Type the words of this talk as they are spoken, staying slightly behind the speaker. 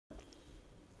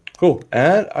Cool.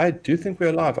 And I do think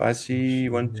we're live. I see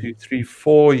 1, 2, 3,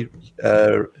 4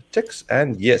 ticks.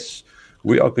 And yes,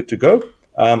 we are good to go.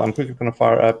 I'm quickly going to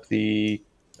fire up the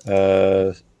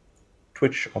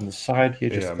Twitch on the side here.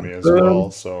 Just me as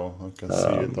well, so I can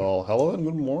see it all. Hello and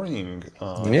good morning.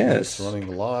 Yes. It's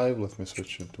running live. Let me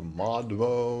switch it to mod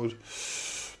mode.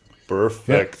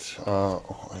 Perfect. I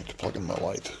need to plug in my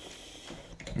light.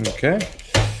 Okay.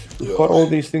 We've got all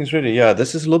these things ready. Yeah,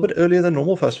 this is a little bit earlier than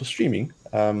normal for us for streaming.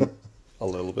 A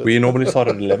little bit. We normally start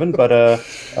at 11, but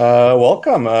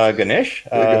welcome, Ganesh.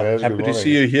 Ganesh, happy to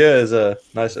see you here as a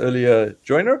nice earlier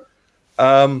joiner.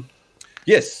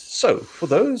 Yes, so for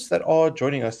those that are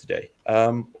joining us today,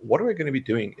 what we're going to be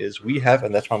doing is we have,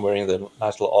 and that's why I'm wearing the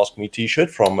nice little Ask Me t-shirt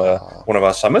from one of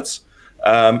our summits,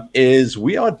 is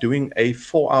we are doing a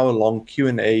 4-hour-long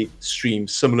Q&A stream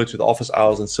similar to the office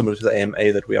hours and similar to the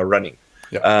AMA that we are running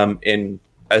in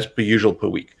as per usual per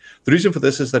week. The reason for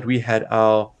this is that we had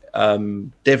our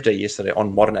Dev Day yesterday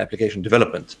on modern application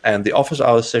development, and the office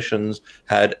hours sessions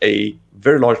had a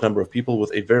very large number of people with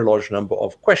a very large number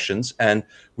of questions, and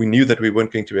we knew that we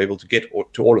weren't going to be able to get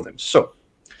to all of them. So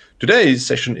today's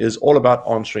session is all about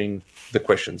answering the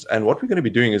questions, and what we're going to be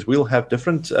doing is we'll have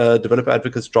different developer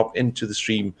advocates drop into the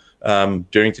stream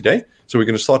during today. So we're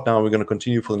going to start now, and we're going to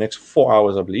continue for the next 4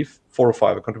 hours, I believe, 4 or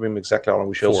 5. I can't remember exactly how long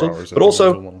we shall. But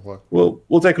also,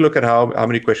 we'll take a look at how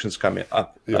many questions come in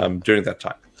up during that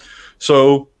time.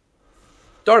 So,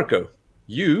 Darko,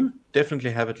 you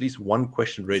definitely have at least one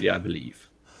question ready, I believe.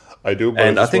 I do,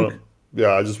 but I think.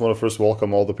 I just want to first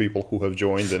welcome all the people who have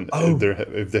joined, and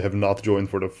if they have not joined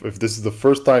if this is the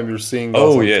first time you're seeing us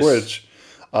on Twitch,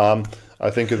 I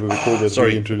think it would be cool that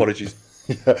apologies.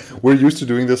 We're used to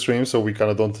doing this stream, so we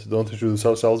kind of don't introduce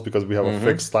ourselves because we have a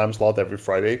fixed time slot every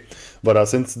Friday. But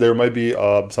since there might be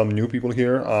some new people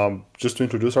here, just to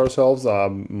introduce ourselves,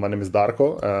 my name is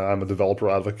Darko. I'm a developer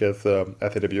advocate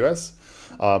at AWS.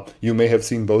 You may have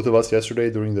seen both of us yesterday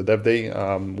during the Dev Day.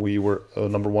 We were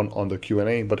number one on the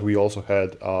Q&A, but we also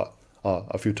had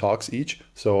a few talks each.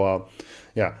 So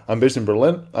I'm based in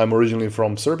Berlin. I'm originally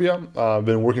from Serbia. I've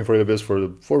been working for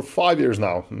AWS for 5 years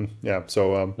now.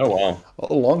 So oh wow,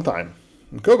 a long time.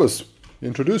 Kobus,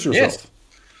 introduce yourself. Yes.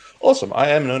 Awesome. I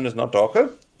am known as Not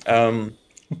Darko.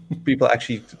 People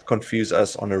actually confuse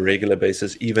us on a regular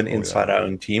basis, even inside our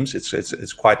own teams.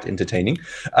 It's quite entertaining.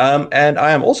 And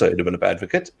I am also a developer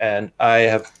advocate, and I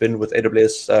have been with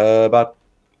AWS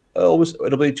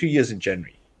it'll be 2 years in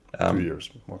January. 2 years.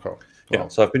 Okay. Wow. Yeah,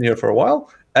 so I've been here for a while.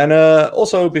 And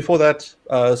also before that,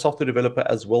 software developer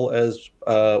as well as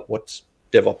what's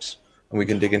DevOps. And we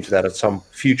can dig into that at some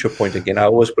future point again. I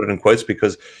always put it in quotes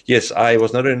because, yes, I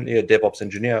was not only a DevOps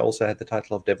engineer, I also had the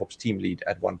title of DevOps team lead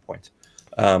at one point.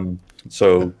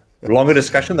 So longer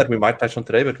discussion that we might touch on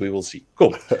today, but we will see.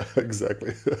 Cool.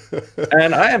 Exactly.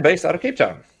 And I am based out of Cape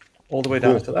Town, all the way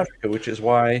down to South Africa, which is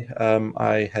why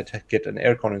I had to get an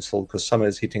aircon installed because summer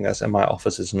is hitting us and my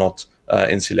office is not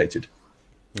insulated.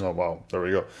 Oh, wow. There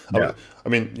we go.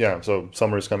 Yeah. So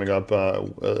summer is coming up.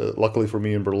 Luckily for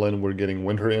me in Berlin, we're getting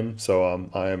winter in. So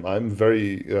I'm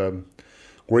very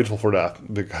grateful for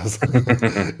that because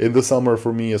in the summer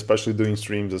for me, especially doing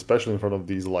streams, especially in front of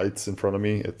these lights in front of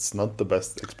me, it's not the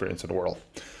best experience in the world.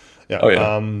 Yeah. Oh,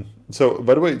 yeah. So,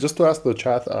 by the way, just to ask the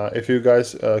chat, if you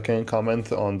guys can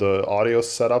comment on the audio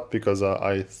setup, because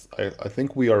I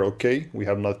think we are okay. We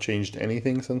have not changed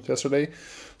anything since yesterday.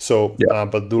 So,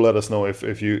 but do let us know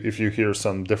if you hear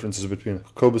some differences between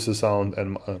Kobus'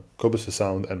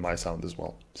 sound and my sound as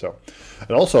well. So,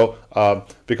 and also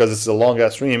because it's a long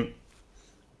ass stream,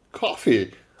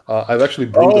 coffee. I've actually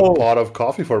brewed a pot of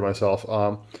coffee for myself.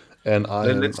 And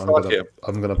I'm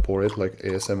gonna pour it like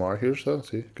ASMR here. So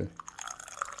see, okay.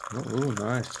 Oh,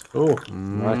 nice. Oh,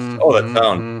 nice. Oh, that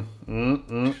sound.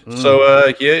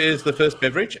 So here is the first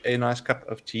beverage, a nice cup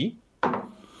of tea.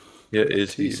 Here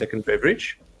is the second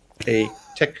beverage, a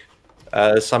Tech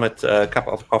Summit cup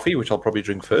of coffee, which I'll probably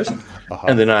drink first.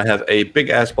 And then I have a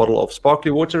big-ass bottle of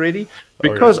sparkly water ready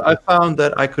because I found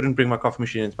that I couldn't bring my coffee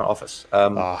machine into my office.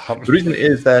 The reason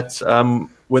is that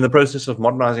we're in the process of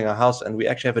modernizing our house, and we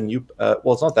actually have a new,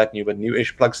 well, it's not that new, but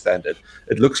new-ish plug standard.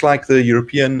 It looks like the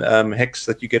European hex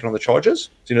that you get on the chargers.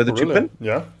 Do you know the 2-pin?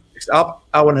 Yeah.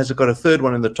 Our one has got a third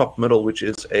one in the top middle, which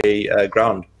is a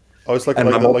ground. Oh, it's like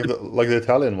the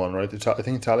Italian one, right? I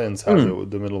think Italians have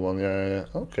the middle one. Yeah.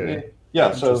 Okay. Yeah,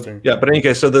 but in any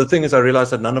case, so the thing is I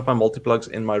realized that none of my multi-plugs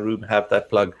in my room have that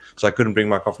plug, so I couldn't bring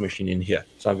my coffee machine in here.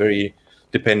 So I'm very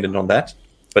dependent on that.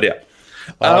 But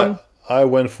yeah. I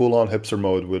went full on hipster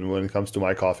mode when it comes to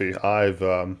my coffee. I've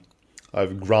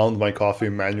ground my coffee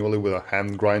manually with a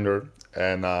hand grinder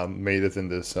and made it in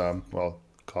this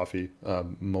coffee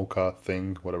mocha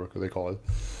thing, whatever they call it.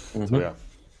 Mm-hmm. So yeah.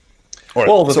 All right.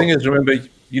 Well, the thing is, remember,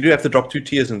 you do have to drop 2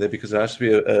 tears in there because it has to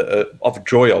be of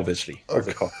joy, obviously, of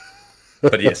the coffee.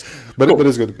 But yes, but cool. but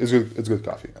it's good. It's good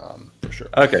coffee, for sure.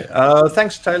 Okay.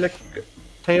 Thanks,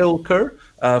 Tailker,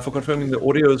 for confirming the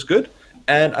audio is good.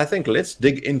 And I think let's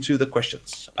dig into the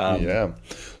questions. Yeah.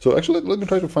 So actually, let me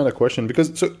try to find a question because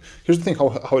here's the thing: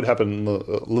 how it happened.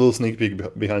 A little sneak peek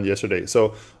behind yesterday.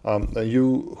 So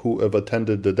you who have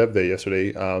attended the Dev Day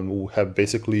yesterday, who have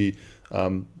basically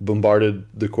bombarded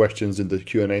the questions in the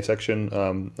Q&A section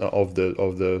of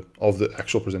the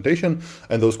actual presentation,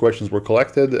 and those questions were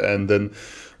collected, and then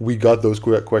we got those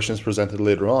questions presented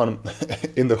later on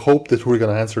in the hope that we're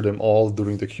going to answer them all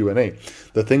during the Q&A.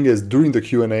 The thing is, during the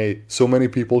Q&A, so many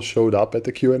people showed up at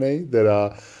the Q&A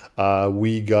that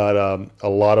we got a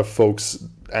lot of folks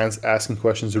asking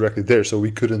questions directly there, so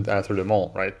we couldn't answer them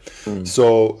all, right?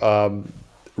 So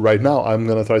right now, I'm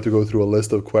going to try to go through a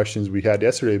list of questions we had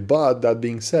yesterday. But that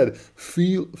being said,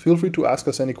 feel free to ask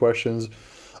us any questions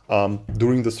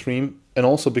during the stream. And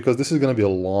also, because this is going to be a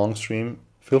long stream,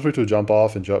 feel free to jump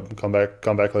off and come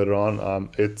back later on.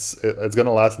 It's going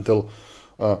to last until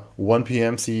 1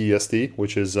 p.m. CEST,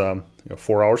 which is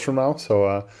 4 hours from now.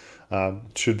 So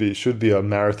should be a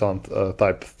marathon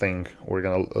type thing. We're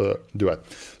gonna do it.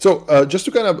 So just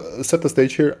to kind of set the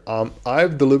stage here,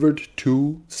 I've delivered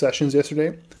 2 sessions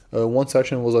yesterday. One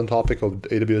session was on topic of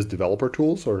AWS developer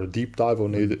tools, or a deep dive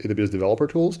on AWS developer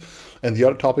tools, and the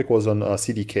other topic was on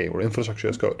CDK, or infrastructure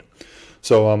as code.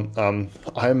 So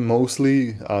I'm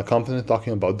mostly confident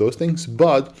talking about those things,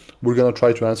 but we're gonna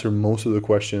try to answer most of the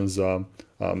questions you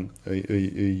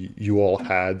all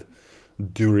had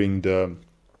during the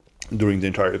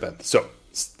entire event. So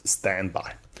stand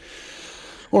by.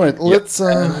 All right, let's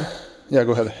yeah,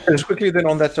 go ahead. Just quickly then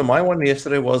on that, so my one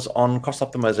yesterday was on cost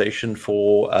optimization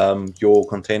for your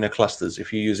container clusters,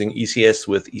 if you're using ECS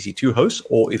with EC2 hosts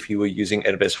or if you were using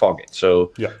AWS Fargate.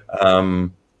 So yeah,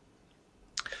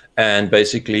 and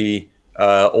basically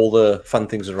all the fun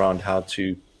things around how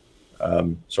to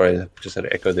sorry, I just had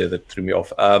an echo there that threw me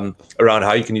off, around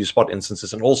how you can use Spot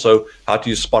instances, and also how to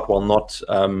use Spot while not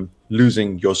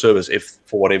losing your service if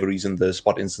for whatever reason the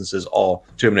Spot instances are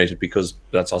terminated, because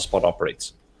that's how Spot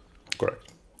operates.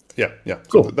 Correct. Yeah, yeah.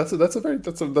 Cool. So that's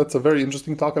a very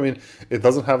interesting talk. I mean, it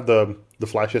doesn't have the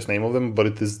flashiest name of them, but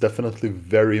it is definitely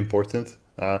very important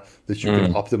that you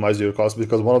can optimize your costs,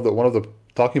 because one of the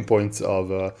talking points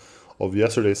of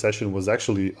yesterday's session was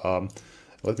actually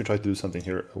let me try to do something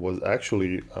here. It was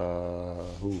actually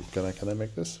can I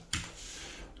make this?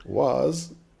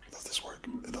 Does this work?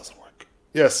 It doesn't work.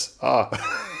 Yes.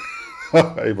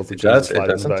 Able to change the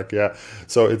slides back. Yeah.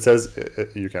 So it says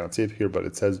you cannot see it here, but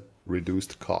it says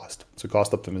reduced cost. So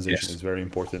cost optimization is very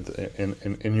important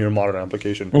in your modern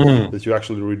application, that you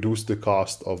actually reduce the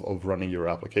cost of running your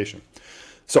application.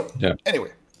 So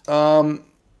anyway,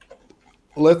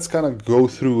 let's kind of go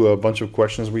through a bunch of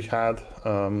questions we had,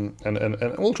 and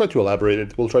we'll try to elaborate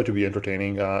it. We'll try to be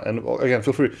entertaining, and again,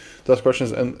 feel free to ask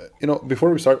questions. And before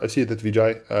we start, I see that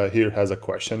Vijay here has a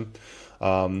question.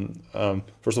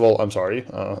 First of all, I'm sorry.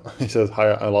 He says,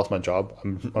 "Hi, I lost my job.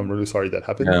 I'm really sorry that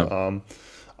happened. Yeah.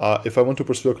 If I want to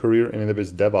pursue a career in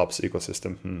AWS DevOps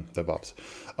ecosystem, DevOps,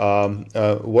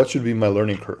 what should be my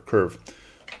learning curve?"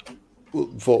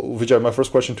 For Vijay, my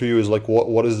first question to you is like,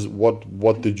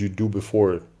 what did you do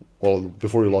before? Well,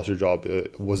 before you lost your job,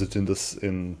 was it in the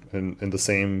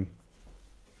same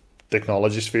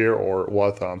technology sphere, or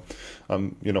what?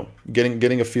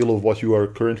 Getting a feel of what you are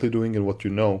currently doing and what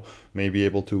you know, may be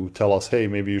able to tell us, hey,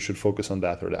 maybe you should focus on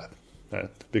that or that. Right?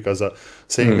 Because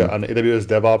saying an AWS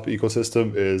DevOps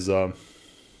ecosystem is a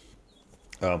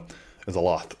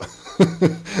lot.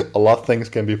 A lot of things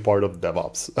can be part of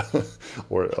DevOps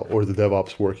or the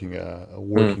DevOps working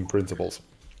principles.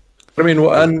 I mean,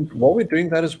 and while we're doing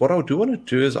that, is what I do want to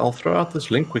do is I'll throw out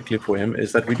this link quickly for him,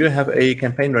 is that we do have a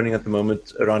campaign running at the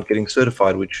moment around getting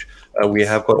certified, which we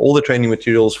have got all the training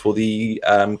materials for the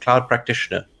cloud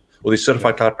practitioner, or the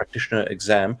certified cloud practitioner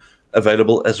exam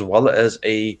available, as well as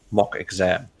a mock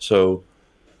exam. So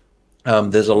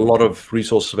there's a lot of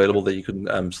resources available that you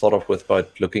can start off with by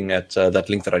looking at that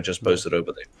link that I just posted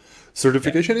over there.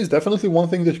 Certification is definitely one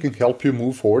thing that can help you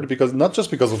move forward, because not just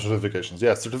because of certifications.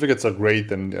 Yeah, certificates are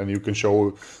great, and you can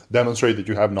demonstrate that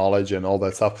you have knowledge and all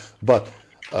that stuff. But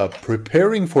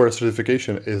preparing for a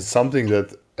certification is something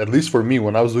that, at least for me,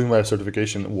 when I was doing my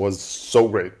certification, was so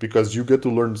great, because you get to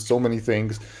learn so many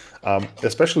things.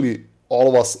 Especially all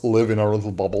of us live in our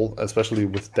little bubble, especially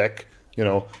with tech.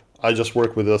 I just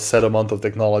work with a set amount of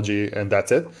technology, and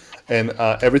that's it. And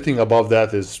everything above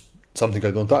that is something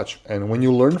I don't touch. And when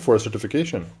you learn for a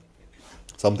certification,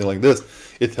 something like this,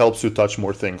 it helps you touch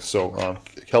more things. So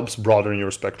it helps broaden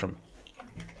your spectrum.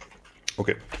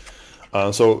 Okay.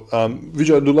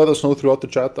 Vijay, do let us know throughout the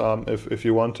chat if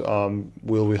you want.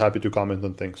 We'll be happy to comment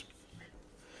on things.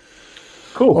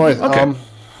 Cool. All right. Okay.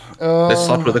 Let's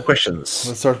start with the questions.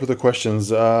 Let's start with the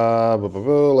questions.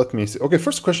 Let me see. Okay,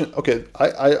 first question. Okay,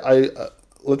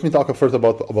 let me talk first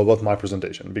about my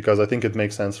presentation, because I think it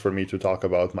makes sense for me to talk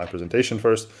about my presentation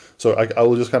first. So I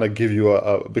will just kind of give you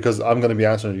because I'm going to be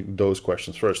answering those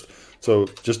questions first. So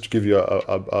just to give you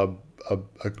a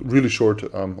really short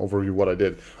overview of what I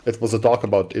did. It was a talk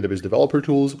about AWS developer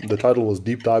tools. The title was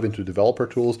Deep Dive into Developer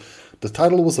Tools. The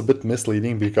title was a bit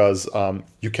misleading because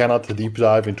you cannot deep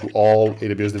dive into all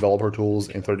AWS developer tools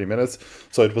in 30 minutes.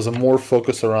 So it was a more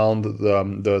focus around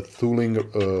the tooling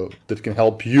that can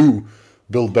help you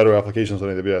build better applications on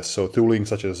AWS. So tooling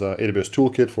such as AWS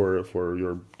Toolkit for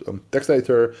your text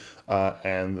editor,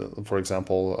 and for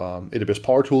example, AWS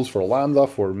Power Tools for Lambda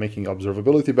for making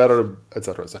observability better,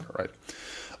 etc., right?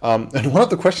 And one of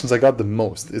the questions I got the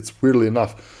most, it's weirdly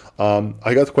enough,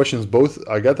 I got that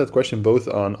question both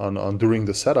on during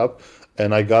the setup,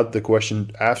 and I got the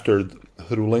question after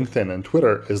through LinkedIn and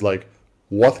Twitter, is like,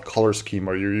 what color scheme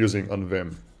are you using on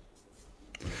Vim?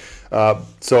 To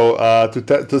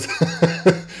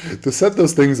set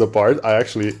those things apart, I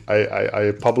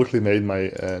publicly made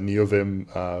my NeoVim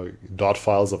dot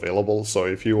files available. So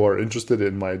if you are interested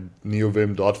in my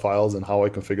NeoVim dot files and how I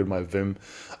configured my Vim,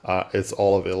 it's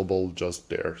all available just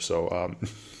there. So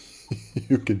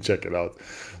you can check it out.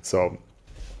 So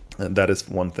and that is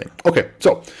one thing. Okay,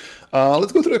 so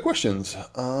let's go through the questions.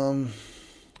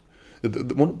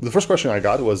 The first question I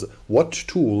got was, what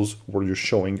tools were you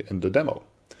showing in the demo?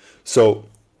 So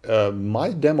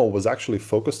my demo was actually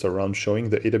focused around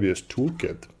showing the AWS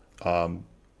Toolkit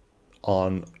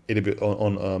on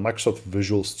Microsoft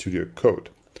Visual Studio Code.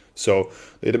 So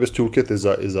the AWS Toolkit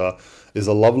is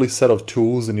a lovely set of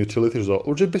tools and utilities,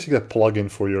 or just basically a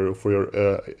plugin for your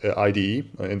IDE,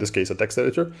 in this case a text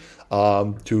editor,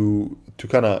 to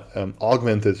kind of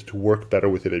augment it to work better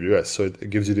with AWS. So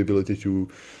it gives you the ability to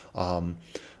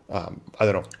I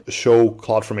don't know, show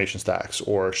CloudFormation stacks,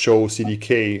 or show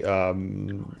CDK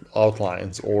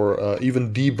outlines, or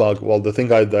even debug. Well, the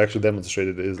thing I actually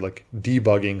demonstrated is like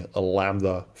debugging a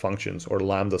Lambda functions or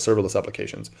Lambda serverless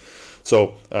applications.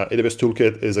 So AWS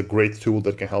Toolkit is a great tool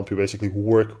that can help you basically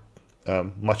work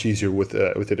much easier with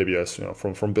AWS, you know,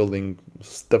 from building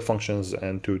step functions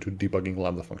and to debugging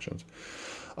Lambda functions.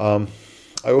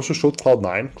 I also showed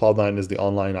Cloud9. Cloud9 is the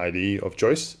online IDE of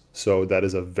choice. So that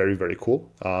is a very, very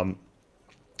cool.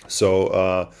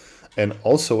 And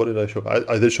also, what did I show?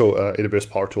 I did show AWS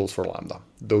Power Tools for Lambda.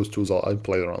 Those tools I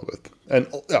played around with. And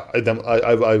yeah,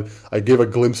 I gave a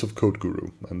glimpse of Code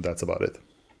Guru, and that's about it.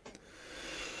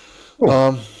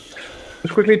 Cool.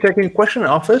 Just quickly taking a question.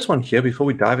 Our first one here, before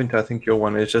we dive into, I think your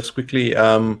one is just quickly,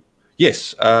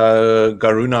 yes,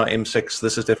 Garuna M6,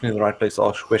 this is definitely the right place to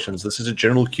ask questions. This is a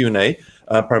general Q&A,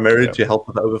 primarily to help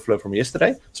with the overflow from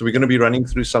yesterday. So we're going to be running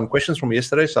through some questions from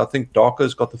yesterday. So I think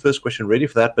Darko's got the first question ready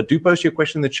for that. But do post your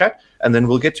question in the chat, and then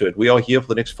we'll get to it. We are here for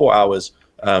the next 4 hours.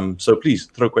 So please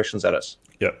throw questions at us.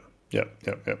 Yeah.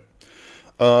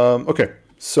 Okay,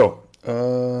 so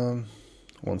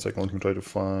one second, let me try to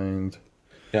find...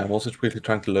 Yeah, I'm also quickly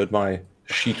trying to load my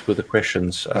sheet with the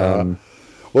questions.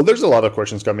 Well, there's a lot of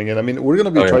questions coming in. I mean, we're going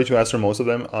to be trying to answer most of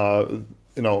them.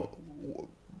 You know,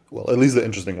 well, at least the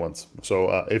interesting ones.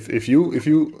 So if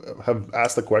you have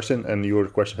asked a question and your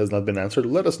question has not been answered,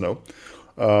 let us know.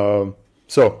 One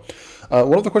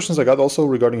of the questions I got also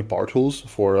regarding Power Tools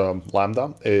for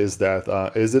Lambda is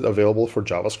that is it available for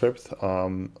JavaScript?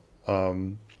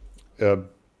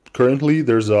 Currently,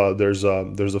 there's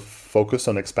a focus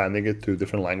on expanding it to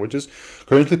different languages.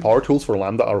 Currently, Power Tools for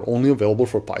Lambda are only available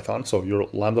for Python, so your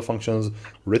Lambda functions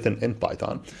written in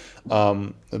Python.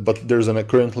 But there's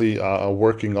currently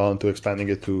working on to expanding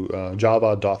it to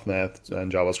Java, .NET,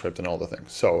 and JavaScript, and all the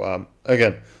things. So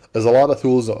again, there's a lot of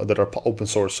tools that are open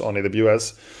source on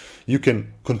AWS. You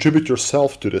can contribute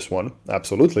yourself to this one,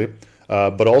 absolutely.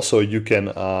 But also you can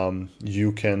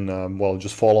well,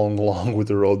 just follow along with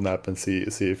the roadmap and see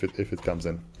if it comes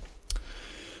in.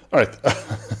 All right,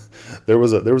 there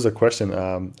was a question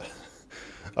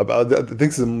about. I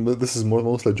think this is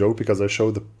mostly a joke because I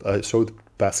showed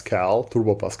Pascal,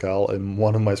 Turbo Pascal, in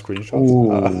one of my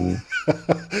screenshots.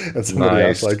 And somebody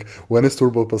asked, like, when is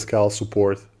Turbo Pascal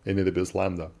support in AWS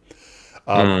Lambda?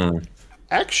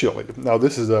 Actually, now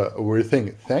this is a weird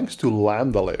thing. Thanks to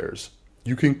Lambda layers,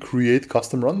 you can create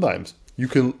custom runtimes. You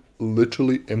can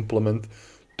literally implement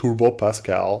Turbo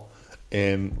Pascal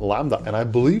in Lambda, and I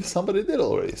believe somebody did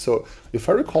already. So if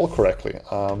I recall correctly,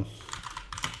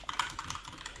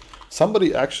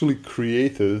 somebody actually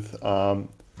created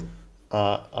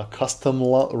a custom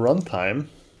runtime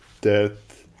that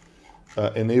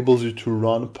enables you to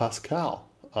run Pascal.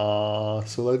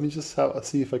 So let me just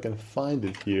see if I can find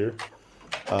it here.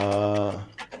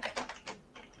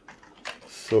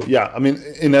 So yeah, I mean,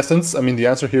 in essence, I mean, the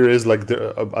answer here is like,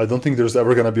 I don't think there's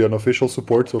ever going to be an official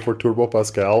support for Turbo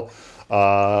Pascal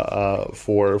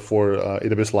for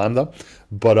AWS Lambda,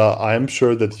 but I'm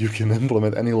sure that you can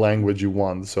implement any language you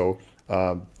want. So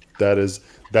that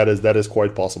is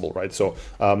quite possible, right? So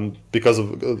because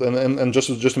of and just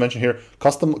to mention here,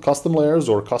 custom layers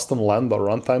or custom Lambda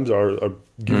runtimes are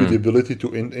give you the ability to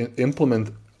implement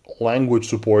language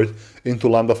support into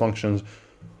Lambda functions.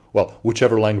 Well,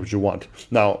 whichever language you want.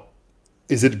 Now,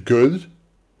 is it good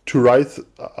to write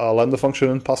a Lambda function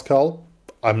in Pascal?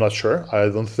 I'm not sure. I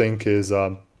don't think it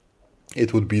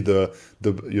would be the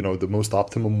most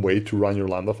optimum way to run your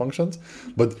Lambda functions,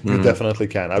 but you definitely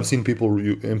can. I've seen people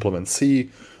implement C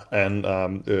and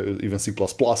even C++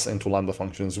 into Lambda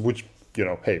functions, which,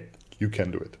 hey, you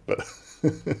can do it, but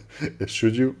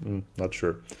should you? Not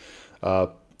sure.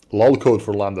 Lol code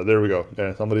for Lambda. There we go.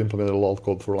 Yeah, somebody implemented a lol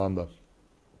code for Lambda.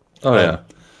 Oh yeah.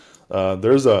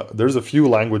 There's a few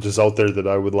languages out there that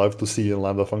I would love to see in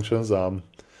Lambda functions.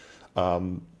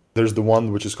 There's the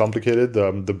one which is complicated,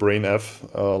 the Brain F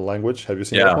language. Have you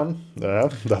seen that one? Yeah,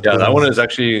 that one is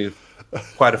actually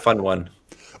quite a fun one.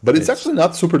 But it's actually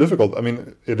not super difficult. I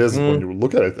mean, it is when you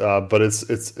look at it, but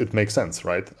it makes sense,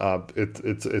 right?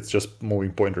 It's just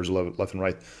moving pointers left and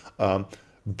right.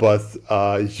 But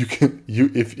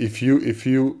if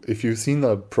you've seen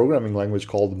a programming language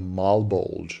called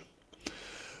Malbolge.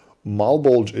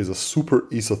 Malbolge is a super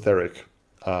esoteric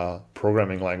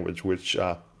programming language which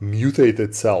mutates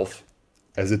itself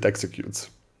as it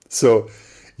executes. So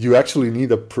you actually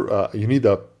need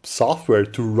a software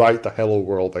to write a hello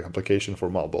world application for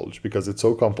Malbolge because it's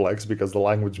so complex, because the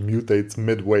language mutates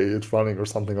midway it's running or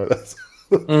something like that.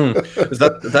 Is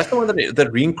that's the one that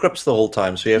re-encrypts the whole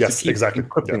time, so you have to keep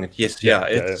encrypting it. Yes,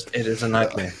 it is a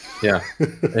nightmare. Yeah,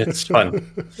 it's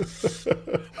fun.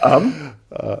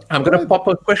 I'm going to pop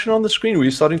a question on the screen.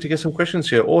 We're starting to get some questions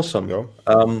here. Awesome.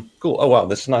 Cool. Oh wow,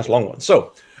 this is a nice long one.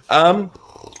 So,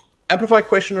 amplify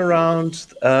question around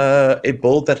a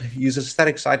build that uses a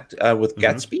static site with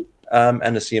Gatsby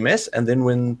and a CMS, and then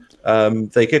when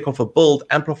they kick off a build,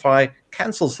 Amplify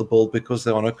cancels the build because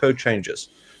there are no code changes.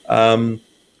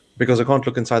 Because I can't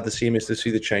look inside the CMS to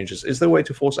see the changes. Is there a way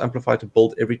to force Amplify to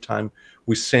build every time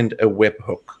we send a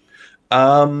webhook?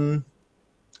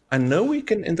 I know we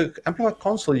can, in the Amplify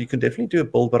console, you can definitely do a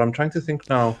build, but I'm trying to think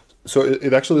now. So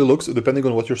it actually looks, depending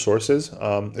on what your source is,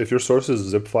 if your source is a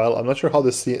zip file, I'm not sure how the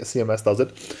CMS does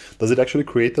it. Does it actually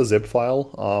create a zip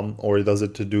file, or does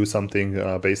it do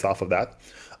something based off of that?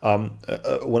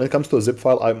 When it comes to a zip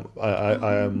file,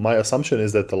 my assumption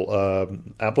is that the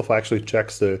Amplify actually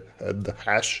checks the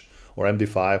hash or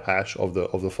MD5 hash of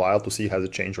the file to see has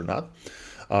it changed or not,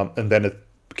 and then it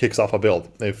kicks off a build.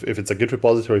 If it's a Git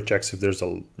repository, it checks if there's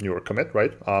a newer commit,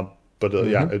 right? But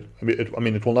yeah,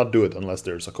 it will not do it unless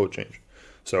there's a code change.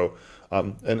 So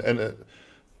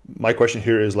my question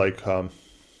here is like,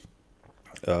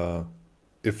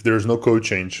 if there's no code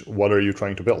change, what are you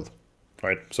trying to build?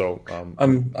 Right. So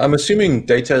I'm assuming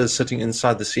data is sitting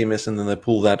inside the CMS, and then they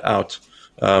pull that out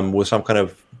with some kind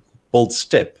of build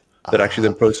step that actually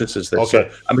then processes that. Okay.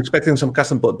 So I'm expecting some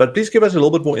custom build, but please give us a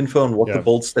little bit more info on what the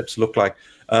build steps look like,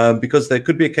 because there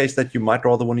could be a case that you might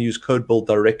rather want to use code build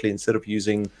directly instead of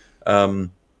using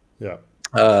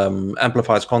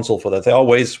Amplify's console for that. There are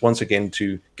ways, once again,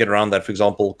 to get around that. For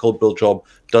example, code build job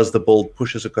does the build,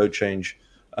 pushes a code change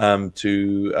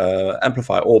to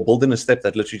Amplify, or build in a step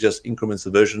that literally just increments the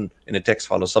version in a text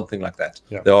file or something like that.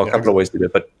 There are a couple of ways to do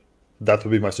it, but that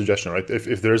would be my suggestion, right?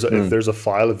 If there's a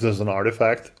file, if there's an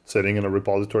artifact sitting in a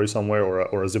repository somewhere,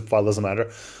 or a zip file, doesn't matter,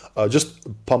 just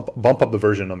bump up the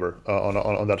version number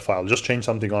on that file. Just change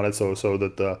something on it so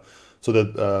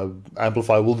that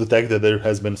Amplify will detect that there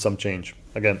has been some change.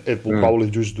 Again, it will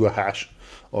probably just do a hash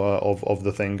of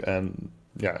the thing, and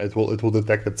it will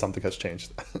detect that something has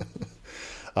changed.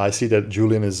 I see that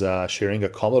Julian is sharing a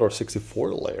Commodore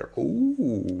 64 layer.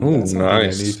 Ooh, that's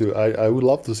nice. I would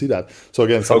love to see that. So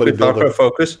again, somebody build a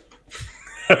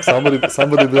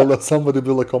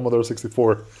Commodore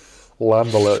 64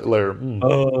 Lambda layer.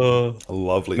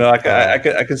 Lovely. No, I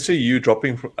can see you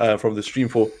dropping from the stream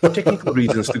for technical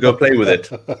reasons to go play with it.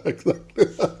 Exactly.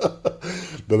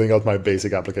 Building out my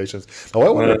basic applications. Now I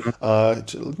wonder.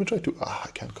 Let me try to. I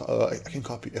can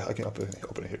copy. I can open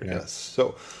it here. Yes.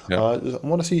 So I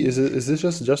want to see. Is this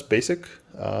just basic?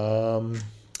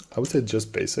 I would say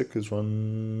just basic is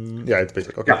one. Yeah, it's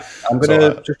basic. Okay. Yeah, I'm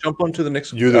gonna just jump on to the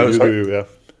next. You do, yeah.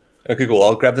 Okay, cool.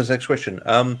 I'll grab this next question.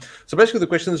 So basically, the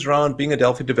question is around being a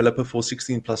Delphi developer for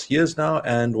 16 plus years now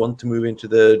and want to move into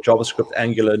the JavaScript,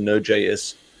 Angular,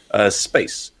 Node.js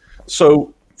space.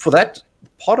 So for that,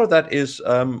 part of that is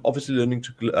obviously learning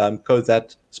to code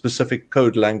that specific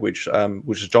code language,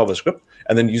 which is JavaScript,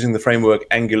 and then using the framework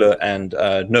Angular and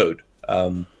Node.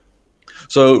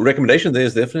 So recommendation there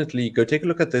is definitely go take a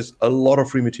look at. There's a lot of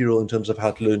free material in terms of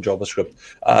how to learn JavaScript.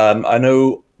 I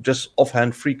know just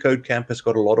offhand, Free Code Camp has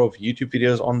got a lot of YouTube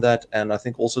videos on that, and I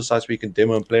think also sites where you can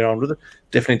demo and play around with it.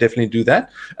 Definitely do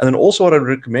that. And then also what I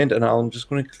recommend, and I'm just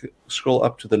going to scroll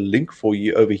up to the link for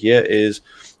you over here, is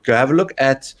go have a look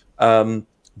at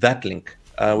that link.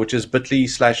 Which is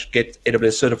bit.ly/get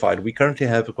AWS certified. We currently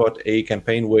have got a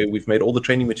campaign where we've made all the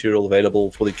training material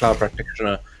available for the cloud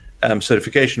practitioner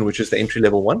certification, which is the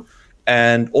entry-level one,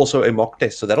 and also a mock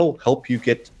test. So that'll help you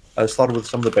get started with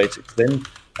some of the basics. Then,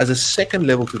 as a second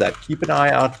level to that, keep an eye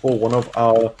out for one of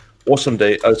our awesome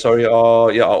day. Our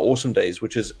awesome days,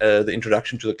 which is the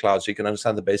introduction to the cloud, so you can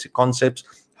understand the basic concepts,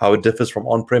 how it differs from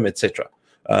on-prem, etc.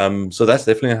 So that's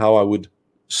definitely how I would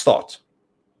start.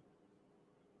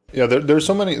 Yeah, there's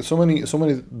so many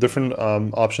different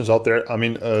options out there. I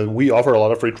mean, we offer a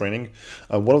lot of free training.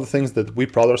 One of the things that we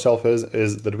pride ourselves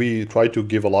is that we try to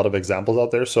give a lot of examples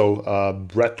out there. So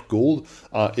Brett Gould,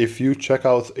 if you check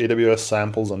out AWS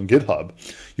samples on GitHub,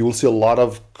 you will see a lot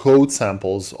of code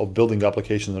samples of building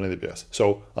applications on AWS.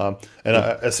 So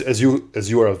as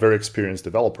you are a very experienced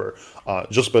developer,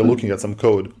 just by looking at some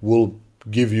code will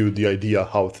give you the idea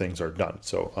how things are done.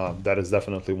 So that is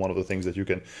definitely one of the things that you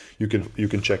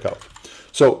can check out.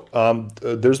 So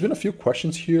there's been a few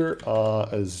questions here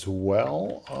as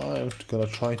well. I'm gonna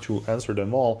try to answer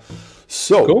them all.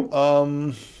 So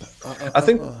cool. I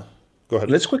think go ahead.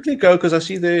 Let's quickly go, because I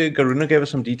see the Garuna gave us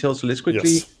some details. So let's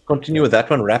quickly continue with that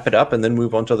one, wrap it up, and then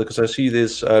move on to other, because I see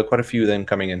there's quite a few then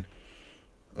coming in.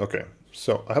 Okay,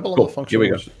 so I have a lot of functions. Here we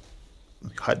go.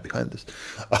 Hide behind this.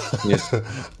 Yes.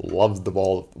 Loves the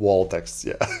wall text.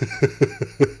 Yeah.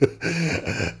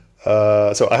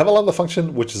 So I have a Lambda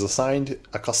function which is assigned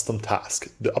a custom task.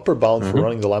 The upper bound for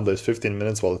running the Lambda is 15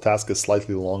 minutes, while the task is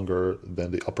slightly longer than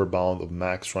the upper bound of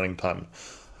max running time.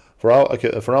 For now, I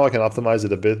can optimize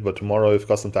it a bit, but tomorrow, if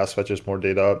custom task fetches more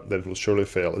data, that will surely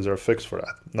fail. Is there a fix for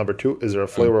that? Number two, is there a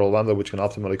flavor of Lambda which can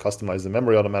optimally customize the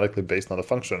memory automatically based on the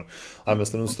function? I'm a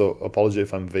student, so apology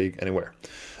if I'm vague anywhere.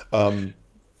 Do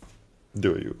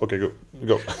you? Okay,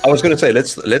 go. I was going to say,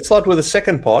 let's start with the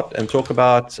second part and talk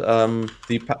about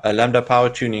the Lambda power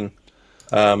tuning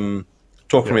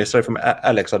talk from yesterday from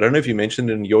Alex. I don't know if you mentioned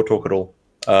it in your talk at all.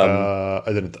 I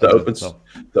didn't. The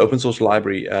open source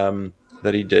library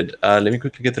that he did. Let me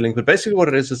quickly get the link. But basically, what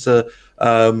it is,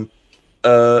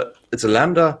 it's a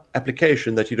Lambda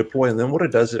application that you deploy, and then what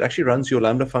it does, it actually runs your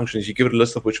Lambda functions. You give it a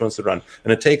list of which ones to run,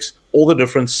 and it takes all the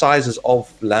different sizes of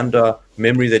Lambda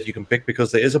memory that you can pick,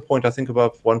 because there is a point, I think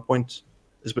about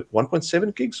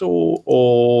 1.7 gigs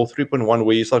or 3.1,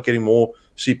 where you start getting more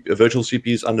virtual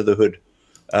CPUs under the hood.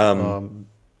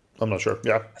 I'm not sure.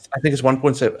 Yeah, I think it's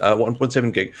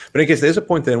 1.7 gig. But in case there's a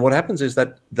point there, and what happens is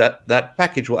that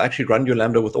package will actually run your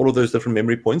Lambda with all of those different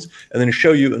memory points, and then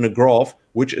show you in a graph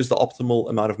which is the optimal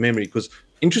amount of memory. Because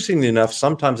interestingly enough,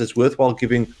 sometimes it's worthwhile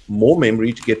giving more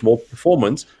memory to get more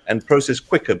performance and process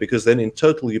quicker, because then in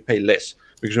total you pay less.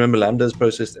 Because remember, Lambda is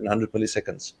processed in 100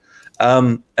 milliseconds.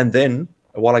 And then,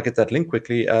 while I get that link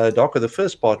quickly, Darko, the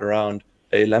first part around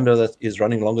a Lambda that is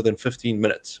running longer than 15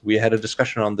 minutes. We had a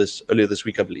discussion on this earlier this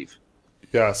week, I believe.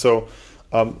 Yeah, so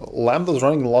Lambda is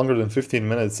running longer than 15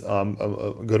 minutes.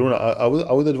 Garuna, I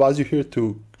would advise you here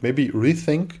to maybe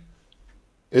rethink,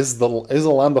 is a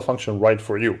Lambda function right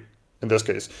for you in this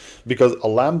case? Because a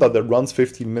Lambda that runs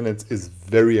 15 minutes is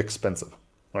very expensive.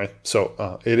 Right,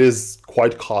 so it is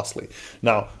quite costly.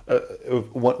 Now,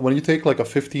 when you take like a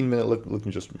 15-minute, let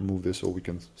me just move this so we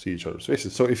can see each other's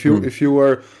faces. So if you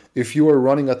are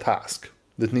running a task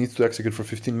that needs to execute for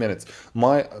 15 minutes,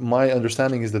 my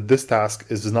understanding is that this task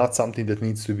is not something that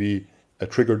needs to be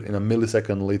triggered in a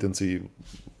millisecond latency,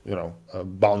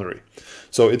 boundary.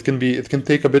 So it can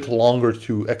take a bit longer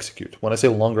to execute. When I say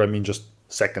longer, I mean just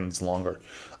seconds longer.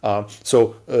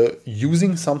 So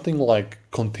using something like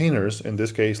containers, in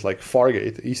this case, like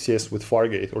Fargate, ECS with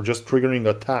Fargate, or just triggering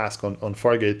a task on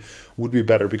Fargate would be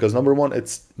better because number one,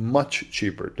 it's much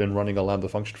cheaper than running a Lambda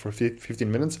function for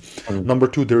 15 minutes. Number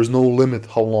two, there's no limit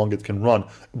how long it can run,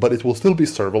 but it will still be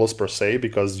serverless per se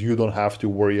because you don't have to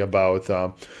worry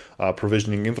about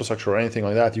provisioning infrastructure or anything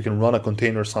like that. You can run a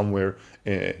container somewhere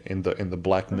in the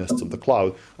black mists of the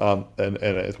cloud, and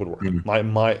it would work.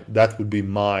 That would be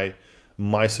my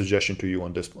suggestion to you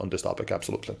on this topic.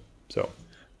 Absolutely. So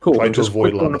cool. Try to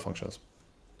avoid Lambda functions.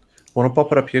 Want to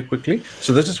pop it up here quickly.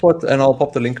 So this is what, and I'll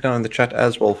pop the link now in the chat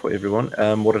as well for everyone.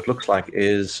 What it looks like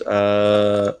is,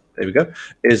 there we go,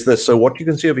 is this. So what you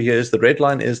can see over here is the red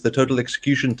line is the total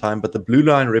execution time, but the blue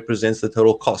line represents the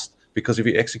total cost. Because if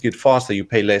you execute faster, you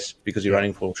pay less because you're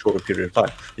running for a shorter period of time.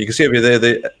 You can see over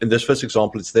there, in this first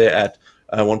example, it's there at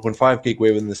 1.5 gig,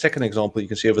 where in the second example, you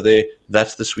can see over there,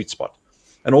 that's the sweet spot.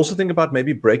 And also think about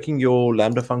maybe breaking your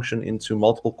Lambda function into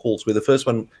multiple calls, where the first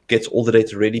one gets all the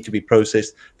data ready to be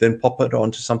processed, then pop it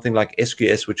onto something like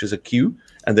SQS, which is a queue,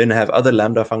 and then have other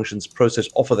Lambda functions process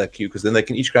off of that queue, because then they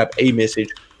can each grab a message,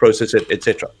 process it,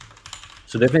 etc.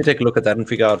 So definitely take a look at that and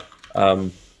figure out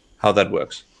how that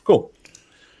works. Cool.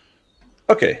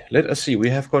 Okay, let us see. We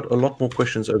have got a lot more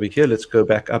questions over here. Let's go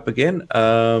back up again.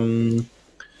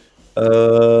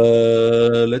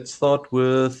 Let's start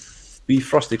with Be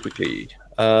Frosty quickly.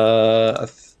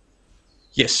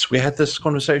 Yes, we had this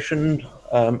conversation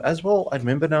as well. I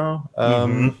remember now.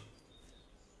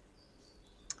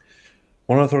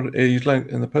 One I thought you'd like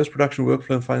in the post-production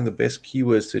workflow and finding the best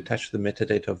keywords to attach to the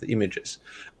metadata of the images.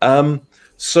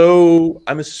 So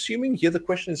I'm assuming here the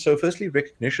question is, so firstly,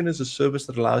 recognition is a service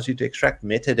that allows you to extract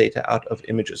metadata out of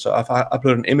images. So if I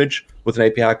upload an image with an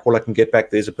API call, I can get back,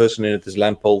 there's a person in it, there's a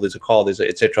lamp pole, there's a car, there's a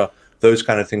etc. Those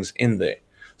kind of things in there.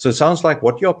 So it sounds like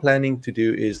what you're planning to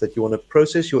do is that you want to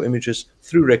process your images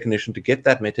through recognition to get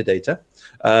that metadata,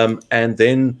 and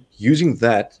then using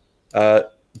that,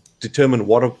 determine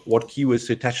what keywords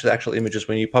to attach to the actual images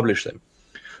when you publish them.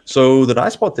 So the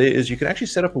nice part there is you can actually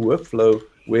set up a workflow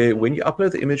where when you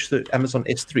upload the image to Amazon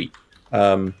S3,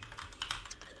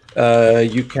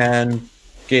 you can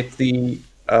get the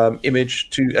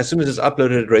image to, as soon as it's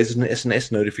uploaded, it raises an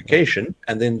SNS notification,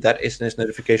 and then that SNS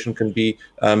notification can be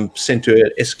sent to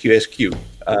an SQS queue.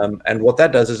 And what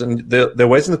that does is, and there are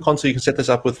ways in the console you can set this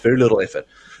up with very little effort,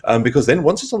 because then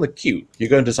once it's on the queue, you're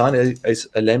going to design a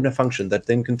Lambda function that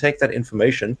then can take that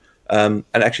information and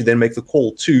actually then make the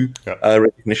call to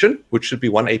recognition, which should be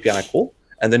one API call.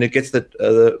 And then it gets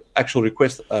the actual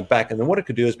request back. And then what it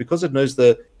could do is, because it knows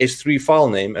the S3 file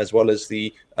name as well as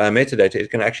the metadata, it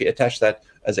can actually attach that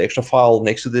as an extra file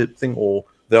next to the thing, or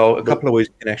there are a couple of ways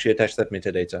you can actually attach that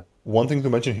metadata. One thing to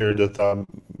mention here that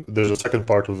there's a second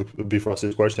part of the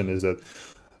Bfrost's question is that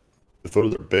the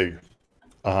photos are big,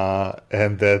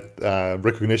 and that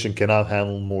recognition cannot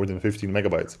handle more than 15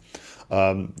 megabytes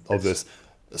of this.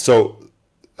 So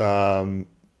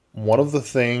one of the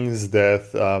things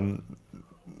that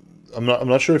I'm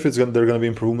not sure if there are going to be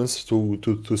improvements to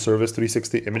service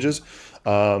 360 images.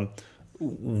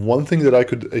 One thing that I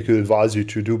could advise you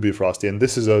to do, Bfrosty, and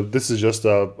this is just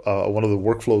one of the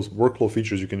workflow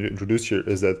features you can introduce here,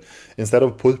 is that instead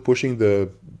of pushing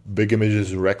the big images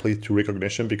directly to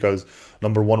recognition, because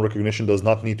number one, recognition does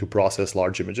not need to process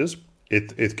large images.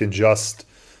 It can just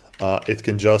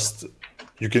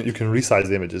you can resize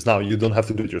the images. Now, you don't have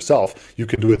to do it yourself. You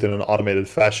can do it in an automated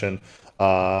fashion.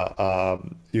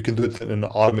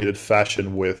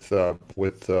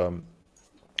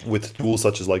 With tools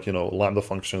such as, like, Lambda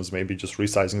functions, maybe just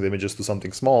resizing the images to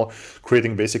something small,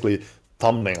 creating basically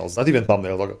thumbnails, not even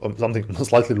thumbnails, like something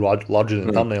slightly larger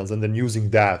than thumbnails, and then using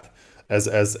that as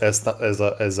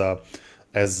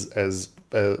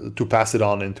to pass it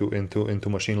on into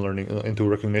machine learning, into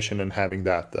recognition, and having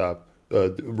that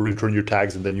return your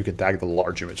tags, and then you can tag the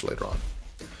large image later on.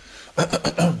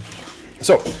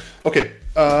 So, okay.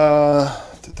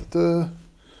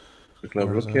 Quick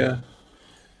look here.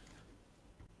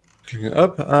 Clicking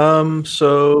up.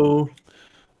 So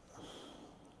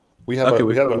we have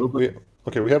we have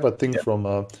a thing from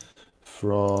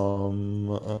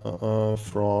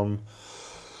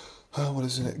what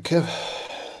is it?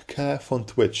 Calf on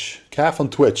Twitch.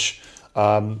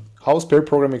 How's pair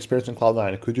programming experience in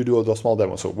Cloud9? Could you do a small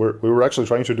demo? So we were actually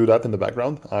trying to do that in the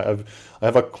background. I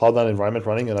have a Cloud9 environment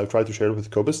running, and I've tried to share it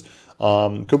with Cobus.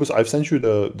 Cobus, I've sent you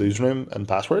the username and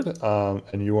password,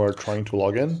 and you are trying to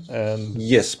log in. And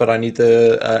yes, but I need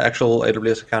the actual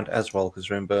AWS account as well, because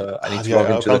remember, I need to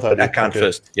log into the account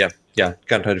first. Yeah,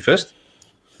 account ID first.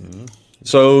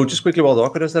 So just quickly, while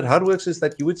Darko does that, how it works is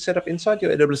that you would set up inside your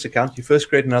AWS account. You first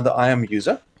create another IAM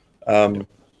user.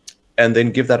 and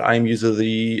then give that IAM user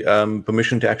the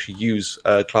permission to actually use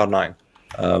Cloud9.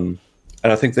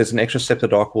 And I think there's an extra step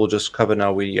that Dark will just cover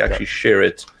now. We actually share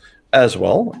it as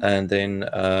well. And then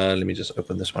let me just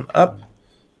open this one up.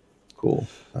 Cool.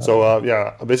 So yeah,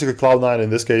 basically Cloud9 in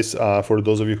this case, for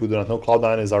those of you who do not know,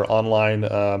 Cloud9 is our online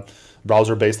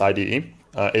browser-based IDE.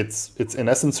 It's in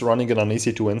essence running it on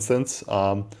EC2 instance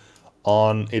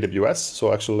on AWS.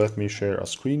 So actually, let me share a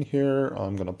screen here.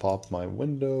 I'm gonna pop my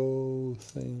window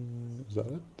thing. Is that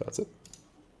it? That's it.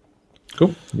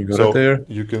 Cool. You got it there.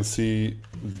 You can see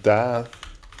that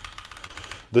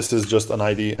this is just an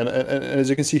IDE, and as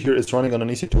you can see here, it's running on an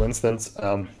EC2 instance.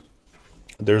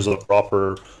 There's a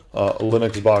proper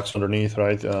Linux box underneath,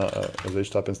 right? As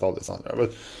htop installed, it's on there,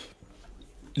 but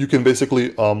you can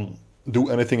basically do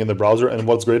anything in the browser. And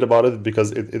what's great about it,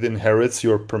 because it inherits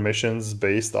your permissions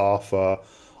based off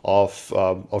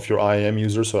of your IAM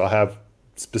user. So I have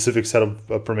specific set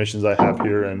of permissions I have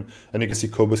here, and you can see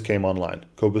Cobus came online.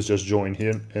 Cobus just joined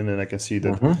here, and then I can see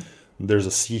that there's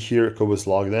a C here. Cobus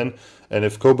logged in, and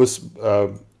if Cobus,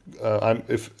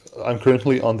 I'm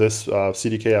currently on this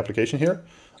CDK application here.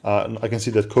 I can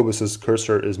see that Cobus's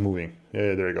cursor is moving.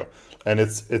 Yeah, there you go. And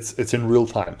it's in real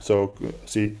time. So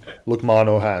see, look,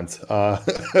 mono hands.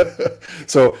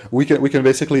 So we can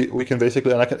basically,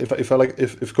 and I can,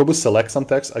 if Cobus selects some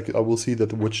text, I will see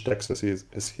that which text has he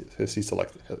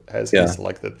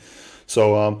selected.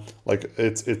 So like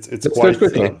it's quite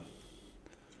quickly.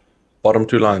 Bottom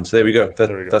two lines. There we go.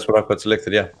 That's what I've got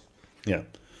selected. Yeah. Yeah.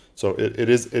 So it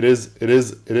is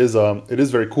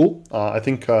very cool. I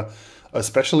think.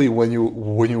 Especially when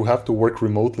you have to work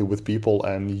remotely with people,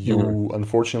 and you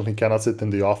unfortunately cannot sit in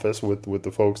the office with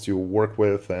the folks you work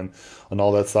with and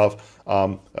all that stuff.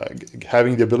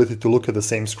 Having the ability to look at the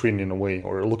same screen in a way,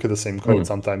 or look at the same code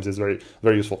sometimes is very,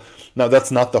 very useful. Now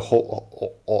that's not the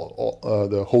whole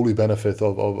the holy benefit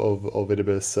of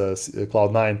AWS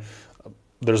Cloud9.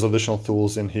 There's additional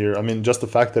tools in here. I mean, just the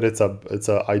fact that it's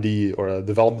a IDE or a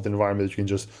development environment that you can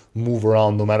just move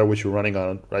around no matter what you're running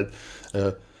on, right?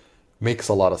 Makes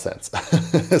a lot of sense,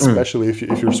 especially if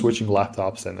you're switching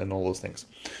laptops and all those things.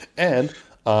 And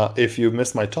if you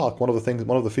missed my talk, one of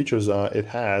the features it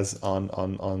has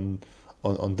on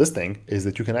this thing is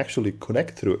that you can actually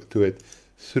connect to it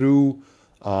through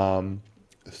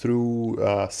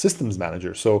Systems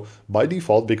Manager. So by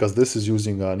default, because this is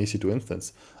using an EC2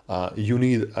 instance, you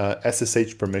need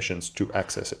SSH permissions to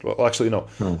access it. Well, actually, no.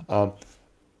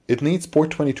 It needs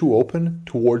port 22 open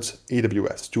towards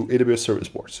AWS, to AWS service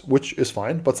ports, which is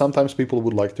fine. But sometimes people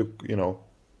would like to,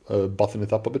 button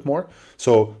it up a bit more.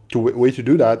 So the way to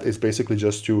do that is basically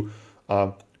just to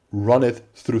run it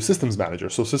through Systems Manager.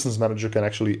 So Systems Manager can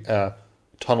actually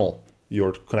tunnel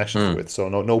your connection to it. So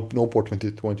no port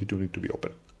 22 need to be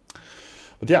open.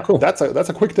 But yeah, cool. That's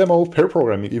a quick demo of pair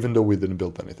programming, even though we didn't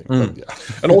build anything. But yeah.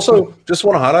 And also, just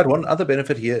want to highlight one other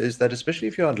benefit here is that especially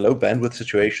if you're on low bandwidth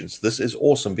situations, this is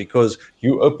awesome because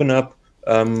you open up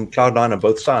Cloud9 on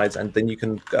both sides, and then you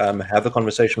can have a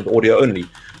conversation with audio only.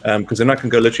 Because then I can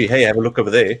go literally, hey, have a look over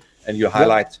there, and you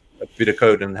highlight a bit of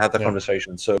code and have that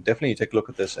conversation. So definitely take a look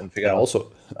at this and figure out.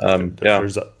 Also,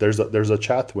 there's a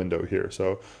chat window here.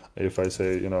 So if I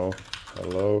say,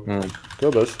 hello,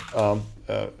 Cobus,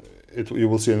 you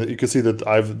will see, and you can see that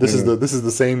this is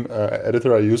the same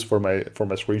editor I use for my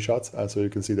screenshots, so you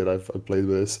can see that I've played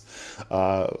with this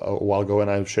a while ago,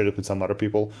 and I've shared it with some other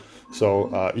people.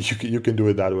 So you can do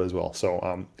it that way as well.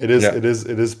 So it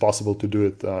is possible to do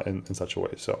it in such a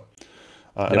way. So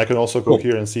and I can also go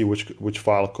here and see which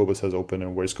file Cobus has open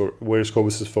and where's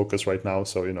Cobus's focus right now.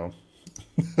 So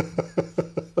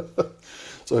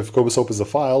So if Cobus opens a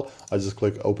file, I just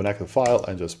click open active file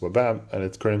and just bam, and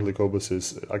it's currently Cobus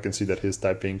is. I can see that he's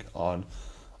typing on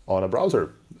a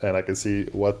browser, and I can see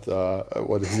what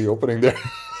is he opening there.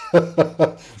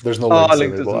 There's no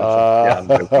links available.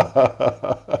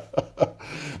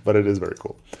 But it is very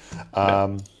cool.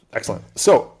 Excellent.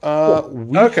 So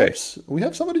we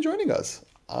have somebody joining us.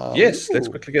 Yes, let's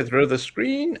quickly get rid of the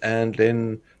screen and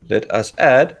then let us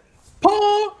add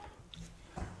Pa.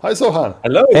 Hi, Sohan.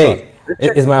 Hello. Hey,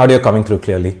 is my audio coming through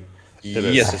clearly?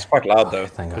 Yes, it's quite loud though.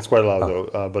 It's quite loud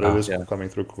though, but it is coming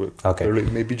through quick. Okay.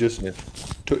 Maybe just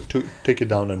to take it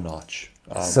down a notch.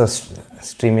 So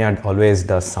StreamYard always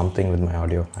does something with my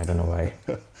audio. I don't know why.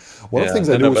 One of the things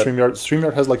I do with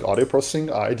StreamYard has like audio processing.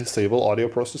 I disable audio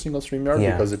processing on StreamYard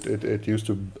because it used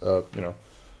to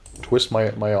twist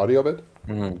my audio a bit.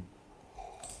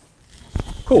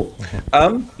 Cool.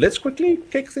 Let's quickly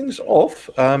kick things off,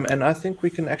 and I think we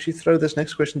can actually throw this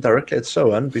next question directly at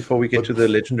Sohan before we get to the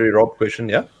legendary Rob question.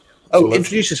 Yeah. Oh,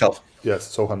 introduce yourself.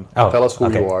 Yes, Sohan, Oh, tell us who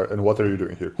okay. you are and what are you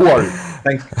doing here? Who are you?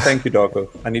 Thank you, Darko.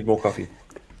 I need more coffee.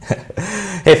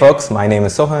 Hey folks, my name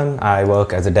is Sohan. I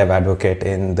work as a dev advocate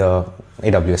in the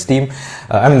AWS team.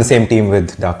 I'm in the same team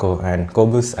with Darko and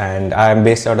Kobus, and I'm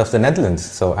based out of the Netherlands.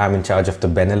 So I'm in charge of the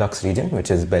Benelux region,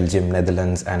 which is Belgium,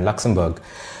 Netherlands, and Luxembourg.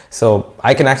 So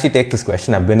I can actually take this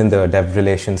question. I've been in the dev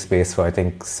relations space for I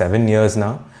think 7 years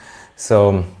now.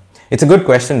 So it's a good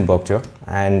question, Bokcho.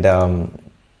 And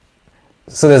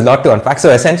so there's a lot to unpack.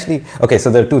 So essentially, okay, so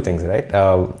there are two things, right?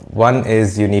 One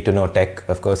is you need to know tech.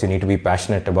 Of course, you need to be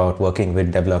passionate about working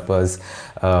with developers.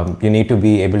 You need to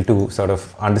be able to sort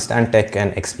of understand tech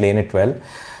and explain it well.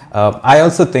 I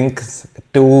also think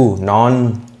two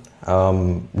non-job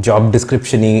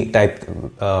description-y type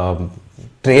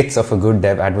traits of a good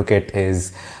dev advocate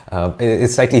is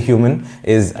slightly human.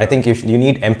 I think you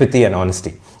need empathy and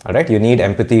honesty. All right, you need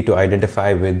empathy to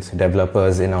identify with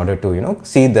developers in order to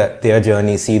see their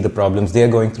journey, see the problems they're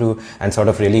going through, and sort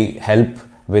of really help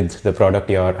with the product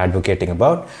you're advocating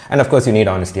about. And of course, you need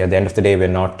honesty. At the end of the day, we're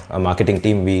not a marketing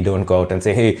team. We don't go out and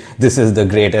say, hey, this is the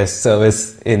greatest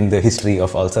service in the history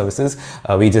of all services.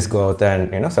 We just go out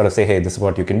and sort of say, hey, this is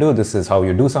what you can do. This is how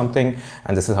you do something,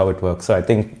 and this is how it works. So I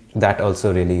think that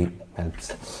also really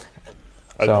helps.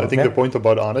 I think the point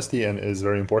about honesty is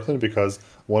very important, because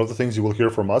one of the things you will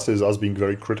hear from us is us being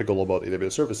very critical about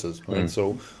AWS services. Right?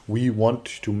 So we want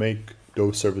to make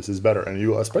those services better. And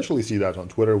you especially see that on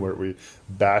Twitter, where we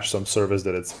bash some service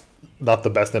that it's not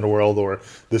the best in the world, or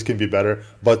this can be better.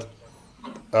 But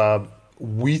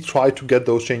we try to get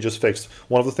those changes fixed.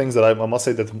 One of the things that I must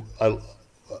say that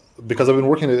because I've been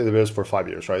working at AWS for 5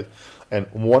 years, right? And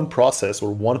one process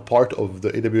or one part of the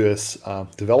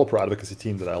AWS developer advocacy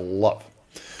team that I love.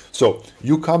 So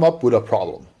you come up with a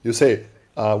problem. You say,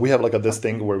 we have like this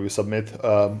thing where we submit,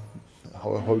 how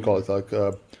we call it, like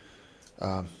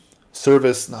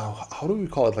service. Now, how do we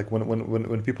call it? Like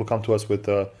when people come to us with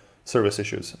service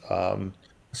issues.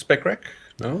 Spec rec?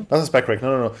 No, not a spec rec.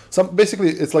 No.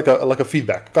 Basically, it's like a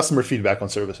feedback, customer feedback on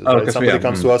services. Oh, right? Somebody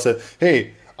comes to us and said,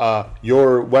 hey,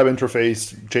 your web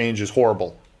interface change is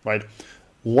horrible, right?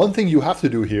 One thing you have to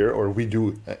do here, or we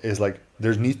do, is like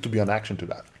there needs to be an action to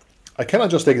that. I cannot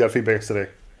just take that feedback and say,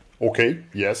 okay,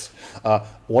 yes.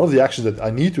 One of the actions that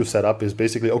I need to set up is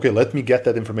basically, okay, let me get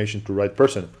that information to the right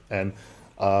person. And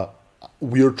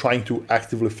we are trying to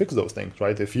actively fix those things,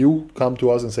 right? If you come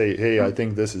to us and say, hey, I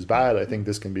think this is bad, I think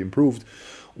this can be improved,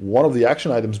 one of the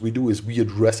action items we do is we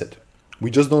address it.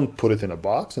 We just don't put it in a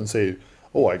box and say,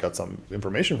 oh, I got some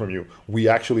information from you. We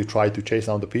actually try to chase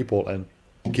down the people and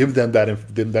give them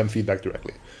them feedback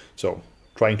directly. So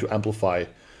trying to amplify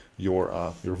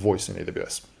your voice in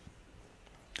AWS.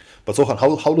 But Sohan,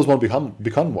 how does one become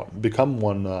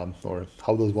one, or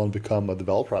how does one become a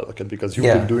developer advocate? Because you've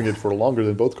been doing it for longer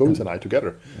than both Kobus and I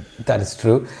together. That is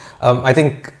true. I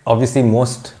think obviously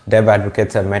most dev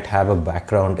advocates I've met have a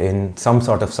background in some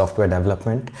sort of software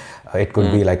development. It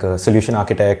could be like a solution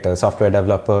architect, a software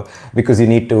developer, because you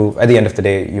need to, at the end of the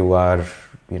day, you are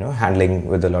handling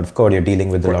with a lot of code, you're dealing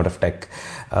with a lot of tech.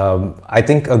 I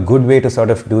think a good way to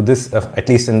sort of do this, at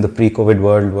least in the pre-COVID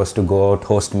world, was to go out,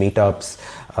 host meetups.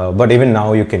 But even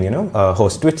now you can,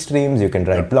 host Twitch streams, you can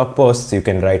write blog posts, you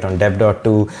can write on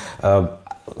dev.to.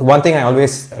 One thing I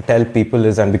always tell people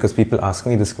is, and because people ask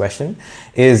me this question,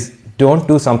 is don't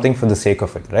do something for the sake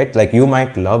of it, right? Like you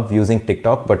might love using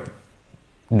TikTok, but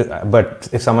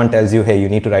if someone tells you, hey, you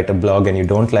need to write a blog and you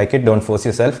don't like it, don't force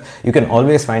yourself. You can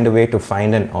always find a way to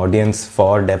find an audience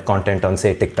for dev content on,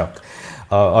 say, TikTok.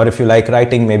 Or if you like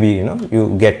writing, maybe,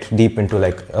 you get deep into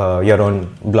like your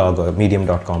own blog or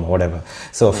medium.com or whatever.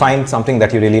 So find something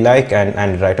that you really like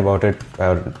and write about it,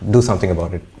 or do something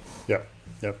about it. Yeah.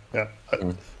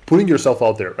 Putting yourself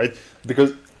out there, right?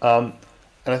 Because, and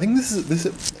I think this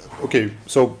is okay.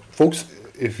 So folks,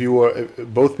 if you are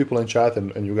both people in chat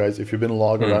and you guys, if you've been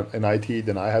logged around in IT,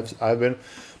 then I've been.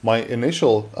 My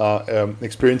initial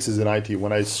experiences in IT,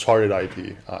 when I started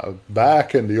IT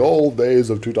back in the old days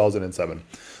of 2007,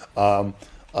 one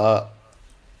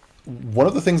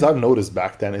of the things I've noticed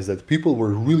back then is that people were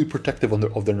really protective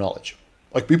of their knowledge.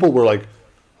 Like people were like,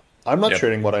 I'm not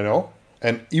sharing what I know.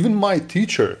 And even my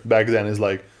teacher back then is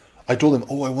like, I told him,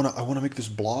 oh, I wanna make this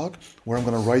blog where I'm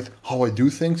gonna write how I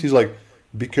do things. He's like,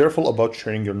 be careful about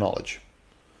sharing your knowledge.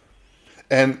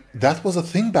 And that was a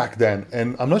thing back then,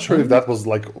 and I'm not sure if that was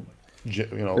like,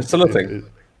 it's still a thing.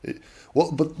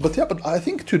 But I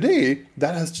think today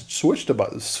that has switched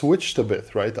a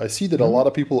bit, right? I see that a lot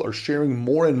of people are sharing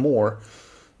more and more,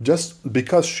 just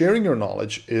because sharing your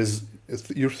knowledge is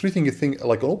you're treating a thing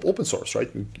like open source, right?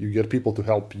 You get people to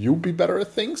help you be better at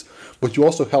things, but you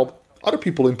also help other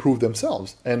people improve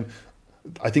themselves. And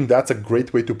I think that's a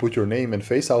great way to put your name and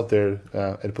face out there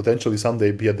and potentially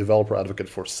someday be a developer advocate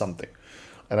for something.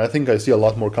 And I think I see a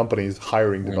lot more companies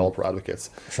hiring developer advocates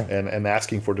and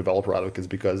asking for developer advocates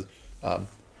because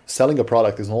selling a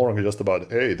product is no longer just about,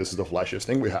 hey, this is the flashiest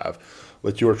thing we have,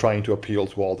 but you're trying to appeal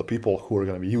to all the people who are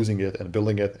going to be using it and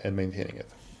building it and maintaining it.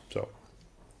 So.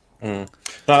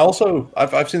 Now,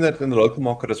 I've seen that in the local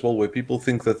market as well, where people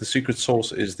think that the secret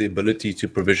sauce is the ability to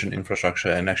provision infrastructure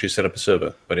and actually set up a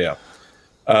server. But yeah,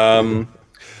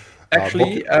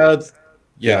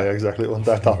 yeah, exactly. On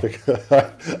that topic,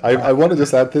 I want to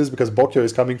just add this because Bokyo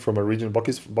is coming from a region.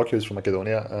 Bokyo is from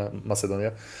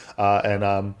Macedonia,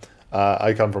 and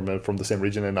I come from the same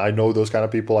region, and I know those kind of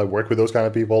people. I work with those kind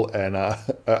of people, and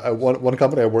one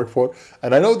company I work for,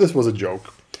 and I know this was a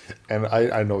joke. And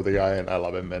I know the guy and I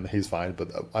love him and he's fine. But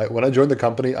when I joined the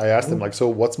company, I asked him like, so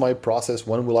what's my process?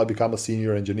 When will I become a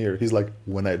senior engineer? He's like,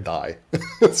 when I die.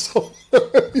 So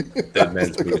that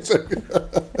man's boots.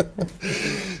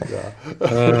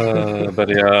 But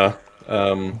yeah,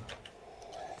 let me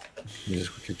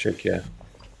just quickly check here.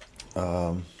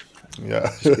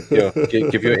 Yeah.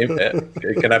 Give you.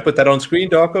 Can I put that on screen,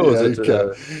 Darko? Or is it,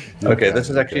 okay, this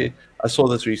is actually. I saw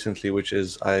this recently, which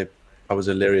is I was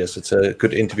hilarious. It's a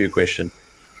good interview question.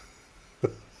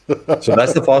 So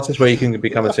that's the fastest way you can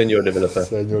become a senior developer.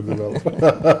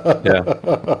 Yeah.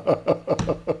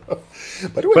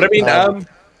 But I mean,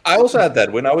 I also had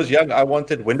that when I was young. I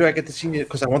wanted, when do I get the senior?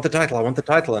 Because I want the title. I want the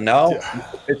title. And now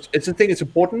it's a thing. It's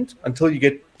important until you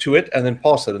get to it and then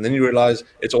pass it. And then you realize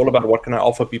it's all about what can I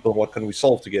offer people and what can we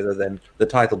solve together than the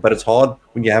title. But it's hard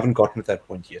when you haven't gotten to that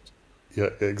point yet.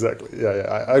 Yeah, exactly.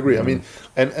 Yeah, I agree. I mean,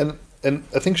 and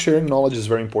I think sharing knowledge is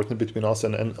very important between us.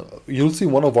 And you'll see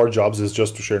one of our jobs is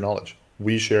just to share knowledge.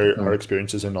 We share our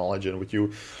experiences and knowledge and with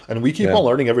you, and we keep on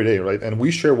learning every day, right? And we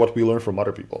share what we learn from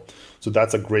other people. So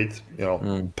that's a great,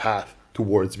 path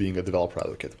towards being a developer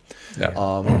advocate. Yeah.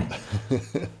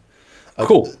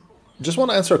 Cool. Just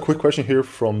want to answer a quick question here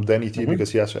from Danny T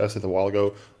because he asked it a while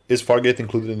ago. Is Fargate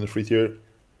included in the free tier?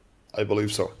 I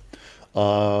believe so.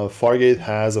 Fargate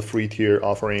has a free tier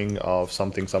offering of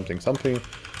something.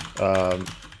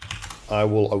 I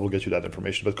will get you that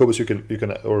information. But Kobus, you can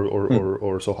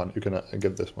or Sohan, you can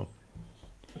get this one.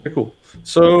 Okay, cool.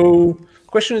 So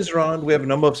question is around, we have a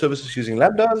number of services using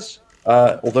Lambdas,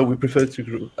 although we prefer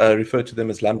to refer to them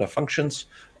as Lambda functions.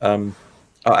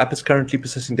 Our app is currently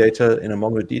processing data in a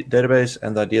Mongo database,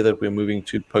 and the idea that we're moving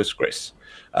to Postgres.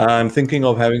 I'm thinking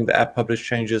of having the app publish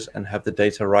changes and have the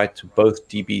data write to both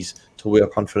DBs till we are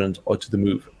confident or to the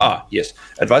move. Yes.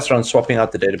 Advice around swapping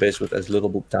out the database with as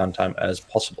little downtime as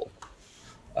possible.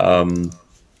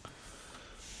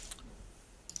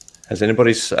 Has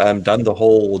anybody done the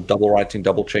whole double writing,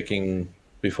 double checking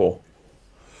before?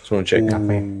 Just want to check.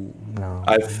 No.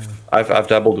 I've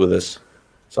dabbled with this,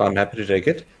 so I'm happy to take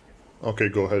it. Okay,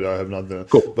 go ahead. I have not done it.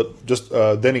 Cool. But just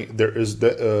Denny, there is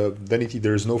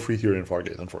there is no free tier in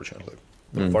Fargate, unfortunately.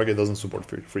 Fargate doesn't support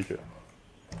free tier.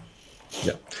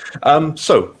 Yeah.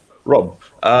 So Rob,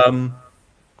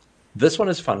 this one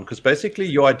is fun because basically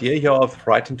your idea here of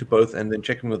writing to both and then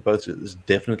checking with both is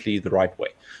definitely the right way.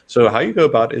 So how you go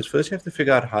about it is first you have to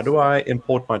figure out how do I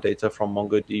import my data from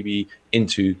MongoDB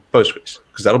into Postgres,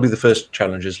 because that'll be the first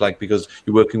challenge, is like because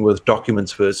you're working with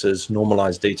documents versus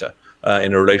normalized data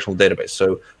in a relational database.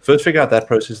 So first figure out that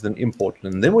process, then import.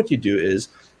 And then what you do is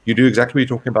you do exactly what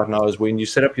you're talking about now, is when you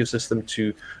set up your system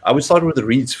to, I would start with the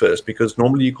reads first, because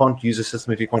normally you can't use a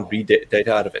system if you can't read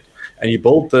data out of it. And you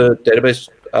build the database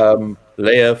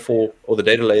layer or the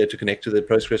data layer to connect to the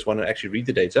Postgres one and actually read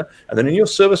the data. And then in your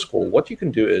service call, what you can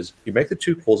do is you make the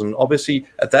two calls, and obviously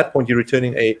at that point you're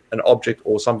returning an object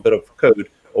or some bit of code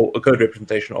or a code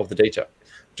representation of the data.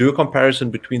 Do a comparison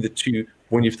between the two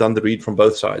when you've done the read from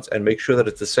both sides and make sure that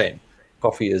it's the same.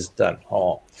 Coffee is done.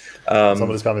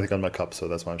 Somebody's commenting on my cup, so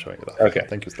that's why I'm showing it off. Okay.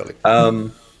 Thank you, Stelly.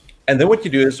 And then what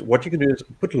you can do is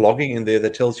put logging in there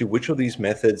that tells you which of these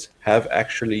methods have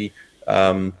actually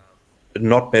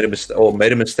not made a mistake or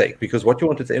made a mistake, because what you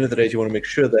want at the end of the day is you want to make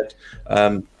sure that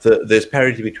there's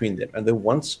parity between them. And then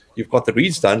once you've got the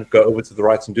reads done, go over to the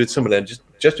writes and do it similar, and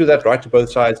just do that right to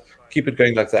both sides. Keep it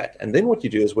going like that. And then what you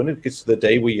do is when it gets to the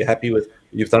day where you're happy with,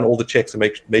 you've done all the checks and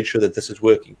made sure that this is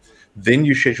working, then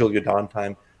you schedule your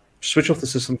downtime, switch off the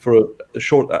system for a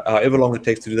short, however long it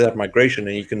takes to do that migration,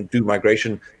 and you can do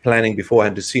migration planning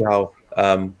beforehand to see how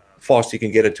fast you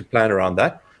can get it to plan around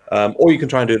that. Or you can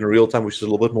try and do it in real time, which is a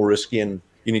little bit more risky and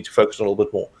you need to focus on a little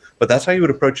bit more. But that's how you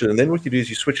would approach it. And then what you do is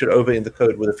you switch it over in the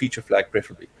code with a feature flag,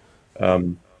 preferably,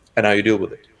 and how you deal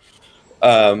with it.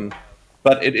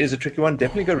 but it is a tricky one.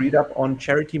 Definitely go read up on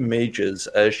Charity Majors.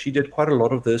 She did quite a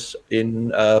lot of this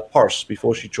in Parse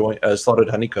before she started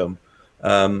Honeycomb,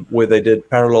 where they did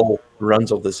parallel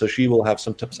runs of this. So she will have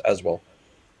some tips as well.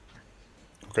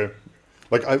 Okay.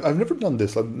 Like I've never done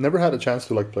this. I've never had a chance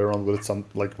to like play around with some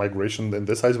like migration in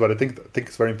this size, but I think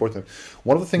it's very important.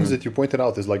 One of the things that you pointed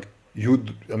out is like you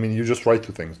just write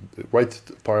write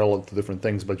parallel to different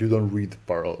things, but you don't read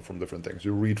parallel from different things.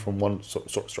 You read from one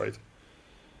source, right?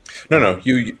 No.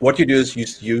 What you do is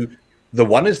the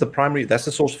one is the primary. That's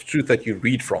the source of truth that you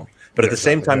read from. But at the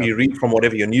same time, you read from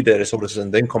whatever your new data source is,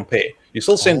 and then compare. You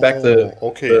still send back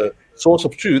the source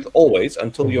of truth always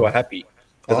until you are happy.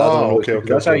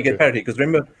 That's how you get parity. Because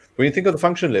remember, when you think of the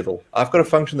function level, I've got a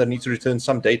function that needs to return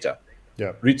some data.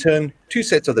 Yeah. Return 2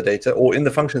 sets of the data, or in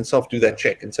the function itself, do that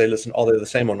check and say, listen, are they the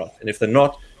same or not? And if they're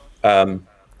not, then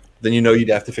you know you'd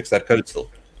have to fix that code still,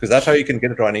 because that's how you can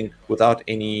get it running without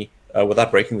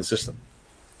without breaking the system.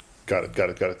 Got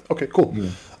it. Okay, cool.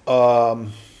 All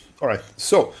right.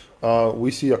 So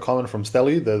we see a comment from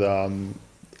Stelly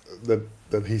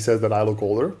that he says that I look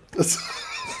older.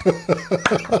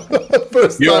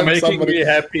 You're making me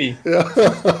happy. Yeah.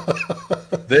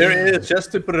 There is,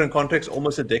 just to put it in context,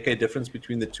 almost a decade difference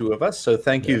between the two of us. So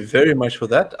thank you very much for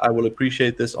that. I will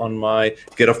appreciate this on my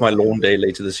get off my lawn day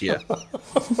later this year.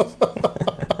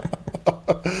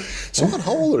 So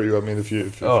how old are you? I mean, if you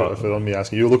don't me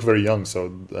asking, you look very young.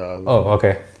 So.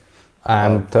 Okay.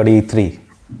 I'm 33.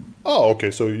 Oh, okay.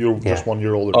 So you're just 1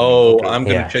 year older. Oh, okay. I'm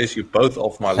going to chase you both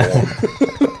off my lawn.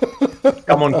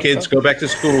 Come on, kids, go back to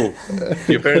school.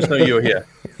 Your parents know you're here.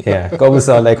 Yeah, Cobus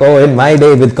are like, in my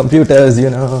day with computers,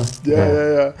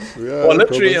 Yeah. Well,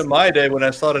 literally in my day when I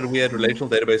started, we had relational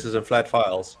databases and flat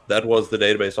files. That was the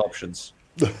database options.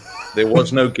 There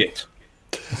was no Git.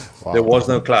 Wow. There was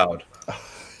no cloud.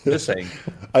 Just saying.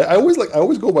 I always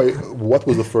go by what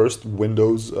was the first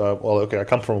Windows. I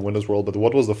come from a Windows world, but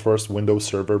what was the first Windows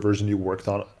Server version you worked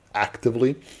on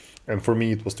actively? And for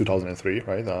me, it was 2003,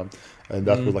 right? And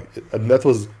that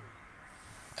was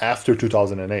after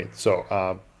 2008.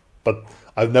 So, but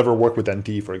I've never worked with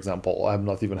NT, for example. I've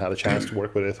not even had a chance to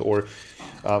work with it. Or,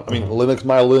 Linux.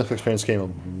 My Linux experience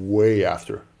came way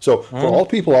after. So, for all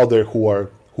people out there who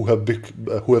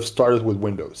have started with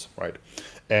Windows, right?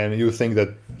 And you think that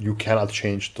you cannot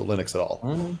change to Linux at all.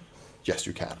 Yes,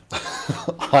 you can.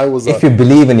 If you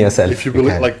believe in yourself. If you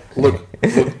believe, look,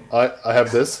 I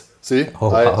have this. See,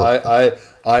 I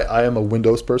am a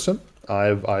Windows person.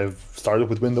 I've started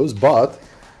with Windows, but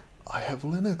I have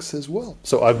Linux as well.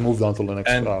 So I've moved on to Linux.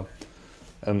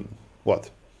 And what?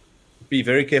 Be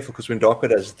very careful, because when Docker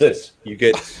does this, you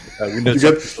get Windows.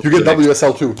 you get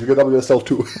WSL2. You get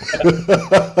WSL2.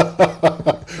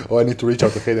 Oh, I need to reach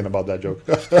out to Hayden about that joke.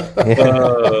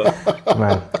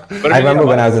 Man, I remember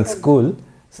when I was in school.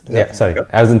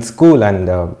 I was in school, and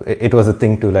it was a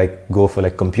thing to go for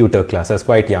computer class. I was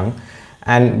quite young,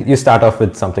 and you start off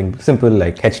with something simple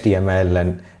like HTML,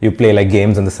 and you play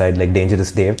games on the side like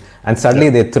Dangerous Dave, and suddenly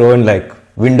they throw in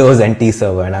Windows NT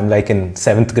server, and I'm in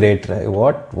 7th grade.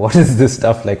 What is this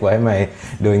stuff? Why am I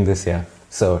doing this here?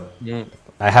 So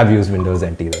I have used Windows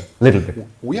NT though, little bit.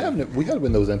 We had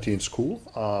Windows NT in school,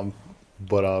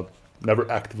 but never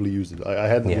actively used it. I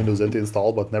had Windows NT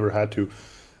installed, but never had to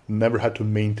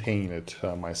maintain it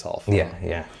myself.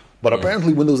 But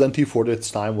apparently Windows NT for its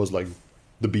time was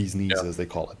the bee's knees, as they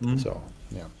call it. So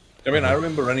yeah. I mean, I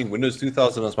remember running Windows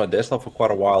 2000 as my desktop for quite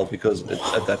a while, because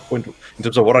at that point, in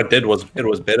terms of what I did, it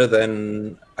was better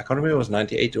than, I can't remember if it was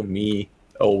 98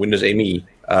 or Windows ME.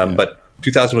 But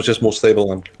 2000 was just more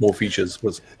stable and more features,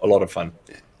 was a lot of fun.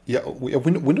 Yeah,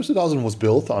 Windows 2000 was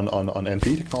built on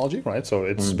NT technology, right? So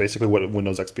it's basically what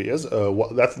Windows XP is.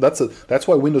 That's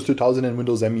why Windows 2000 and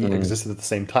Windows ME existed at the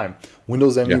same time.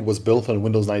 Windows ME was built on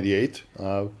Windows 98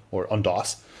 or on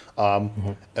DOS.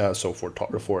 So for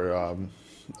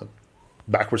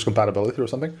backwards compatibility or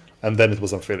something, and then it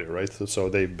was on failure, right? So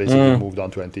they basically moved on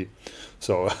to NT.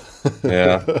 So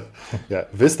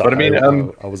Vista. But I mean,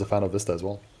 I was a fan of Vista as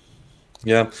well.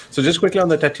 Yeah. So just quickly on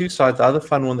the tattoo side, the other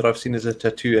fun one that I've seen is a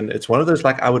tattoo, and it's one of those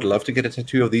I would love to get a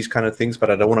tattoo of these kind of things, but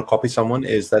I don't want to copy someone.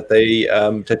 Is that they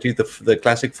tattooed the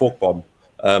classic fork bomb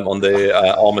on their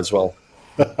arm as well.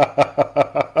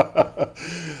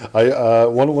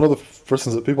 One of the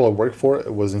persons that people I worked for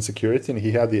was in security, and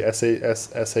he had the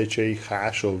SHA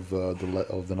hash of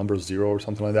the number 0 or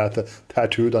something like that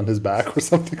tattooed on his back or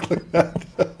something like that.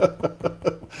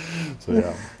 So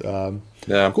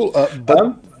cool.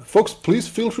 Folks, please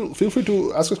feel free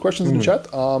to ask us questions in the chat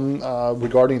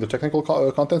regarding the technical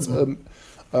contents.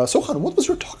 Sohan, what was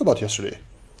your talk about yesterday?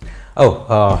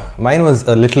 Mine was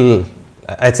a little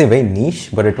I'd say very niche,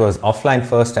 but it was offline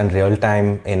first and real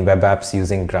time in web apps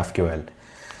using GraphQL.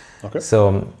 Okay.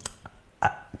 So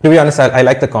to be honest, I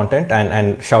like the content,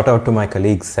 and shout out to my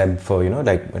colleague Seb for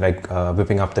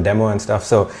whipping up the demo and stuff.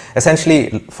 So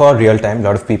essentially, for real time, a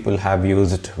lot of people have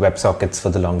used WebSockets for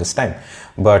the longest time,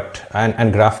 but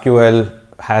and GraphQL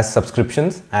has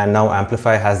subscriptions, and now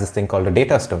Amplify has this thing called a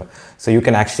data store. So you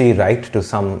can actually write to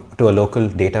a local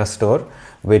data store,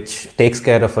 which takes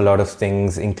care of a lot of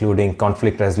things, including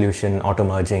conflict resolution, auto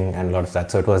merging, and a lot of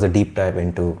that. So it was a deep dive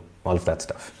into all of that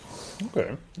stuff.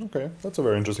 Okay, that's a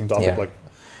very interesting topic.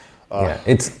 Yeah.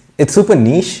 It's super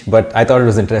niche, but I thought it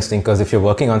was interesting because if you're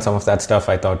working on some of that stuff,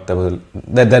 I thought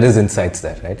there is insights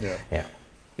there, right?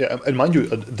 Yeah, and mind you,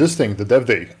 this thing, the Dev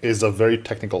Day, is a very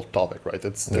technical topic, right?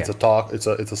 It's a talk, it's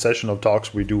a session of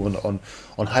talks we do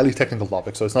on highly technical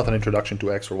topics. So it's not an introduction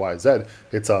to X or Y, Z.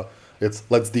 It's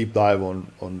let's deep dive on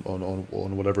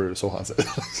whatever Sohan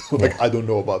said. I don't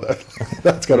know about that.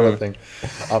 That's kind of a thing.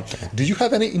 Do you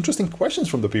have any interesting questions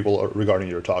from the people regarding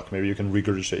your talk? Maybe you can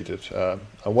regurgitate it.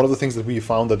 One of the things that we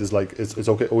found that is it's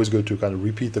okay, always good to kind of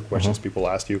repeat the questions people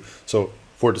asked you. So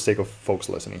for the sake of folks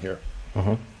listening here.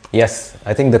 Yes,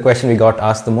 I think the question we got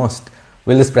asked the most: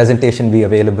 will this presentation be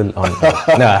available on?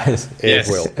 Yes.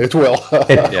 It will.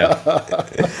 Yeah.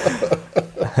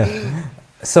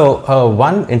 So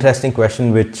one interesting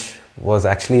question, which was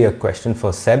actually a question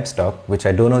for Seb's talk, which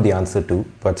I don't know the answer to,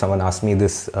 but someone asked me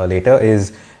this later,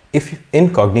 is if in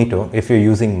Cognito, if you're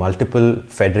using multiple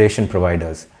federation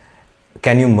providers,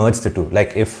 can you merge the two?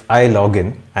 Like if I log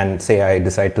in and say I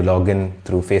decide to log in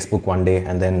through Facebook one day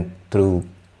and then through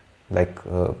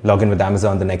log in with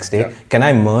Amazon the next day, can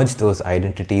I merge those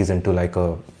identities into like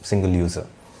a single user?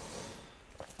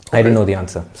 Okay. I didn't know the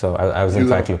answer, so I was in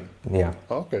fact, yeah.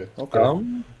 Okay.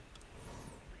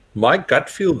 My gut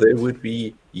feel there would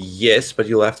be yes, but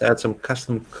you'll have to add some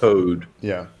custom code.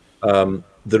 Yeah.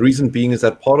 The reason being is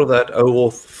that part of that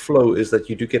overflow is that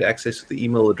you do get access to the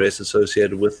email address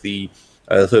associated with the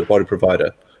third-party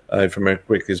provider. If I remember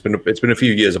correctly, it's been a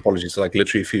few years. Apologies, like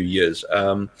literally a few years,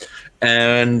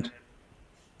 and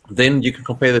then you can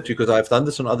compare the two, because I've done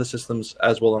this on other systems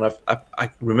as well, and I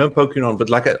remember poking on, but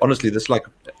honestly, this is like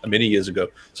many years ago,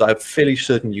 so I'm fairly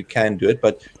certain you can do it,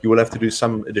 but you will have to do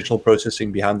some additional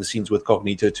processing behind the scenes with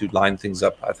Cognito to line things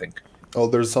up, I think. Oh,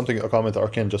 there's a comment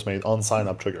Arkan just made on sign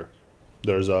up trigger.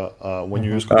 There's when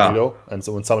you use Cognito, and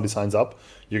so when somebody signs up,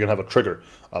 you can have a trigger.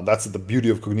 That's the beauty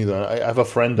of Cognito. And I have a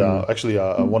friend,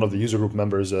 one of the user group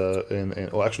members,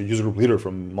 user group leader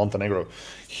from Montenegro.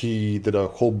 He did a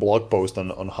whole blog post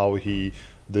on how he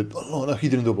did. No, he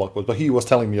didn't do a blog post, but he was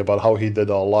telling me about how he did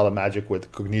a lot of magic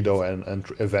with Cognito and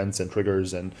events and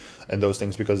triggers and those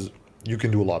things, because you can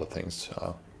do a lot of things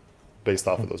based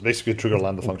off of those. Basically, trigger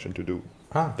lambda function to do.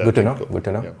 Good to know. Good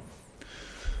to know. Yeah.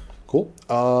 Cool.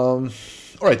 All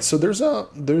right. So there's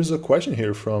a question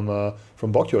here from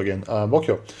Bokyo again.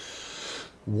 Bokyo,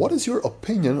 what is your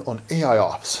opinion on AI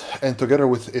ops and together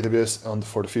with AWS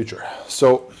for the future?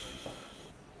 So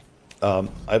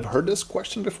I've heard this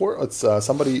question before. It's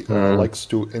somebody likes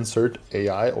to insert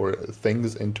AI or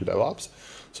things into DevOps.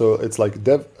 So it's like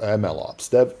Dev ML Ops,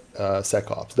 Dev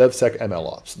Sec Ops, Dev Sec ML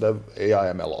Ops, Dev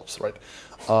AI ML Ops, right?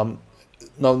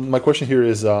 Now my question here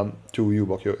is to you,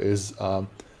 Bokyo, is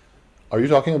are you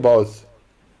talking about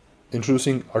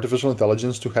introducing artificial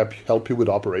intelligence to help you with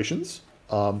operations?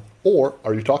 Or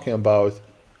are you talking about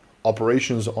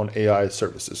operations on AI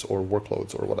services or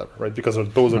workloads or whatever, right? Because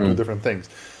those are two different things.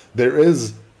 There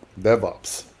is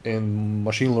DevOps in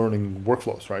machine learning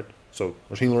workflows, right? So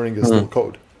machine learning is still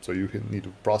code, so you need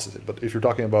to process it. But if you're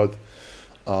talking about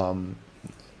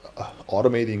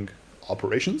automating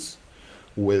operations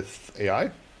with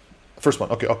AI, first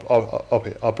one, okay,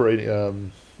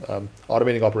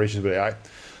 automating operations with AI.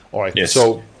 All right. Yes.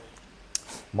 So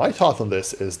my thought on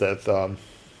this is that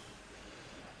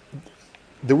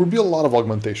there will be a lot of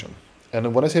augmentation,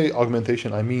 and when I say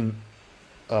augmentation, I mean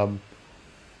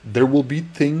there will be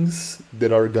things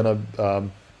that are gonna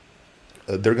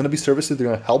they're gonna be services that are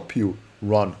gonna help you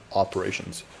run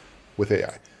operations with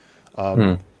AI.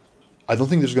 I don't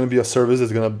think there's gonna be a service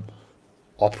that's gonna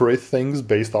operate things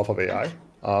based off of AI.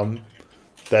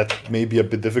 That may be a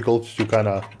bit difficult to kind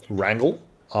of wrangle,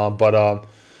 but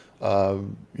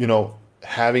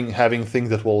having things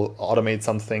that will automate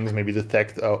some things, maybe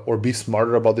detect or be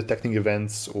smarter about detecting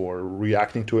events or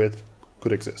reacting to it,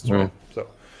 could exist. Right? So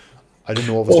I don't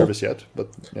know of a service yet, but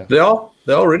yeah, there are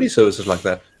already services like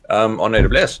that on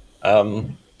AWS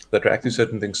that react to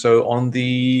certain things. So on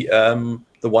the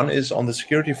one is on the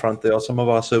security front, there are some of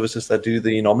our services that do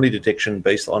the anomaly detection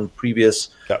based on previous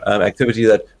activity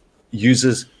that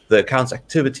uses the account's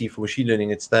activity for machine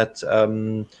learning. It's that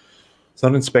it's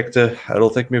not inspector. It'll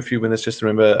take me a few minutes just to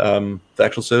remember the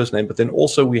actual service name. But then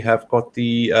also we have got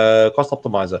the cost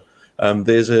optimizer.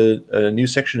 There's a new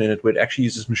section in it where it actually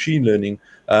uses machine learning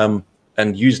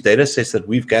and use data sets that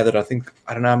we've gathered. I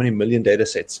don't know how many million data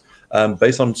sets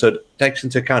based on, so it takes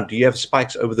into account, do you have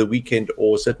spikes over the weekend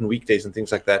or certain weekdays and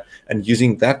things like that? And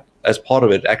using that as part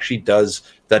of it actually does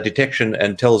that detection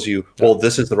and tells you, well,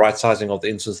 this is the right sizing of the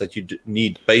instance that you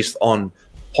need based on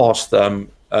past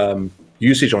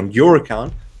usage on your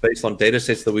account, based on data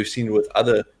sets that we've seen with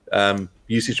other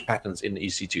usage patterns in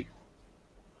EC2.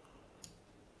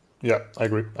 Yeah, I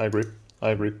agree.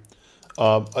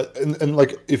 And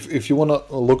like if you want to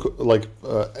look like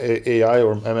AI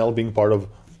or ML being part of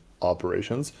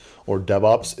operations or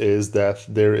DevOps, is that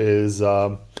there is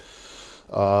the,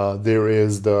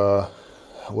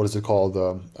 what is it called,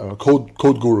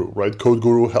 code guru, right? Code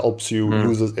guru helps you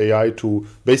uses AI to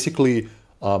basically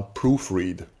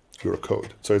proofread your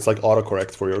code. So it's like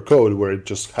autocorrect for your code, where it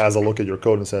just has a look at your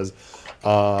code and says,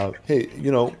 hey,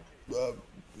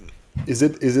 is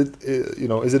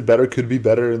it better, could be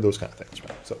better, and those kind of things,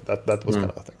 right? So that was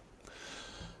kind of a thing.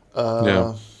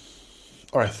 Yeah.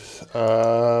 All right.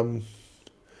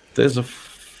 There's a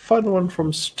fun one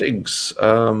from Stigs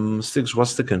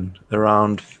Wastikan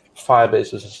around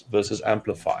Firebase versus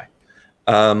Amplify.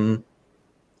 And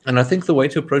I think the way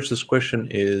to approach this question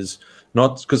is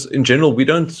not, because in general, we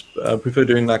don't prefer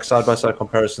doing like side-by-side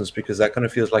comparisons, because that kind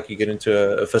of feels like you get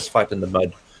into a fist fight in the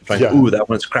mud, trying to, ooh, that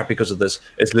one's crap because of this.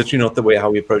 It's literally not the way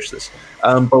how we approach this.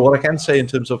 But what I can say in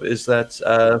terms of is that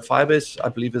Firebase, I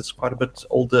believe, is quite a bit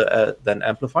older than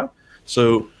Amplify.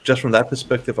 So just from that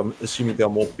perspective, I'm assuming there are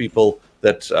more people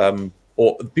that,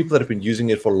 or people that have been using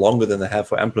it for longer than they have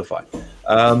for Amplify.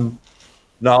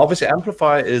 Now, obviously,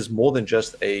 Amplify is more than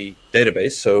just a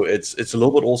database, so it's a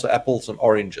little bit also apples and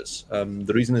oranges.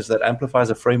 The reason is that Amplify is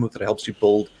a framework that helps you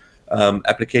build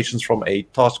applications from a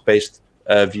task-based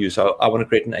view. So I want to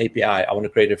create an API, I want to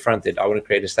create a front end, I want to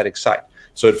create a static site.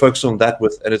 So it focuses on that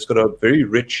and it's got a very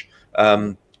rich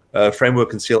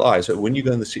framework in CLI. So when you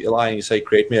go in the CLI and you say,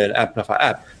 create me an Amplify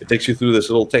app, it takes you through this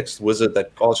little text wizard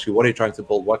that asks you, what are you trying to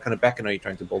build? What kind of backend are you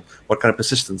trying to build? What kind of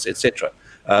persistence, etc.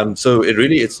 So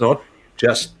it's not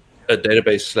just a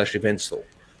database / event store.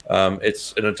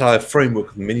 It's an entire framework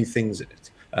with many things in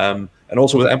it. And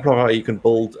also with Amplify, you can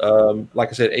build, like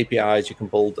I said, APIs. You can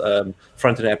build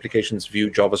front-end applications,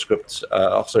 Vue, JavaScript,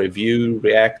 Vue,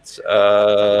 React,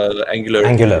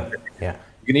 Angular. Yeah.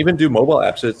 You can even do mobile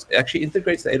apps. So it actually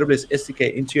integrates the AWS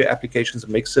SDK into your applications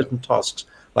and makes certain tasks,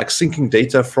 like syncing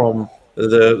data from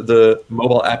the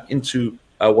mobile app into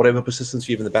whatever persistence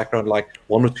you have in the background, like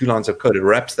 1 or 2 lines of code. It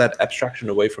wraps that abstraction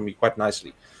away from you quite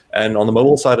nicely. And on the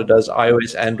mobile side, it does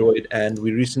iOS, Android, and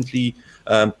we recently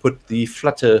put the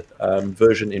Flutter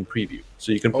version in preview.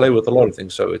 So you can play with a lot of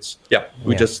things. So it's,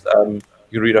 just, you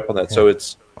can read up on that. Yeah. So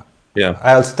it's,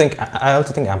 I also think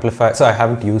Amplify, so I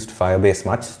haven't used Firebase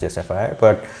much, just FYI,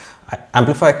 but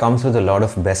Amplify comes with a lot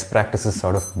of best practices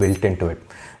sort of built into it,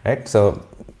 right? So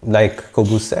like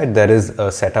Kobu said, there is a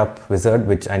setup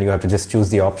wizard, and you have to just choose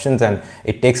the options, and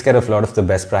it takes care of a lot of the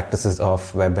best practices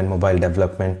of web and mobile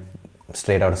development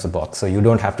straight out of the box. So you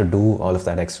don't have to do all of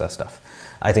that extra stuff.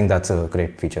 I think that's a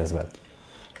great feature as well.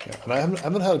 Yeah, and I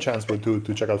haven't had a chance to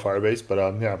check out Firebase, but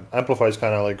Amplify is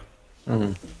kind of like,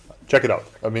 check it out.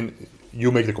 I mean,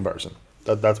 you make the comparison.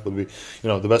 That's what the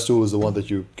best tool is the one that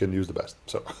you can use the best.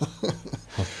 So,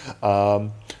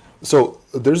 so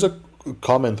there's a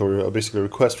comment or basically a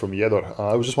request from Yedor.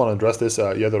 I just want to address this.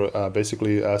 Yedor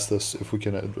basically asked us if we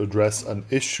can address an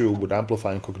issue with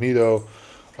Amplify and Cognito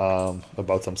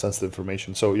about some sensitive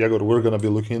information. So Yedor, we're going to be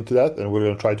looking into that, and we're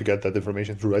going to try to get that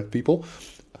information to the right people.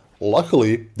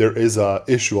 Luckily, there is a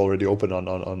issue already open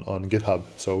on GitHub,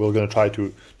 so we're going to try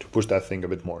to push that thing a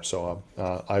bit more. So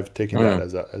I've taken that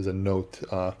as a note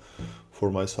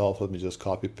for myself. Let me just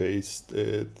copy paste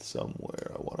it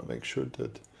somewhere. I want to make sure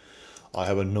that I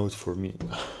have a note for me.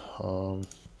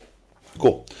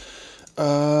 Cool.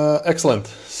 Excellent.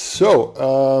 So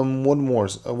one more.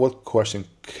 What question?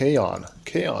 Kaon,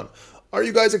 are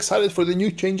you guys excited for the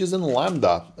new changes in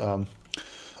Lambda?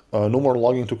 No more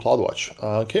logging to CloudWatch.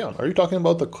 Kaon, are you talking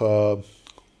about the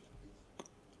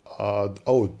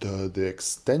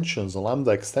extensions, the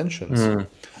Lambda extensions?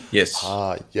 Yes.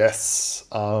 Yes.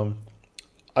 I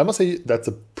must say that's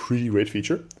a pretty great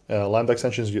feature. Lambda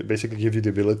extensions basically give you the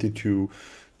ability to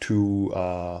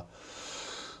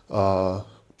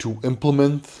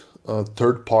implement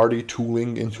third-party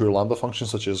tooling into your Lambda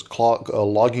functions, such as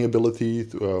logging ability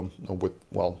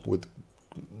with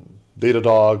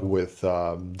Datadog, with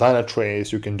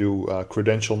Dynatrace. You can do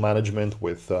credential management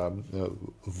with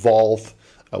Vault,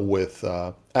 with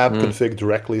app config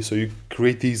directly. So you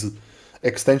create these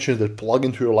extensions that plug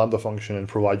into your Lambda function and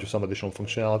provide you some additional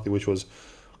functionality, which was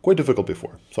quite difficult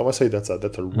before. So I must say that's a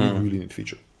really, really neat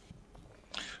feature.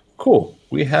 Cool.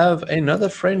 We have another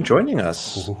friend joining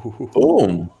us.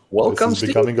 Boom. Welcome, This is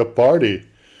becoming a party.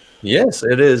 Yes,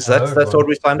 it is. That's what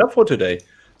we signed up for today.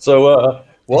 So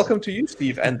welcome to you,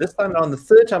 Steve. And this time on the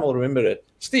third time I'll remember it.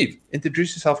 Steve,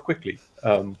 introduce yourself quickly.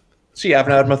 See, I've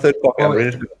now had my third coffee. I'm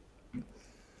ready to go.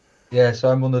 Yeah, so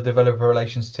I'm on the developer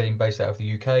relations team based out of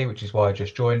the UK, which is why I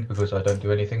just joined, because I don't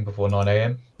do anything before 9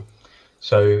 a.m.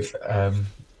 So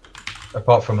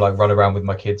apart from like run around with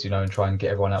my kids, and try and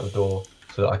get everyone out the door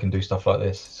so that I can do stuff like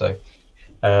this.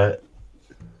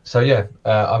 So yeah,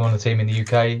 I'm on the team in the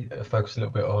UK, focus a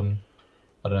little bit on,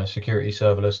 security,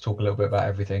 serverless, talk a little bit about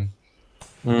everything.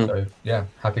 So yeah,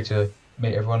 happy to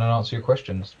meet everyone and answer your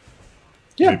questions.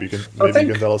 Yeah. Maybe you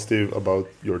can tell us, Steve, about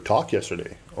your talk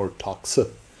yesterday, or talks.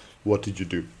 What did you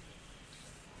do?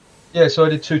 Yeah, so I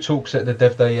did 2 talks at the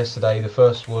Dev Day yesterday. The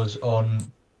first was on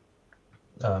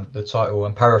the title,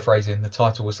 I'm paraphrasing, the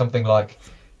title was something like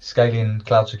Scaling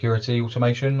Cloud Security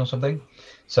Automation or something.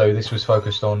 So this was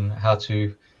focused on how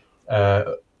to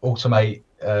automate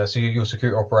your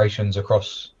security operations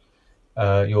across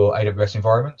your AWS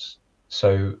environments.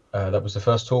 So that was the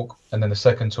first talk. And then the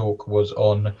second talk was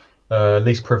on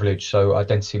least privilege, so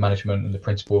identity management and the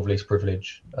principle of least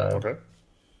privilege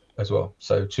as well.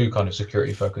 So 2 kind of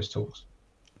security focused talks.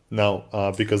 Now,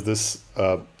 because this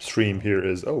stream here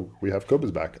is, we have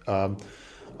Kobus back.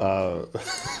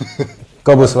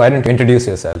 Kobus, why don't you introduce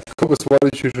yourself? Kobus, why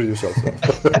don't you introduce yourself?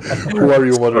 Who are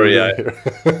you? What are you doing here?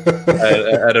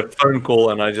 I had a phone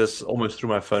call and I just almost threw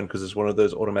my phone because it's one of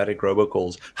those automatic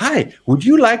robocalls. Hi, would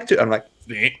you like to? I'm like,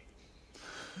 "Bleh."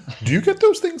 Do you get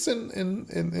those things in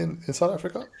South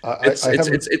Africa? It's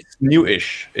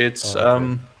newish. It's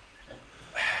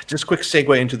just quick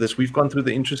segue into this. We've gone through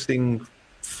the interesting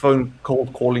phone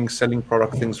cold calling, selling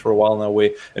product things for a while now,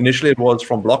 where initially it was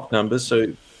from blocked numbers.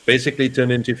 So basically it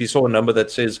turned into, if you saw a number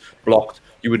that says blocked,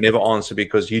 you would never answer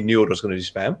because you knew it was going to be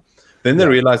spam. Then they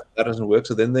realized that doesn't work.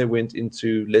 So then they went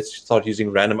into, let's start using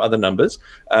random other numbers.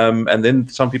 And then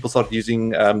some people started using,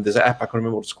 there's an app, I can't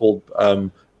remember what it's called,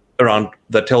 around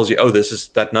that tells you, this is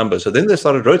that number. So then they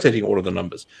started rotating all of the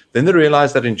numbers. Then they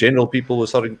realized that in general, people were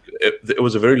starting, it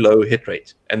was a very low hit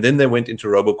rate. And then they went into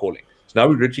robocalling. So now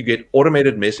we literally get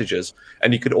automated messages,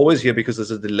 and you could always hear, because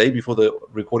there's a delay before the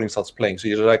recording starts playing. So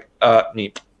you're like,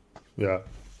 neat. Yeah.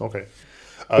 Okay.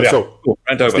 So cool.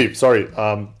 Steve, sorry.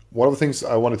 One of the things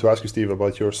I wanted to ask you, Steve,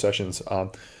 about your sessions,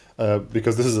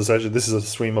 because this is a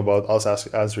stream about us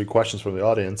answering questions from the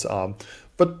audience.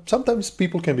 But sometimes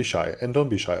people can be shy, and don't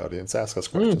be shy, audience. Ask us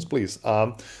questions, please.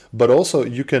 But also,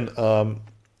 you can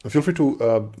feel free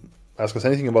to ask us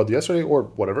anything about yesterday or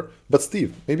whatever. But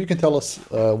Steve, maybe you can tell us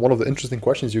one of the interesting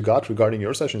questions you got regarding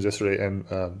your sessions yesterday, and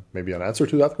maybe an answer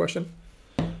to that question.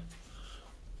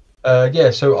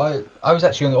 Yeah, so I was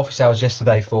actually on the office hours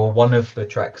yesterday for one of the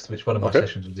tracks, which one of my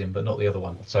sessions was in, but not the other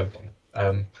one. So,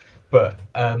 I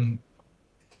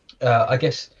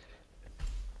guess.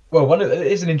 Well, it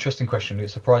is an interesting question. It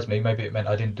surprised me. Maybe it meant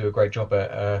I didn't do a great job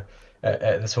at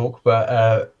the talk,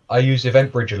 but I use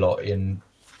EventBridge a lot in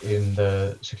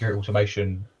the security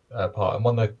automation part. And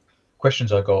one of the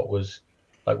questions I got was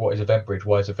like, what is EventBridge?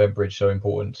 Why is EventBridge so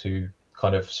important to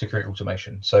kind of security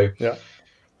automation? So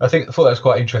I thought that was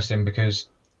quite interesting because,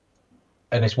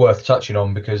 and it's worth touching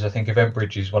on because I think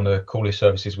EventBridge is one of the coolest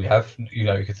services we have. You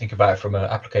can think about it from an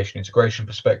application integration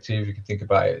perspective. You can think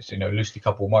about it as, loosely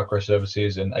coupled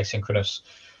microservices and asynchronous,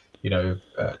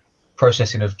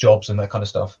 processing of jobs and that kind of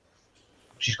stuff,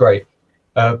 which is great.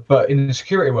 But in the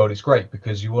security world, it's great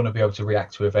because you want to be able to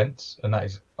react to events. And that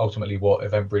is ultimately what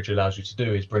EventBridge allows you to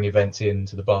do, is bring events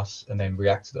into the bus and then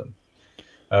react to them.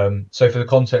 So for the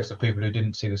context of people who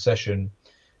didn't see the session,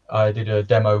 I did a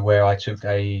demo where I took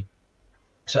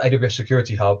so AWS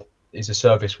Security Hub is a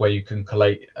service where you can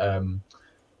collate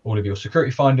all of your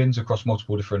security findings across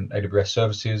multiple different AWS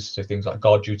services. So things like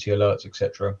guard duty alerts,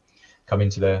 etc., come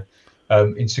into there.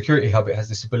 In Security Hub, it has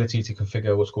this ability to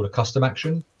configure what's called a custom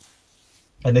action.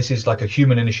 And this is like a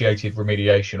human-initiated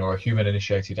remediation or a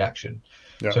human-initiated action.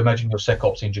 Yeah. So imagine your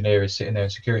SecOps engineer is sitting there in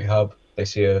Security Hub. They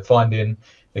see a finding,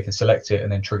 they can select it and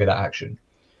then trigger that action.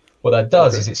 What that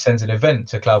does is it sends an event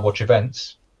to CloudWatch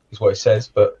Events, is what it says.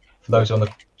 But for those on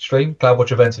the stream,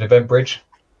 CloudWatch Events and EventBridge,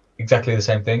 exactly the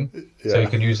same thing. Yeah. So you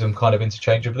can use them kind of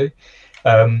interchangeably.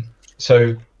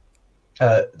 So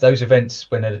those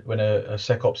events, when a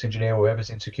SecOps engineer or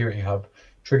whoever's in Security Hub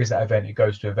triggers that event, it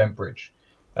goes to EventBridge.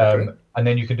 Okay. And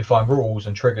then you can define rules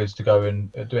and triggers to go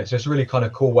and do it. So it's a really kind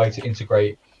of cool way to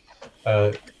integrate,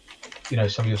 some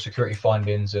of your security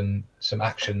findings and some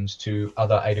actions to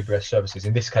other AWS services.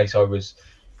 In this case, I was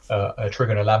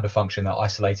triggering a Lambda function that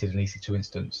isolated an EC2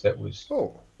 instance that was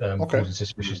causing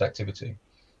suspicious activity,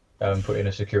 put in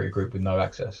a security group with no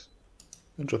access.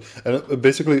 Interesting. And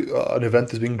basically, an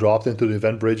event is being dropped into the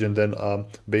event bridge, and then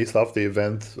based off the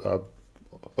event,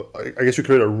 I guess you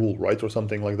create a rule, right, or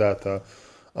something like that.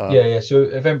 Yeah. So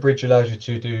event bridge allows you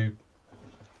to do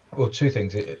two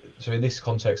things. So in this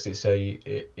context, it's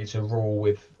a rule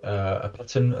with a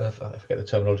pattern. I forget the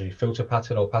terminology. Filter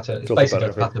pattern or pattern. It's basically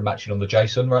a pattern matching on the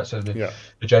JSON, right? So the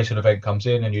JSON event comes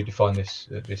in, and you define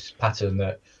this pattern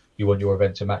that you want your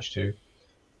event to match to,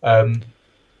 and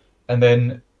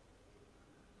then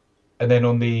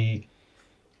on the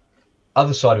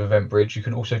other side of Event Bridge, you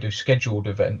can also do scheduled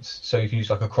events. So you can use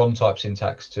like a cron type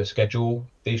syntax to schedule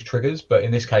these triggers. But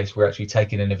in this case, we're actually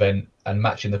taking an event and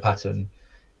matching the pattern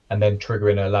and then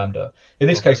triggering a Lambda. In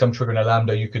this case, I'm triggering a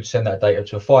Lambda. You could send that data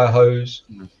to a fire hose.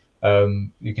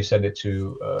 You could send it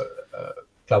to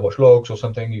CloudWatch logs or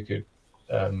something. You could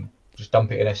just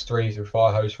dump it in S3 through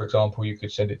Firehose, for example. You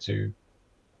could send it to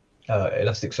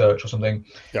Elasticsearch or something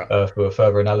for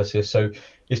further analysis. So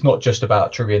it's not just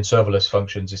about triggering serverless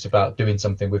functions. It's about doing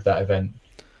something with that event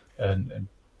and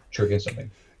triggering something.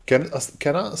 Can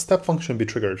a step function be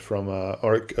triggered from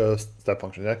or a step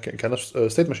function? Yeah, can a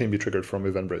state machine be triggered from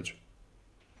Event Bridge?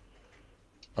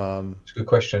 It's a good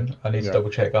question. I need to double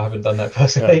check. I haven't done that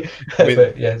personally, but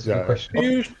it's a good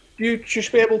question. You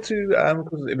should be able to,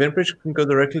 because Event Bridge can go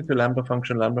directly to Lambda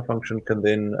function. Lambda function can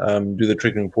then do the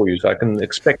triggering for you. So I can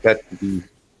expect that to be.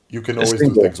 You can always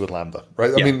do things with Lambda,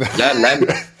 right? Yeah. I mean,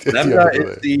 Lambda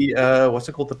is the what's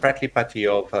it called, the Pratley Patty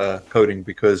of coding,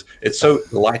 because it's so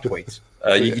lightweight.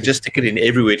 You can just stick it in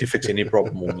everywhere to fix any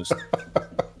problem almost.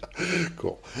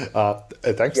 Cool.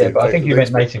 Thanks. Yeah, but I think you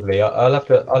meant natively. I'll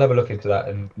have a look into that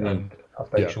and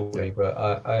update shortly.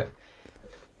 Yeah. But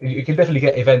you can definitely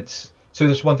get events. So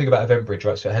there's one thing about Event Bridge,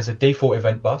 right? So it has a default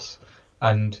event bus,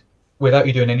 and without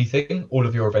you doing anything, all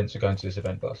of your events are going to this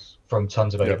event bus from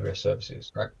tons of AWS services,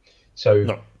 right?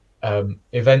 So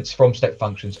events from step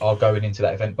functions are going into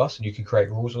that event bus, and you can create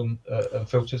rules on and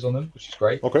filters on them, which is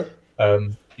great. Okay.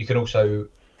 You can also,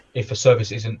 if a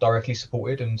service isn't directly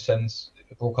supported and sends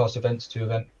broadcast events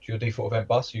to your default event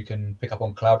bus, you can pick up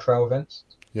on CloudTrail events.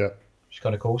 Yeah, which is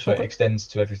kind of cool. So it extends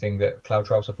to everything that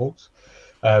CloudTrail supports.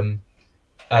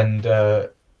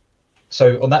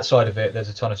 So on that side of it, there's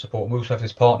a ton of support. And we also have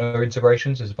this partner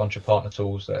integrations. There's a bunch of partner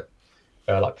tools that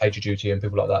like PagerDuty and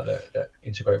people like that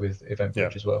integrate with Event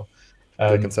Bridge as well.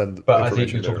 They can send. But I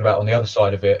think you're talking about on the other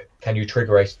side of it. Can you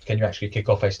actually kick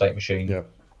off a state machine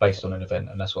based on an event?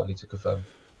 And that's what I need to confirm.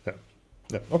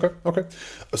 Yeah. Okay.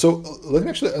 So let me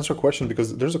actually answer a question,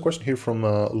 because there's a question here from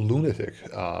Lunatic.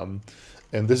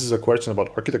 And this is a question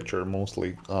about architecture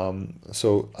mostly.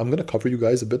 So I'm going to cover you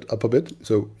guys a bit.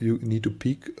 So you need to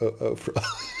peek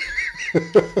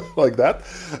like that.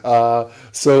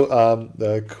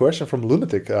 The question from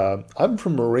Lunatic. I'm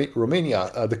from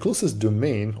Romania. The closest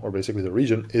domain, or basically the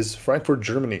region, is Frankfurt,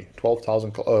 Germany,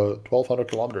 1,200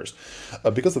 kilometers.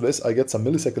 Because of this, I get some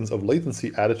milliseconds of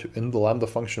latency added in the Lambda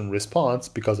function response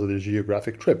because of the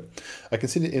geographic trip. I can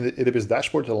see in the AWS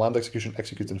dashboard the Lambda execution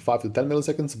executes in 5 to 10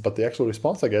 milliseconds, but the actual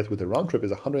response I get with the round trip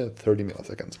is 130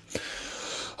 milliseconds.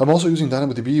 I'm also using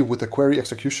DynamoDB with the query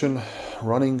execution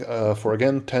running for,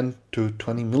 again, 10 to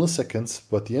 20 milliseconds,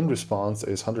 but the end response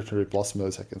is 130 plus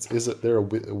milliseconds. Is there a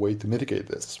way to mitigate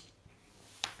this?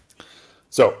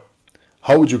 So,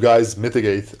 how would you guys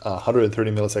mitigate a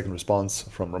 130 millisecond response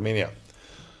from Romania?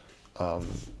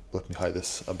 Let me hide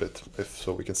this a bit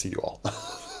so we can see you all.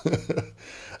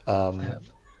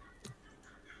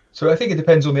 So I think it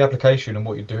depends on the application and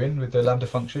what you're doing with the Lambda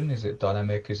function. Is it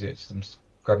dynamic? Is it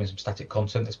grabbing some static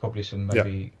content? There's probably some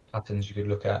patterns you could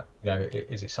look at.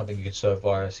 Is it something you could serve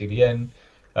via CDN?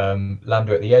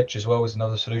 Lambda at the edge as well is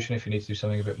another solution if you need to do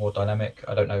something a bit more dynamic.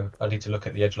 I don't know. I need to look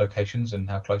at the edge locations and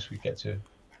how close we get to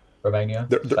Romania.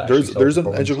 There's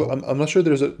an edge. I'm not sure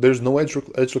there's no edge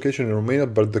location in Romania,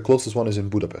 but the closest one is in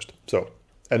Budapest. So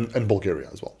and Bulgaria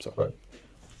as well. So. Right.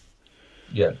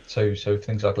 Yeah, so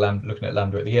things like looking at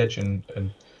Lambda at the edge and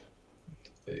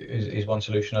is one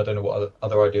solution. I don't know what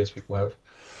other ideas people have.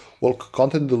 Well,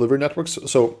 content delivery networks.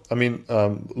 So, I mean,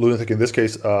 Lunatic in this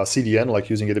case, CDN, like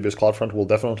using AWS CloudFront, will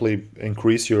definitely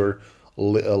increase your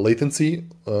latency.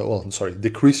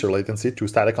 Decrease your latency to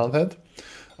static content.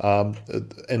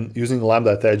 And using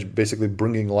Lambda at the edge, basically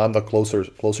bringing Lambda closer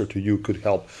to you could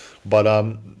help.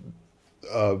 But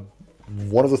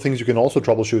one of the things you can also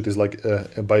troubleshoot is like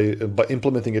by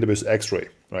implementing AWS X-Ray,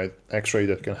 right? X-Ray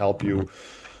that can help you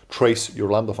trace your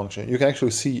Lambda function. You can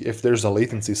actually see if there's a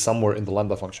latency somewhere in the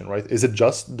Lambda function, right? Is it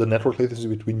just the network latency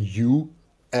between you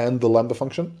and the Lambda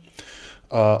function,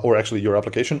 or actually your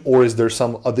application, or is there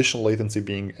some additional latency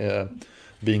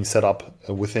being set up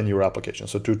within your application?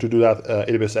 So to do that,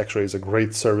 AWS X-Ray is a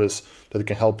great service that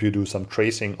can help you do some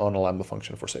tracing on a Lambda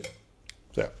function for say.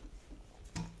 So, yeah.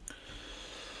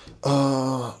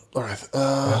 All right.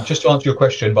 Just to answer your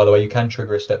question, by the way, you can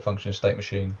trigger a step function state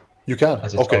machine. You can.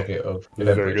 As a target of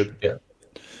event very bridge. good. Yeah.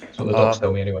 That's what the docs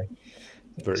tell me anyway.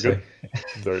 Very good.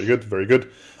 Very good. Very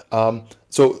good.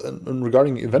 So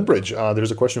regarding event bridge,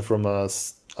 there's a question from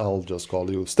I'll just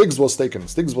call you Stiggs was taken.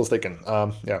 Stiggs was taken.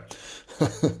 Yeah.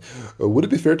 Would it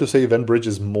be fair to say event bridge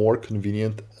is more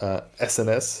convenient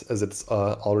SNS as it's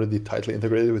already tightly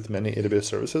integrated with many AWS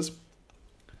services?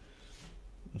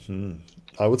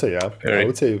 I would say yeah. I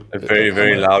would say a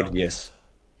very loud yes.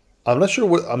 I'm not sure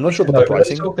about the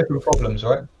pricing. They solve different problems,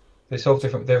 right?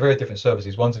 They're very different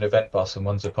services. One's an event bus and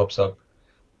one's a pub sub.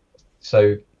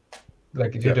 So,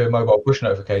 like if you're doing mobile push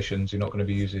notifications, you're not going to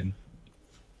be using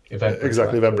event bridge.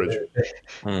 Exactly, right? Event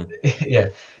bridge. Yeah.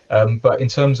 But in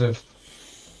terms of,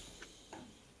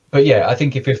 yeah, I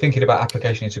think if you're thinking about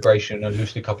application integration and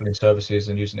loosely coupling services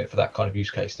and using it for that kind of use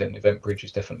case, then event bridge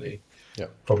is definitely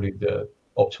probably the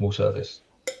optimal service.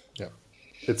 Yeah,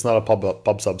 it's not a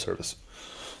pub sub service.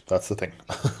 That's the thing.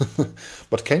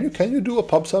 But can you do a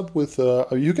pub sub with?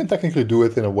 You can technically do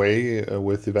it in a way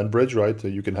with Event Bridge, right?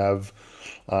 You can have.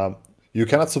 You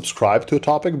cannot subscribe to a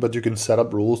topic, but you can set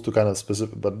up rules to kind of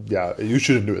specific. But yeah, you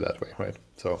shouldn't do it that way, right?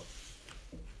 So.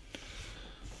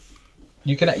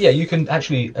 You can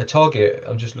actually target.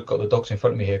 I'm just got the docs in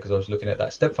front of me here because I was looking at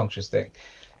that step functions thing.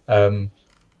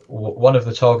 One of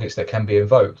the targets that can be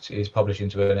invoked is publishing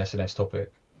to an SNS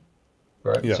topic.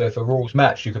 Right. Yeah. So if a rules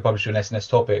match, you could publish an SNS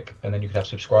topic, and then you could have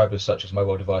subscribers such as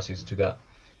mobile devices to that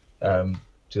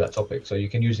topic. So you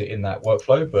can use it in that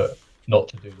workflow, but not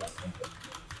to do that content.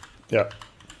 Yeah.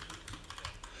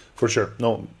 For sure.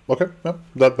 No. Okay. Yeah.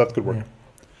 That could work.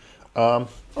 All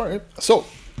right. So.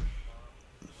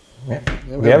 Yeah.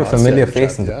 We have a familiar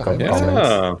face in the comments.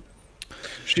 Yeah.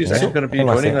 She's actually going to be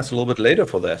joining us a little bit later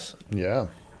for this. Yeah.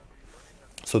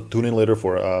 So tune in later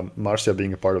for Marcia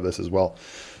being a part of this as well.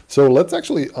 So let's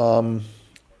actually,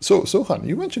 so Han,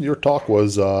 you mentioned your talk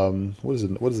was, what is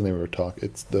the name of your talk?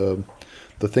 It's the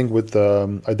thing with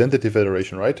identity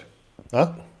federation, right?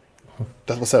 Huh?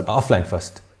 That was Seb. Offline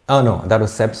first. Oh no, that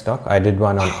was Seb's talk. I did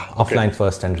one on offline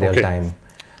first and real time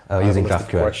using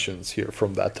GraphQL. Questions here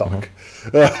from that talk.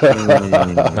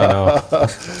 No.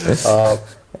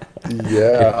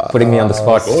 Yeah. Putting me on the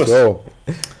spot. So,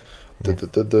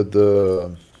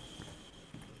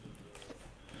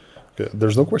 okay,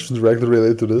 there's no questions directly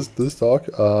related to this talk.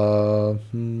 All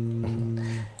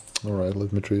right,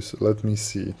 let me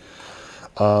see.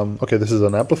 Okay, this is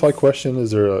an Amplify question.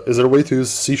 Is there a way to use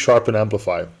C# in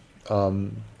Amplify?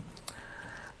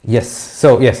 Yes.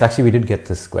 So yes, actually we did get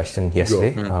this question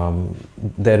yesterday.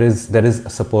 There is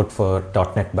support for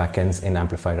 .NET backends in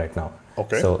Amplify right now.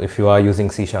 Okay. So if you are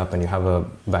using C# and you have a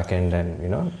backend,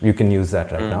 and you can use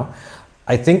that right now.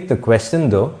 I think the question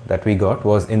though that we got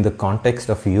was in the context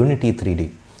of Unity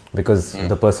 3D, because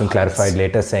the person clarified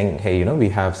later saying, hey, we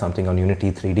have something on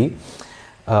Unity 3D.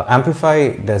 Amplify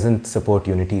doesn't support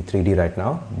Unity 3D right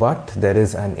now, but there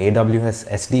is an AWS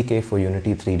SDK for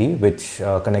Unity 3D, which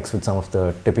connects with some of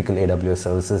the typical AWS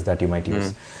services that you might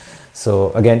use.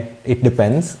 So again, it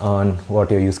depends on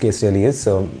what your use case really is.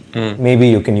 So maybe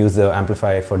you can use the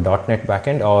Amplify for .NET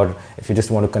backend, or if you just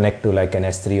want to connect to like an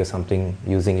S3 or something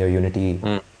using your Unity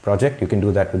project, you can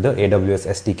do that with the AWS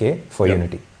SDK for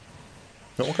Unity.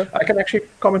 Okay. I can actually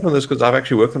comment on this because I've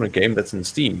actually worked on a game that's in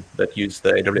Steam that used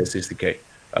the AWS SDK.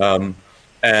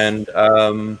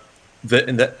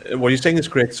 What you're saying is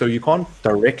correct. So you can't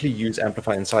directly use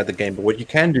Amplify inside the game, but what you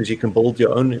can do is you can build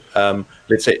your own,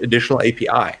 let's say, additional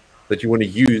API that you want to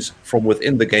use from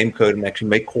within the game code and actually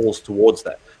make calls towards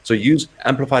that. So use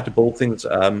Amplify to build things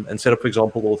and set up, for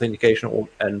example, authentication,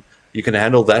 and you can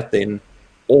handle that then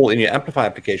all in your Amplify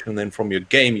application. And then from your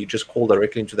game, you just call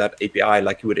directly into that API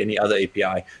like you would any other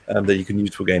API that you can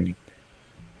use for gaming.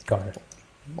 Got it.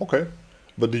 Okay.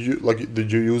 But did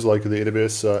you use like the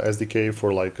AWS SDK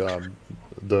for like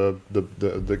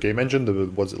the game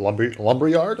engine? Was it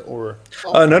Lumberyard or?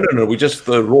 No. We just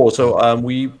the raw. So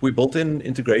we built in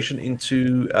integration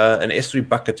into an S3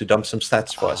 bucket to dump some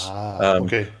stats for us.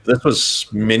 Okay. This was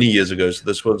many years ago. So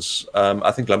this was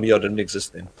I think Lumberyard didn't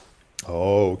exist then.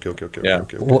 Oh, okay. Yeah.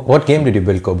 Okay. What game did you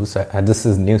build, Kobus? This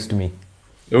is news to me.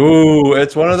 Ooh,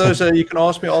 it's one of those you can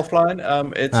ask me offline.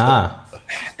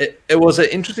 It was an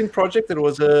interesting project.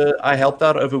 I helped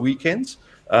out over weekends.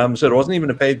 So it wasn't even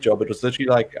a paid job. It was literally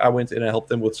like I went in and helped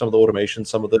them with some of the automation,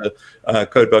 some of the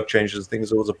code bug changes,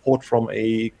 things. It was a port from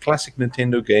a classic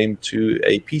Nintendo game to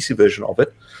a PC version of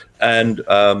it. And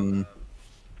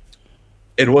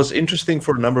it was interesting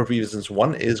for a number of reasons.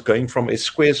 One is going from a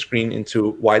square screen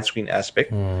into widescreen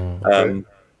aspect.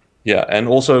 Yeah, and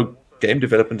also game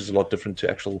development is a lot different to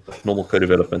actual normal code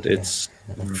development. It's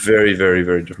very, very,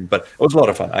 very different. But it was a lot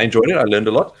of fun. I enjoyed it. I learned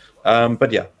a lot.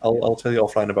 But yeah, I'll tell you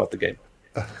offline about the game.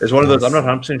 It's one of those. I'm not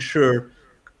 100% sure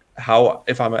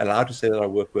if I'm allowed to say that I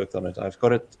worked on it. I've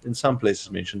got it in some places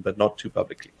mentioned, but not too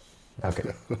publicly.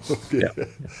 Okay.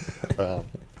 Yeah.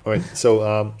 All right,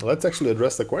 so let's actually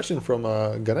address the question from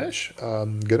Ganesh.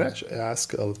 Ganesh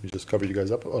asked, let me just cover you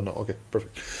guys up. Oh, no, okay,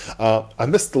 perfect. I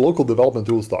missed the local development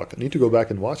tools talk. I need to go back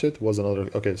and watch it.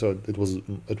 Okay, so it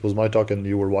was my talk and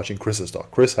you were watching Chris's talk.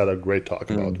 Chris had a great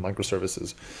talk about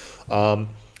microservices.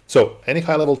 So any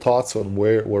high-level thoughts on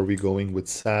where were we going with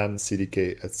SAM,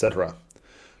 CDK, etc.?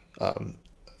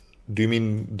 Do you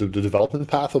mean the development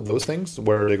path of those things?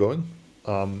 Where are they going?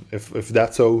 If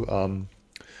that's so...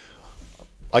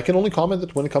 I can only comment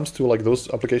that when it comes to like those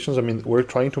applications, I mean, we're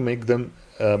trying to make them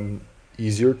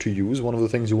easier to use. One of the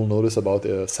things you will notice about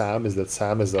SAM is that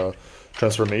SAM is a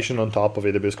transformation on top of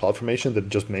AWS CloudFormation that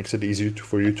just makes it easier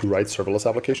for you to write serverless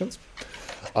applications.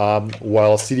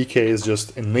 While CDK is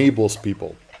just enables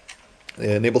people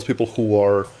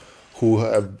who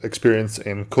have experience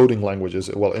in coding languages,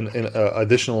 well, in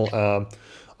additional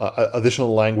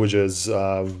languages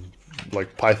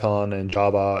like Python and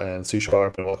Java and C#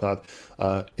 and whatnot,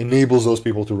 enables those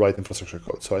people to write infrastructure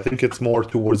code. So I think it's more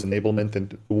towards enablement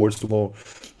and towards more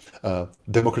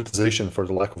democratization, for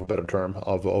the lack of a better term,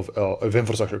 of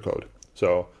infrastructure code.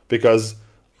 So because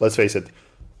let's face it,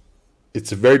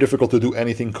 it's very difficult to do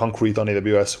anything concrete on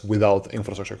AWS without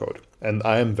infrastructure code. And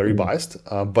I am very biased,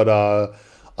 but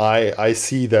I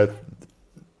see that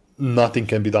nothing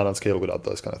can be done on scale without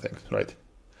those kind of things, right?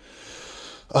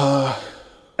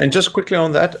 And just quickly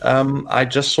on that, I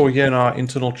just saw here in our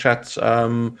internal chats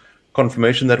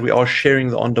confirmation that we are sharing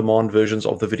the on-demand versions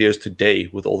of the videos today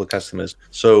with all the customers.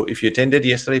 So if you attended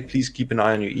yesterday, please keep an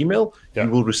eye on your email. Yeah. You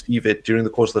will receive it during the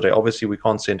course of the day. Obviously, we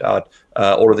can't send out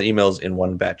all of the emails in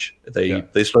one batch. They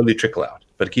slowly trickle out,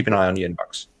 but keep an eye on your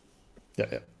inbox.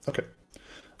 Yeah. Okay.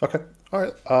 All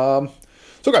right.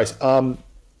 So guys,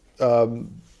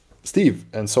 Steve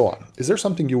and so on, is there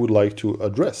something you would like to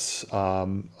address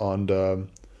on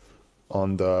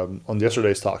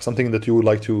yesterday's talk, something that you would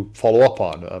like to follow up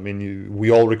on? I mean, we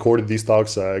all recorded these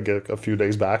talks a few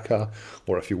days back,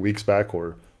 or a few weeks back,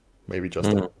 or maybe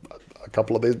just a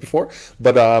couple of days before.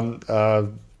 But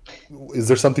is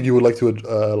there something you would like to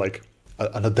like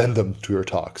an addendum to your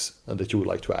talks that you would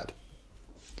like to add?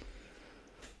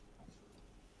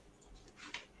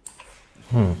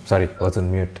 Sorry, I was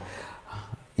on mute.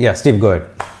 Yeah, Steve, go ahead.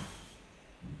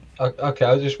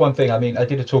 Okay, just one thing. I mean, I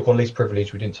did a talk on least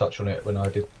privilege. We didn't touch on it when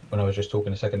I was just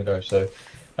talking a second ago. So,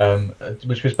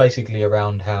 which was basically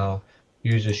around how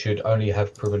users should only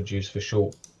have privileges for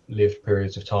short-lived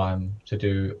periods of time to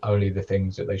do only the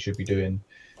things that they should be doing.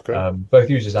 Okay. Both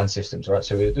users and systems, right?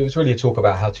 So it was really a talk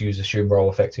about how to use assume role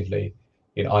effectively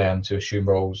in IAM to assume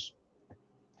roles,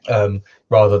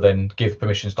 rather than give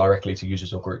permissions directly to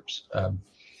users or groups.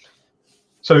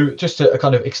 So just to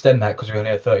kind of extend that, because we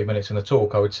only had 30 minutes in the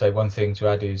talk, I would say one thing to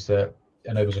add is that,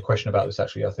 and there was a question about this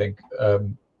actually, I think,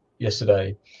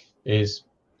 yesterday, is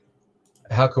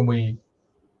how can we,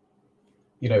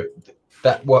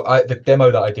 the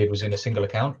demo that I did was in a single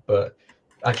account, but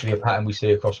actually a pattern we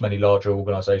see across many larger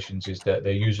organizations is that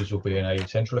their users will be in a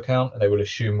central account and they will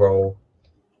assume role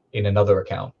in another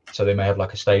account. So they may have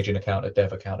like a staging account, a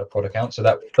dev account, a prod account. So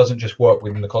that doesn't just work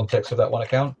within the context of that one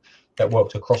account. That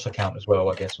worked across account as well,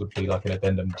 I guess, would be like an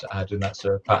addendum to add, and that's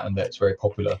a pattern that's very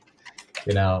popular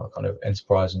in our kind of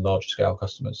enterprise and large scale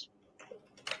customers.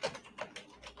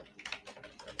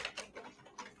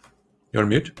 You're on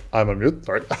mute? I'm on mute,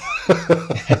 sorry.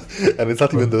 And it's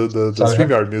not even the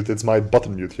StreamYard mute, it's my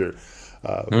button mute here.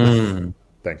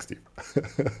 Thanks, Steve.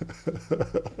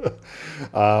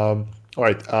 All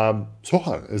right,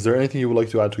 Sohan, is there anything you would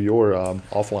like to add to your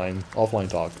offline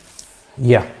talk?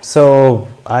 Yeah, so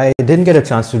I didn't get a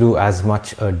chance to do as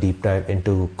much a deep dive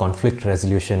into conflict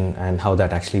resolution and how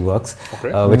that actually works,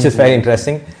 which is very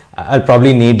interesting. I'll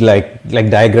probably need like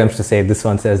diagrams to say this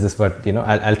one says this, but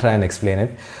I'll try and explain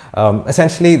it.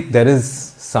 Essentially, there is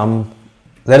some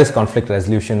there is conflict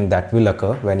resolution that will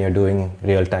occur when you're doing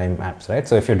real-time apps, right?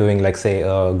 So if you're doing like say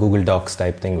a Google Docs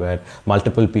type thing where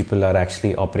multiple people are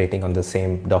actually operating on the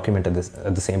same document at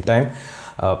the same time,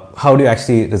 how do you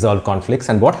actually resolve conflicts?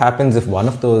 And what happens if one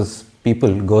of those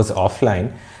people goes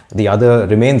offline, the other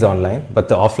remains online, but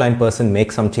the offline person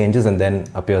makes some changes and then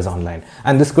appears online?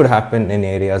 And this could happen in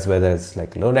areas where there's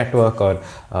like low network, or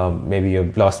maybe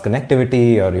you've lost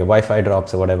connectivity, or your Wi-Fi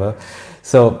drops or whatever.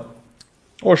 So,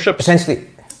 or ships. Essentially,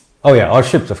 oh yeah, or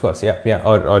ships, of course, yeah,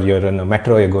 or you're in a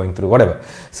metro, you're going through, whatever.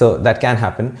 So that can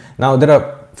happen. Now, there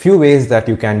are few ways that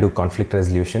you can do conflict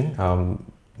resolution.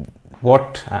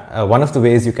 One of the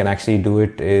ways you can actually do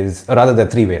it is, or rather there are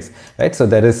three ways, right? So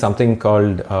there is something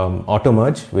called auto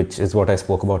merge, which is what I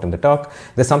spoke about in the talk.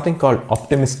 There's something called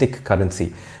optimistic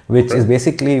currency, which is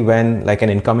basically when like an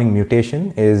incoming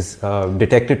mutation is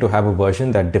detected to have a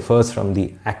version that differs from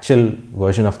the actual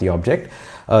version of the object.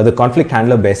 The conflict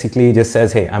handler basically just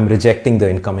says, hey, I'm rejecting the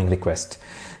incoming request.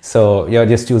 So you're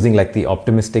just choosing like the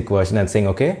optimistic version and saying,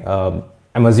 okay,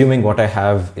 I'm assuming what I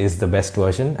have is the best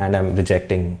version and I'm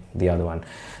rejecting the other one.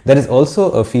 There is also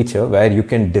a feature where you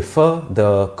can defer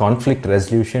the conflict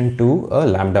resolution to a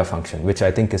Lambda function, which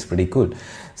I think is pretty cool.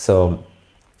 So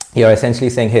you're essentially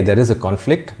saying, hey, there is a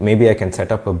conflict. Maybe I can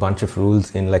set up a bunch of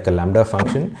rules in like a Lambda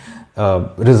function,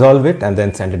 resolve it, and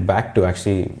then send it back to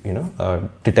actually,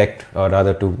 detect, or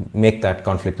rather to make that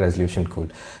conflict resolution cool.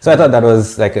 So I thought that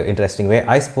was like an interesting way.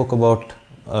 I spoke about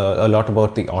a lot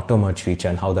about the auto merge feature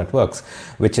and how that works,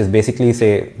 which is basically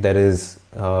say there is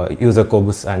user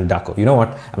Kobus and Daco. You know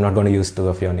what? I'm not going to use two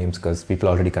of your names because people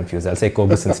are already confused. I'll say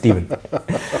Kobus and Steven.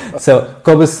 So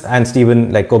Kobus and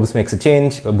Steven, like Kobus makes a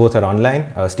change, both are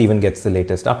online. Steven gets the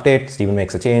latest update. Steven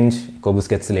makes a change, Kobus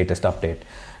gets the latest update.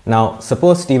 Now,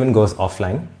 suppose Steven goes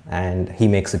offline and he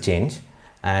makes a change,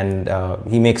 and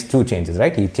he makes two changes,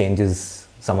 right? He changes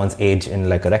someone's age in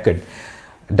like a record.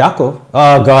 Daco,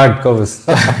 oh God, Kobus.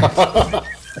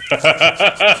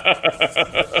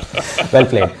 Well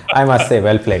played. I must say,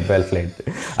 well played, well played.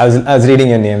 I was reading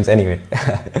your names anyway.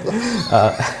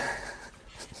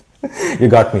 You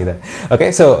got me there.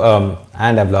 Okay, so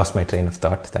and I've lost my train of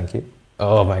thought. Thank you.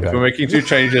 Oh my God. We're making two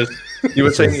changes. You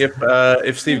were saying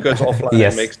if Steve goes offline,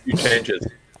 yes, and makes two changes.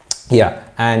 Yeah,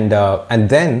 and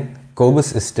then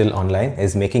Kobus is still online,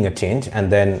 is making a change,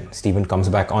 and then Steven comes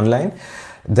back online.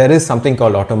 There is something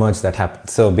called auto merge that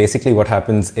happens. So basically what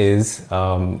happens is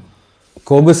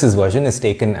Kobus's version is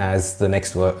taken as the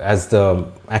as the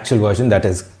actual version that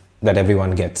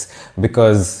everyone gets,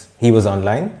 because he was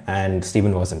online and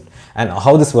Steven wasn't. And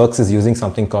how this works is using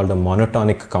something called a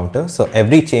monotonic counter. So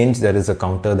every change, there is a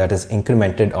counter that is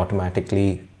incremented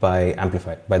automatically by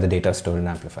Amplify, by the data stored in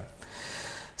Amplify.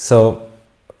 So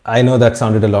I know that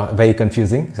sounded very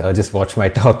confusing. So just watch my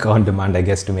talk on demand, I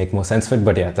guess, to make more sense of it.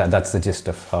 But yeah, that's the gist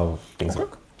of how things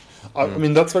work. I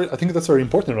mean, I think that's very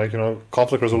important, right?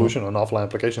 Conflict resolution on offline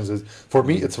applications is, for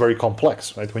me, it's very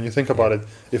complex, right? When you think about it,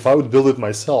 if I would build it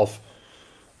myself,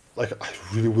 like I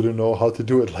really wouldn't know how to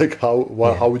do it. Like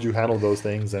how would you handle those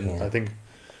things? And I think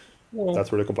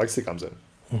that's where the complexity comes in.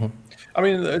 Mm-hmm. I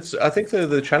mean, I think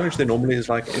the challenge there normally is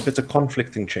like if it's a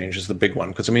conflicting change is the big one.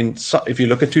 Because I mean, if you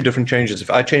look at two different changes, if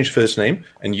I change first name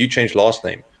and you change last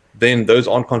name, then those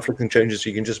aren't conflicting changes. So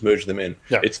you can just merge them in.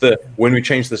 Yeah. It's when we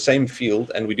change the same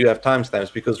field and we do have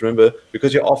timestamps, because remember,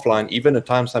 because you're offline, even a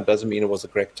timestamp doesn't mean it was the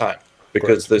correct time,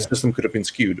 because the system could have been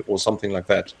skewed or something like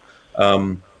that.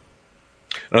 And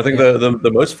I think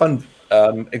the most fun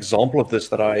example of this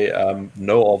that I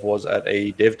know of was at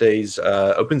a DevDay's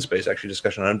open space actually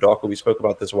discussion. I know, Darko, we spoke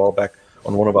about this a while back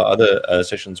on one of our other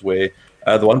sessions, where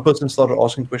the one person started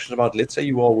asking questions about, let's say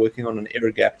you are working on an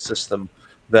error-gapped system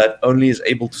that only is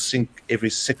able to sync every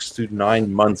 6 to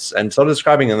 9 months, and started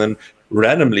describing, and then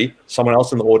randomly someone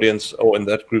else in the audience or in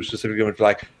that group specifically was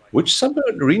like, which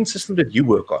submarine system did you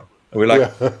work on? And we're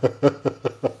like,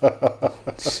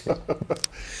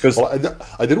 well,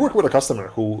 I did work with a customer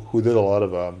who did a lot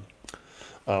of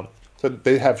so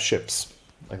they have ships,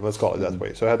 like let's call it that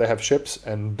way. So they have ships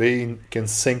and they can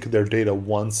sync their data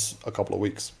once a couple of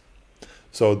weeks.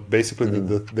 So basically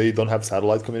they don't have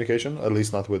satellite communication, at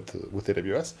least not with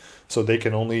AWS. So they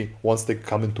can only, once they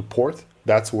come into port,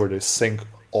 that's where they sync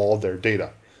all their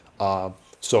data.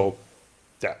 So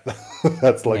yeah,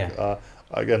 that's like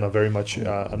again, a very much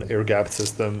an air-gapped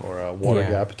system or a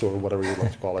water-gapped or whatever you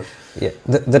like to call it. Yeah,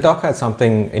 the talk had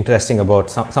something interesting about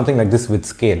something like this with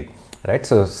scale, right?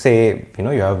 So say,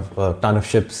 you have a ton of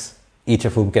ships, each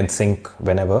of whom can sync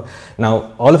whenever.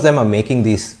 Now, all of them are making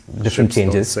these different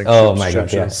changes. Sync, oh my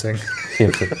God, yeah.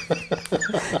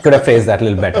 Could have phrased that a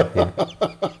little better. Yeah.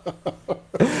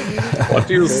 What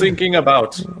are you thinking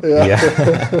about? Yeah.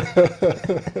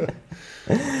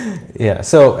 Yeah.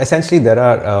 So essentially, there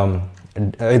are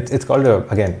it's called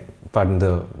again, pardon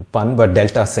the pun, but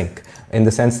delta sync, in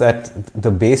the sense that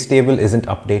the base table isn't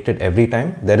updated every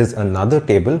time. There is another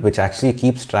table which actually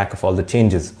keeps track of all the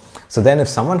changes. So then if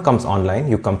someone comes online,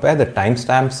 you compare the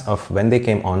timestamps of when they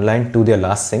came online to their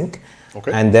last sync,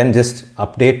 and then just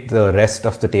update the rest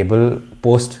of the table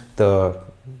post the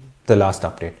last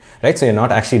update, right? So you're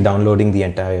not actually downloading the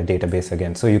entire database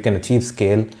again. So you can achieve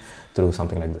scale through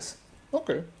something like this.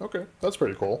 Okay, that's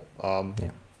pretty cool.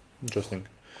 Yeah. Interesting.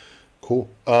 Cool.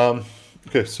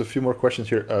 Okay, so a few more questions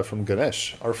here from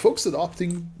Ganesh. Are folks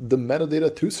adopting the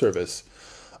metadata 2 service?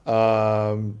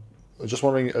 Just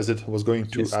wondering, as it was going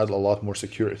to add a lot more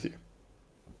security.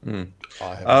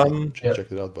 I haven't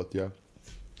checked it out, but yeah.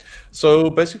 So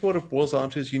basically what it boils down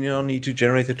to is you now need to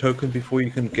generate a token before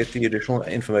you can get the additional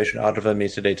information out of a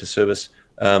metadata service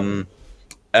and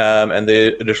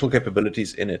the additional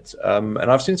capabilities in it. And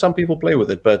I've seen some people play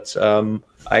with it, but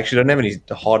I actually don't have any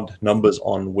hard numbers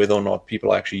on whether or not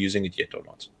people are actually using it yet or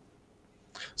not.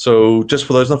 So just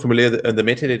for those not familiar, the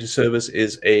metadata service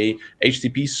is a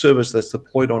HTTP service that's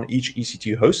deployed on each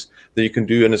EC2 host that you can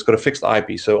do, and it's got a fixed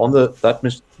IP. So on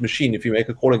that machine, if you make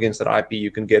a call against that IP,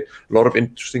 you can get a lot of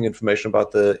interesting information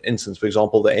about the instance. For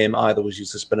example, the AMI that was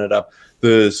used to spin it up,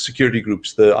 the security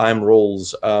groups, the IAM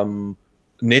roles,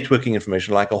 networking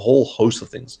information, like a whole host of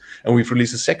things. And we've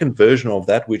released a second version of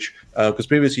that, which, because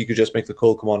previously you could just make the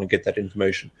call command and get that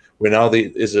information, where now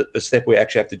there is a step where you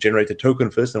actually have to generate a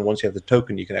token first, and once you have the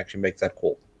token, you can actually make that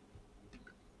call.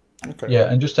 Okay.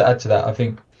 Yeah, and just to add to that, I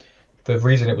think the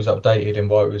reason it was updated and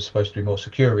why it was supposed to be more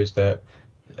secure is that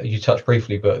you touched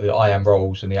briefly, but the IAM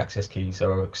roles and the access keys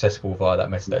are accessible via that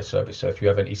metadata service. So if you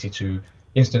have an EC2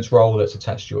 instance role that's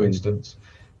attached to your instance,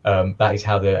 that is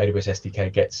how the AWS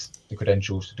SDK gets the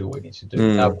credentials to do what it needs to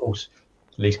do. Now, of course,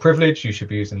 least privilege, you should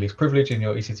be using least privilege in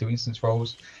your EC2 instance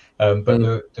roles. But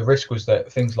the risk was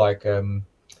that things like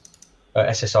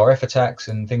SSRF attacks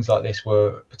and things like this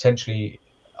were potentially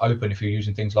open if you're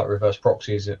using things like reverse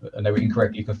proxies and they were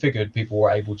incorrectly configured. People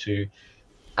were able to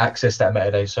access that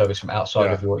metadata service from outside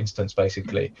of your instance,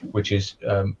 basically, which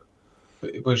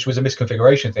was a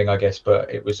misconfiguration thing, I guess,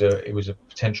 but it was a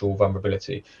potential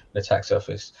vulnerability, an attack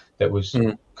surface that was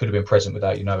could have been present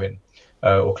without you knowing,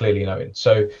 or clearly knowing.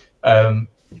 So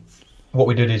what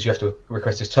we did is you have to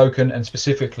request this token, and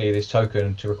specifically this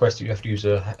token, to request it, you have to use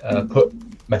a put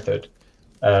method,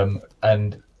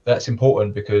 and that's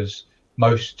important because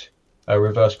most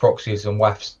reverse proxies and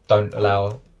WAFs don't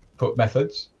allow put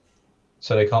methods,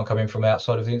 so they can't come in from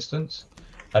outside of the instance,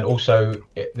 and also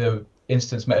the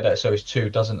instance metadata service 2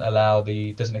 doesn't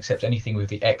accept anything with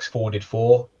the X forwarded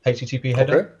for HTTP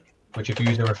header, which if you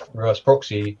use a reverse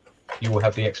proxy, you will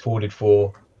have the X forwarded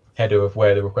for header of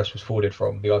where the request was forwarded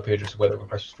from, the IP address of where the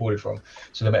request was forwarded from.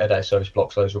 So the metadata service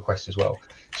blocks those requests as well.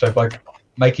 So by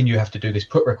making you have to do this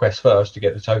put request first to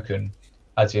get the token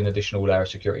adds in additional layer of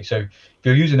security. So if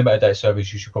you're using the metadata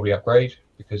service, you should probably upgrade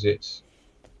because it's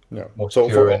more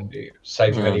secure and it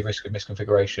saves you any risk of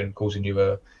misconfiguration causing you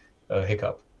a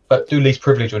hiccup. But do least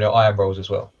privilege on your IAM roles as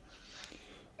well.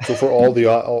 So for all the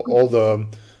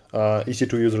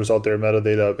EC2 users out there,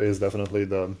 metadata is definitely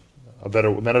a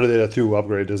better metadata 2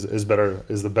 upgrade is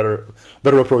the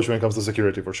better approach when it comes to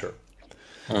security for sure.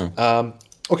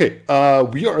 Okay,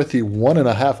 we are at the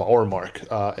 1.5 hour mark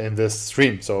in this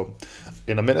stream. So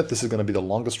in a minute, this is going to be the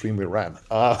longest stream we ran.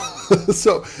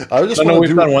 So I just want to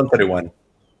do 131.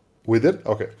 We did?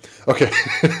 Okay.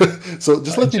 So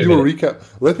just let me do a recap.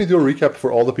 Let me do a recap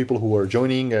for all the people who are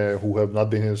joining, who have not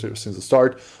been here since the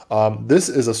start. This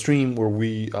is a stream where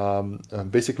we,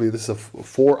 basically this is a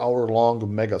 4-hour long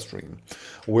mega stream.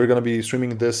 We're going to be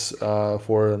streaming this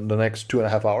for the next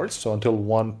 2.5 hours, so until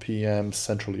 1 p.m.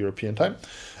 Central European time.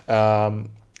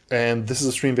 And this is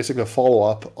a stream, basically a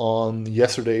follow-up on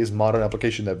yesterday's Modern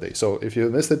Application Dev Day. So if you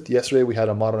missed it, yesterday we had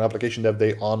a Modern Application Dev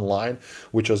Day online,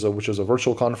 which was a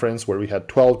virtual conference where we had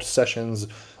 12 sessions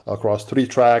across 3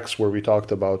 tracks where we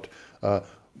talked about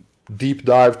deep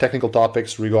dive technical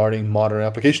topics regarding modern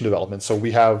application development. So we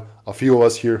have a few of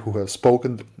us here who have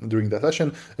spoken during that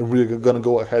session, and we're going to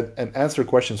go ahead and answer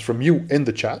questions from you in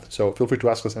the chat. So feel free to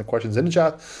ask us any questions in the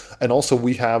chat. And also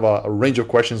we have a range of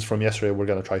questions from yesterday we're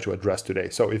going to try to address today.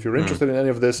 So if you're interested in any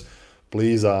of this,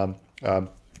 please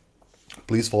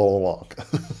please follow along.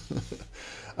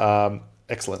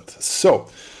 Excellent. So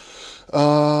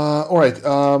all right,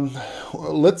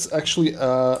 let's actually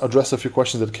address a few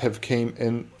questions that have came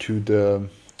in to the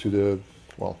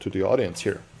audience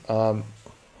here.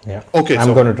 Yeah. Okay,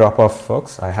 I'm going to drop off,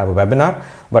 folks. I have a webinar,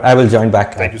 but I will join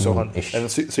back. Thank you, Sohan. And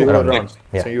see you later on.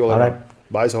 Yeah. See you later on.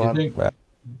 Bye, Sohan. Bye.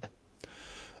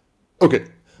 Okay.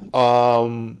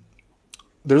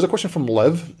 There's a question from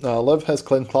Lev. Lev has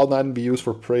claimed Cloud9 be used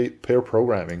for pair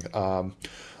programming.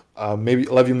 Maybe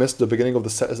Lev, you missed the beginning of the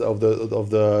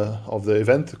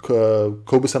event.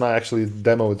 Cobus and I actually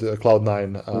demoed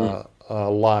Cloud9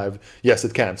 live. Yes,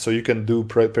 it can. So you can do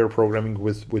pair programming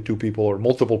with 2 people or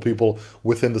multiple people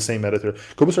within the same editor.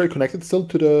 Cobus, are you connected still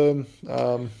to the?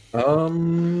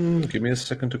 Give me a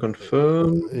second to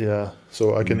confirm. Yeah.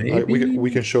 So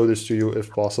we can show this to you if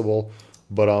possible,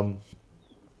 but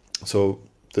so.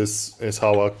 This is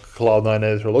how a Cloud9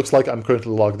 editor looks like. I'm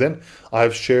currently logged in.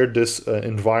 I've shared this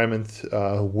environment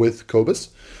with Cobus.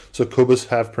 So Cobus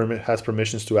has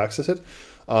permissions to access it.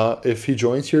 If he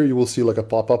joins here, you will see like a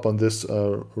pop-up on this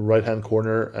right-hand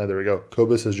corner. And there we go.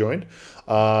 Cobus has joined.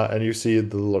 And you see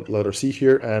the letter C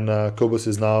here. And Cobus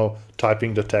is now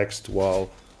typing the text while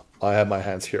I have my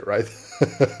hands here, right?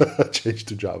 Change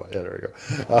to Java. Yeah, there we go.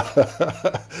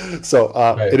 So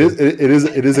it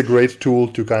is a great tool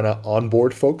to kind of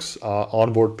onboard folks,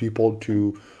 onboard people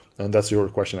to, and that's your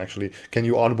question actually. Can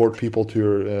you onboard people to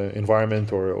your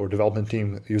environment or development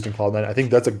team using Cloud9? I think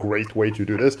that's a great way to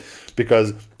do this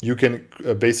because you can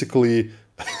basically.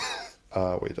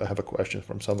 Wait, I have a question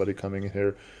from somebody coming in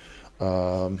here.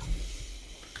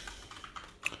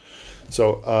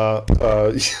 So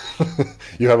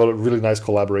you have a really nice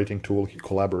collaboration tool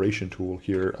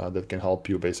here that can help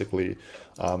you basically,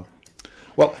 have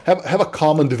a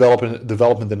common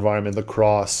development environment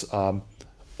across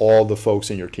all the folks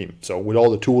in your team. So with all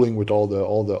the tooling, with all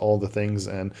the things,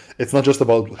 and it's not just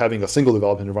about having a single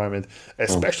development environment.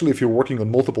 Especially if you're working on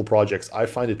multiple projects, I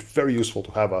find it very useful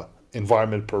to have an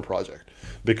environment per project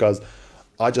because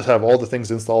I just have all the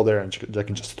things installed there and I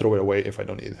can just throw it away if I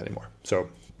don't need it anymore. So.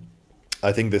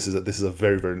 I think this is a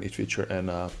very, very neat feature and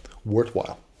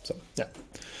worthwhile. So yeah.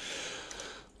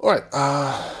 All right.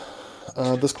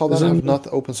 Does Cloud9 have not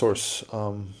open source?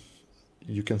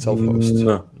 You can self-host.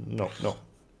 No.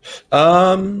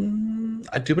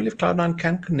 I do believe Cloud9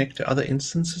 can connect to other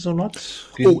instances or not.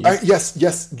 Yes,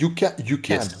 you can.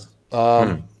 Yes.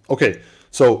 Okay.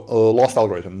 So lost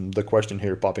algorithm. The question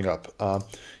here popping up.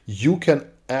 You can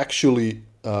actually.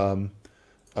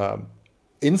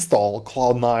 Install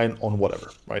Cloud9 on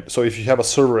whatever, right? So if you have a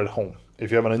server at home,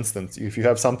 if you have an instance, if you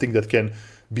have something that can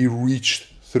be reached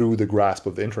through the grasp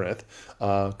of the internet,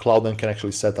 Cloud9 can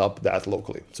actually set up that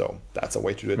locally. So that's a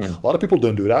way to do it. A lot of people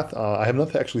don't do that. I have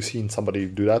not actually seen somebody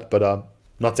do that, but I'm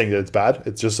not saying that it's bad.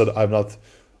 It's just that I've not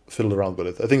fiddled around with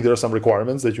it. I think there are some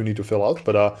requirements that you need to fill out,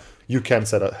 but you can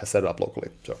set it up locally.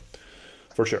 So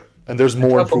for sure. And there's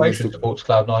more information supports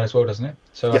Cloud9 as well, doesn't it?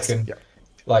 So yes, I can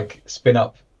like spin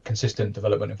up consistent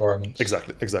development environments.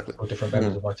 Exactly. For different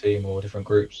members of my team or different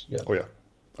groups. Yeah. Oh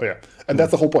yeah. And that's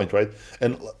the whole point, right?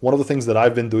 And one of the things that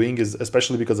I've been doing is,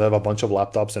 especially because I have a bunch of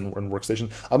laptops and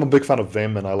workstations, I'm a big fan of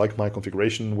Vim and I like my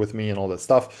configuration with me and all that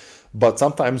stuff. But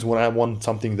sometimes when I want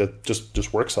something that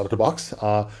just works out of the box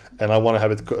and I want to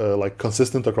have it like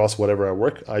consistent across whatever I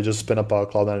work, I just spin up a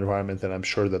Cloud9 environment and I'm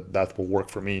sure that will work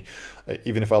for me,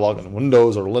 even if I log in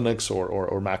Windows or Linux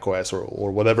or Mac OS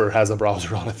or whatever has a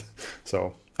browser on it.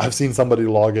 So I've seen somebody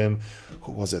log in,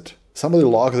 who was it? Somebody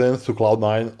logged in to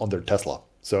Cloud9 on their Tesla.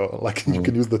 So like you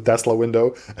can use the Tesla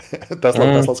window,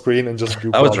 Tesla screen, and just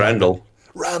do. That was Randall.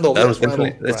 That was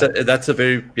definitely. That's a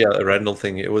very a Randall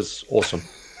thing. It was awesome.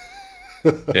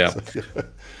 Yeah.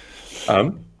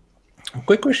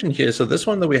 Quick question here. So this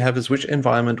one that we have is which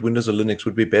environment, Windows or Linux,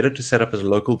 would be better to set up as a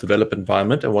local development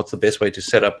environment, and what's the best way to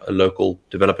set up a local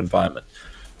development environment?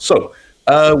 So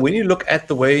when you look at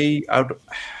the way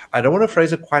I don't want to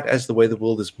phrase it quite as the way the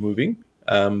world is moving,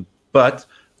 but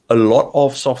a lot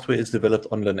of software is developed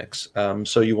on Linux.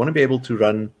 So you want to be able to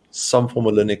run some form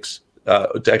of Linux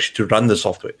to run the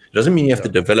software. It doesn't mean you have to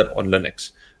develop on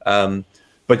Linux,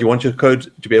 but you want your code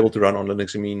to be able to run on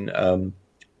Linux. I mean,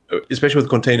 especially with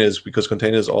containers, because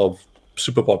containers are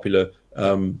super popular.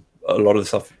 A lot of the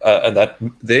stuff, and that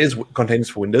there's containers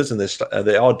for Windows, and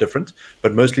they are different,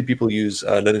 but mostly people use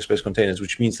Linux-based containers,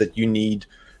 which means that you need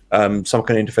some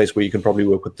kind of interface where you can probably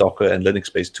work with Docker and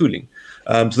Linux-based tooling.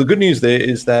 So the good news there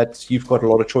is that you've got a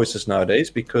lot of choices nowadays,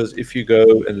 because if you go,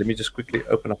 and let me just quickly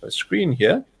open up a screen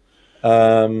here,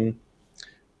 and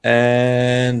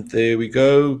there we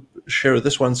go, share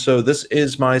this one. So this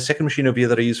is my second machine over here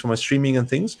that I use for my streaming and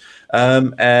things,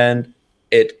 and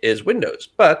it is Windows,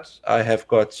 but I have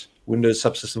got Windows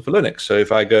subsystem for Linux. So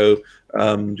if I go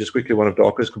just quickly, one of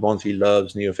Docker's commands he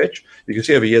loves, NeoFetch, you can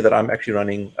see over here that I'm actually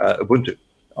running Ubuntu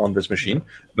on this machine.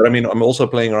 But I mean, I'm also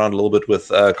playing around a little bit with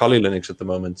Kali Linux at the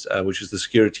moment, which is the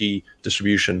security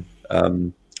distribution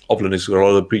of Linux. Got a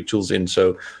lot of pre-tools in.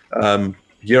 So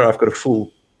here I've got a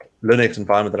full Linux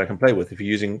environment that I can play with. If you're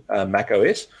using Mac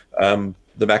OS,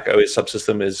 the Mac OS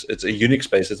subsystem it's a Unix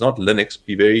based. It's not Linux.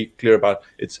 Be very clear about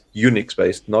it's Unix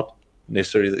based, not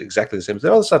necessarily exactly the same.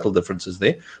 There are subtle differences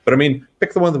there, but I mean,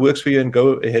 pick the one that works for you and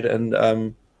go ahead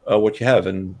and what you have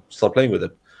and start playing with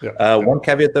it. One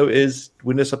caveat though is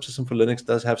Windows subsystem for Linux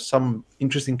does have some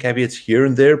interesting caveats here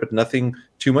and there, but nothing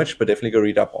too much. But definitely go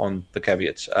read up on the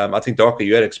caveats. I think Darker,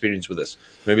 you had experience with this.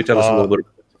 Maybe tell us a little bit.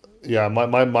 Yeah,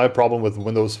 my problem with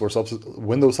Windows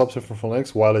subsystem for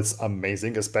Linux, while it's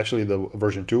amazing, especially the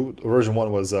version 2, version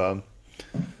 1 was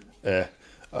it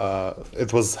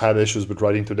had issues with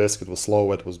writing to disk. It was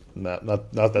slow. It was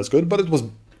not as good, but it was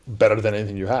better than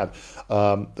anything you had.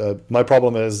 My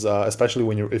problem is especially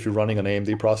if you're running an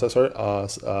AMD processor,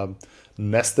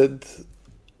 nested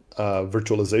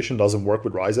virtualization doesn't work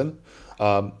with Ryzen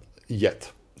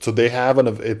yet. So they have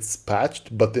it's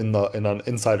patched, but in an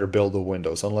insider build of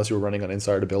Windows. Unless you're running an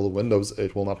insider build of Windows,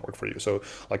 it will not work for you. So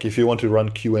like if you want to run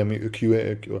QEMU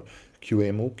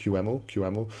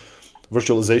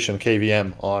virtualization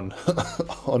KVM on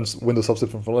on Windows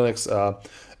subsystem for Linux,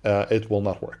 it will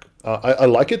not work. I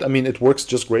like it. I mean, it works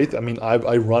just great. I mean,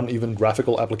 I run even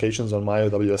graphical applications on my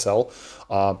WSL.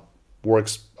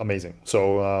 Works amazing.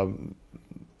 So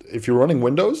if you're running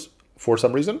Windows for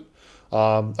some reason,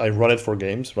 I run it for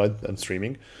games, right, and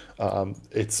streaming.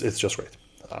 It's just great.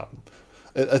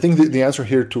 I think the answer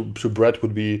here to Brett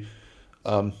would be,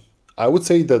 I would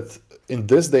say that in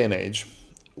this day and age,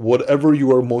 whatever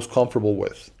you are most comfortable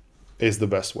with is the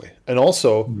best way. And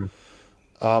also,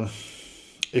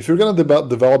 if you're going to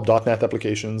develop .NET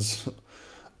applications,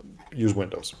 use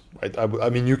Windows, right? I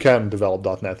mean, you can develop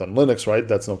 .NET on Linux, right?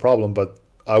 That's no problem. But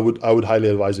I would highly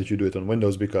advise that you do it on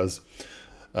Windows because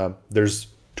there's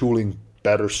tooling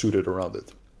better suited around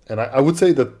it. And I would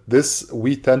say that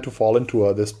we tend to fall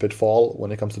into this pitfall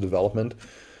when it comes to development.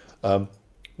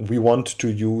 We want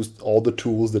to use all the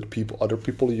tools that other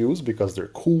people use because they're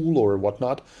cool or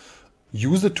whatnot.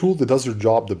 Use the tool that does your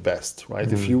job the best,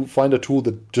 right? If you find a tool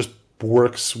that just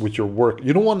works with your work,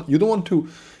 you don't want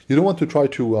to try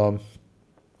to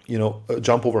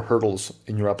jump over hurdles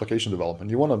in your application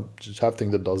development. You want to just have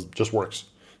things that just works.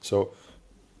 So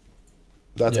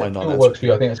that's my non-answer. It works for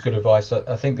you. I think that's good advice.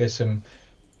 I think there's some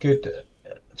good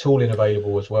tooling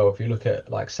available as well. If you look at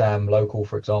like SAM Local,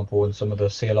 for example, and some of the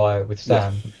CLI with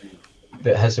SAM,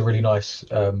 that has a really nice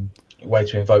way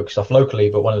to invoke stuff locally.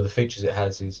 But one of the features it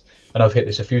has is, and I've hit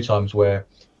this a few times, where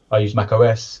I use Mac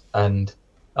OS and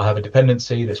I have a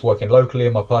dependency that's working locally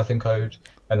in my Python code,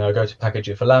 and then I go to package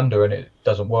it for Lambda and it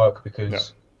doesn't work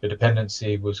because the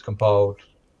dependency was compiled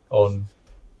on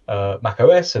Mac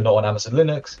OS and not on Amazon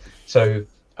Linux. So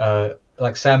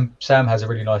like SAM has a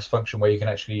really nice function where you can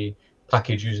actually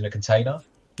package using a container.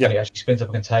 And it actually spins up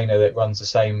a container that runs the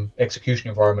same execution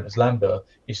environment as Lambda.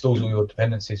 It stores all your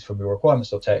dependencies from your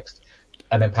requirements.txt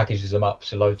and then packages them up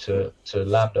to load to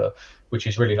Lambda, which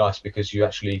is really nice because you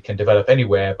actually can develop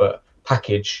anywhere but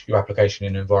package your application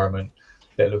in an environment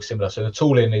that looks similar. So the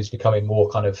tooling is becoming more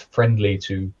kind of friendly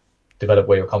to develop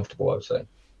where you're comfortable, I would say.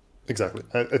 Exactly.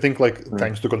 I think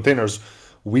thanks to containers,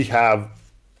 we have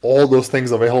all those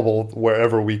things available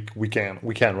wherever we can,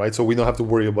 right? So we don't have to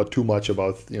worry about too much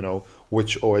about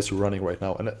which OS you're running right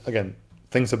now. And again,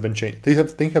 things have been changed.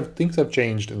 Things have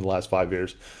changed in the last 5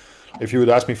 years. If you would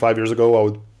ask me 5 years ago, I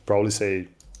would probably say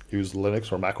use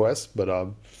Linux or Mac OS, but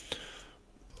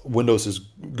Windows is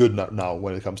good now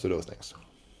when it comes to those things.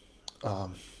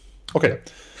 Okay.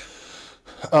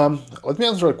 Let me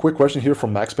answer a quick question here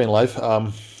from Max Payne Live.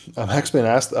 Max Payne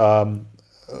asked,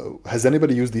 has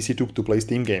anybody used DC2 to play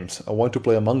Steam games? I want to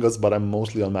play Among Us, but I'm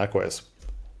mostly on macOS.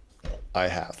 I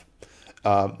have.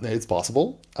 It's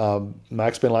possible.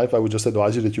 Max Payne Live, I would just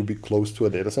advise you that you be close to a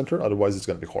data center, otherwise it's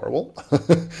going to be horrible.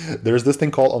 There's this thing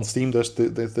called on Steam. There's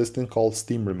this thing called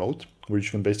Steam Remote, where you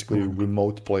can basically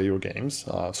remote play your games.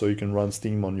 So you can run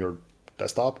Steam on your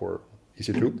desktop or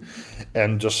EC2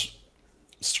 and just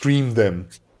stream them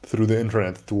through the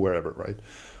internet to wherever, right?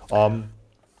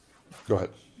 Go ahead.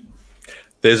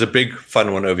 There's a big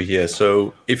fun one over here.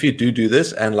 So if you do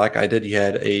this, and like I did,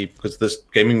 because this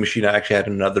gaming machine I actually had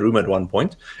in another room at one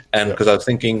point, and because I was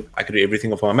thinking I could do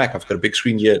everything off my Mac. I've got a big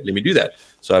screen here. Let me do that.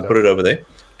 So I put it over there,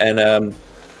 and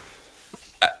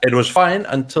it was fine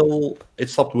until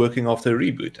it stopped working after a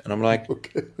reboot. And I'm like,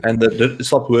 and it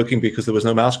stopped working because there was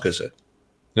no mouse cursor.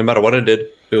 No matter what I did,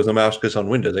 there was no mouse cursor on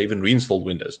Windows. I even reinstalled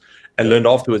Windows and learned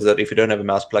afterwards that if you don't have a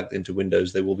mouse plugged into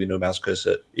Windows, there will be no mouse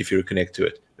cursor if you connect to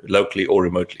it locally or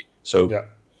remotely. So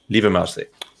leave a mouse there.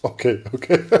 Okay.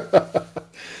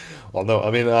 Well, no,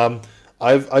 I mean,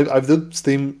 I've did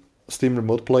Steam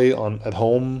Remote Play at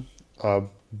home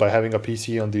by having a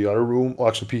PC on the other room. Well,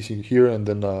 actually, PC here, and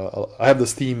then I have the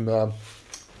Steam. I'm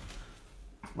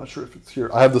not sure if it's here.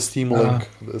 I have the Steam link.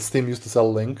 Steam used to sell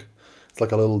a link. It's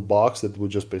like a little box that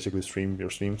would just basically stream your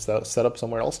Steam setup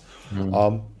somewhere else.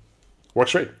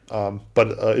 Works great. But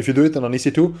if you do it on an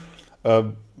EC2,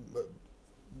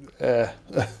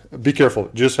 be careful.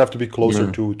 You just have to be closer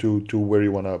to where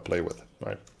you want to play with,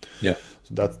 right? Yeah.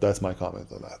 So that's my comment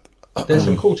on that. There's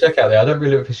some cool tech out there. I don't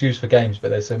really know if it's used for games,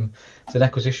 but it's an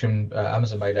acquisition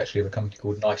Amazon made actually of a company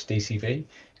called Nice DCV.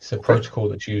 It's a protocol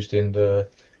that's used in the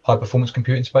high performance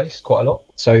computing space quite a lot.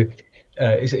 So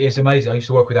it's amazing. I used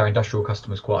to work with our industrial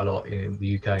customers quite a lot in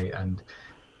the UK, and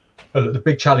the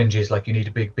big challenge is like you need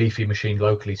a big beefy machine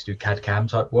locally to do CAD CAM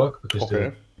type work, because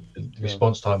the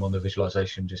response time on the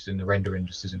visualization just in the rendering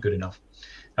just isn't good enough.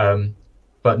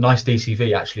 But Nice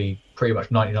DCV actually pretty much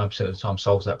 99% of the time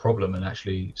solves that problem, and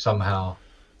actually somehow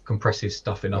compresses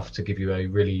stuff enough to give you a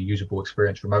really usable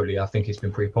experience remotely. I think it's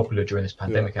been pretty popular during this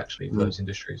pandemic actually for those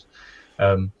industries.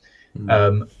 I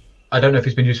don't know if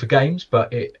it's been used for games,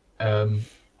 but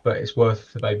it's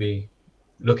worth maybe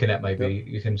looking at. Maybe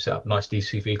you can set up a Nice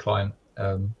DCV client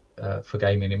for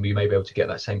gaming, and you may be able to get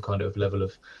that same kind of level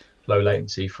of low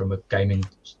latency from a gaming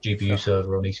GPU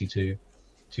server on EC2 to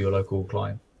your local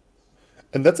client.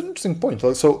 And that's an interesting point.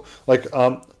 So, like,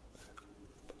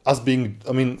 us being,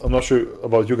 I mean, I'm not sure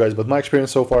about you guys, but my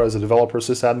experience so far as a developer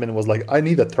sysadmin was like, I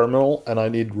need a terminal and I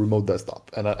need remote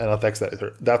desktop and a text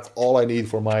editor. That's all I need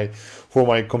for my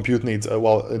compute needs.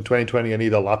 Well, in 2020, I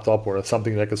need a laptop or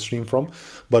something that I can stream from.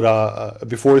 But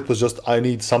before it was just, I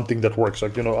need something that works.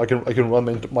 Like, you know, I can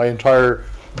run my entire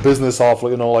business off,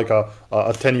 you know, like a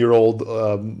 10-year-old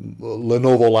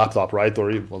Lenovo laptop, right?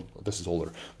 Or well, this is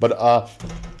older, but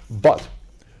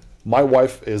my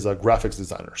wife is a graphics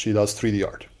designer. She does 3D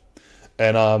art.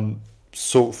 And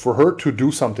so for her to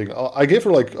do something, I gave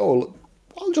her like, oh,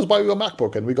 I'll just buy you a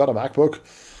MacBook. And we got a MacBook.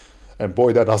 And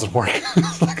boy, that doesn't work.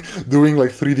 Like doing like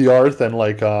 3D art and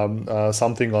like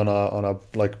something on a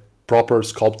like proper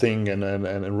sculpting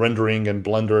and rendering and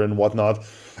Blender and whatnot.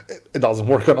 It doesn't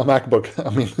work on a MacBook. I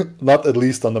mean, not at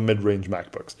least on the mid-range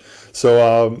MacBooks.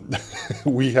 So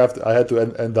I had to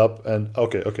end up I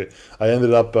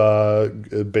ended up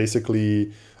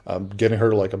basically getting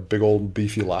her like a big old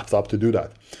beefy laptop to do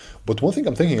that. But one thing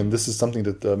I'm thinking, and this is something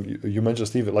that you mentioned,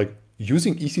 Steve, like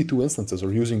using EC2 instances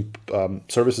or using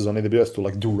services on AWS to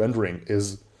like do rendering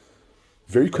is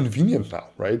very convenient now,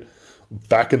 right?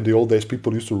 Back in the old days,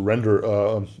 people used to rent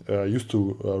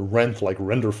like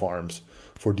render farms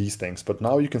for these things, but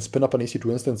now you can spin up an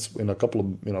EC2 instance in a couple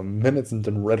of minutes and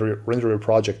then render a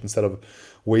project instead of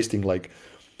wasting like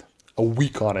a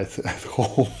week on it at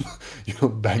home,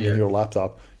 banging your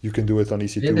laptop. You can do it on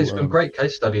EC2. Yeah, there's some great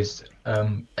case studies.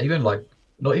 Even like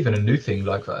not even a new thing.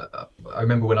 Like I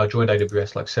remember when I joined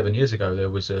AWS like 7 years ago, there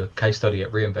was a case study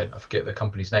at reInvent. I forget the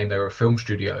company's name. They were a film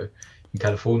studio in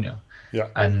California. Yeah,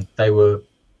 and they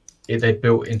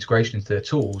built integration into their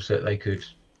tools that they could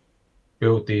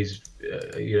build these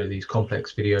these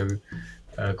complex video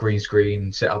green screen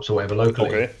setups or whatever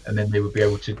locally, and then they would be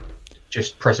able to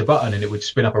just press a button and it would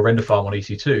spin up a render farm on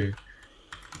EC2 to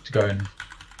go and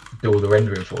do all the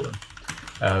rendering for them.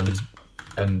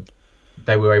 And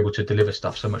they were able to deliver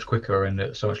stuff so much quicker and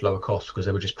at so much lower cost because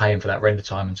they were just paying for that render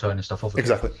time and turning stuff off.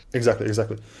 Exactly.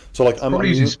 So like I'm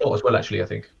using Spot as well, actually, I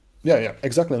think. Yeah,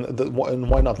 exactly. And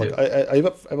why not? Like I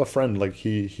have a friend, like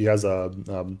he has a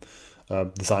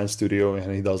design studio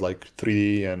and he does like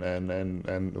 3D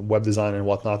and web design and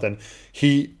whatnot, and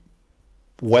he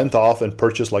went off and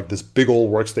purchased like this big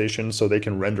old workstation so they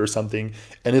can render something,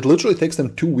 and it literally takes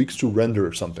them 2 weeks to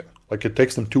render something. Like it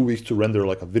takes them 2 weeks to render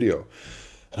like a video.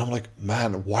 And I'm like,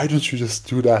 man, why don't you just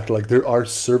do that? Like there are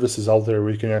services out there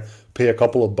where you can pay a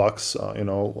couple of bucks,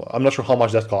 I'm not sure how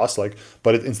much that costs,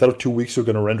 but instead of 2 weeks, you're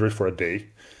going to render it for a day.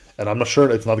 And I'm not sure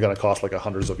it's not going to cost like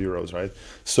hundreds of euros, right?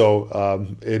 So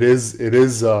it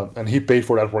is, and he paid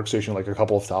for that workstation like a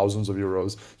couple of thousands of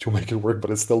euros to make it work, but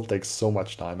it still takes so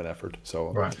much time and effort.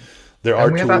 So there are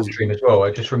tools. We have AppStream as well.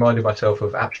 I just reminded myself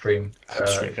of AppStream.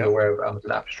 If you're aware of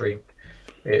Amazon AppStream,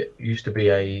 it used to be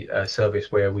a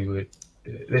service where we would.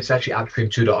 It's actually AppStream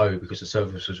 2.0 because the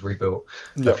service was rebuilt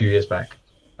a few years back.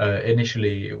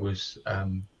 Initially, it was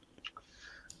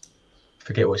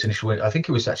forget what its initial. I think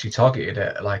it was actually targeted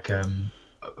at like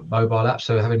mobile apps.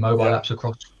 So having mobile apps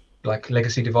across like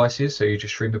legacy devices, so you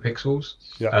just stream the pixels.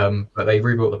 But they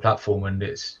rebuilt the platform, and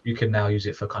you can now use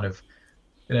it for kind of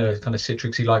kind of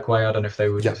Citrixy like way. I don't know if they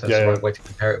would. If that's the right way to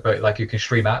compare it, but like you can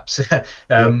stream apps.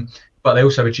 But they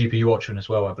also have a GPU option as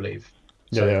well, I believe.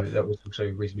 So Yeah, yeah. that was also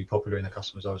reasonably popular in the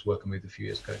customers I was working with a few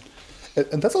years ago.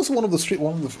 And that's also one of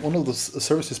the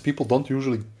services people don't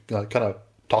usually kind of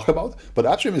talk about. But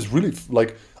AppStream is really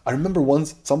like, I remember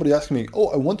once somebody asked me, "Oh,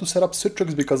 I want to set up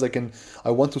Citrix because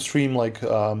I want to stream like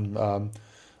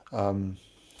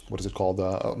what is it called,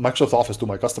 Microsoft Office to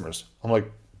my customers." I'm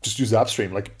like, just use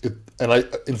AppStream, like it. And I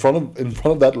in front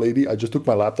of that lady, I just took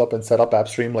my laptop and set up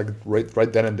AppStream like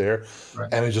right then and there,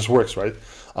 Right. and it just works, right?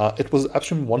 It was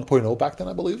AppStream 1.0 back then,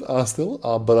 I believe, still,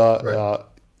 but Right.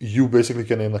 you basically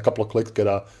can in a couple of clicks get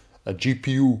a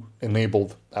GPU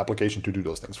enabled application to do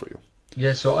those things for you.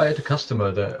 Yeah, so I had a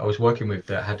customer that I was working with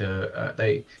that had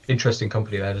they interesting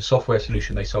company. They had a software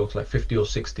solution they sold to like 50 or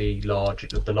 60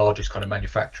 the largest kind of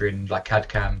manufacturing, like CAD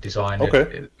CAM design,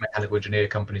 Okay. mechanical engineer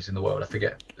companies in the world. I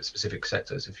forget the specific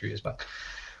sectors a few years back,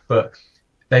 but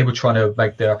they were trying to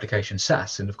make their application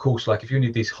SaaS. And of course, like if you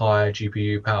need this high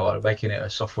GPU power, making it a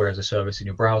software as a service in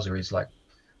your browser is like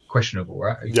questionable,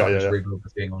 right? You Yeah, can't yeah, just yeah. rebuild the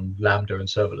thing on Lambda and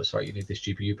serverless, right? You need this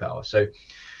GPU power. So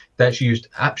they actually used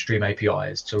AppStream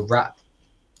APIs to wrap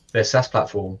their SaaS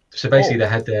platform. So basically, Oh, they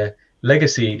had their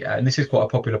legacy, and this is quite a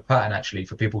popular pattern actually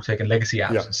for people taking legacy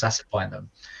apps yeah, and SaaSifying them,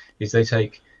 is they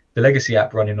take the legacy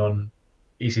app running on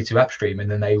EC2 AppStream, and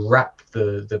then they wrap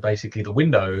the basically the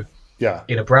window yeah,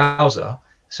 in a browser.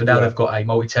 So now yeah. they've got a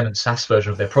multi-tenant SaaS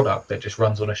version of their product that just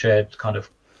runs on a shared kind of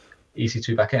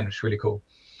EC2 backend, which is really cool,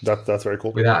 That's very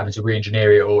cool. without having to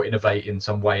re-engineer it or innovate in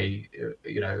some way,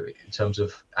 in terms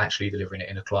of actually delivering it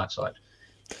in a client side.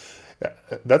 Yeah,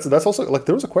 that's also like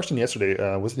there was a question yesterday.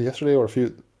 Was it yesterday or a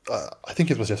few? I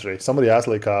think it was yesterday. Somebody asked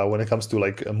like when it comes to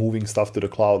like moving stuff to the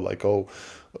cloud, like, oh,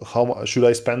 should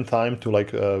I spend time to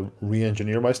like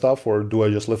re-engineer my stuff, or do I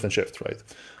just lift and shift, right?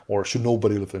 Or should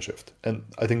nobody lift and shift? And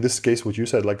I think this case, what you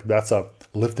said, like that's a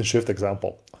lift and shift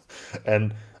example.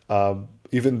 And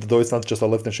even though it's not just a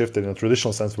lift and shift in a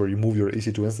traditional sense where you move your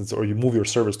EC2 instance or you move your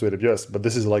service to AWS, but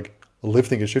this is like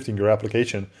lifting and shifting your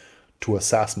application to a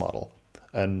SaaS model.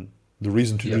 And the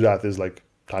reason to Yeah. do that is like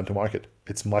time to market.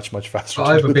 It's much faster. I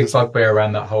To have a do big this way. bugbear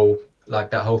around that whole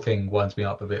thing winds me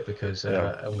up a bit because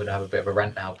Yeah. I'm going to have a bit of a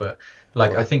rant now. But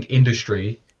like, Go I ahead. think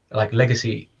industry, like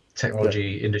legacy Yeah,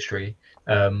 technology industry,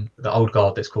 the old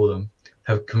guard, let's call them,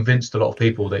 have convinced a lot of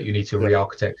people that you need to yeah,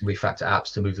 re-architect and refactor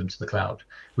apps to move them to the cloud,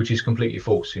 which is completely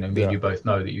false. Me and yeah, you both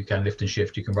know that you can lift and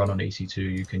shift, you can run on EC2,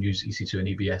 you can use EC2 and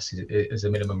EBS as a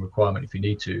minimum requirement if you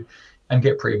need to, and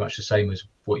get pretty much the same as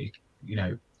what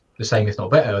the same if not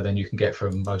better than you can get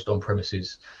from most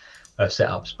on-premises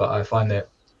setups. But I find that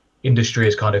industry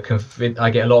is kind of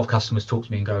I get a lot of customers talk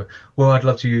to me and go, well, I'd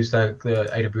love to use the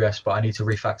AWS, but I need to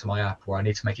refactor my app or I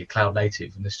need to make it cloud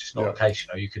native, and this is just not yeah, the case.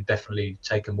 You can definitely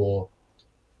take a more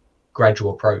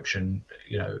gradual approach and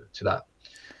to that.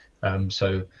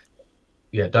 So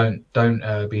yeah,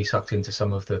 don't be sucked into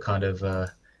some of the kind of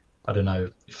I don't know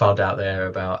FUD out there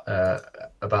about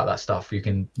that stuff. You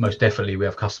can most definitely, we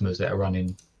have customers that are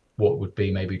running what would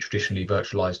be maybe traditionally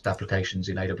virtualized applications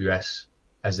in AWS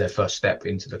as their first step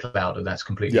into the cloud, and that's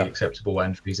completely yeah, acceptable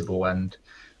and feasible and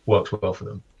works well for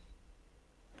them.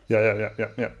 yeah.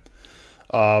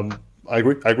 I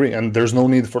agree. And there's no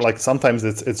need for like sometimes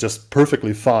it's just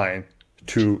perfectly fine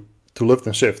to lift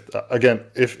and shift. Again,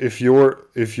 if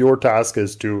your task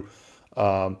is to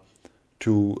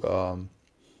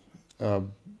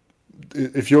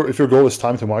if your goal is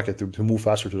time to market to move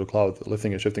faster to the cloud,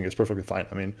 lifting and shifting is perfectly fine.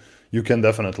 I mean, you can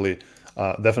definitely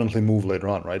move later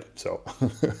on, right? So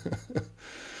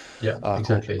Yeah, cool.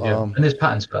 exactly. Yeah, and there's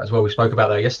patterns for that as well. We spoke about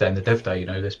that yesterday in the dev day.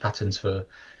 There's patterns for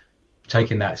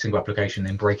taking that single application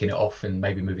and breaking it off and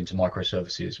maybe moving to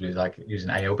microservices with like using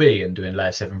ALB and doing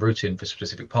layer 7 routing for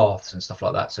specific paths and stuff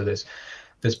like that. So there's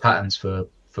patterns for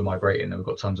migrating, and we've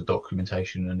got tons of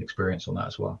documentation and experience on that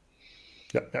as well.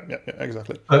 Yeah,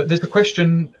 exactly. There's a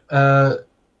question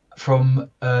from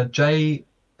J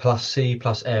plus C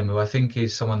plus M, who I think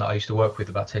is someone that I used to work with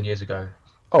about 10 years ago.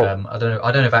 Oh, I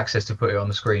don't have access to put it on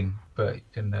the screen, but I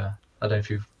don't know if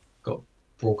you've got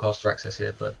broadcaster access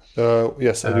here, but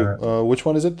yes, I do. Which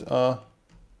one is it? a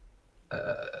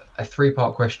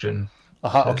 3-part question.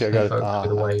 Okay, I got it. Focus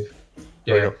with a wave.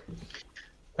 There Yeah.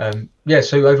 you go.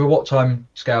 So over what time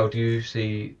scale do you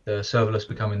see the serverless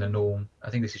becoming the norm? I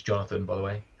think this is Jonathan, by the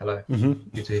way. Hello.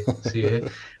 Good to see you here.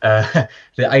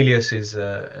 The alias is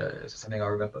something I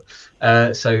remember.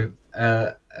 So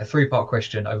a 3-part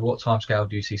question. Over what time scale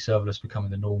do you see serverless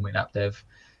becoming the norm in app dev?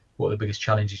 What are the biggest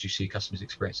challenges you see customers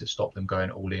experience that stop them going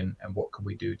all in? And what can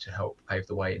we do to help pave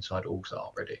the way inside orgs that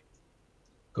aren't ready?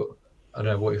 I don't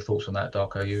know what your thoughts on that,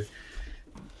 Darko.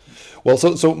 Well,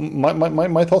 so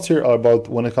my thoughts here are about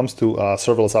when it comes to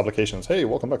serverless applications. Hey,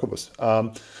 welcome back, Ubus.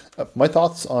 My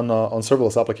thoughts on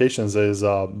serverless applications is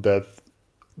that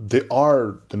they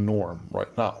are the norm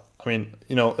right now. I mean,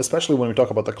 especially when we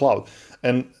talk about the cloud.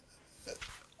 And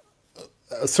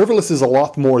serverless is a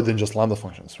lot more than just Lambda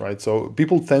functions, right? So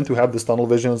people tend to have this tunnel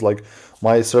visions, like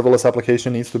my serverless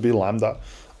application needs to be Lambda.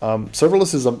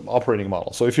 Serverless is an operating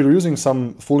model. So if you're using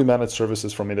some fully managed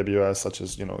services from AWS, such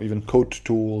as even code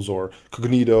tools or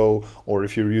Cognito, or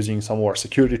if you're using some of our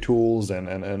security tools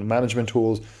and management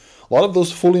tools, a lot of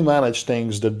those fully managed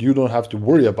things that you don't have to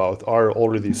worry about are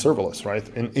already serverless, right?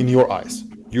 In your eyes,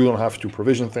 you don't have to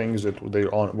provision things that they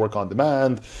work on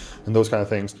demand and those kind of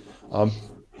things.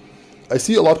 I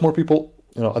see a lot more people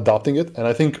adopting it, and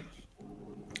I think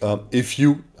if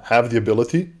you have the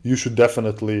ability, you should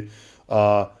definitely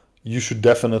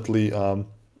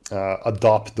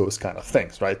adopt those kind of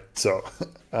things, right? So,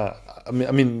 I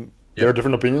mean, there are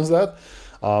different opinions on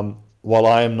that. While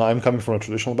I'm coming from a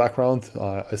traditional background,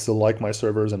 I still like my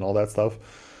servers and all that stuff.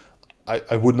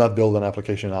 I would not build an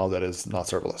application now that is not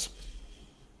serverless.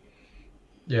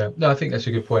 Yeah, no, I think that's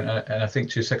a good point, and I think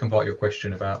to the second part of your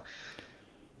question about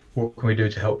what can we do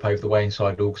to help pave the way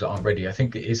inside orgs that aren't ready? I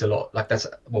think it is a lot, like that's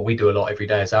what we do a lot every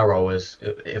day as our role as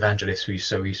evangelists, we used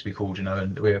to be called,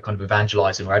 and we're kind of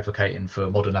evangelizing or advocating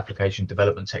for modern application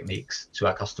development techniques to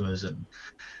our customers and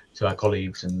to our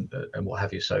colleagues and what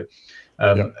have you. So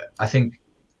I think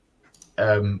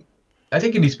you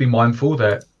need to be mindful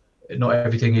that not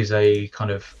everything is a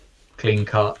kind of clean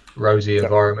cut, rosy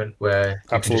environment where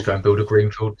you can just go and build a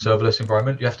greenfield serverless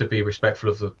environment. You have to be respectful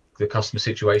of the customer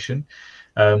situation.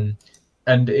 And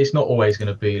it's not always going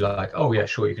to be like, oh yeah,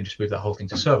 sure, you can just move that whole thing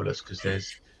to serverless, because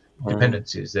there's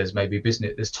dependencies, there's maybe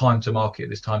business, there's time to market,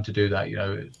 there's time to do that.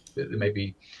 There may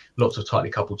be lots of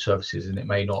tightly coupled services, and it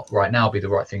may not right now be the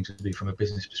right thing to do from a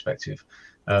business perspective,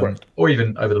 or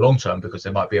even over the long term, because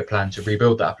there might be a plan to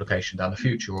rebuild that application down the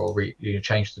future or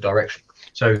change the direction.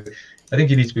 So I think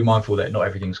you need to be mindful that not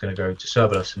everything's going to go to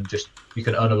serverless, and just you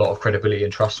can earn a lot of credibility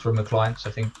and trust from the clients,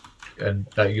 I think. And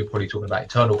you're probably talking about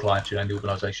internal clients and the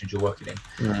organizations you're working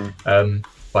in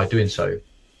by doing so.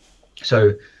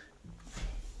 So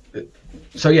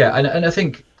yeah, and I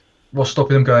think what's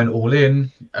stopping them going all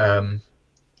in,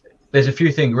 there's a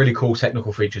few really cool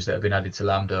technical features that have been added to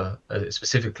Lambda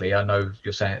specifically. I know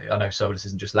you're saying, I know serverless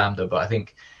isn't just Lambda, but I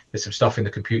think there's some stuff in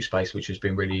the compute space which has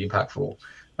been really impactful.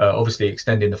 Obviously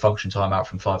extending the function time out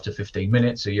from 5 to 15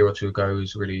 minutes a year or two ago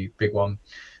is a really big one.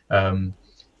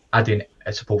 Adding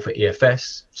a support for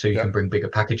EFS, so you can bring bigger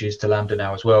packages to Lambda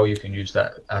now as well. You can use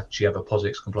that, actually have a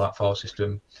POSIX compliant file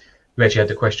system. We actually had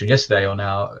the question yesterday on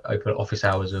our open office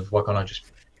hours of why can't I just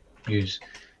use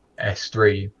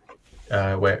S3?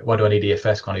 Why do I need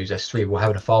EFS? Can't I use S3? Well,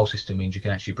 having a file system means you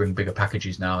can actually bring bigger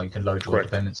packages now. You can load your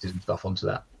dependencies and stuff onto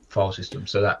that file system.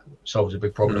 So that solves a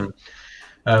big problem.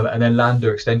 And then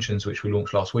Lambda extensions, which we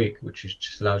launched last week, which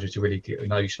just allows you to really,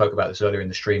 you spoke about this earlier in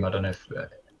the stream. I don't know if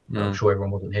I'm sure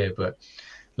everyone wasn't here, but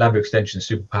Lambda extension is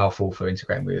super powerful for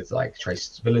integrating with like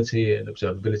traceability and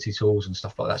observability tools and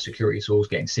stuff like that, security tools,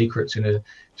 getting secrets in a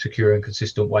secure and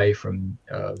consistent way from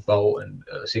Vault and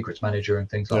Secrets Manager and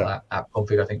things like that. App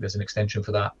config, I think there's an extension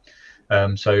for that.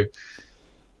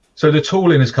 So the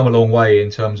tooling has come a long way in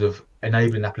terms of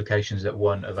enabling applications that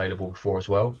weren't available before as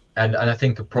well. And I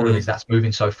think the problem is that's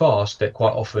moving so fast that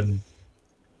quite often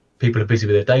people are busy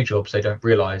with their day jobs, they don't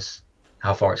realize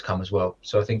how far it's come as well.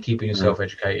 So I think keeping yourself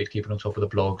educated, keeping on top of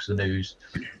the blogs, the news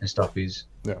and stuff is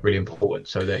really important,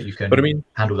 so that you can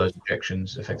handle those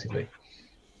objections effectively.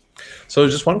 So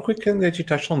just one quick thing that you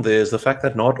touched on there is the fact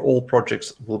that not all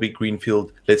projects will be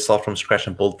greenfield, let's start from scratch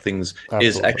and build things,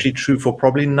 is actually true for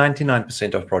probably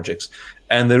 99% of projects.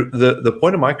 And the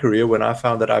point of my career when I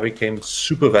found that I became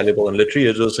super valuable, and literally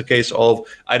it was a case of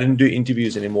I didn't do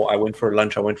interviews anymore. I went for a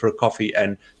lunch, I went for a coffee,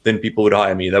 and then people would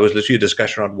hire me. That was literally a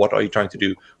discussion on what are you trying to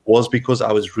do, was because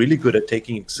I was really good at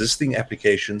taking existing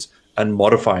applications and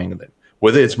modifying them.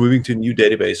 Whether it's moving to a new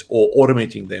database or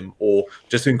automating them or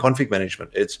just doing config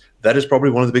management, that is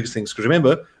probably one of the biggest things. Because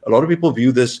remember, a lot of people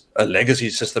view this, a legacy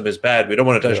system is bad. We don't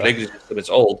want to touch legacy system, it's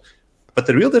old. But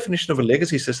the real definition of a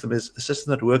legacy system is a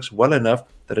system that works well enough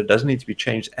that it doesn't need to be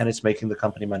changed and it's making the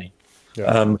company money.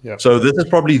 So this is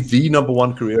probably the number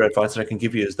one career advice that I can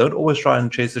give you, is don't always try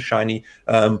and chase the shiny.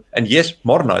 And yes,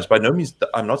 modernize. By no means,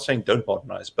 I'm not saying don't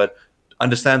modernize, but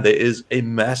understand there is a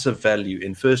massive value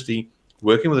in firstly,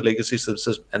 working with the legacy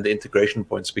systems and the integration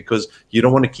points, because you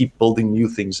don't want to keep building new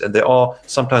things. And there are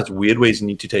sometimes weird ways you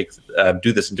need to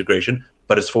do this integration,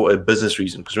 but it's for a business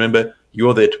reason. Because remember,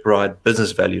 you're there to provide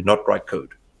business value, not write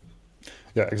code.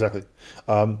 Yeah, exactly.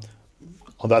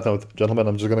 On that note, gentlemen,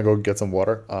 I'm just gonna go get some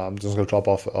water. I'm just gonna drop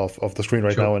off the screen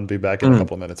right Sure. now and be back in a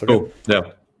couple of minutes. Okay. Cool.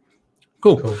 Yeah.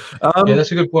 Cool. Yeah,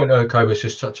 that's a good point, Cobus.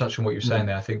 Just touch on what you're saying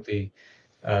there. I think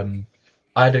I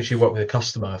had actually worked with a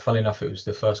customer. Funnily enough, it was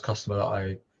the first customer that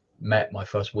I met my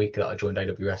first week that I joined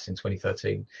AWS in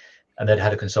 2013, and they'd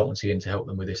had a consultancy in to help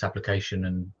them with this application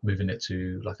and moving it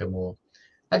to like a more.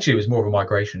 Actually, it was more of a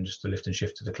migration, just to lift and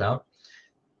shift to the cloud.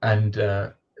 And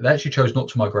they actually chose not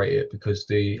to migrate it because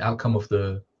the outcome of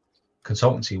the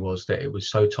consultancy was that it was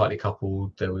so tightly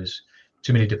coupled. There was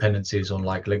too many dependencies on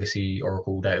like legacy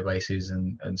Oracle databases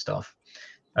and stuff,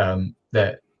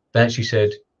 that they actually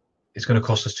said it's going to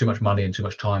cost us too much money and too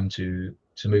much time to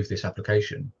move this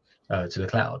application to the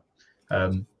cloud.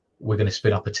 We're going to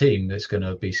spin up a team that's going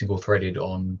to be single threaded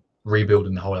on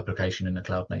rebuilding the whole application in a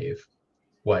cloud native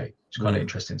way. It's kind of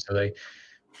interesting. So they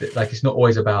like, it's not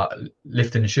always about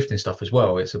lifting and shifting stuff as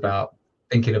well. It's about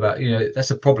thinking about,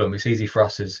 that's a problem. It's easy for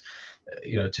us as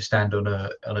to stand on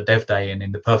a dev day and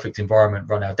in the perfect environment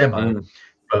run our demo,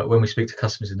 but when we speak to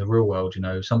customers in the real world,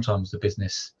 sometimes the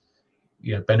business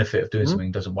benefit of doing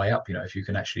something doesn't weigh up. If you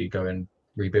can actually go and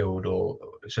rebuild or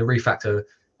so refactor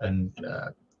and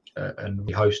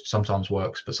rehost sometimes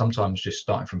works, but sometimes just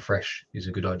starting from fresh is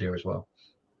a good idea as well.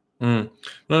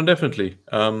 No, definitely.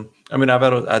 I mean, I've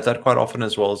had that quite often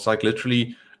as well. It's like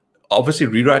literally, obviously,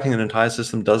 rewriting an entire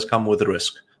system does come with a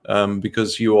risk,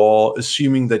 because you are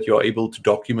assuming that you're able to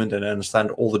document and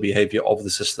understand all the behavior of the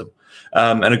system.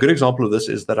 And a good example of this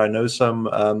is that I know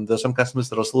there's some customers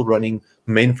that are still running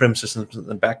mainframe systems in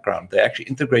the background. They actually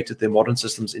integrated their modern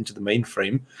systems into the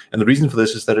mainframe. And the reason for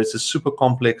this is that it's a super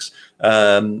complex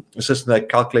system that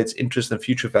calculates interest and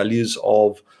future values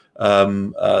of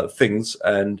things.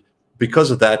 And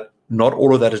because of that, not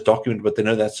all of that is documented, but they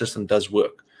know that system does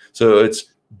work. So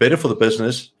it's better for the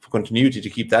business, for continuity, to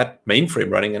keep that mainframe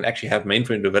running and actually have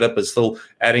mainframe developers still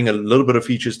adding a little bit of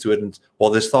features to it, and while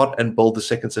they start and build the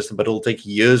second system, but it'll take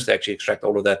years to actually extract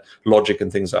all of that logic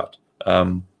and things out.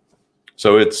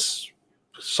 So it's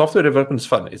software development is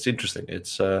fun. It's interesting.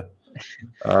 It's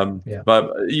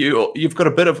but you've got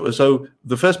a bit of, so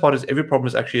the first part is every problem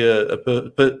is actually a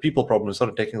people problem. It's not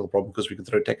a technical problem because we can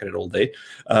throw tech at it all day.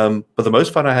 But the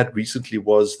most fun I had recently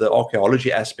was the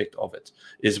archaeology aspect of it,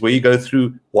 is where you go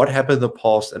through what happened in the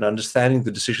past and understanding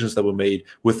the decisions that were made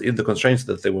within the constraints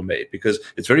that they were made, because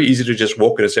it's very easy to just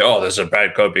walk in and say, oh, this is a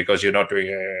bad code because you're not doing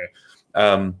it.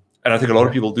 And I think a lot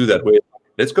of people do that, where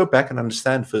let's go back and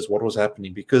understand first what was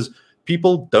happening, because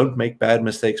people don't make bad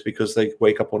mistakes because they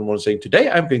wake up one morning saying, today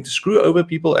I'm going to screw over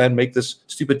people and make this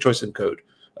stupid choice in code.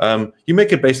 You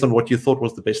make it based on what you thought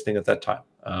was the best thing at that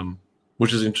time,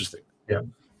 which is interesting. Yeah.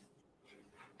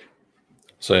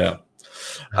 So, yeah.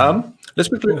 Let's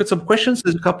quickly look at some questions.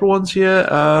 There's a couple of ones here.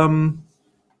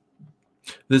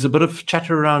 There's a bit of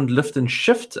chatter around lift and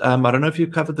shift. I don't know if you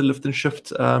covered the lift and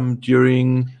shift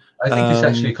during... I think it's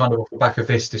actually kind of off the back of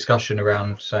this discussion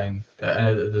around saying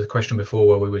the question before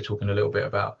where we were talking a little bit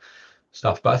about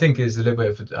stuff, but I think is a little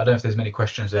bit of, I don't know if there's many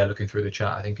questions there looking through the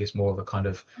chat. I think it's more of a kind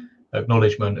of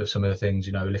acknowledgement of some of the things,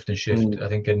 lift and shift. I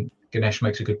think Ganesh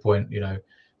makes a good point.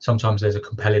 Sometimes there's a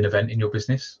compelling event in your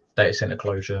business, data center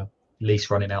closure,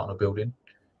 lease running out on a building,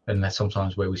 and that's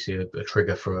sometimes where we see a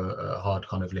trigger for a hard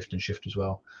kind of lift and shift as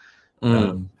well.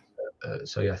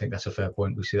 So yeah, I think that's a fair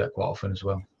point. We see that quite often as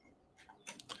well.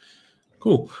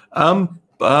 Cool.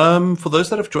 For those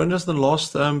that have joined us in the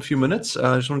last few minutes,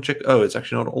 I just want to check. Oh, it's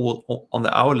actually not all on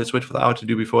the hour. Let's wait for the hour to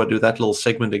do before I do that little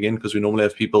segment again, because we normally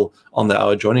have people on the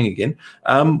hour joining again.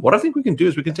 What I think we can do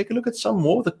is we can take a look at some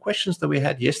more of the questions that we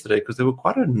had yesterday, because there were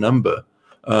quite a number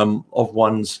of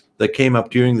ones that came up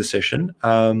during the session.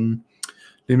 Let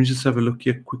me just have a look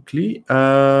here quickly.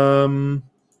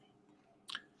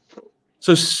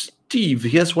 So Steve,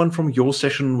 here's one from your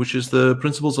session, which is the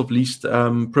principles of least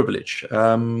privilege.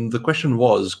 The question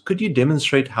was, could you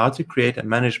demonstrate how to create and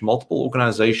manage multiple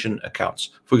organization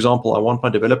accounts? For example, I want my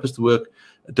developers to work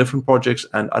at different projects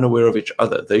and unaware of each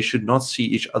other. They should not see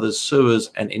each other's servers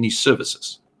and any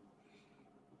services.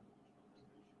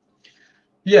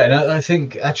 Yeah, no, I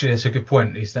think actually that's a good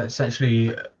point. Is that's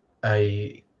actually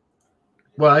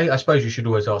well, I suppose you should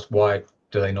always ask, why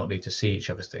do they not need to see each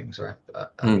other's things? Right?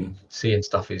 I mean, seeing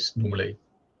stuff is normally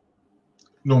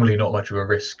not much of a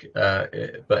risk, but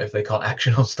if they can't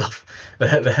action on stuff,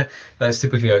 that's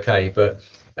typically okay. But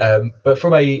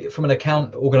from an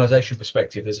account organization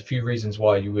perspective, there's a few reasons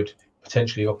why you would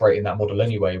potentially operate in that model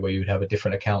anyway, where you would have a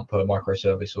different account per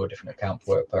microservice or a different account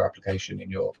per application in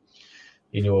your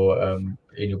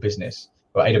business.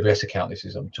 Or AWS account, this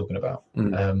is I'm talking about.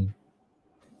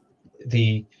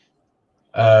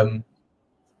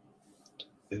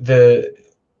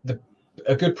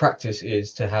 a good practice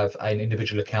is to have an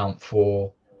individual account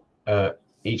for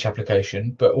each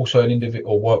application, but also an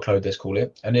individual workload, let's call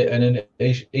it, and an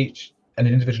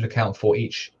individual account for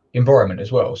each environment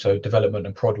as well. So development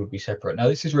and prod would be separate. Now,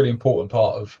 this is a really important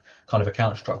part of kind of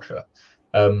account structure.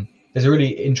 There's a really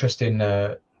interesting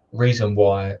reason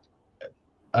why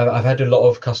I've had a lot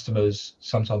of customers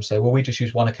sometimes say, well, we just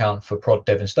use one account for prod,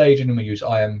 dev, and staging, and we use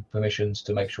IAM permissions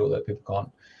to make sure that people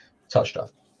can't touch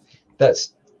stuff.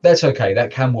 That's okay.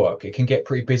 That can work. It can get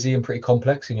pretty busy and pretty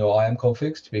complex in your IAM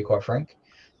configs, to be quite frank.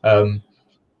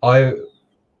 I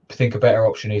think a better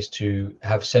option is to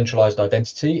have centralized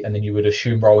identity, and then you would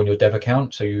assume role in your dev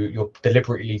account. So you're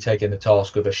deliberately taking the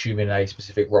task of assuming a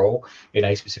specific role in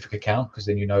a specific account, because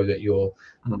then you know that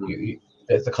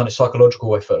there's the kind of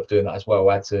psychological effort of doing that as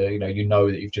well. Add to, you know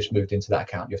that you've just moved into that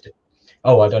account. You have to,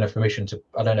 I don't have permission to,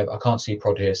 I can't see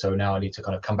prod here, so now I need to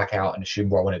kind of come back out and assume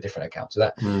role in a different account. So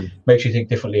that makes you think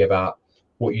differently about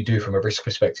what you do from a risk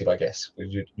perspective, I guess.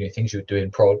 Things you would do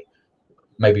in prod,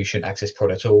 maybe you shouldn't access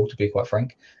prod at all, to be quite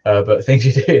frank. But things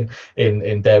you do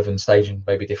in dev and staging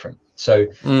may be different. So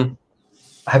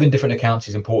having different accounts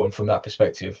is important from that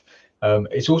perspective.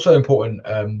 It's also important.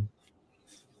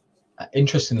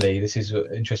 Interestingly, this is an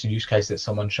interesting use case that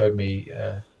someone showed me.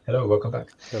 Hello, welcome back.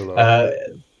 Hello.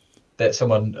 That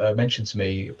someone mentioned to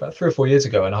me about 3 or 4 years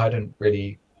ago, and I hadn't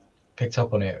really picked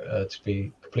up on it, to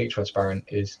be completely transparent,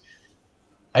 is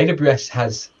AWS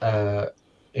has,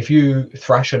 if you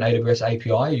thrash an AWS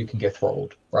API, you can get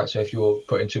throttled, right? So if you're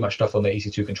putting too much stuff on the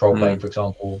EC2 control plane, for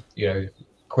example,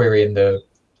 querying the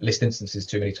list instances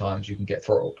too many times, you can get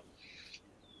throttled.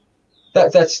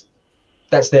 That's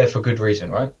there for good reason,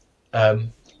 right?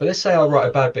 But let's say I write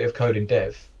a bad bit of code in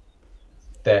dev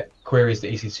that queries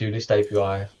the EC2 list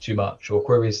API too much, or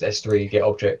queries S3 get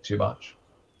object too much,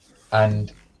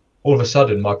 and all of a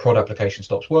sudden my prod application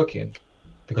stops working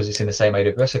because it's in the same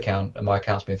AWS account and my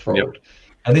account's been throttled. Yep.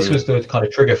 And this was the kind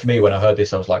of trigger for me when I heard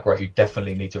this. I was like, right, you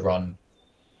definitely need to run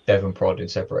dev and prod in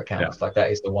separate accounts. Yeah. Like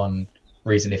that is the one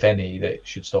reason, if any, that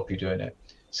should stop you doing it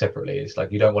separately. It's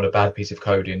like you don't want a bad piece of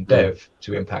code in dev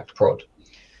to impact prod.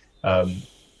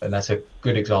 And that's a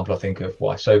good example, I think, of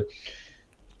why. So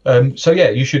yeah,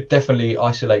 you should definitely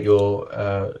isolate your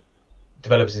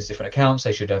developers in different accounts.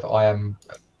 They should have IAM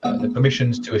the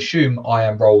permissions to assume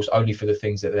IAM roles only for the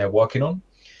things that they're working on.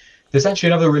 There's actually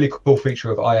another really cool feature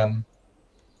of IAM.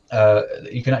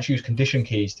 You can actually use condition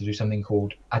keys to do something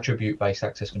called attribute-based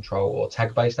access control or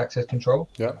tag-based access control.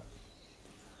 Yeah.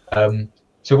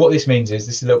 So what this means is,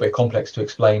 this is a little bit complex to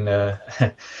explain.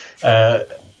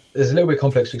 There's a little bit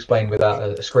complex to explain without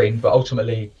a screen, but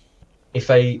ultimately,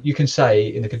 you can say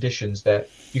in the conditions that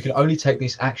you can only take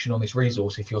this action on this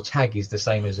resource if your tag is the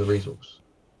same as the resource.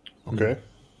 Okay.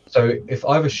 So if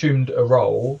I've assumed a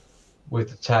role with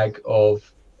the tag of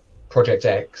project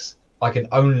X, I can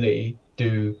only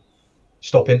do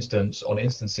stop instance on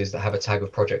instances that have a tag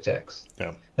of project X.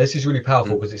 Yeah. This is really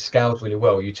powerful because it scales really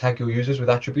well. You tag your users with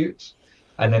attributes,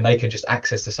 and then they can just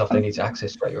access the stuff they need to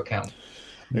access throughout your account.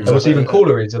 Exactly. And what's even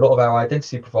cooler is a lot of our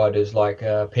identity providers like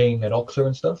Ping and Okta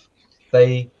and stuff,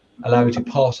 they allow you to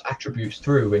pass attributes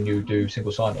through when you do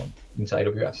single sign-on into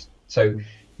AWS. So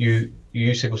you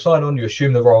use single sign-on, you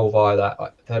assume the role via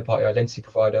that third-party identity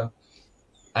provider,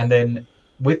 and then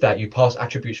with that you pass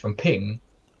attributes from Ping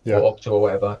or Okta or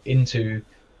whatever into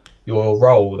your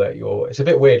role that it's a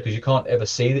bit weird because you can't ever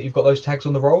see that you've got those tags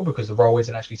on the role because the role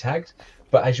isn't actually tagged.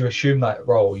 But as you assume that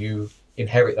role, you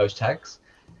inherit those tags.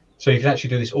 So you can actually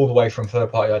do this all the way from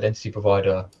third-party identity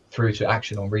provider through to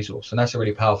action on resource. And that's a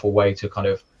really powerful way to kind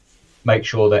of make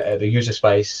sure that at the user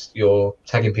space, you're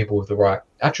tagging people with the right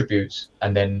attributes.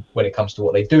 And then when it comes to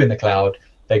what they do in the cloud,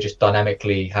 they just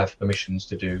dynamically have permissions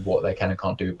to do what they can and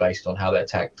can't do based on how they're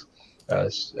tagged.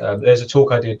 There's a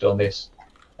talk I did on this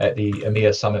at the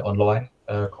EMEA Summit online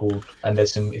called, and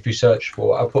there's some, if you search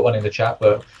for, I'll put one in the chat,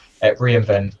 but at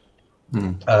reInvent,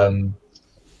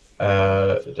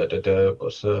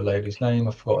 what's the lady's name?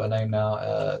 I forgot her name now.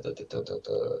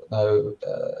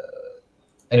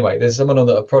 Anyway, there's someone on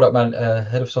the product man,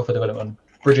 head of software development,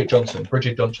 Bridget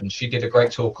Johnson. She did a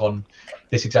great talk on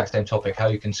this exact same topic, how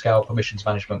you can scale permissions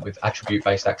management with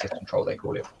attribute-based access control, they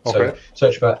call it. Okay. So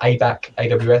search for ABAC,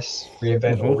 AWS,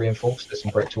 reInvent or Reinforce. There's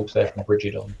some great talks there from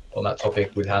Bridget on that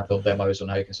topic with hands-on demos on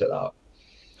how you can set that up.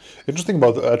 Interesting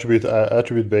about the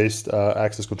attribute-based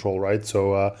access control, right?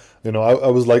 So, I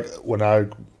was like, when I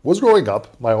was growing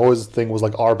up, my always thing was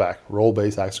like RBAC,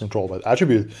 role-based access control. But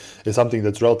attribute is something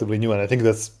that's relatively new, and I think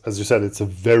that's, as you said, it's a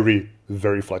very,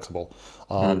 very flexible,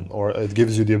 or it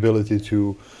gives you the ability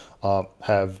to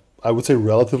have, I would say,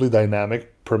 relatively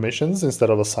dynamic permissions instead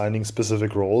of assigning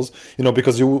specific roles.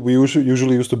 Because we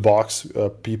usually used to box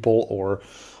people or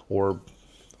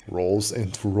roles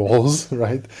into roles,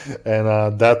 right?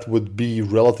 And that would be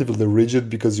relatively rigid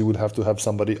because you would have to have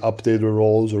somebody update the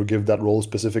roles or give that role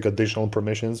specific additional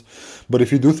permissions. But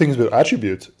if you do things with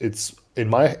attribute, it's in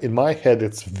my head,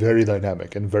 it's very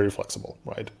dynamic and very flexible,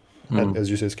 right? And as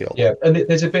you say, scalable. Yeah, and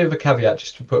there's a bit of a caveat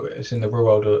just to put this in the real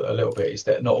world a little bit, is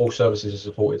that not all services are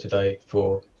supported today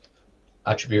for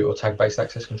attribute or tag-based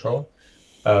access control.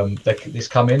 This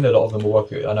come in, a lot of them are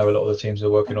working. I know a lot of the teams are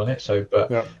working on it.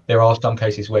 But there are some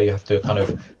cases where you have to kind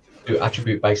of do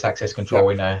attribute-based access control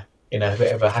in a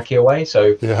bit of a hackier way.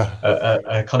 So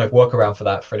a kind of workaround for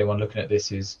that, for anyone looking at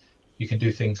this, is you can do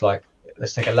things like,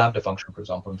 let's take a Lambda function, for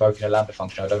example. Invoking a Lambda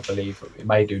function, I don't believe it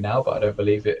may do now, but I don't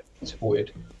believe it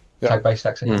supported tag-based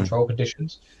access control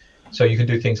conditions. So you can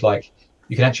do things like,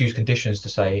 you can actually use conditions to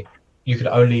say you can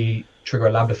only trigger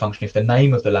a Lambda function if the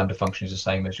name of the Lambda function is the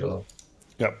same as your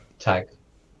tag,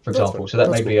 for example. So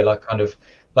that may be there's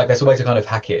a way to kind of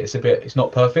hack it. It's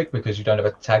not perfect because you don't have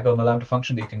a tag on the Lambda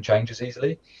function that you can change as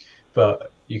easily,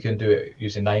 but you can do it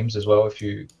using names as well if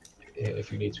you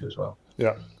need to as well.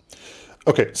 Yeah.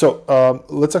 Okay, so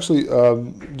let's actually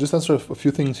just answer a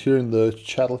few things here in the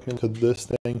chat. Let me look at this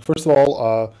thing. First of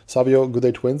all, Savio, good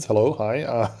day twins. Hello,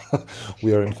 hi.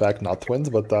 We are in fact not twins,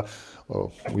 but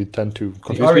we tend to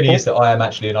confuse the irony people. is that I am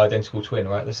actually an identical twin,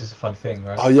 right? This is a fun thing,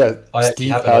 right? Oh yeah,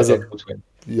 Steve has an identical twin.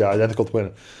 Yeah, identical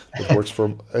twin. It works for,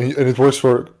 and it works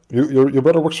for your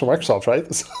brother works for Microsoft,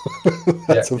 right? So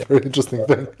that's a very interesting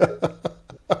thing.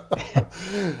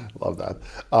 Love that.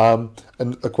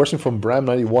 And a question from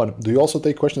Bram91. Do you also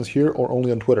take questions here or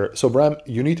only on Twitter? So Bram,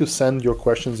 you need to send your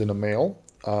questions in a mail.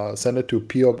 Send it to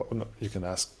PO. No, you can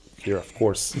ask here, of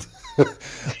course.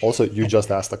 Also, you just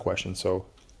asked a question, so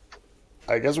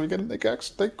I guess we can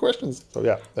take questions. So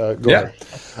yeah, go ahead.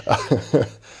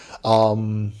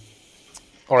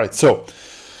 All right, so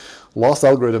lost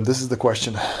algorithm. This is the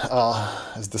question.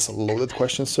 Is this a loaded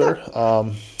question, sir?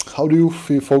 How do you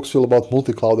folks feel about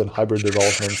multi-cloud and hybrid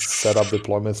development, setup,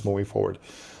 deployments moving forward?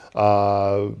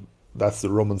 That's the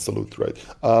Roman salute, right?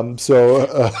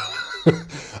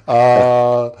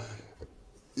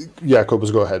 Yeah,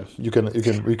 Cobus, go ahead. You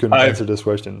can answer this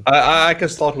question. I can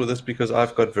start with this because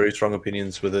I've got very strong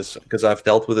opinions with this because I've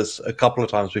dealt with this a couple of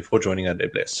times before joining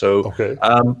AWS. So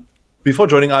before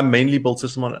joining, I mainly built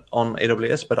system on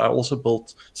AWS, but I also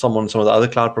built some of the other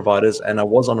cloud providers, and I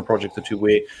was on a project or two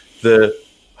where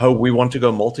we want to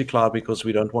go multi-cloud because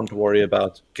we don't want to worry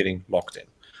about getting locked in.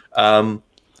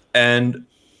 And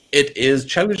it is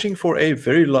challenging for a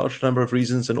very large number of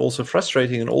reasons, and also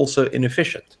frustrating and also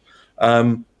inefficient.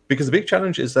 Because the big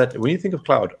challenge is that when you think of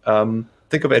cloud,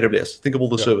 think of AWS, think of all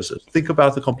the services, think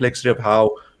about the complexity of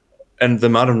how and the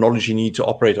amount of knowledge you need to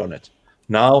operate on it.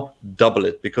 Now double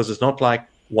it, because it's not like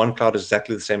one cloud is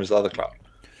exactly the same as the other cloud.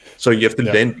 So you have to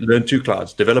then learn two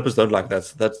clouds. Developers don't like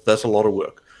that. That's a lot of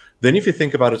work. Then if you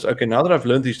think about it, okay, now that I've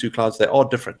learned these two clouds, they are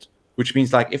different, which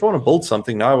means like if I want to build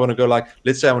something, now I want to go like,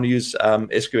 let's say I want to use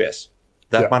SQS.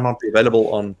 That might not be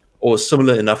available on or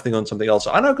similar enough thing on something else.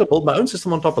 So I now could build my own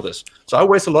system on top of this. So I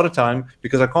waste a lot of time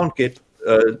because I can't get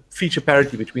feature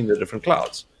parity between the different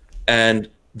clouds. And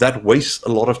that wastes a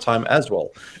lot of time as well.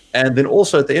 And then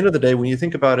also at the end of the day, when you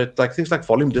think about it, like things like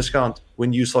volume discount,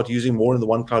 when you start using more in the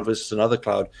one cloud versus another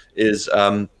cloud, is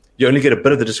you only get a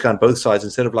bit of the discount both sides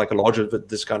instead of like a larger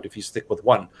discount if you stick with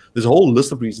one. There's a whole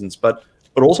list of reasons, but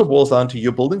it also boils down to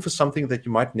you're building for something that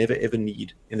you might never ever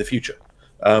need in the future.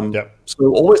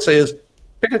 So always say is,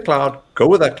 pick a cloud, go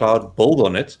with that cloud, build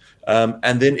on it,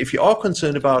 and then if you are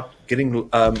concerned about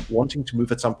wanting to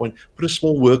move at some point, put a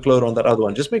small workload on that other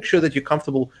one. Just make sure that you're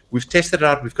comfortable. We've tested it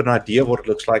out. We've got an idea of what it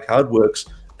looks like, how it works,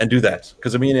 and do that.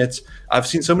 Because I mean, I've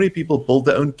seen so many people build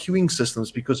their own queuing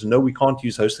systems because no, we can't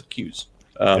use hosted queues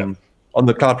on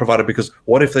the cloud provider because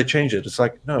what if they change it? It's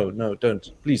like no,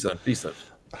 don't, please don't.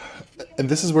 And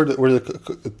this is where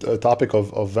the topic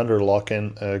of vendor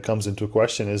lock-in comes into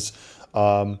question. Is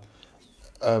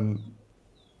and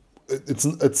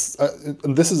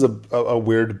this is a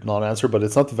weird non-answer, but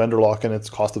it's not vendor lock-in,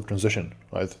 it's cost of transition,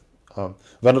 right?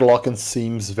 Vendor lock-in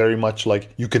seems very much like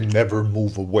you can never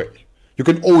move away. You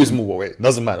can always move away. It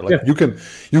doesn't matter. Like you can,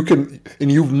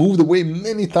 and you've moved away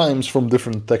many times from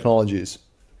different technologies.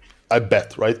 I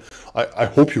bet, right? I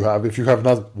hope you have. If you have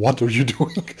not, what are you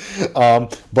doing?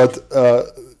 But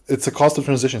it's a cost of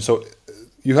transition. So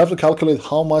you have to calculate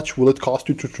how much will it cost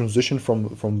you to transition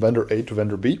from vendor A to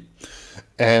vendor B.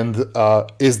 And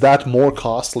is that more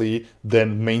costly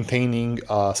than maintaining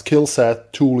skill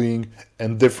set, tooling,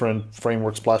 and different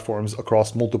frameworks, platforms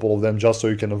across multiple of them, just so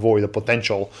you can avoid a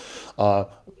potential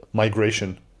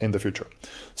migration in the future.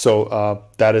 So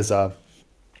that is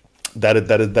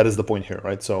the point here,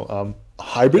 right? So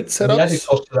hybrid setups. The added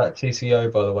cost to that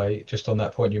TCO, by the way, just on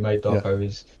that point you made, Darko,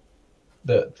 is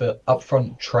the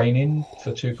upfront training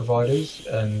for two providers.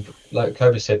 And like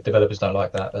Kobe said, developers don't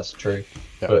like that. That's true.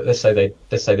 Yeah. But let's say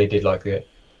they did like it.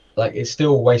 Like, it's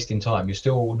still wasting time. You're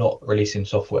still not releasing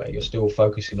software. You're still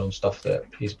focusing on stuff that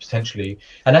is potentially,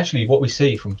 and actually what we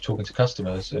see from talking to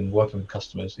customers and working with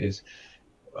customers is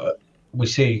we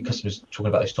see customers talking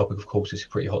about this topic. Of course, it's a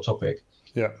pretty hot topic.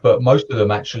 Yeah. But most of them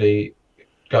actually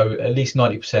go at least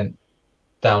 90%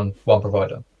 down one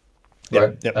provider.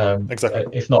 Right? Yeah, exactly.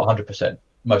 If not 100%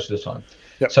 most of the time.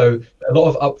 Yep. So a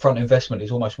lot of upfront investment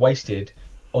is almost wasted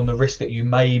on the risk that you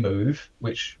may move,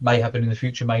 which may happen in the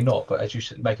future, may not. But as you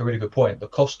make a really good point, the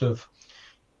cost of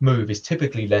move is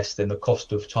typically less than the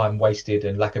cost of time wasted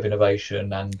and lack of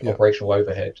innovation and operational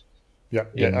overhead. Yeah,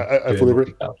 I fully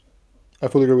agree. I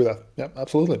fully agree with that. Yeah,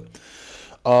 absolutely.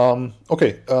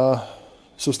 Okay,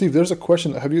 so Steve, there's a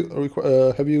question. Have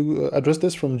you addressed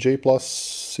this from J plus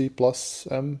C plus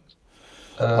M?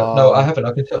 No, I haven't.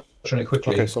 I can touch on it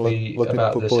quickly. Okay, so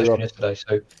about the session yesterday.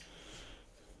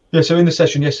 So in the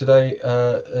session yesterday,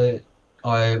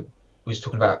 I was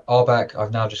talking about RBAC.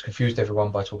 I've now just confused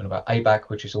everyone by talking about ABAC,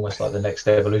 which is almost like the next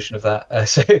evolution of that.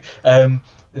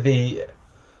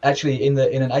 Actually in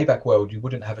an ABAC world, you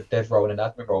wouldn't have a dev role and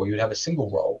an admin role. You would have a single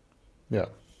role. Yeah.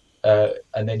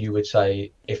 And then you would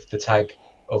say, if the tag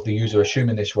of the user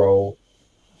assuming this role,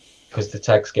 because the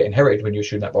tags get inherited when you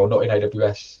assume that role, not in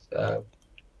AWS.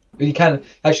 You can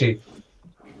actually,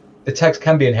 the tags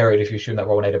can be inherited if you assume that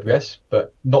role in AWS,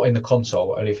 but not in the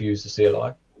console, only if you use the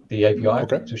CLI, the API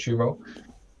to assume role.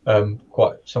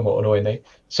 Quite somewhat annoyingly.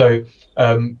 So,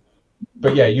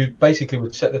 but yeah, you basically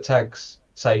would set the tags,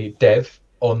 say dev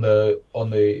on the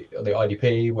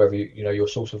IDP, wherever your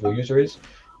source of your user is.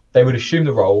 They would assume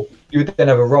the role. You would then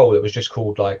have a role that was just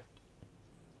called like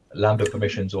Lambda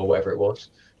permissions or whatever it was,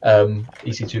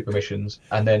 EC2 permissions,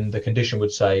 and then the condition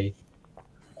would say,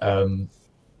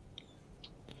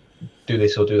 do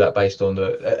this or do that based on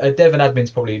a dev and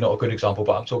admin's probably not a good example,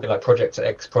 but I'm talking like project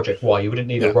X, project Y. You wouldn't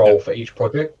need a role for each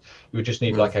project. You would just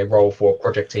need like a role for a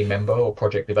project team member or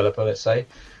project developer, let's say,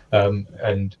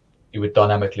 and you would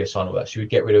dynamically assign all that. So you would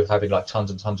get rid of having like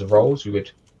tons and tons of roles.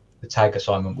 The tag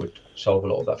assignment would solve a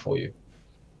lot of that for you.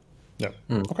 Yeah.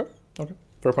 Okay.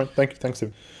 Fair point. Thanks,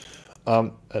 Steve.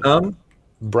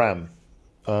 Bram.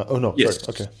 Oh no. Yes.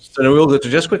 Sorry. Okay. So now we'll go to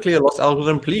just quickly a lost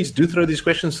algorithm. Please do throw these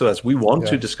questions to us. We want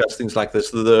to discuss things like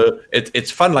this.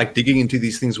 It's fun, like digging into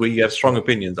these things where you have strong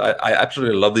opinions. I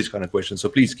absolutely love these kind of questions. So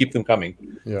please keep them coming.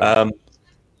 Yeah.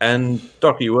 And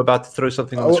Darko, you were about to throw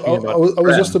something on the screen. I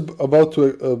was just about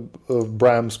to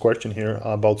Bram's question here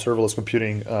about serverless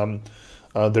computing.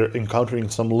 They're encountering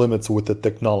some limits with the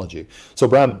technology. So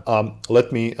Bram,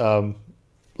 let me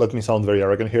sound very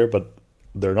arrogant here, but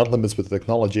they're not limits with the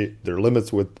technology. They're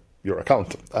limits with your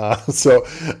account.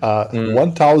 1,000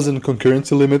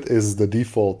 concurrency limit is the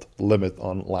default limit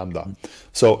on Lambda.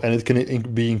 And it can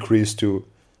be increased to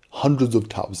hundreds of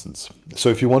thousands. So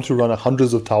if you want to run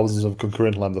hundreds of thousands of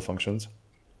concurrent Lambda functions,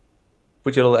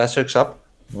 put your little asterisks up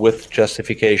with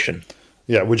justification.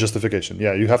 Yeah, with justification.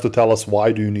 Yeah, you have to tell us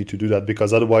why do you need to do that,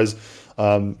 because otherwise,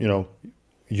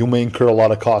 you may incur a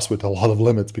lot of costs with a lot of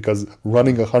limits, because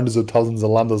running hundreds of thousands of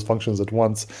Lambdas functions at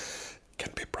once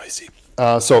can be pricey.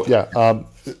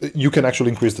 You can actually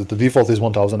increase it. The default is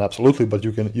 1,000, absolutely, but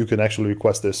you can actually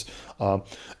request this.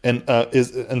 And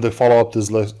the follow-up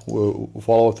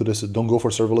to this is don't go for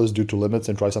serverless due to limits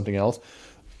and try something else.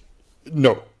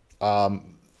 No.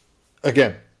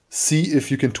 Again, see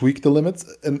if you can tweak the limits.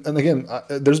 And again,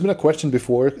 there's been a question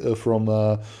before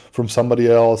from somebody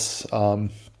else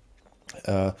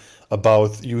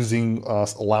about using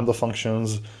Lambda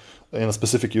functions in a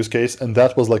specific use case, and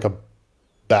that was like a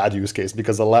bad use case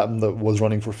because the Lambda was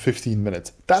running for 15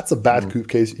 minutes. That's a bad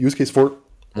use case for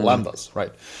Lambdas,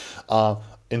 right?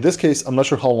 In this case, I'm not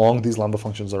sure how long these Lambda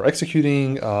functions are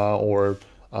executing,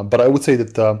 but I would say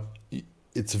that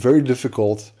it's very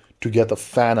difficult to get a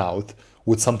fan out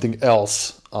with something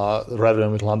else rather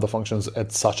than with Lambda functions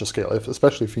at such a scale,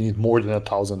 especially if you need more than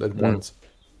 1,000 at once.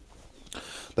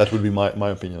 That would be my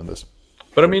opinion on this.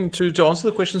 But I mean, to answer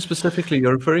the question specifically,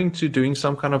 you're referring to doing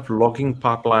some kind of logging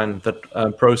pipeline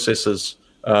that processes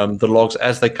the logs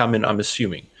as they come in, I'm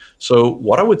assuming. So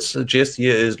what I would suggest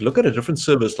here is look at a different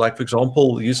service. Like, for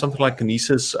example, use something like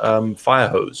Kinesis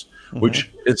Firehose,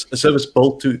 which is a service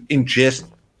built to ingest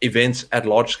events at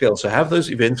large scale. So have those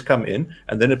events come in,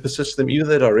 and then it persists them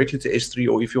either directly to S3,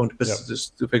 or if you want to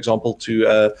persist, for example, to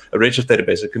a Redshift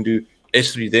database, it can do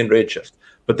S3, then Redshift.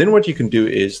 But then what you can do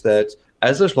is that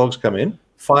as those logs come in,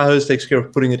 Firehose takes care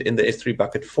of putting it in the S3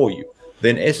 bucket for you.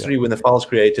 Then S3, when the file is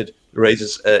created,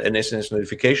 raises an SNS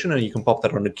notification, and you can pop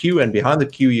that on the queue. And behind the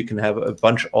queue, you can have a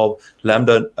bunch of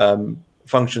Lambda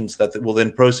functions that will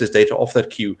then process data off that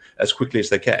queue as quickly as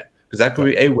they can. Because that could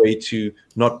be a way to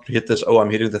not hit this, I'm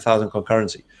hitting the 1,000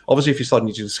 concurrency. Obviously, if you start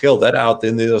needing to scale that out,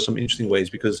 then there are some interesting ways.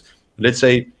 Because let's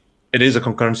say it is a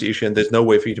concurrency issue and there's no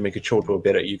way for you to make it shorter or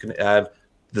better. You can have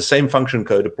the same function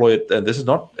code, deploy it, and this is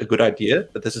not a good idea,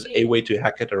 but this is a way to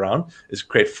hack it around, is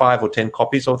create 5 or 10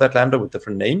 copies of that Lambda with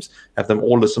different names, have them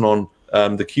all listen on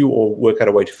the queue, or work out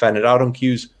a way to fan it out on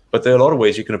queues. But there are a lot of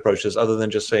ways you can approach this other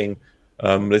than just saying,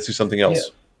 let's do something else.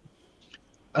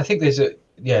 Yeah. I think there's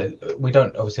we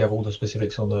don't obviously have all the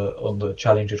specifics on the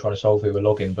challenge you're trying to solve here with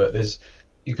login, but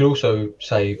you could also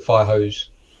say Firehose,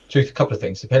 a couple of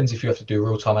things. Depends if you have to do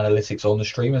real-time analytics on the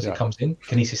stream as it comes in.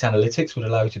 Kinesis Analytics would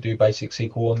allow you to do basic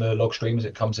SQL on the log stream as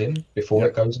it comes in before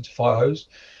it goes into Firehose.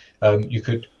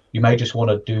 You may just want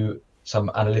to do some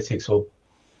analytics or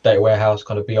data warehouse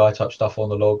kind of BI type stuff on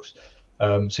the logs.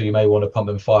 So you may want to pump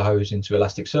them Firehose into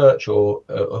Elasticsearch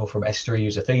or from S3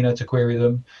 use Athena to query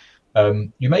them.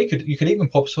 You could even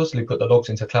possibly put the logs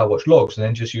into CloudWatch logs and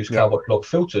then just use CloudWatch log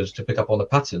filters to pick up on the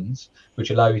patterns, which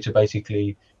allow you to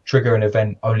basically trigger an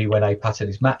event only when a pattern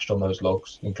is matched on those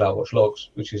logs in CloudWatch logs,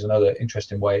 which is another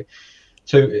interesting way.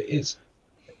 So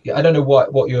I don't know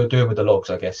what you're doing with the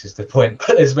logs, I guess, is the point.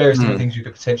 But there's various different things you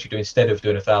could potentially do instead of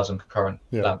doing 1,000 concurrent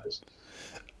Lambdas.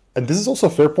 And this is also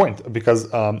a fair point,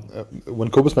 because when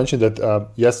Cobus mentioned that,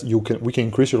 yes, we can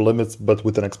increase your limits, but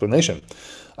with an explanation.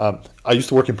 I used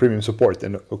to work in premium support,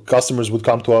 and customers would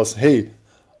come to us, hey,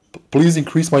 please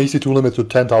increase my EC2 limit to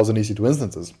 10,000 EC2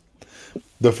 instances.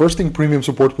 The first thing premium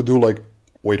support would do, like,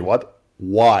 wait, what?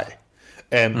 Why?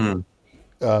 And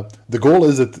the goal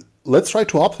is that let's try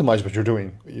to optimize what you're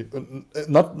doing.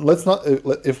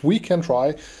 If we can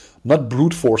try, not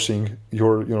brute forcing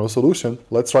your solution,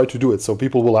 let's try to do it. So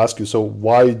people will ask you, so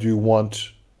why do you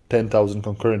want 10,000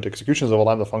 concurrent executions of a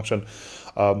Lambda function?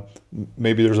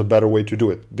 Maybe there's a better way to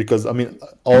do it. Because, I mean,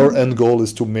 our end goal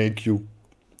is to make you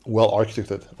well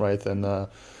architected, right? And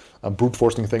brute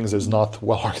forcing things is not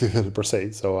well architected per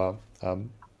se. So,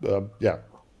 yeah.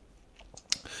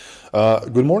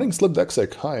 Good morning,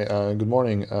 Slipdexic. Hi, good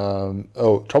morning.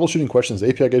 Troubleshooting questions,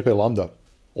 API Gateway Lambda.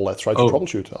 Let's try to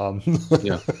troubleshoot.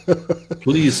 Yeah,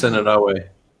 please send it our way.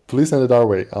 Please send it our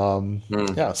way.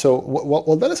 Yeah. So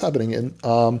while that is happening, and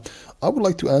I would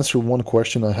like to answer one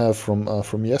question I have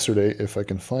from yesterday, if I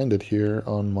can find it here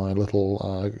on my little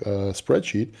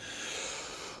spreadsheet.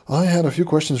 I had a few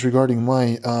questions regarding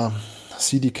my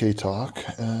CDK talk.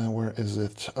 Where is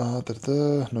it?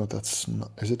 No, that's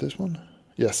not. Is it this one?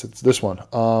 Yes, it's this one.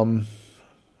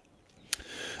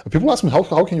 People ask me how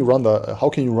can you run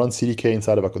CDK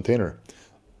inside of a container?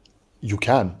 You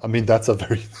can. I mean, that's a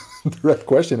very direct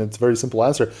question. It's a very simple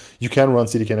answer. You can run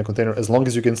CDK in a container as long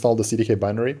as you can install the CDK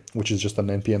binary, which is just an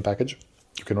npm package.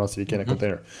 You can run CDK in a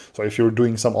container. So if you're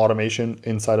doing some automation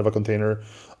inside of a container,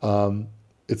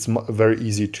 it's very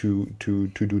easy to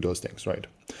do those things, right?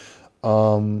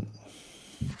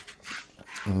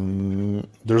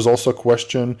 There's also a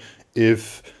question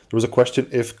if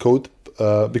code,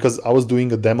 because I was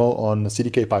doing a demo on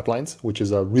CDK pipelines, which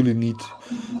is a really neat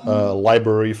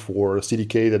library for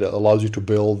CDK that allows you to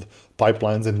build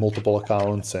pipelines in multiple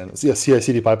accounts and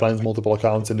CI/CD pipelines, multiple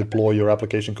accounts, and deploy your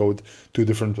application code to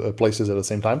different places at the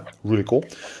same time. Really cool.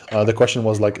 The question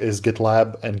was like, is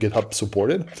GitLab and GitHub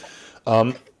supported?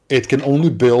 It can only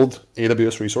build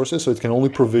AWS resources, so it can only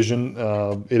provision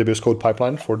AWS code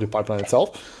pipeline for the pipeline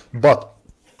itself, but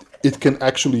it can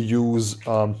actually use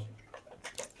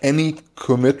any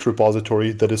commit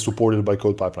repository that is supported by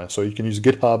code pipeline. So you can use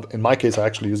GitHub. In my case, I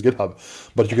actually use GitHub,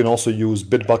 but you can also use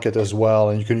Bitbucket as well,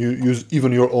 and you can use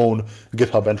even your own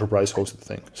GitHub enterprise hosted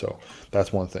thing. So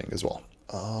that's one thing as well.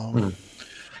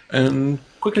 And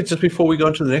quickly, just before we go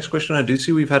on to the next question, I do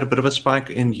see we've had a bit of a spike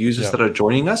in users that are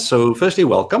joining us. So firstly,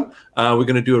 welcome. We're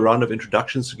going to do a round of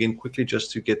introductions again quickly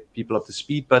just to get people up to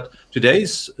speed. But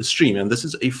today's stream, and this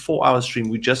is a 4-hour stream,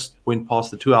 we just went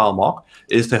past the 2-hour mark,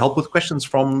 is to help with questions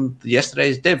from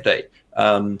yesterday's Dev Day.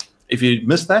 If you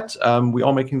missed that, we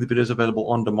are making the videos available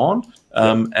on demand,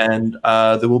 and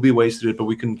there will be ways to do it, but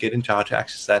we can get into how to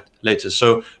access that later.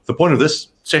 So the point of this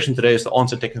session today is to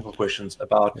answer technical questions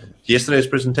about yesterday's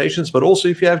presentations, but also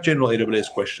if you have general AWS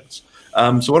questions.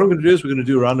 So what I'm going to do is we're going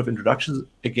to do a round of introductions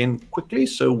again quickly,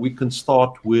 so we can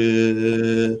start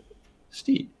with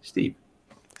Steve.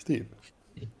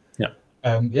 Yeah.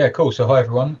 Yeah, cool. So hi,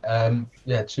 everyone.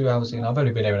 2 hours in. I've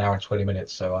only been here an hour and 20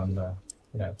 minutes, so I'm a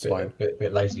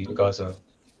bit lazy. You guys are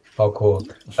hardcore.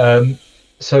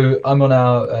 So I'm on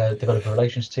our developer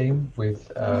relations team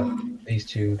with these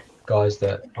two guys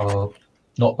that are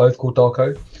not both called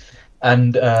Darko,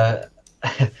 and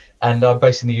and I'm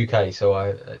based in the UK. So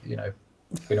I,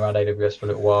 been around AWS for a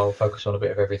little while, focus on a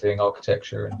bit of everything,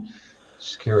 architecture and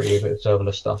security, a bit of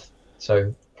serverless stuff.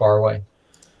 So far away.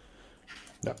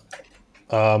 Yeah.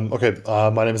 Okay,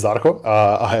 my name is Darko.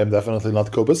 I am definitely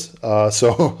not Kobus.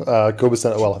 Kobus,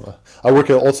 I work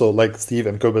also like Steve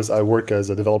and Kobus. I work as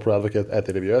a developer advocate at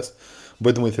AWS.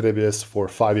 Been with AWS for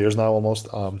 5 years now almost.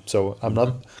 So I'm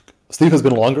not. Steve has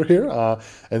been longer here,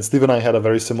 and Steve and I had a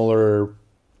very similar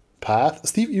path.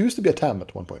 Steve, you used to be a TAM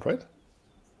at one point, right?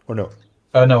 Or no?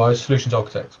 No, I was solutions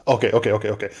architect.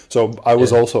 Okay. So I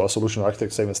was also a solution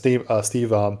architect, same as Steve.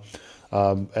 I'm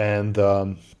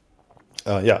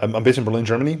based in Berlin,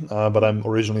 Germany, but I'm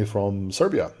originally from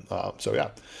Serbia.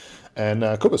 And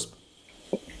Kubis.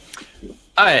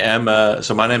 I am.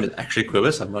 So my name is actually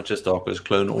Quibus. I'm not just Darko's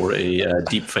clone or a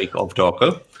deep fake of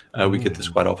Darko. We get this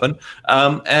quite often.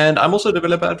 And I'm also a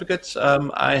developer advocate.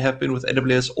 I have been with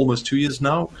AWS almost 2 years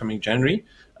now, coming January.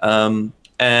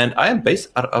 And I am based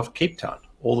out of Cape Town,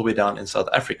 all the way down in South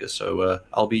Africa. So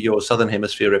I'll be your Southern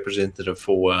Hemisphere representative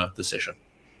for the session.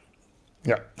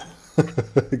 Yeah,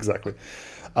 exactly.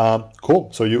 Cool.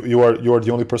 So you are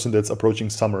the only person that's approaching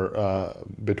summer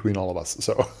between all of us.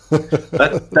 So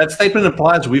that statement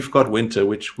implies we've got winter,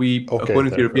 which we,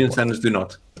 according to European standards, do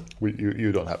not.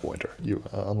 You don't have winter.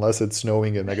 Unless it's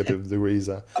snowing in negative degrees.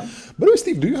 By the way,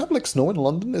 Steve, do you have like snow in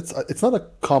London? It's not a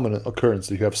common occurrence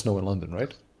that you have snow in London,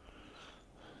 right?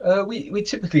 We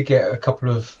typically get a couple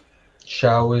of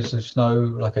showers of snow,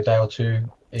 like a day or two.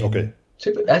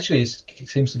 Actually, it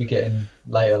seems to be getting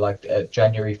later, like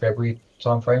January, February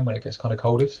timeframe when it gets kind of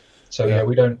coldest. So yeah,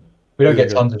 we don't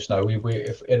get tons of snow.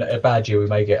 If in a bad year we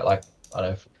may get like, I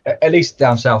don't know, at least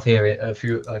down south here a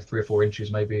few 3 or 4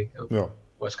 inches maybe. Yeah.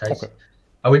 Worst case. Okay.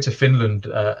 I went to Finland.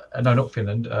 No, not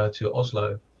Finland. To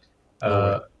Oslo.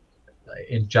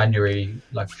 In January,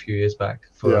 like a few years back,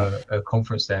 for a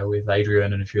conference there with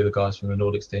Adrian and a few of the guys from the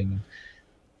Nordics team.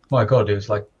 My God, it was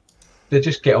like they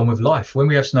just get on with life. When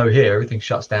we have snow here, everything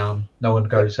shuts down. No one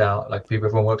goes out. Like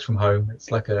everyone works from home.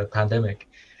 It's like a pandemic.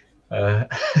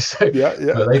 But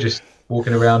they just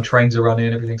walking around. Trains are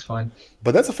running. Everything's fine.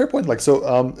 But that's a fair point. Like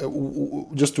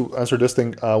just to answer this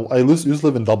thing, I used to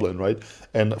live in Dublin, right?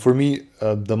 And for me,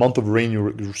 the amount of rain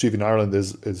you receive in Ireland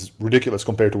is ridiculous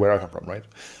compared to where I come from, right?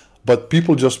 But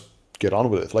people just get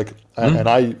on with it. Like, and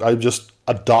I just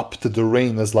adopt the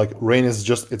rain as like, rain is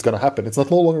just, it's going to happen. It's not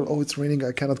no longer, oh, it's raining,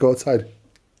 I cannot go outside.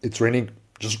 It's raining,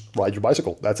 just ride your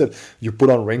bicycle. That's it. You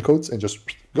put on raincoats and just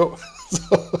go.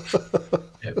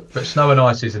 But snow and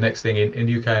ice is the next thing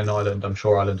in UK and Ireland. I'm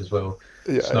sure Ireland as well.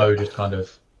 Snow just kind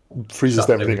of freezes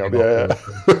everything up.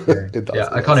 It does.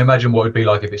 I can't imagine what it would be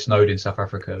like if it snowed in South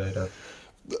Africa. They'd have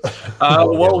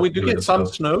well, we do get some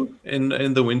snow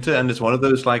in the winter, and it's one of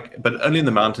those but only in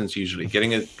the mountains usually.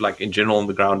 Getting it like in general on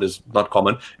the ground is not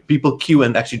common. People queue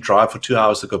and actually drive for 2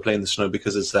 hours to go play in the snow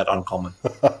because it's that uncommon.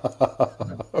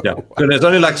 Yeah, there's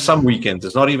only like some weekends.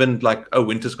 It's not even like, oh,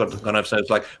 winter's gonna have snow. It's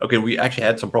like, okay, we actually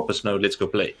had some proper snow. Let's go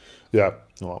play. Yeah.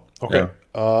 Well, okay.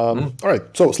 Yeah. All right.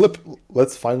 So, Slip,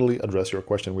 let's finally address your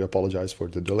question. We apologize for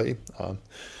the delay.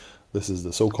 This is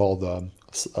the so-called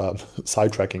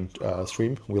sidetracking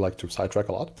stream. We like to sidetrack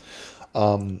a lot.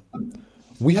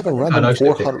 We have a random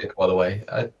 400. By the way,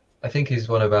 I think he's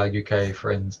one of our UK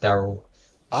friends, Daryl.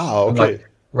 Okay. Like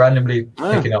randomly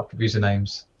picking up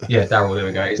usernames. Yeah, Daryl. There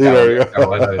we go. It's Daryl,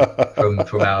 I know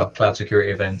from our cloud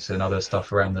security events and other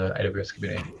stuff around the AWS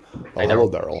community. Hello,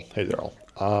 Daryl. Hey, Daryl.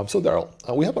 So Daryl,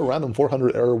 we have a random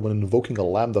 400 error when invoking a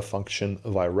Lambda function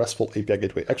via RESTful API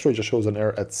gateway. X-ray just shows an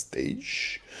error at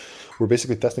stage. We're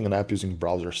basically testing an app using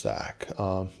browser stack.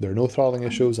 There are no throttling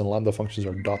issues, and Lambda functions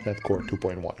are .NET Core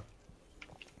 2.1.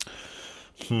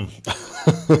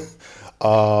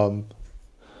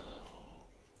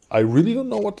 I really don't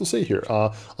know what to say here.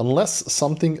 Unless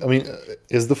something, I mean,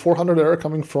 is the 400 error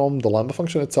coming from the Lambda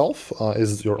function itself?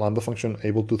 Is your Lambda function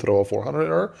able to throw a 400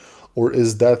 error? Or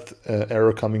is that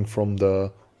error coming from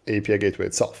the API gateway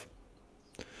itself?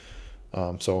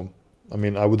 I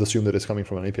mean, I would assume that it's coming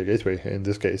from an API gateway in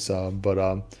this case, but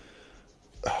I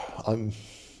don't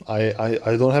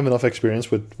have enough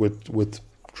experience with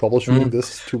troubleshooting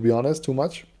this, to be honest, too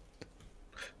much.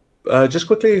 Just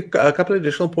quickly, a couple of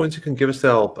additional points you can give us to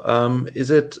help.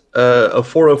 Is it a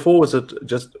 404? Is it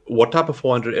just what type of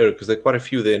 400 error? Because there are quite a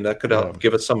few there, and that could help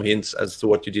give us some hints as to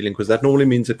what you're dealing with. Because that normally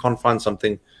means it can't find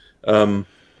something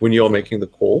when you're making the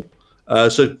call.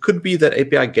 So it could be that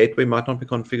API gateway might not be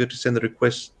configured to send the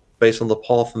request based on the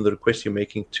path and the request you're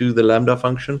making to the Lambda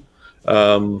function.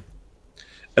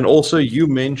 And also, you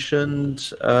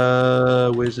mentioned,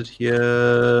 where's it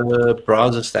here?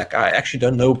 Browser stack. I actually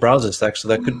don't know browser stack, so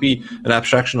that could be an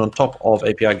abstraction on top of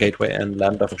API gateway and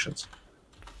Lambda functions.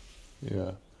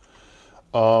 Yeah.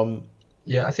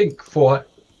 Yeah, I think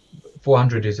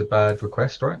 400 is a bad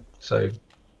request, right? So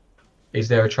is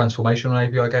there a transformation on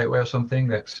API gateway or something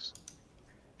that's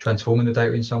transforming the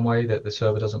data in some way that the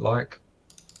server doesn't like?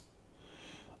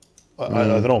 I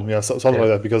don't know. Yeah, something like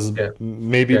that, because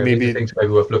maybe these are things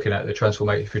maybe worth looking at. The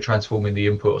transformation, if you're transforming the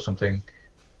input or something,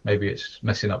 maybe it's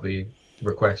messing up the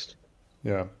request.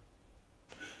 Yeah.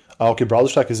 Okay, browser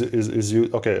stack is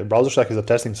you. Okay, browser stack is a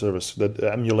testing service that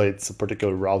emulates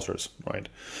particular browsers, right?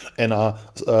 And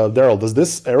Daryl, does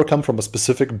this error come from a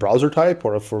specific browser type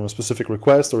or from a specific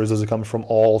request, or does it come from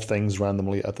all things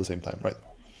randomly at the same time, right?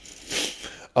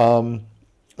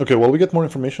 Okay, well, we get more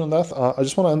information on that. I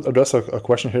just want to address a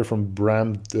question here from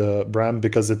Bram,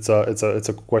 because it's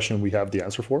a question we have the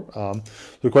answer for.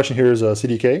 The question here is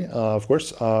CDK, of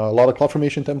course. A lot of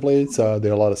CloudFormation templates.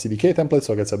 There are a lot of CDK templates,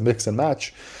 so it's a mix and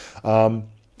match. So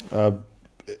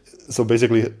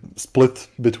basically, split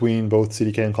between both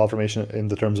CDK and CloudFormation in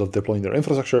the terms of deploying their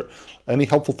infrastructure. Any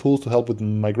helpful tools to help with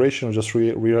migration or just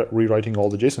rewriting all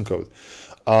the JSON code?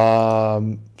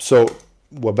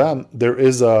 Well, bam, there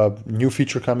is a new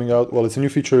feature coming out. Well, it's a new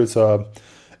feature. It's a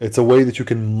way that you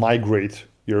can migrate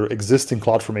your existing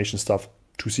CloudFormation stuff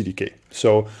to CDK.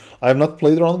 So I have not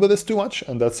played around with this too much,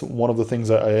 and that's one of the things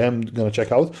that I am going to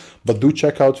check out. But do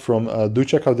check out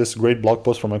this great blog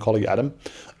post from my colleague Adam.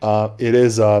 It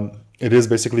is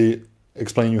basically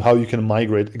explaining you how you can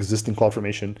migrate existing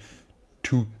CloudFormation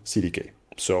to CDK.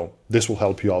 So this will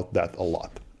help you out that a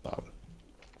lot.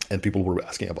 And people were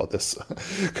asking about this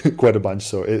quite a bunch,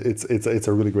 so it's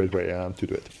a really great way to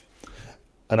do it.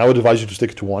 And I would advise you to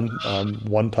stick to one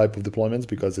type of deployments,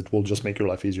 because it will just make your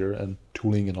life easier, and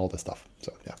tooling and all that stuff.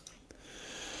 So yeah.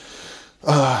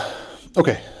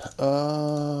 Okay.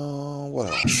 What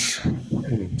else?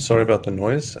 Sorry about the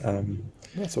noise.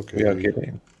 That's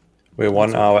okay. We're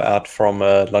 1 hour out from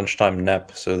a lunchtime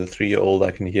nap, so the 3-year-old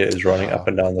I can hear is running up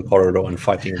and down the corridor and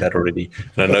fighting that already.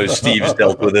 And I know Steve's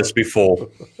dealt with this before.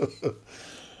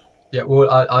 Yeah,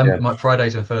 well, my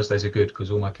Fridays and Thursdays are good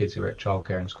because all my kids are at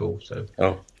childcare and school, so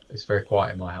it's very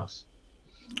quiet in my house.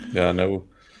 Yeah, no.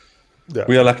 Yeah.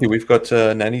 We are lucky. We've got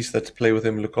nannies that play with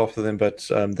him, look after them, but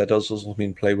that does also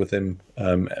mean play with him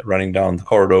running down the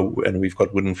corridor, and we've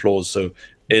got wooden floors, so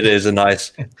it is a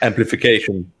nice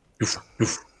amplification.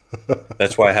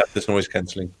 That's why I have this noise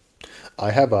cancelling. I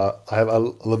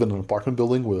live in an apartment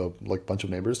building with a bunch of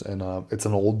neighbors, and it's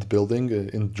an old building.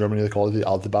 In Germany they call it the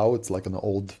Altbau. It's like an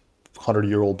old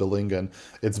 100-year-old building, and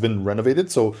it's been renovated,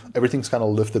 so everything's kind of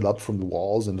lifted up from the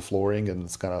walls and the flooring, and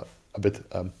it's kind of a bit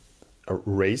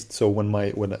raised. So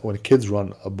when kids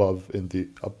run above in the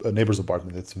neighbor's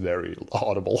apartment, it's very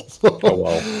audible. Oh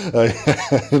wow!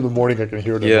 In the morning I can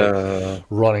hear them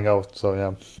running out. So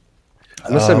yeah.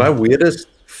 I must say my weirdest.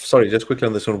 Sorry, just quickly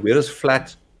on this one. Weirdest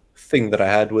flat thing that I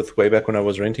had with way back when I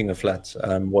was renting a flat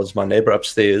was my neighbor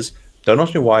upstairs. Don't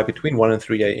ask me why. Between 1 and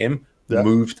 3 a.m.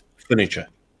 moved furniture,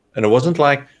 and it wasn't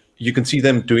like you can see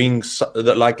them doing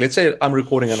like, let's say I'm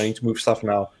recording and I need to move stuff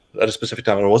now at a specific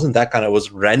time. It wasn't that kind of. It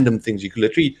was random things. You could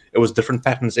literally. It was different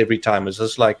patterns every time. It's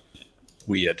just like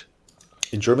weird.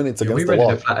 In Germany, it's against we the law.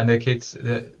 rented a flat, and the kids.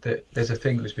 There's a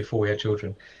thing that was before we had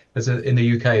children. In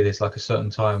the UK, there's like a certain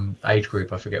time age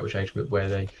group, I forget which age group, where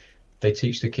they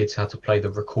teach the kids how to play the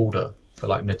recorder for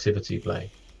like nativity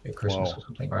play at Christmas or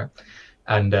something, right?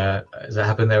 And does that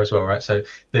happen there as well, right? So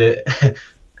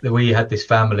we had this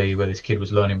family where this kid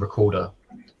was learning recorder,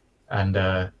 and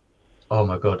oh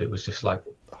my god, it was just like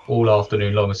all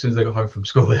afternoon long. As soon as they got home from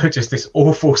school, there was just this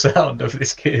awful sound of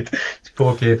this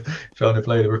poor kid trying to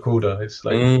play the recorder. It's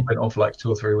like went on for like 2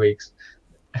 or 3 weeks.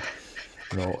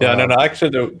 No, I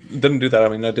actually didn't do that. I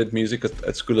mean, I did music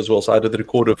at school as well, so I did the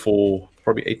recorder for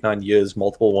probably 8-9 years,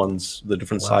 multiple ones, the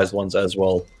different sized ones as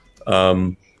well.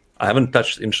 I haven't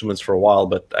touched instruments for a while,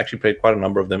 but actually played quite a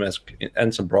number of them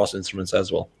and some brass instruments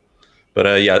as well. But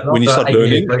when you start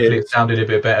learning, it sounded a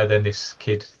bit better than this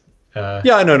kid. No,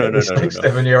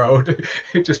 7-year-old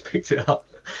who just picked it up.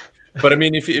 But I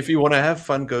mean, if you want to have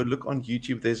fun, go look on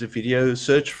YouTube. There's a video.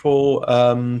 Search for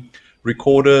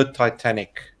recorder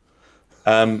Titanic.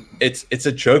 It's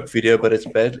a joke video, but it's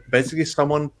basically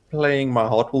someone playing My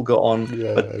Heart Will Go On,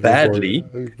 but badly,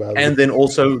 and then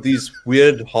also these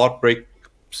weird heartbreak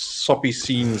soppy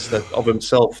scenes that of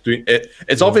himself doing it.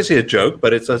 It's obviously a joke,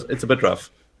 but it's a bit rough.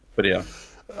 But yeah.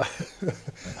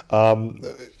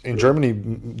 In Germany,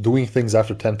 doing things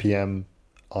after 10 p.m.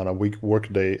 on a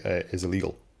work day is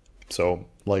illegal. So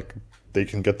like they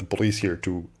can get the police here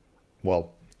to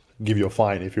give you a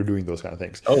fine if you're doing those kind of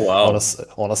things. Oh wow!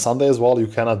 On a Sunday as well, you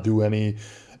cannot do any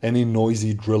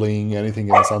noisy drilling, anything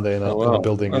in a Sunday in a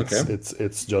building. Okay.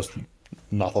 It's just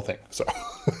not a thing. So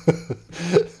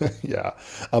yeah.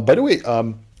 By the way,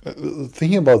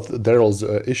 thinking about Daryl's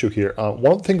issue here,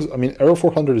 one of the things, I mean, error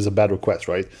 400 is a bad request,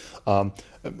 right?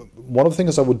 One of the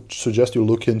things I would suggest you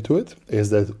look into it is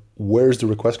that where's the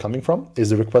request coming from? Is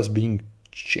the request being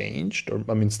changed? Or,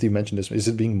 I mean, Steve mentioned this, is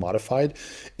it being modified?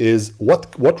 Is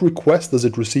what request does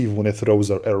it receive when it throws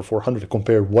an error 400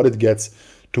 compare what it gets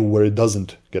to where it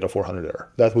doesn't get a 400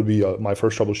 error? That would be my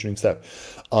first troubleshooting step.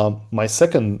 My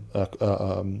second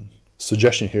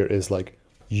suggestion here is like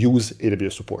use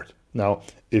AWS support. Now,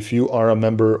 if you are a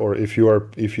member or if your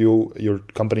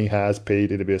company has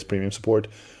paid AWS premium support,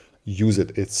 use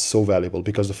it. It's so valuable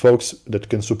because the folks that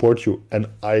can support you, and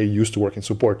I used to work in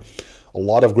support, a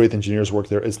lot of great engineers work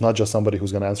there. It's not just somebody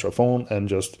who's going to answer a phone and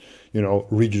just,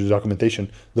 read you the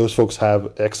documentation. Those folks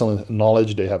have excellent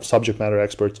knowledge. They have subject matter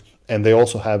experts, and they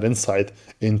also have insight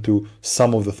into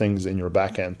some of the things in your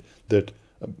backend that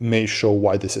may show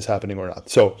why this is happening or not.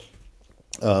 So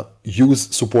use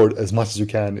support as much as you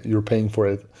can. You're paying for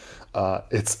it.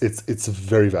 It's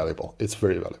very valuable. It's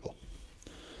very valuable.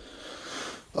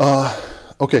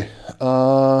 Okay.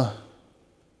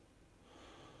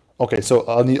 Okay, so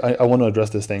I want to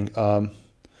address this thing.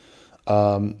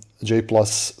 J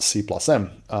plus C plus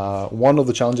M. One of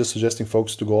the challenges suggesting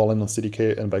folks to go all in on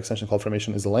CDK and by extension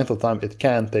CloudFormation is the length of time it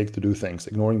can take to do things.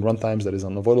 Ignoring runtimes that is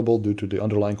unavoidable due to the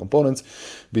underlying components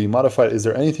being modified. Is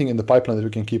there anything in the pipeline that we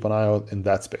can keep an eye out in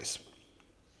that space?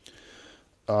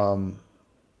 I'm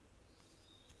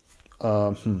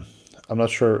not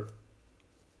sure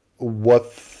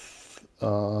what...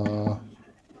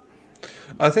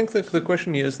 I think the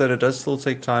question here is that it does still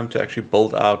take time to actually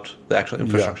build out the actual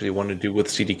infrastructure you want to do with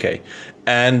CDK.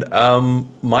 And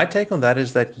my take on that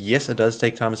is that, yes, it does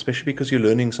take time, especially because you're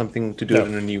learning something to do it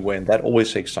in a new way, and that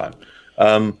always takes time.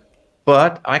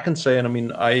 But I can say, and I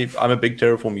mean, I'm a big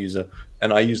Terraform user,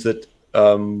 and I used it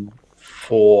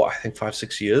for, I think,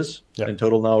 5-6 years in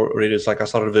total now already. It's like I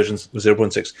started version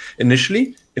 0.6.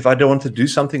 Initially, if I don't want to do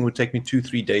something, it would take me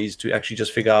 2-3 days to actually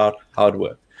just figure out how it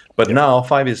worked. But now,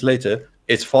 5 years later,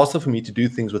 it's faster for me to do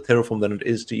things with Terraform than it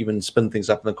is to even spin things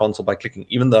up in the console by clicking,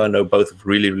 even though I know both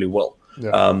really, really well.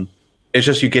 It's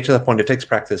just you get to that point. It takes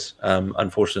practice,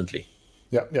 unfortunately.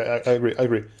 Yeah, I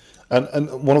agree. And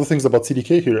one of the things about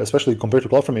CDK here, especially compared to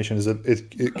CloudFormation, is that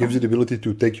it gives you the ability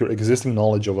to take your existing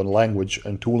knowledge of a language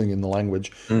and tooling in the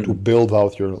language to build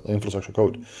out your infrastructure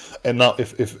code. And now,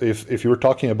 if you're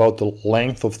talking about the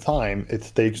length of time it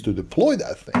takes to deploy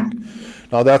that thing,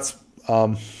 now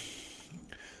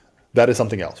that is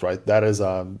something else, right? That is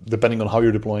depending on how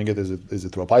you're deploying it. Is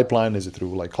it through a pipeline? Is it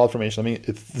through like CloudFormation? I mean,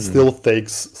 it still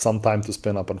takes some time to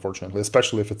spin up, unfortunately,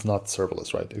 especially if it's not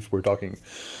serverless, right? If we're talking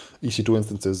EC2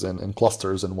 instances and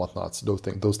clusters and whatnot,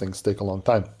 those things take a long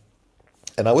time.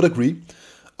 And I would agree,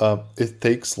 it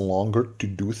takes longer to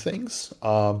do things.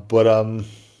 But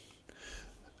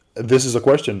this is a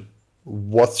question: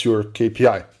 what's your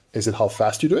KPI? Is it how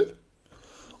fast you do it,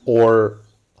 or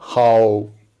how?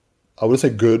 I would say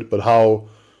good, but how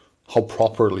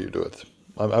properly you do it.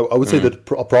 I would say that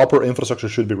a proper infrastructure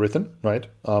should be written, right?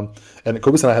 And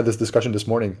Kobus and I had this discussion this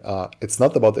morning. It's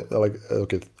not about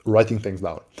writing things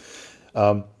down.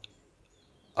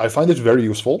 I find it very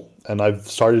useful, and I've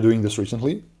started doing this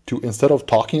recently, to instead of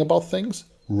talking about things,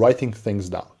 writing things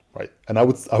down, right? And I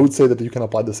would say that you can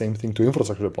apply the same thing to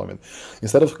infrastructure deployment.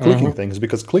 Instead of clicking things,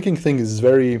 because clicking things is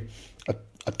very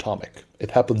atomic. It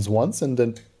happens once and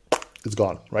then it's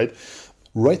gone, right?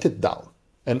 Write it down.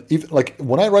 And even like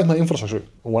when I write my infrastructure,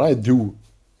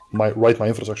 write my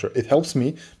infrastructure, it helps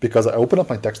me because I open up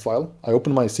my text file, I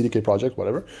open my CDK project,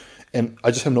 whatever, and I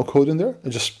just have no code in there. I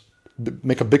just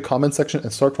make a big comment section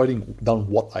and start writing down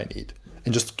what I need,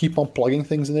 and just keep on plugging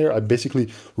things in there. I basically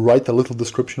write a little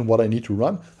description of what I need to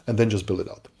run, and then just build it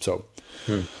out. So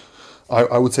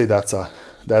I would say that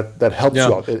helps you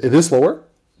out. It is slower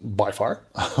by far,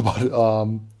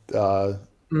 but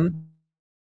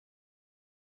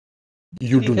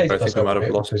you do. I think I'm out of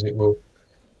loss. It will.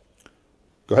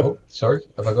 Go ahead. Oh, sorry,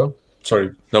 have I gone?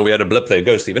 Sorry, no, we had a blip there.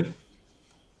 Go, Stephen.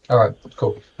 All right,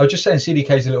 cool. I was just saying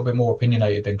CDK is a little bit more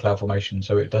opinionated than CloudFormation,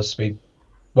 so it does speed.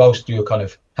 Whilst you kind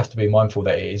of have to be mindful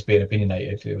that it is being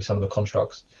opinionated with some of the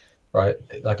constructs, right?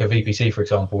 Like a VPC, for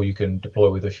example, you can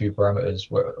deploy with a few parameters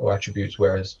or attributes,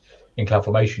 whereas in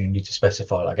CloudFormation you need to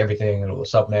specify like everything and all the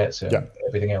subnets and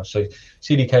everything else. So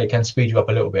CDK can speed you up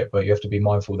a little bit, but you have to be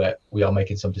mindful that we are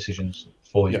making some decisions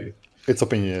for you. It's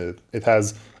opinionated. It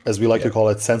has, as we like to call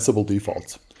it, sensible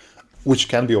defaults, which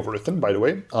can be overwritten, by the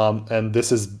way. And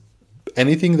this is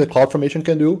anything that CloudFormation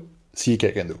can do,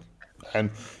 CDK can do. And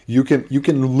you can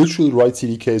literally write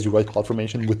CDK as you write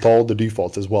CloudFormation with all the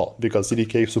defaults as well, because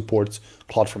CDK supports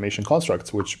CloudFormation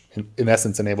constructs, which in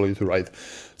essence enable you to write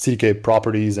CDK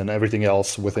properties and everything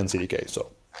else within CDK. So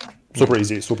super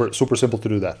easy, super simple to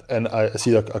do that. And I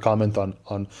see a comment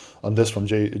on this from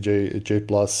J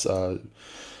plus.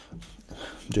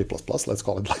 J++, let's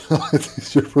call it like that. It's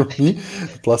easier for me,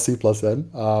 plus C plus N.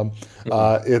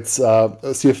 It's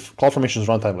CF CloudFormation's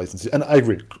runtime latency. And I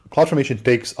agree, CloudFormation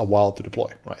takes a while to deploy,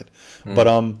 right?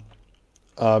 But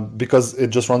because it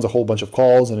just runs a whole bunch of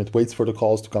calls and it waits for the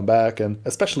calls to come back, and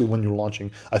especially when you're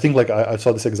launching. I think like I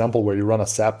saw this example where you run a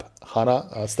SAP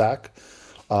HANA stack.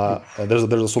 And there's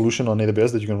a solution on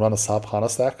AWS that you can run a SAP HANA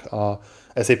stack,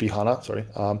 SAP HANA, sorry.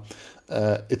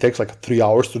 It takes like 3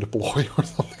 hours to deploy or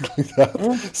something like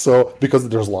that. So because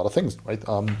there's a lot of things, right?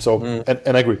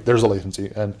 And I agree, there's a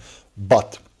latency.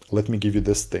 But let me give you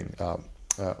this thing.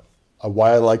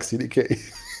 Why I like CDK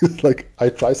is like I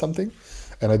try something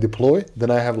and I deploy,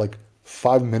 then I have like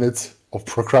 5 minutes of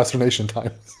procrastination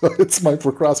time. So it's my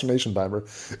procrastination timer,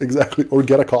 exactly. Or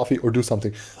get a coffee or do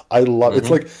something. I love it's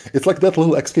like that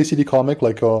little XKCD comic,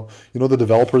 like you know, the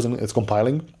developers and it's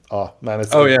compiling. Man, it's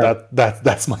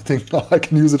that's my thing. I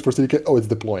can use it for CDK. Oh, it's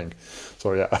deploying.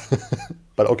 So yeah.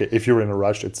 But okay, if you're in a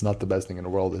rush, it's not the best thing in the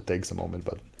world. It takes a moment,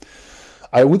 but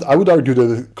I would argue that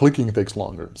the clicking takes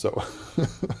longer. So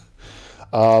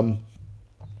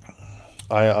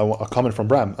a comment from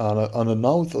Bram on a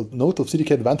note of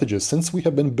CDK advantages. Since we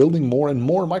have been building more and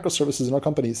more microservices in our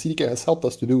company, CDK has helped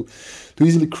us to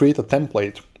easily create a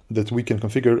template that we can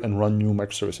configure and run new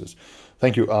microservices.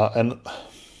 Thank you. And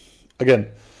again,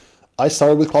 I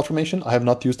started with CloudFormation. I have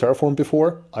not used Terraform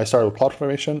before. I started with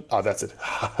CloudFormation. That's it.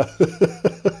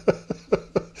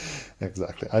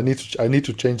 Exactly. I need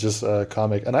to change this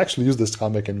comic, and I actually use this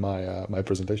comic in my my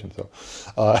presentation. So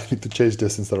I need to change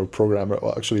this instead of programmer.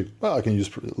 Well, actually, I can use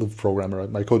programmer. Right?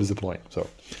 My code is deploying. So,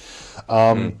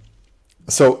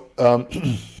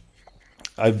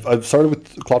 I've started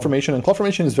with CloudFormation, and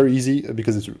CloudFormation is very easy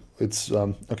because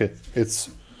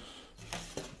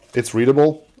it's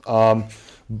readable. But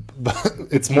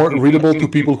it's more readable to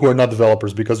people who are not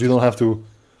developers because you don't have to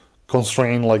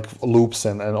constrain like loops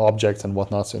and objects and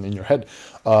whatnot in your head,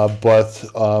 but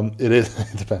it is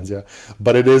it depends, yeah.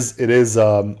 But it is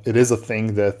a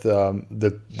thing that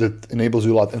enables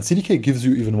you a lot, and CDK gives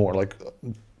you even more. Like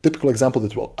typical example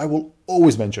that I will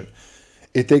always mention,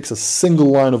 it takes a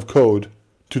single line of code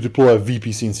to deploy a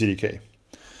VPC in CDK.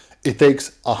 It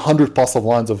takes 100 plus of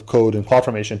lines of code in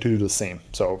CloudFormation to do the same.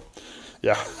 So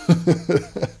yeah,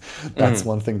 that's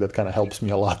one thing that kind of helps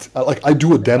me a lot. I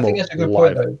do a demo. I think that's a good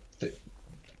point, though.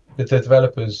 The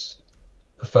developers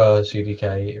prefer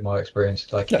CDK, in my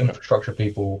experience. Like infrastructure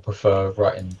people prefer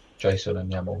writing JSON and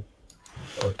YAML,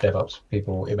 or DevOps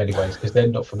people in many ways, because they're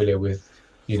not familiar with,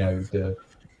 you know, the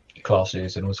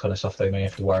classes and all this kind of stuff they may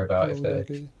have to worry about if they're.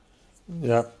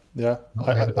 Yeah,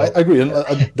 I agree. And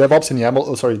DevOps in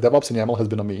YAML has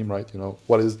been a meme, right? You know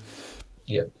what is.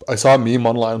 Yeah, I saw a meme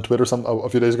online on Twitter a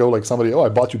few days ago, like somebody, I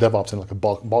bought you DevOps in like a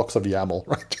box of YAML,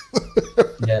 right?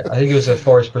 Yeah, I think it was a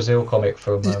Forest Brazil comic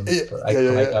from But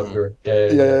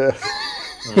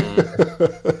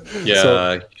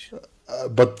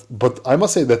I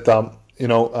must say that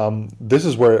this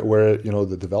is where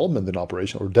the development in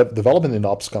operation or development in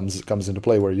ops comes into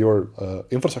play, where your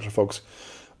infrastructure folks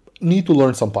need to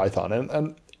learn some Python.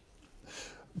 And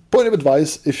point of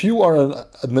advice, if you are an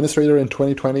administrator in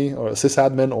 2020 or a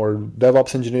sysadmin or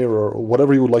DevOps engineer or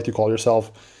whatever you would like to call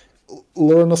yourself,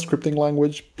 learn a scripting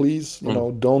language, please.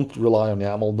 Don't rely on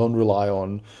YAML. Don't rely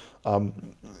on,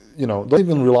 don't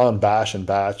even rely on Bash and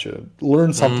Batch.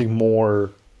 Learn something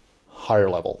more higher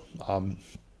level.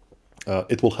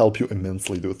 It will help you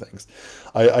immensely do things.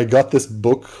 I got this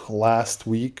book last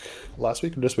week or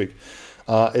this week.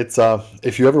 It's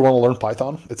if you ever want to learn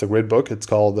Python, it's a great book. It's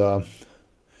called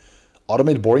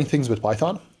Automate Boring Things with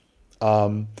Python.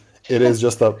 It is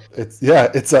just it's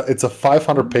a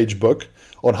 500-page book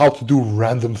on how to do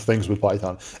random things with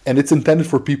Python, and it's intended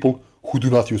for people who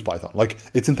do not use Python. Like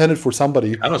it's intended for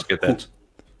somebody. I don't get that.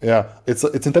 It's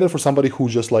intended for somebody who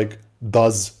just like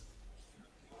does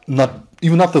not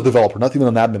the developer, not even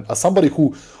an admin, as somebody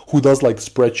who does like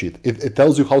spreadsheet. It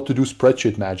tells you how to do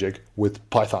spreadsheet magic with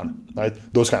Python, right?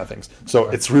 Those kind of things. So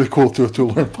it's really cool to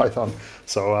learn Python.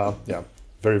 So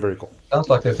very, very cool. Sounds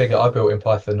like the thing that I built in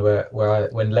Python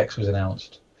when Lex was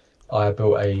announced, I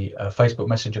built a Facebook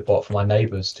Messenger bot for my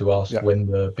neighbors to ask when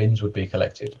the bins would be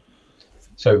collected.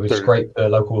 So it would scrape the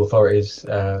local authorities'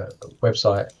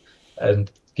 website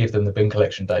and give them the bin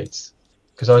collection dates.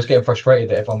 Because I was getting frustrated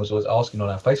that everyone was always asking on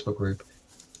our Facebook group,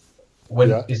 when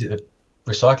Yeah. is it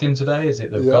the recycling today? Is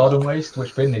it the garden waste?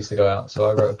 Which bin needs to go out? So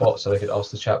I wrote a bot so they could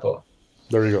ask the chatbot.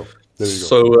 There you go. There you go.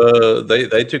 So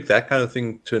they took that kind of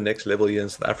thing to a next level here in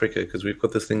South Africa, because we've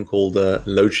got this thing called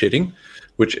load shedding,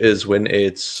 which is when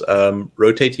it's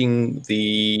rotating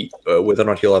the whether or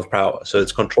not you'll have power. So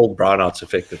it's controlled brownouts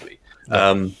effectively.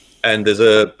 And there's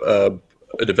a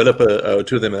developer,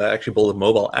 two of them, that actually built a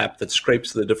mobile app that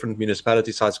scrapes the different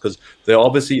municipality sites, because they're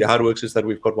obviously, how it works is that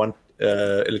we've got one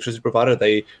electricity provider.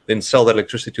 They then sell that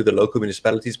electricity to the local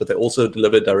municipalities, but they also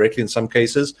deliver it directly in some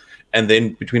cases. And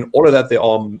then between all of that, there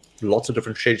are lots of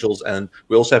different schedules, and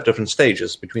we also have different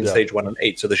stages between stage 1 and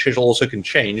 8. So the schedule also can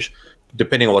change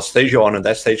depending on what stage you're on, and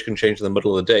that stage can change in the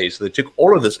middle of the day. So they took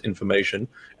all of this information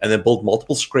and then built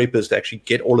multiple scrapers to actually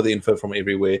get all of the info from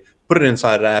everywhere, put it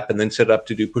inside an app, and then set it up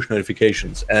to do push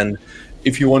notifications. And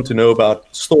if you want to know about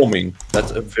storming,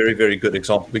 that's a very, very good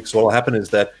example, because what will happen is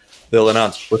that they'll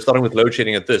announce, we're starting with load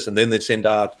shedding at this, and then they send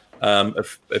out a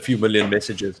few million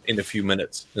messages in a few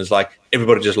minutes. And it's like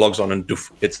everybody just logs on and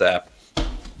doof, hits the app.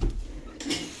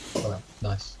 Oh,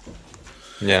 nice.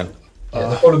 Yeah. Yeah,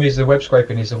 the problem is the web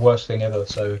scraping is the worst thing ever.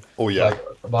 So like,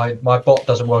 my bot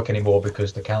doesn't work anymore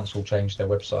because the council changed their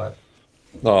website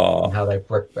and how they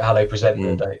present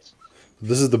their dates.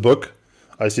 This is the book.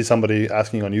 I see somebody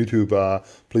asking on YouTube,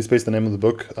 please paste the name of the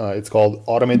book. It's called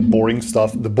Automate Boring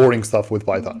Stuff, The Boring Stuff with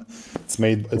Python. It's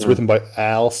written by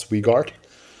Al Sweigart.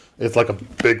 It's like a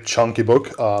big chunky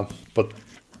book, but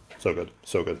so good,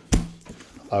 so good.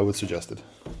 I would suggest it.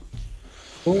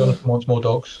 Jonathan wants more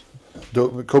dogs.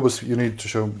 Cobus, you need to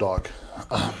show dog.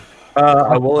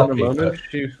 I will in a moment.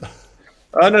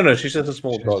 No, she's just a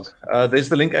small dog. There's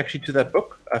the link actually to that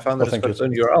book. I found that it's got its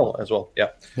own URL as well. Yeah.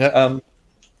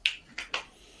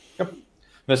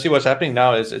 Now see what's happening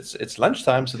now is it's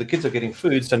lunchtime, so the kids are getting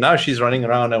food. So now she's running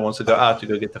around and wants to go out to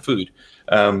go get the food.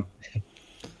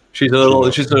 She's a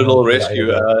little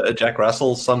rescue, a Jack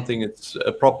Russell something. It's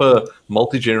a proper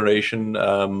multi-generation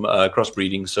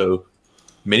crossbreeding. So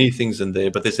many things in there,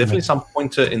 but there's definitely some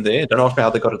pointer in there. Don't ask me how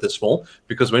they got it this small,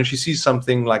 because when she sees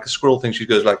something like a squirrel thing, she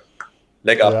goes like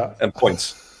leg up and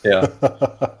points. Yeah.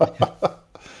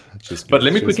 But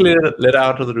let me quickly let her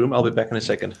out of the room. I'll be back in a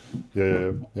second.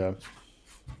 Yeah.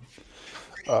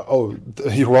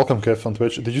 You're welcome, Kev, on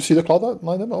Twitch. Did you see the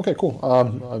Cloud9 demo? Okay, cool.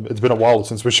 It's been a while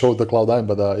since we showed the Cloud9,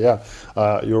 but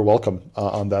you're welcome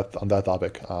on that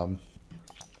topic.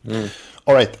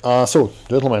 All right, so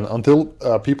gentlemen, until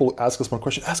people ask us more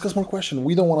questions.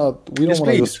 We don't want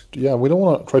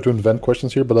to try to invent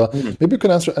questions here, but maybe you can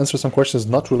answer some questions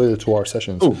not related to our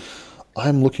sessions. Ooh.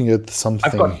 I'm looking at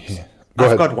something here.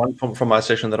 I've got one from my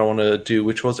session that I want to do,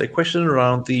 which was a question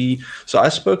around so I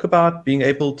spoke about being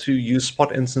able to use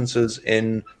spot instances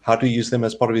in how to use them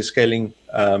as part of your scaling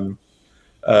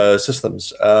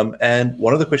systems. And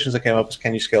one of the questions that came up was,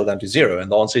 can you scale down to 0?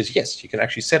 And the answer is yes, you can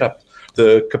actually set up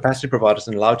the capacity providers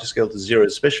and allow it to scale to 0,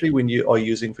 especially when you are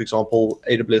using, for example,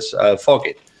 AWS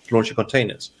Fargate to launch your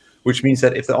containers, which means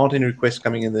that if there aren't any requests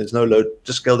coming in, there's no load,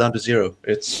 just scale down to 0.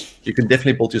 You can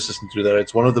definitely build your system to do that.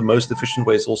 It's one of the most efficient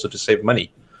ways also to save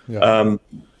money. Yeah.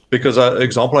 Because an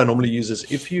example I normally use is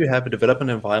if you have a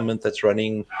development environment that's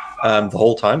running the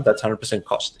whole time, that's 100%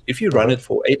 cost. If you run it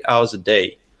for 8 hours a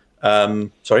day, 10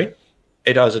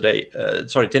 hours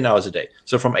a day.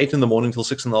 So from 8 in the morning till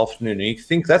 6 in the afternoon. And you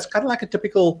think that's kind of like a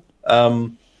typical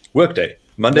workday,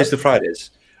 Mondays to Fridays.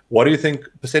 What do you think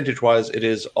percentage-wise it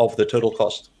is of the total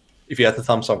cost? If you had to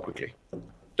thumbs up quickly.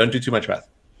 Don't do too much math.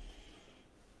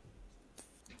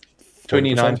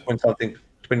 29 point something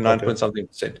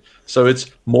percent. So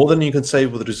it's more than you can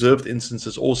save with reserved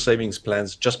instances or savings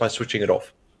plans just by switching it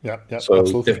off. Yeah, so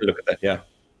absolutely. Definitely look at that. Yeah.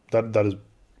 That is a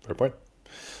fair point.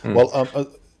 Well,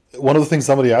 one of the things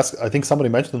somebody asked, I think somebody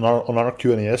mentioned on our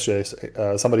Q&A yesterday,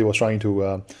 somebody was trying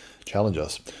to challenge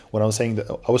us when I was saying that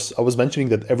I was mentioning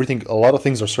that a lot of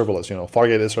things are serverless.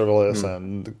 Fargate is serverless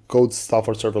and code stuff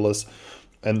are serverless,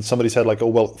 and somebody said like, oh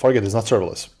well, Fargate is not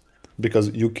serverless because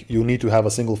you need to have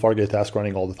a single Fargate task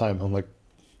running all the time. I'm like,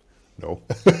 no,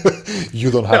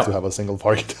 you don't have to have a single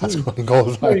Fargate task running all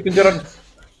the time. No, you can do it.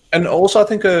 And also, I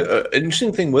think an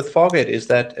interesting thing with Fargate is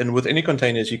that, and with any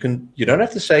containers, you don't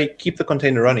have to say keep the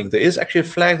container running. There is actually a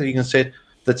flag that you can set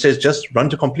that says just run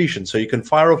to completion. So you can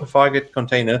fire off a Fargate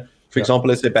container, for example,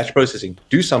 let's say batch processing,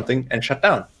 do something and shut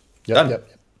down. Done.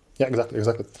 Yeah, exactly.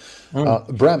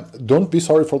 Bram, don't be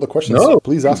sorry for the questions. No,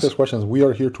 please ask us questions. We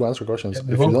are here to answer questions. If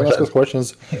you don't ask us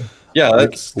questions,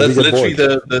 that's literally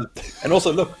the. And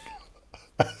also, look,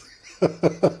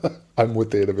 I'm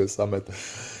with the AWS Summit.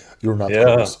 You're not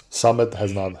close. Summit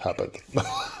has not happened.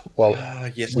 Well,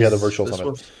 yes, we had a virtual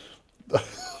summit.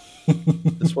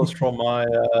 This was from my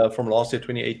from last year,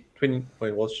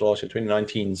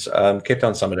 2019's Cape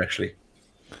Town Summit, actually.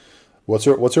 What's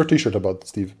your T-shirt about,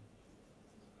 Steve?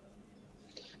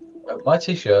 My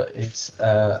T-shirt is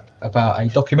about a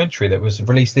documentary that was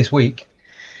released this week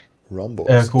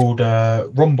called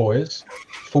Rhomboys,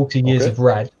 40 Years of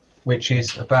Rad, which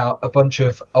is about a bunch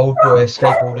of old boy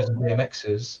skateboarders and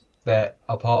BMXers that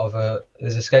are part of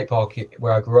there's a skate park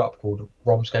where I grew up called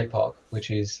Rom Skate Park,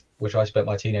 which I spent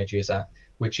my teenage years at,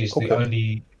 which is the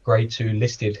only grade 2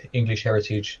 listed English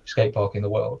heritage skate park in the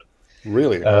world.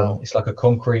 Really? It's like a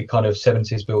concrete kind of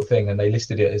 70s built thing, and they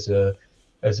listed it as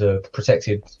a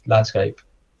protected landscape.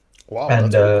 Wow.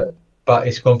 And but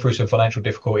it's gone through some financial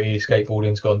difficulty.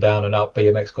 Skateboarding's gone down and up,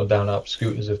 BMX gone down and up,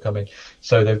 scooters have come in.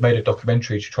 So they've made a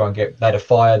documentary to try and they had a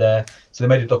fire there. So they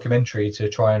made a documentary to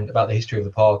try and about the history of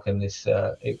the park, and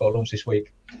it got launched this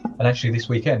week. And actually this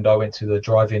weekend I went to the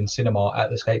drive-in cinema at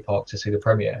the skate park to see the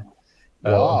premiere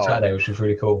on Saturday, which was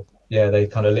really cool. Yeah, they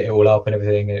kind of lit it all up and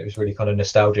everything, and it was really kind of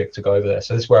nostalgic to go over there.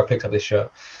 So this is where I picked up this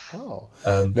shirt. Oh,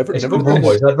 it's called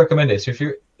Rhomboys. I'd recommend it. So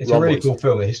it's a really cool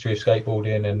film, the history of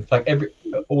skateboarding, and like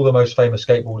all the most famous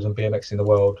skateboarders and BMX in the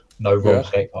world know Rom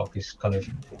Skate Park. It's kind of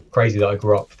crazy that I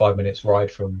grew up 5 minutes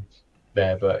ride from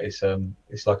there, but it's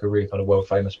like a really kind of world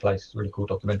famous place. It's a really cool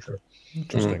documentary.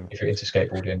 Interesting. If you're into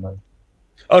skateboarding, man.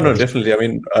 Oh no, definitely. I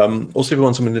mean, also if you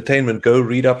want some entertainment, go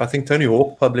read up. I think Tony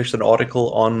Hawk published an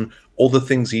article on all the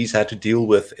things he's had to deal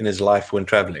with in his life when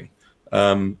traveling.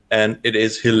 And it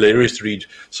is hilarious to read.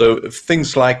 So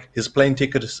things like his plane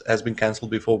ticket has been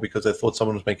cancelled before because they thought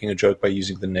someone was making a joke by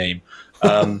using the name.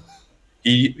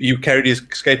 He carried his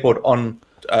skateboard on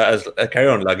as a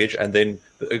carry-on luggage, and then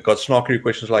got snarky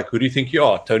questions like, "Who do you think you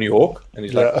are, Tony Hawk?" And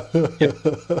he's like, "Yep."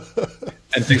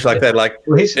 And things like that. Like,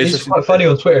 well, he's quite funny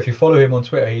on Twitter. If you follow him on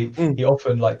Twitter, he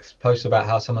often like posts about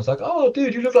how someone's like, "Oh,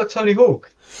 dude, you look like Tony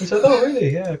Hawk." He's like, "Oh,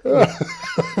 really? Yeah." Cool.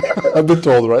 I've been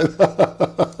told, right?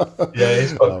 Yeah,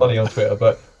 he's quite funny on Twitter.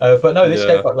 But no, this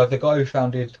skate park, like the guy who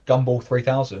founded Gumball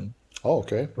 3000. Oh,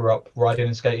 okay. Grew up riding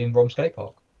and skating in Rom Skate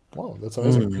Park. Wow, that's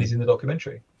amazing. He's in the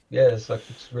documentary. Yeah, it's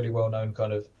really well known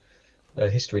kind of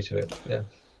history to it. Yeah.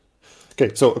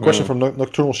 Okay, so a question from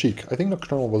Nocturnal Chic. I think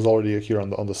Nocturnal was already here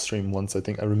on the stream once. I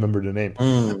think I remember the name.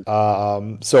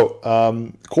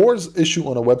 Core's issue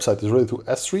on a website is related to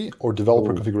S3 or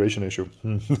developer configuration issue.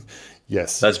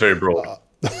 Yes, that's very broad.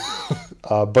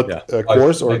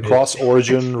 Cores or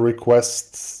cross-origin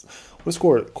requests. What does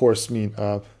cores mean?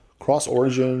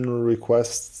 Cross-origin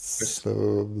requests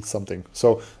something.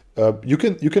 So. You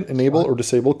can enable or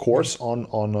disable cores on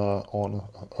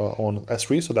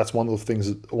S3. So that's one of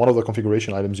the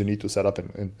configuration items you need to set up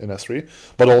in S3.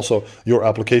 But also your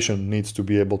application needs to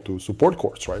be able to support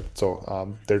cores, right? So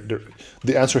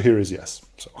the answer here is yes.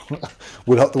 So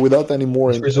without any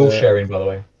more resource sharing, by the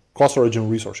way. Cross-origin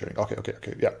resource sharing. Okay,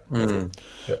 yeah.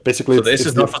 Basically, so this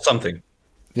is not for something.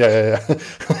 Yeah.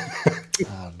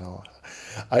 Oh no.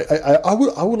 I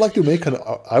would like to make an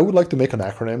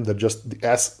acronym that just the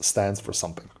S stands for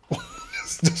something,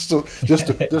 just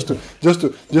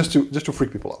to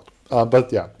freak people out.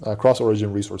 But yeah,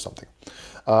 cross-origin resource something.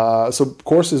 So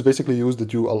course is basically used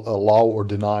that you allow or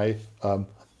deny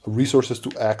resources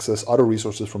to access other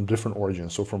resources from different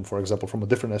origins. So for example, from a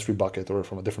different S3 bucket or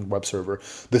from a different web server.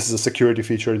 This is a security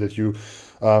feature that you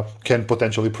can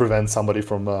potentially prevent somebody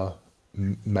from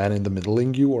man in the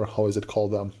middling you, or how is it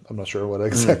called? I'm not sure what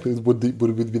exactly would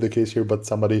be the case here, but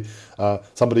somebody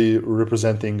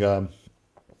representing to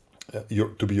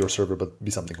be your server, but be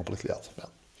something completely else.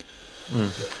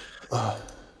 Yeah.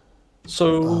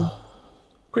 So,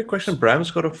 quick question. Bram's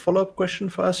got a follow-up question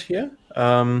for us here.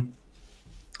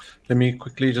 Let me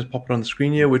quickly just pop it on the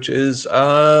screen here, which is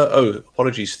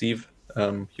apologies, Steve.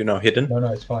 You're now hidden. No,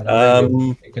 it's fine.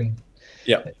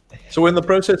 Yeah. So we're in the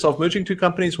process of merging two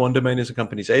companies. One domain is a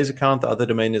company's A's account. The other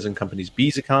domain is in company's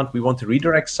B's account. We want to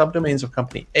redirect subdomains of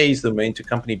company A's domain to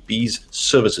company B's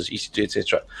services, EC2,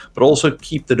 etc. But also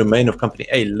keep the domain of company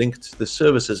A linked to the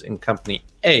services in company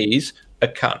A's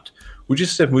account. Would you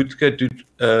say Mutka do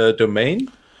domain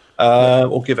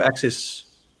or give access?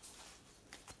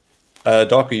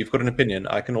 Darko, you've got an opinion.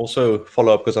 I can also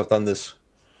follow up because I've done this.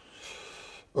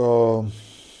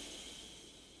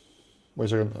 Wait a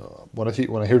second. When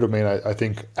I hear domain, I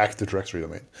think Active Directory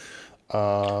domain.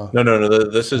 No.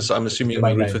 This is, I'm assuming,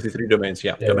 Route 53 domains.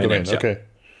 Yeah, domain names. Okay.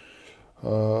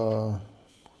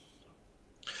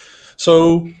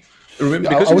 So remember,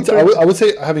 because I would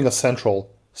say having a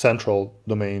central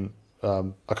domain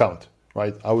account,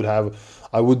 right? I would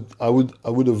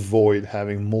avoid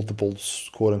having multiple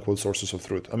quote unquote sources of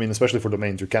truth. I mean, especially for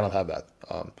domains, you cannot have that.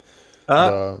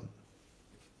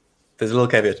 There's a little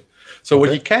caveat. So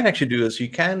what you can actually do is you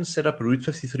can set up Route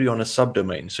 53 on a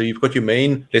subdomain. So you've got your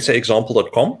main, let's say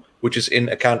example.com, which is in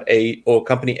account A or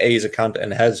company A's account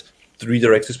and has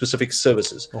redirects to specific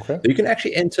services. Okay. You can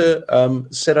actually enter,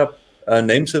 set up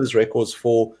name service records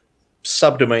for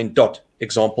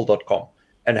subdomain.example.com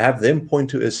and have them point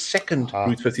to a second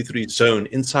Route 53 zone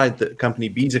inside the company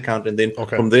B's account, and then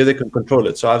from there they can control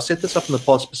it. So I've set this up in the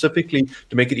past specifically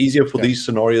to make it easier for these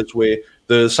scenarios where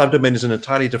the subdomain is an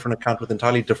entirely different account with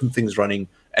entirely different things running,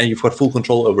 and you've got full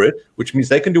control over it, which means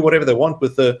they can do whatever they want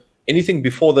with anything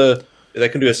before they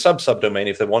can do a subdomain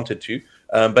if they wanted to,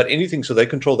 but anything, so they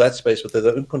control that space, but they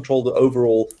don't control the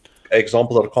overall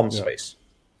example.com space.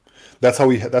 That's how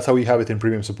we have it in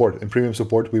premium support. In premium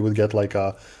support, we would get like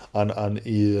a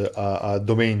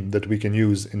domain that we can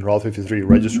use in Route 53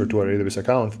 registered to our AWS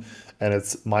account, and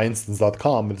it's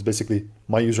myinstance.com. It's basically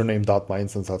my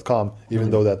username.myinstance.com, even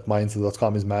though that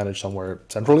myinstance.com is managed somewhere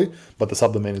centrally, but the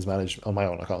subdomain is managed on my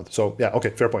own account. So yeah,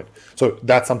 okay, fair point. So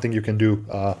that's something you can do,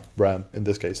 Bram, in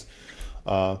this case.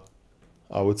 I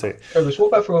would say. What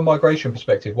about from a migration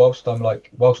perspective? Whilst I'm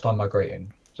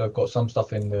migrating, so I've got some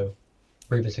stuff in the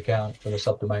previous account for the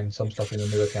subdomain, some stuff in the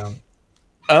new account.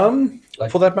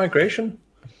 For that migration,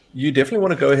 you definitely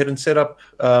want to go ahead and set up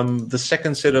the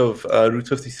second set of Route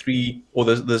 53 or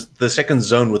the second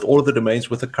zone with all of the domains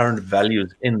with the current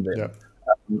values in them. Yeah.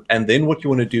 And then what you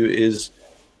want to do is,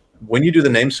 when you do the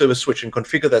name server switch and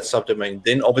configure that subdomain,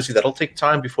 then obviously that'll take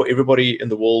time before everybody in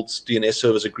the world's DNS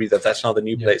servers agree that that's now the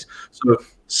new place. So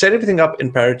set everything up in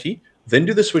parity, then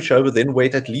do the switch over, then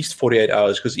wait at least 48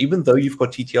 hours, because even though you've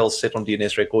got TTLs set on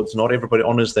DNS records, not everybody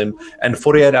honors them. And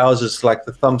 48 hours is like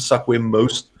the thumb suck where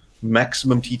most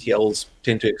maximum TTLs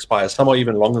tend to expire. Some are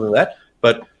even longer than that.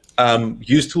 But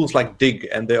use tools like Dig,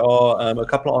 and there are a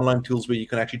couple of online tools where you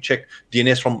can actually check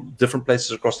DNS from different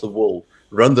places across the world.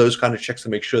 Run those kind of checks to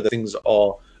make sure that things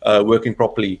are working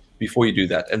properly before you do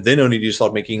that. And then only do you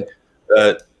start making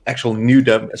actual new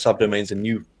subdomains and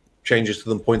new changes to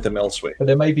them, point them elsewhere. But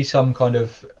there may be some kind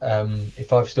of,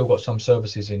 if I've still got some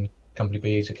services in company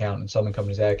B's account and some in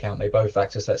company A's account, they both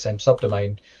access that same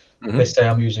subdomain. Let's say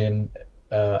I'm using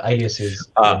aliases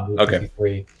in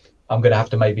 53. I'm going to have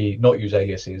to maybe not use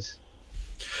aliases.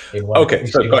 In one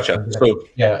so gotcha. So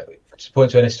yeah, just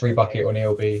point to an S3 bucket or an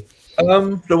ELB.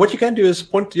 So what you can do is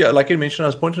point, like you mentioned, I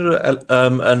was pointing to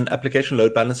an application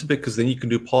load balancer, because then you can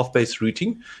do path-based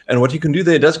routing. And what you can do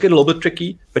there, it does get a little bit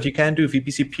tricky, but you can do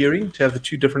VPC peering to have the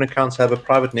two different accounts have a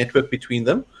private network between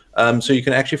them. So you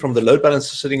can actually, from the load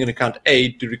balancer sitting in account A,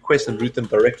 do request and route them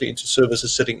directly into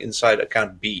services sitting inside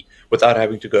account B without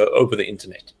having to go over the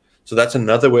internet. So that's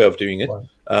another way of doing it.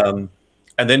 Wow.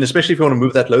 And then, especially if you want to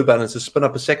move that load balancer, spin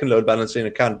up a second load balancer in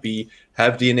account B,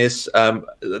 have DNS,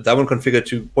 that one configured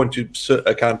to point to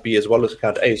account B as well as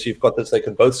account A. So you've got this, they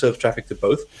can both serve traffic to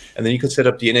both. And then you can set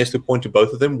up DNS to point to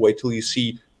both of them, wait till you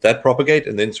see that propagate,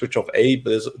 and then switch off A.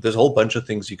 But there's a whole bunch of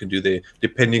things you can do there,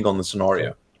 depending on the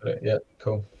scenario. Yeah,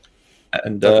 cool.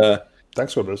 And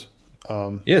thanks, Robert.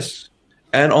 Yes.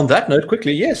 And on that note,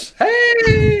 quickly, yes.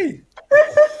 Hey!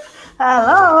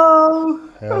 Hello.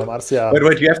 Hello, Marcia.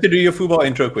 Wait, you have to do your FUBAR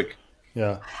intro quick.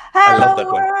 Yeah. Hello, I love that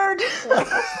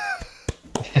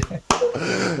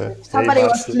one. Somebody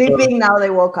was sleeping, now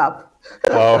they woke up.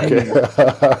 Oh, okay.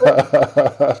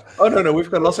 Oh, no,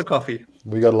 we've got lots of coffee.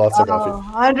 We got lots of coffee.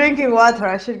 I'm drinking water.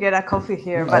 I should get a coffee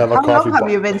here. But how long have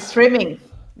you been streaming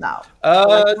now?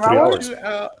 Like 3 hours. 3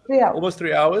 hours. Almost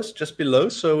 3 hours, just below.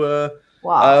 So,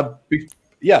 wow.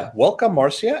 Yeah, welcome,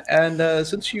 Marcia. And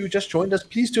since you just joined us,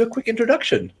 please do a quick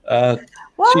introduction.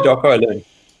 See Darko alone.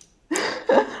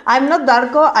 I'm not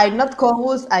Darko. I'm not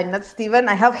Kohus. I'm not Steven.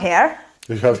 I have hair.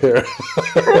 You have hair.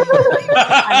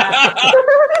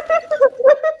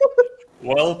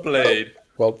 Well played.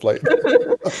 Well played.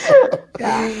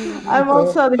 Yeah. I'm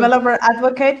also a developer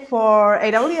advocate for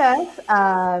AWS.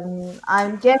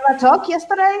 I gave a talk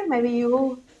yesterday. Maybe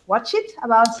you watch it,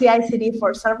 about CI/CD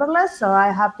for serverless. So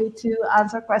I'm happy to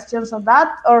answer questions on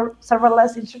that, or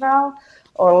serverless in general,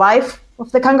 or life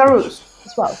of the kangaroos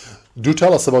as well. Do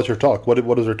tell us about your talk. What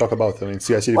is your talk about? I mean,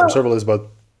 CI/CD for serverless, but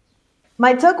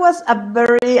my talk was a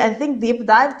very, I think, deep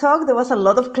dive talk. There was a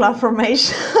lot of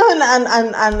CloudFormation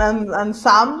and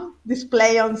some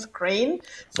display on screen.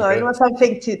 So it was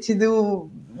something to do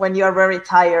when you are very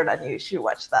tired, and you should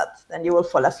watch that. Then you will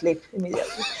fall asleep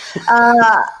immediately.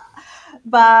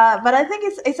 But I think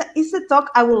it's a talk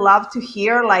I would love to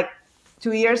hear. Like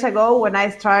 2 years ago, when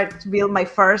I started to build my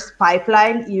first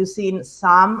pipeline using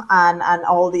SAM and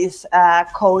all these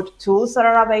code tools that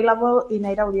are available in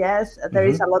AWS, there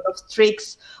is a lot of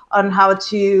tricks on how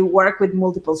to work with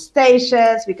multiple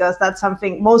stages, because that's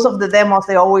something, most of the demos,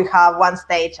 they always have one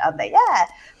stage and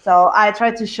So I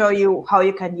try to show you how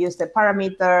you can use the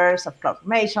parameters of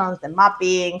CloudFormations, the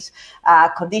mappings,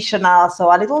 conditional.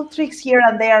 So a little tricks here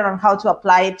and there on how to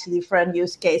apply it to different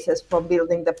use cases from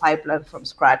building the pipeline from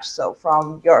scratch. So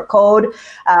from your code,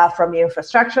 from your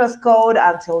infrastructure as code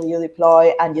until you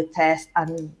deploy and you test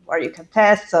and where you can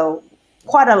test. So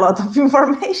quite a lot of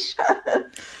information.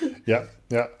 Yeah.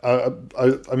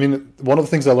 I mean, one of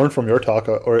the things I learned from your talk,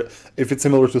 or if it's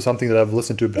similar to something that I've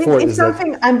listened to before, it's is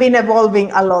something I've been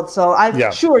evolving a lot. So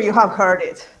I'm sure you have heard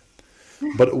it.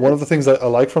 But one of the things that I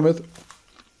like from it,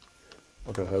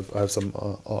 okay, I have some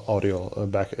audio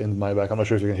back in my back. I'm not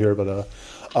sure if you can hear, but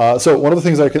so one of the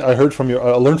things I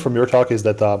learned from your talk is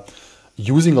that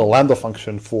using a Lambda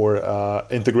function for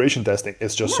integration testing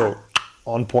is just so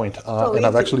on point. And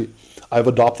I've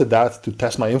adopted that to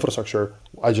test my infrastructure.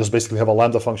 I just basically have a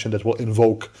Lambda function that will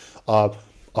invoke.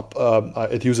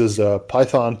 It uses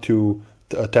Python to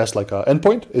test like an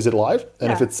endpoint. Is it live?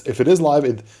 And if it is live,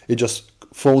 it just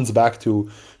phones back to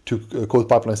code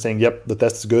pipeline saying, "Yep, the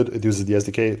test is good." It uses the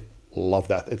SDK. Love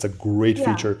that. It's a great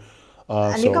feature.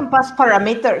 And you can pass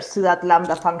parameters to that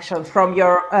Lambda function from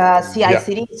your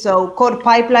CI/CD. So code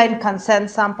pipeline can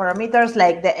send some parameters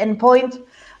like the endpoint,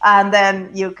 and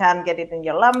then you can get it in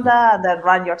your Lambda and then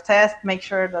run your test, make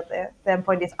sure that the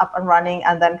endpoint is up and running,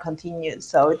 and then continue.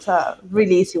 So it's a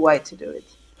really easy way to do it.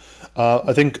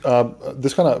 I think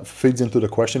this kind of feeds into the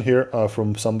question here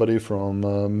from somebody from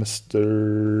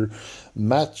Mr.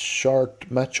 Matt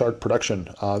Chart Production.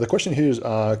 The question here is,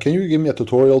 can you give me a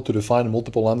tutorial to define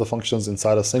multiple Lambda functions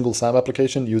inside a single SAM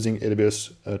application using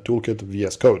AWS Toolkit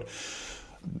VS Code?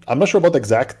 I'm not sure about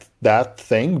that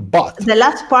thing, but the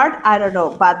last part, I don't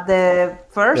know, but the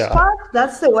first part,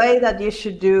 that's the way that you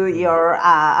should do your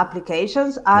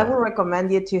applications. I would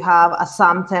recommend you to have a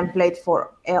SAM template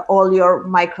for all your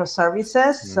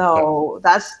microservices. So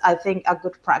that's, I think, a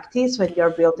good practice when you're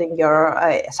building your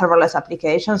serverless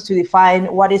applications, to define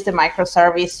what is the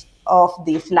microservice of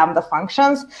these Lambda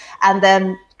functions, and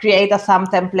then create a SAM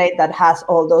template that has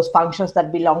all those functions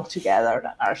that belong together,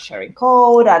 that are sharing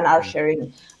code and are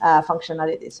sharing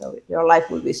functionality. So your life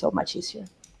will be so much easier.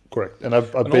 Correct. And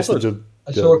I've basically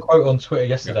I saw a quote on Twitter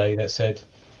yesterday that said,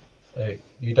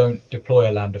 you don't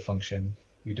deploy a Lambda function,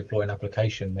 you deploy an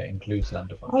application that includes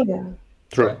Lambda functions. Oh, yeah.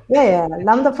 True. Right. Yeah.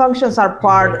 Lambda functions are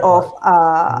part of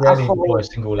a whole a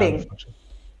single thing. Lambda function.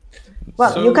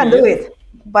 Well, So, you can do it,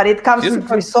 but it comes Yes, with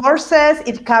resources,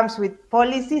 it comes with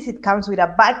policies, it comes with a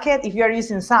bucket if you're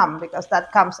using SAM, because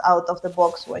that comes out of the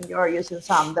box when you're using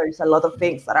SAM. There is a lot of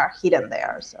things that are hidden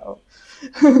there. So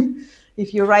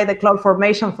if you write the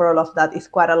CloudFormation for all of that, it's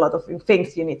quite a lot of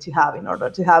things you need to have in order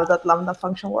to have that Lambda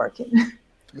function working.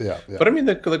 Yeah. But I mean,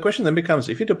 the question then becomes,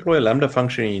 if you deploy a Lambda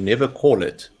function and you never call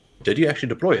it, did you actually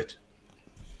deploy it?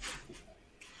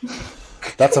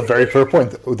 That's a very fair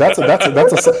point. That's a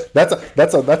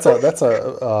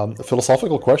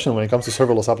philosophical question when it comes to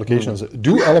serverless applications.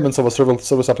 Do elements of a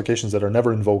serverless applications that are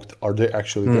never invoked, are they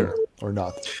actually there or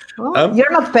not? Well,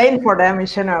 you're not paying for them in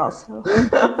general. So.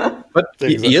 But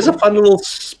here's a fun little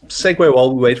segue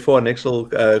while we wait for our next little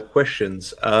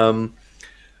questions.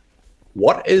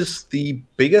 What is the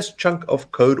biggest chunk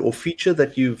of code or feature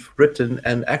that you've written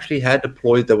and actually had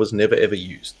deployed that was never ever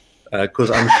used?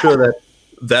 Because I'm sure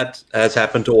that has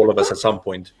happened to all of us at some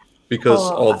point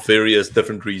because of various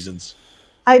different reasons.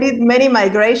 I did many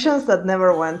migrations that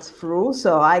never went through,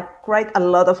 so I write a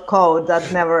lot of code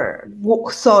that never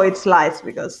saw its light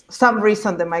because some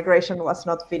reason the migration was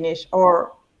not finished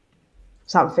or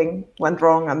something went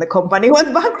wrong and the company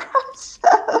went bankrupt.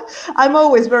 I'm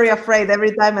always very afraid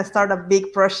every time I start a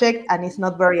big project and it's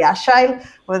not very agile,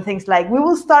 when things like, we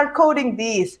will start coding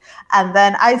this, and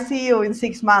then I see you in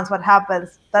 6 months, what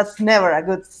happens? That's never a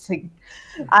good thing.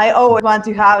 I always want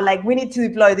to have, like, we need to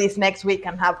deploy this next week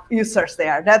and have users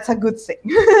there. That's a good thing.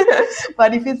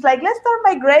 But if it's like, let's start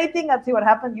migrating and see what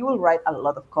happens, you will write a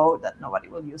lot of code that nobody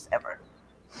will use ever.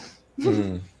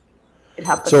 It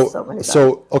happens so many times.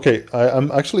 So okay,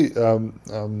 I'm actually,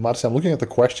 Marcia, I'm looking at the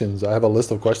questions. I have a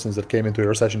list of questions that came into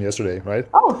your session yesterday, right?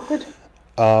 Oh, good.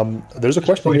 There's a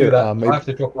question here. I have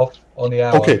to drop off on the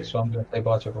hour, so I'm going to say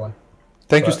bye to everyone.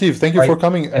 Thank you, Steve. Thank you for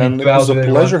coming, and it was a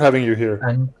pleasure having you here.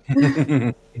 And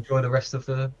enjoy the rest of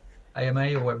the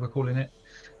AMA, or whatever we're calling it.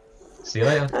 See you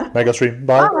later. Mega stream.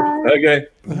 Bye. Bye. Okay.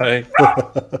 Bye.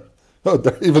 Oh,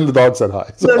 even the dog said hi.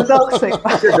 So. The dog said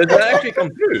bye. Did that actually come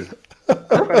through?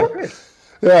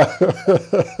 Yeah.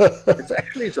 It's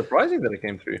actually surprising that it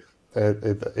came through.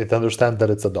 It understands that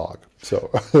it's a dog. So.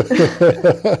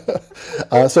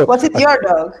 So was it your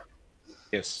dog?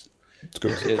 Yes. It's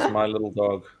good. This is my little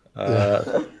dog.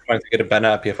 Trying to get a banner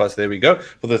up here first. There we go.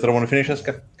 For those that don't want to finish this,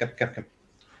 come.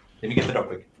 Let me get the dog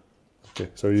quick. Okay,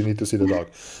 so you need to see the dog,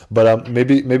 but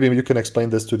maybe you can explain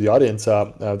this to the audience.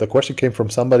 The question came from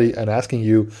somebody and asking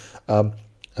you,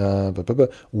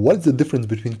 what is the difference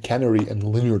between canary and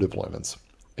linear deployments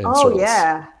in serverless?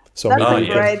 Yeah. So that's maybe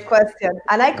a great question.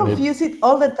 And I confuse it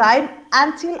all the time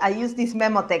until I use this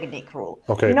memo technique rule.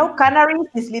 Okay. You know, canaries,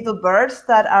 these little birds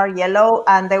that are yellow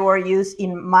and they were used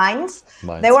in mines.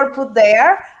 They were put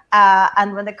there.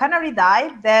 And when the canary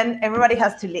died, then everybody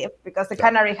has to leave because the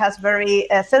canary has very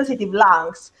sensitive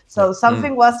lungs. So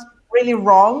something was really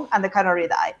wrong and the canary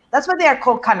died. That's why they are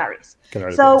called canaries.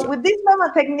 With this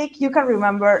memo technique, you can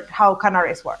remember how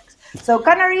canaries works. So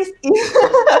canaries is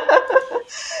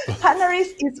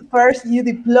first you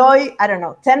deploy,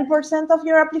 10% of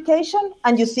your application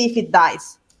and you see if it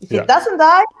dies. If it doesn't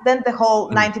die, then the whole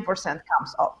 90%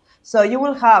 comes off. So you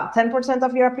will have 10%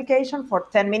 of your application for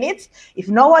 10 minutes. If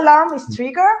no alarm is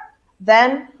triggered,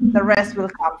 then the rest will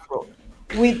come through.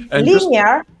 With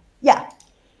linear,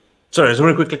 Sorry, I just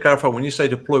want to quickly clarify. When you say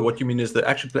deploy, what you mean is the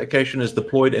actual application is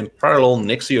deployed in parallel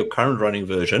next to your current running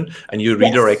version, and you're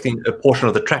redirecting a portion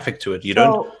of the traffic to it. You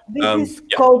don't. This is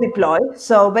called deploy.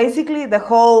 So basically, the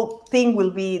whole thing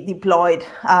will be deployed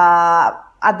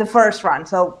at the first run.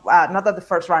 So not at the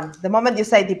first run. The moment you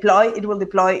say deploy, it will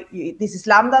deploy. This is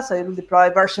Lambda, so it will deploy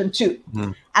version 2.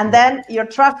 And then your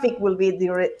traffic will be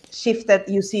shifted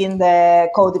using the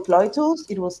code deploy tools.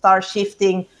 It will start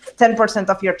shifting 10%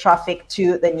 of your traffic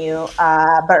to the new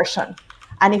version.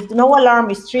 And if no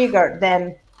alarm is triggered,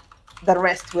 then the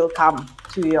rest will come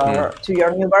to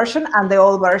your new version, and the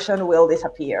old version will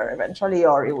disappear eventually,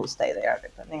 or it will stay there,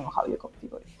 depending on how you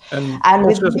configure it. And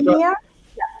with linear...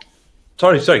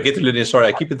 Sorry, get to linear. Sorry,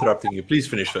 I keep interrupting you. Please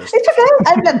finish first. It's okay.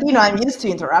 I'm Latino. I'm used to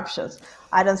interruptions.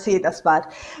 I don't see it as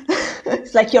bad.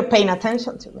 It's like you're paying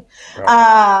attention to me.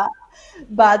 Right.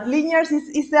 But linear is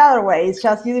the other way. It's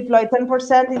just you deploy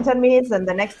 10% in 10 minutes, and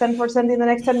the next 10% in the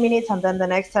next 10 minutes, and then the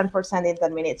next 10% in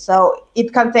 10 minutes. So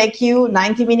it can take you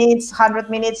 90 minutes, 100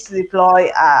 minutes to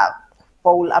deploy a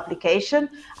whole application.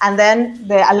 And then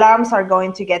the alarms are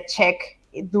going to get checked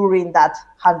during that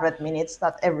 100 minutes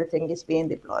that everything is being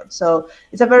deployed. So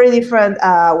it's a very different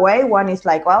way. One is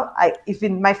like, well, if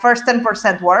in my first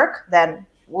 10% work, then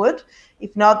would.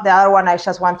 If not, the other one, I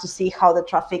just want to see how the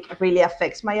traffic really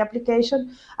affects my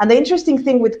application. And the interesting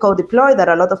thing with code deploy that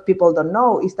a lot of people don't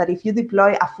know is that if you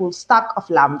deploy a full stack of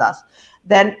Lambdas,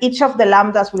 then each of the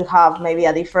Lambdas will have maybe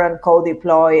a different code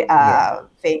deploy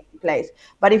thing in place.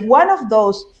 But if one of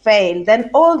those fail, then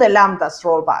all the Lambdas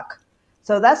roll back.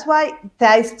 So that's why it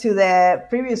ties to the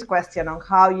previous question on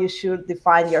how you should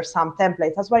define your SAM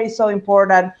template. That's why it's so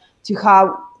important to have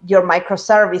your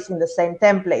microservice in the same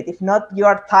template. If not, you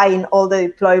are tying all the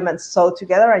deployments so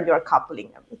together and you are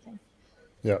coupling everything.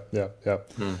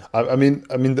 I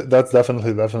mean that's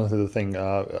definitely the thing.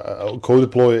 Code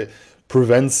deploy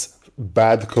prevents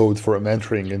bad code from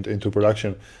entering into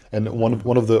production. And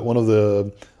one of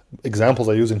the examples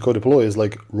I use in code deploy is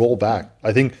like rollback.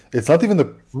 I think it's not even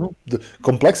the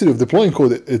complexity of deploying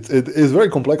code. It is very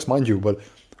complex, mind you, but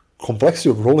complexity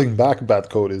of rolling back bad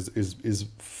code is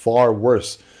far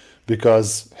worse,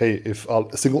 because hey, if a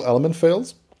single element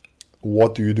fails,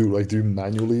 what do you do? Like, do you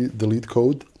manually delete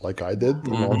code like I did a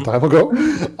long time ago,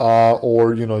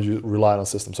 or you rely on a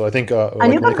system? So I think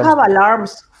and you can have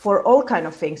alarms for all kind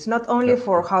of things, not only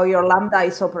for how your Lambda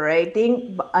is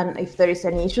operating and if there is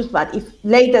any issues, but if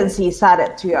latency is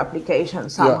added to your application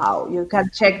somehow, you can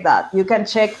check that. You can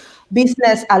check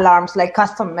business alarms like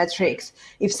custom metrics.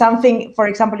 If something, for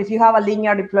example, if you have a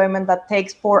linear deployment that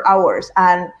takes 4 hours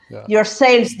and your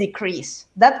sales decrease,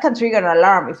 that can trigger an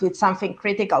alarm if it's something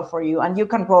critical for you, and you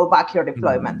can roll back your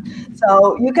deployment.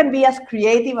 So you can be as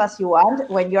creative as you want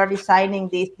when you're designing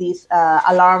these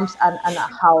alarms and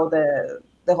how the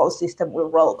whole system will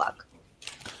roll back.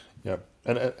 Yeah.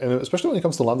 And especially when it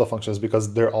comes to Lambda functions,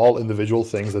 because they're all individual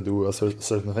things that do a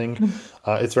certain thing,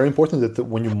 it's very important that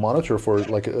when you monitor for,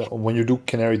 when you do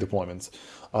canary deployments,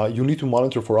 you need to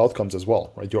monitor for outcomes as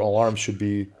well, right? Your alarms should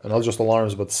be, and not just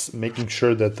alarms, but making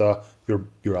sure that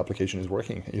your application is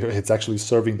working. It's actually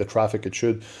serving the traffic it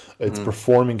should. It's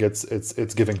performing its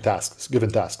given tasks.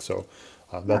 So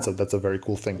that's a very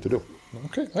cool thing to do.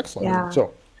 Okay, excellent. Yeah.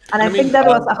 So. And I think that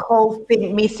was a whole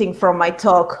thing missing from my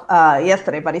talk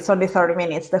yesterday, but it's only 30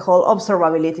 minutes, the whole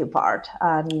observability part.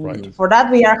 And for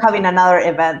that, we are having another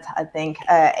event, I think.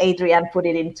 Adrian put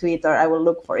it in Twitter. I will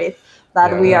look for it.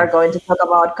 We are going to talk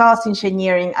about cost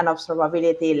engineering and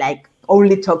observability, like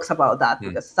only talks about that,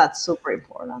 because that's super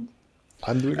important.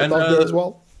 I'm doing a talk there as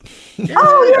well.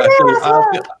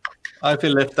 I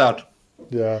feel left out.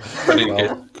 Yeah. But in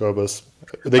Well, Cobus.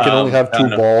 They can only have two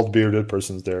bald bearded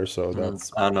persons there, so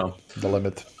that's I know the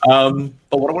limit.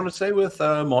 But what I want to say with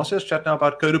Marcia's chat now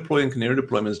about co-deploy and canary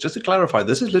deployments, just to clarify,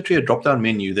 this is literally a drop-down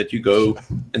menu that you go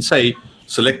and say,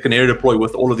 select canary deploy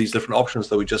with all of these different options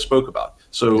that we just spoke about.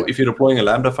 So if you're deploying a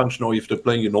Lambda function or if you're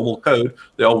deploying your normal code,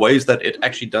 there are ways that it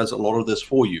actually does a lot of this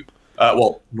for you.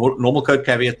 Normal code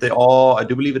caveat, I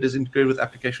do believe it is integrated with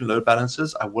application load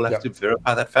balancers. I will have to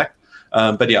verify that fact.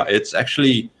 But yeah, it's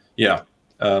actually,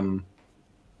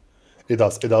 It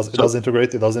does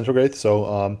integrate. So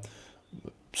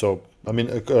I mean,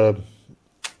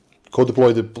 code deploy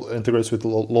integrates with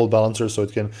load balancer, so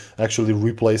it can actually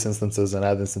replace instances and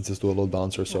add instances to a load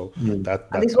balancer. So and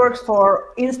this works for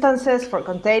instances, for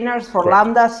containers, for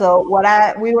Lambda. So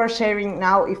we were sharing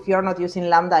now, if you're not using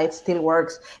Lambda, it still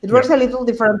works. It works a little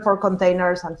different for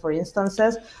containers and for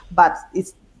instances, but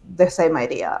it's the same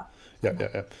idea.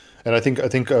 Yeah. And I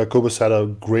think Cobus had a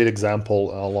great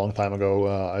example a long time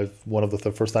ago. One of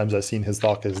the first times I've seen his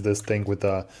talk is this thing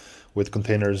with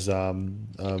containers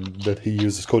that he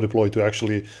uses co-deploy to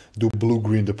actually do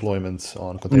blue-green deployments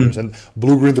on containers. And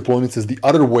blue-green deployments is the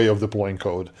other way of deploying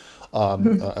code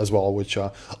as well, which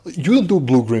you don't do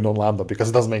blue-green on Lambda because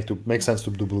it doesn't make sense to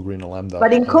do blue-green on Lambda.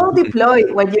 But in code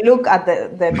deploy, when you look at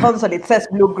the console, it says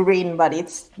blue-green, but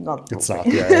it's not. It's not.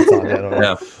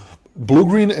 No.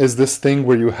 Blue-green is this thing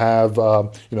where you have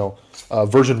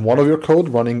version 1 of your code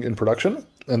running in production.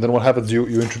 And then what happens, you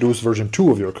introduce version 2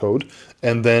 of your code,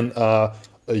 and then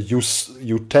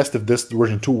you test if this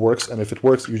version 2 works, and if it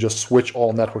works, you just switch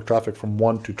all network traffic from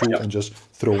 1 to 2 and just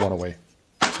throw 1 away.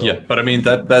 So, yeah, but I mean,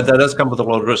 that does come with a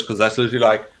lot of risk, because that's literally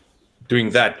like doing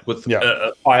that with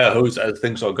a fire hose as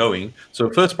things are going. So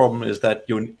the first problem is that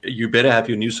you better have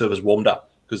your new servers warmed up,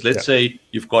 because let's say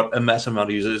you've got a massive amount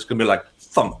of users, it's going to be like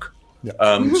thunk.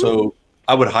 So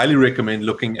I would highly recommend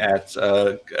looking at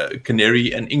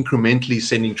Canary and incrementally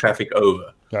sending traffic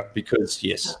over. Because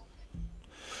did you?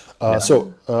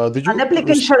 An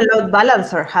application load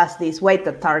balancer has these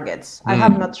weighted targets. I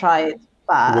have not tried,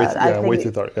 but I think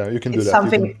you can do it's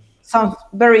that. Sounds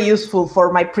very useful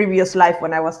for my previous life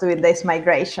when I was doing these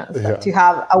migrations. To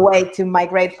have a way to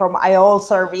migrate from my old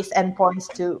service endpoints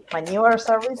to my newer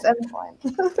service endpoint.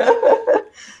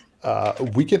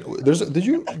 We can. Did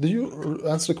you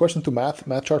answer the question to math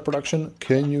chart production?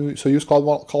 Can you use cloud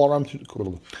alarm?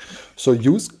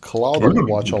 Use cloud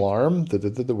watch alarm.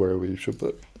 Where we should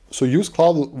put. So use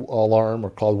cloud alarm or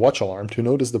cloud watch alarm to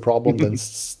notice the problem, then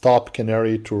stop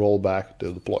Canary to roll back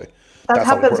the deploy. That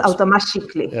happens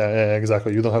automatically. Yeah,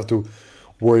 exactly. You don't have to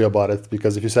worry about it,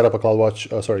 because if you set up a cloud watch,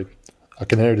 a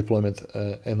Canary deployment,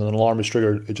 and an alarm is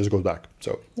triggered, it just goes back.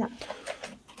 So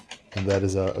and that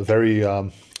is a very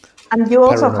and you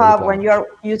also have, when you're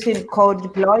using code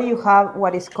deploy, you have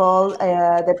what is called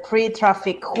the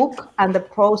pre-traffic hook and the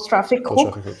post-traffic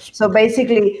hook. So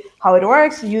basically how it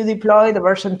works, you deploy the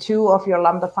version 2 of your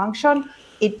Lambda function.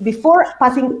 Before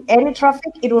passing any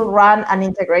traffic, it will run an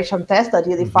integration test that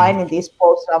you define in this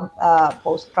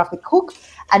post-traffic hook.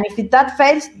 And if that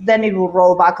fails, then it will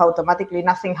roll back automatically.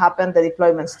 Nothing happened. The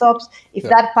deployment stops. If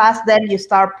that passed, then you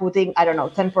start putting,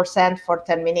 10% for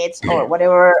 10 minutes or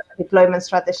whatever deployment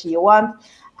strategy you want.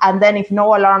 And then if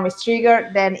no alarm is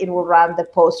triggered, then it will run the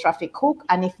post-traffic hook.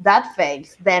 And if that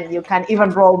fails, then you can even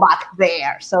roll back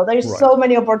there. So there's so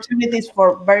many opportunities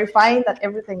for verifying that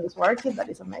everything is working. That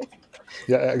is amazing.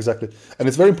 Yeah, exactly. And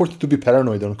it's very important to be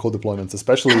paranoid on code deployments,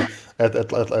 especially at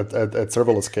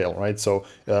serverless scale, right? So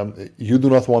you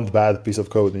do not want bad piece of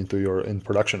code in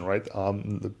production, right?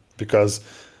 Because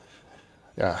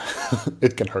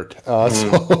it can hurt.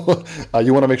 So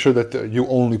you want to make sure that you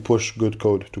only push good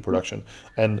code to production.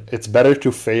 And it's better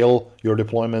to fail your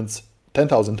deployments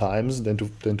 10,000 times than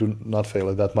to not fail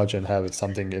it that much and have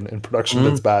something in production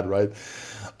that's bad, right?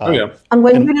 And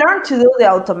when you learn to do the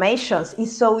automations,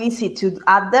 it's so easy to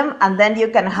add them, and then you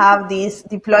can have this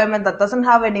deployment that doesn't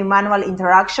have any manual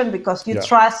interaction, because you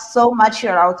trust so much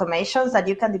your automations that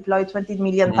you can deploy 20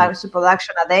 million times to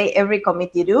production a day, every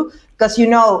commit you do, because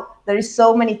there is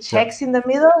so many checks in the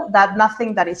middle that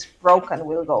nothing that is broken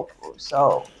will go through.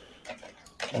 So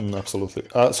absolutely.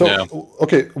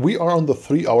 Okay, we are on the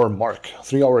 3-hour mark,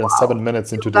 3 hour and 7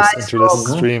 minutes into this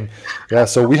stream. Yeah,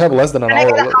 so we have less than an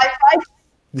hour left.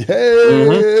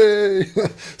 Yay!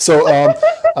 So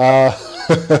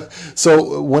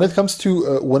so when it comes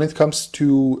to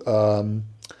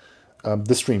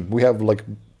the stream, we have like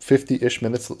 50-ish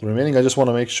minutes remaining. I just want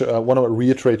to make sure, I want to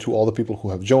reiterate to all the people who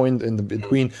have joined in the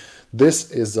between,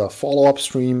 this is a follow-up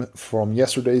stream from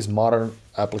yesterday's Modern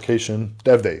application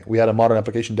dev day. We had a modern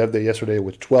application dev day yesterday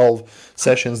with 12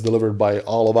 sessions delivered by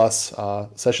all of us.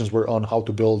 Sessions were on how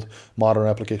to build modern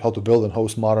application, how to build and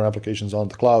host modern applications on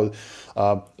the cloud,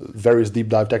 various deep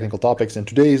dive technical topics. And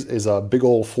today's is a big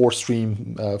old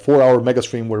 4-hour mega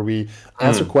stream where we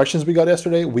answer questions we got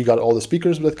yesterday. We got all the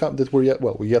speakers that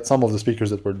were we got some of the speakers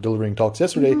that were delivering talks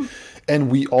yesterday, and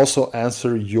we also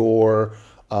answer your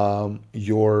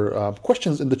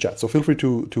questions in the chat. So feel free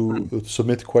to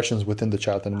submit questions within the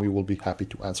chat, and we will be happy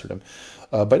to answer them.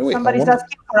 By the way, somebody's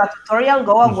asking for a tutorial.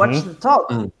 Go and watch the talk.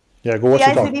 Yeah, go watch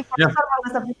the talk. CI/CD for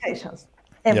serverless applications.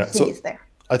 Everything is there.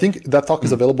 I think that talk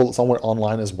is available somewhere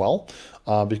online as well,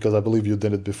 because I believe you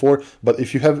did it before. But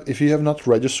if you have not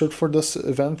registered for this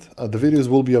event, the videos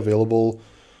will be available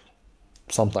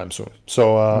sometime soon.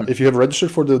 So if you have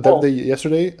registered for the dev day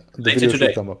yesterday, the video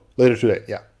should come up later today.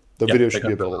 Yeah. The video should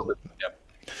be available.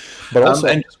 But also,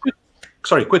 and just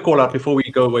quick call out before we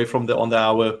go away from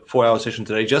our 4-hour session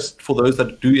today. Just for those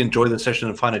that do enjoy the session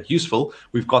and find it useful,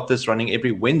 we've got this running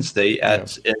every Wednesday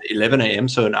at 11 a.m.,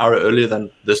 so an hour earlier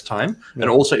than this time, and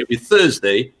also every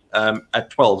Thursday at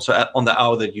 12, so on the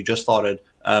hour that you just started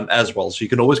as well. So you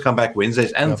can always come back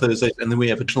Wednesdays and Thursdays, and then we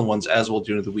have additional ones as well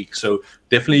during the week. So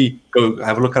definitely go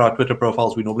have a look at our Twitter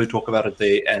profiles. We normally talk about it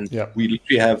there, and we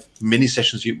literally have many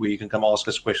sessions where you can come ask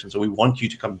us questions. So we want you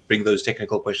to come bring those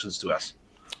technical questions to us.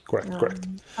 Correct.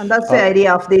 And that's the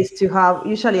idea of this, to have,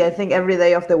 usually I think every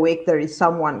day of the week there is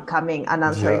someone coming and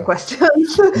answering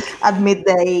questions at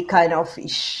midday kind of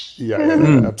ish.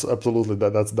 Absolutely.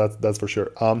 That's for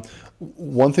sure.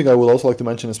 One thing I would also like to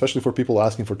mention, especially for people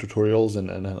asking for tutorials and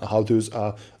how-tos,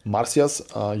 Marcia's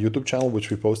YouTube channel, which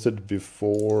we posted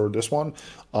before this one,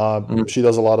 she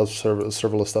does a lot of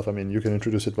serverless stuff. I mean, you can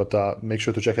introduce it, but make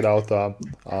sure to check it out. A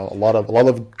lot of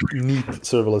neat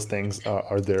serverless things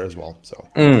are there as well. So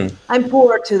I'm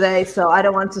poor today, so I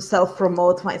don't want to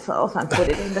self-promote myself and put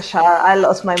it in the jar. I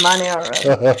lost my money already.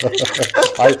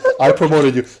 I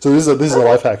promoted you. So this is a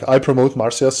life hack. I promote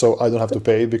Marcia, so I don't have to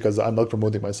pay because I'm not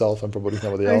promoting myself. I'm promoting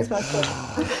somebody else.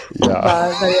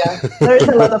 There is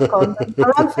a lot of content.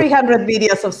 Around 300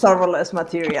 videos of serverless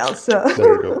material. So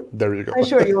there you go. I'm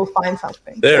sure you will find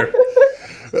something. There.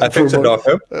 I fixed it, Doc.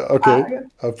 Okay.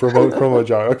 Promote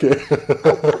jar. Okay.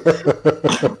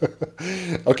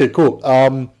 Okay, cool.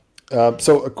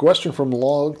 So a question from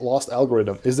Lost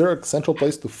Algorithm. Is there a central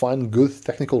place to find good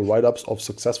technical write-ups of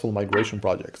successful migration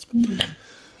projects?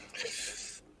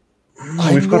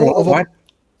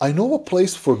 I know a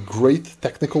place for great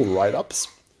technical write-ups,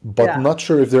 but not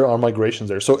sure if there are migrations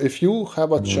there. So if you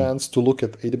have a chance to look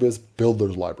at AWS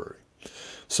Builders Library.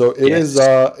 So it is,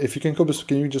 if you can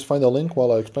you just find a link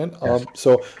while I explain?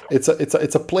 So it's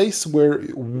a place where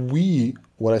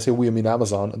when I say we, I mean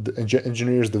Amazon, the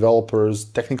engineers, developers,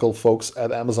 technical folks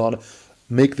at Amazon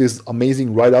make these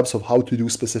amazing write-ups of how to do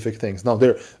specific things. Now,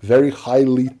 they're very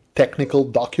highly technical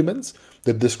documents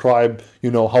that describe,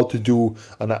 how to do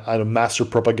a master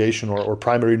propagation or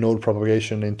primary node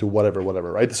propagation into whatever,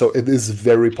 right? So it is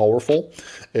very powerful,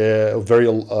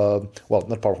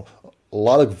 not powerful. A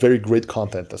lot of very great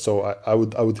content. So I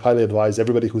would highly advise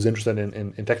everybody who's interested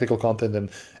in technical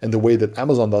content and the way that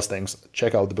Amazon does things,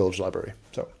 check out the Builders Library.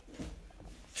 So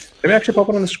let me actually pop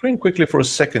it on the screen quickly for a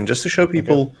second, just to show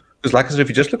people, because like I said, if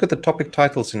you just look at the topic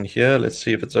titles in here, let's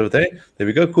see if it's over there. There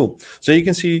we go, cool. So you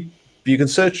can see, you can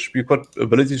search, you've got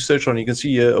ability to search on, you can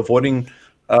see avoiding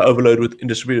overload with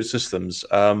distributed systems.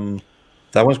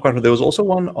 That one's quite, there was also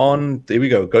one on, there we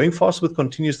go, going faster with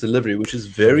continuous delivery, which is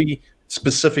very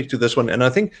specific to this one. And I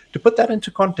think to put that into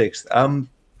context, I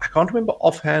can't remember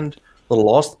offhand the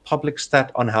last public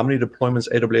stat on how many deployments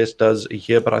AWS does a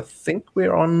year, but I think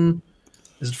we're on,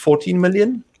 is it 14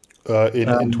 million?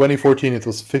 In 2014, it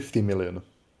was 50 million.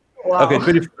 Wow.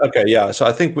 Okay, yeah. So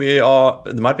I think we are,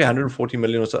 there might be 140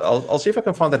 million or so. I'll see if I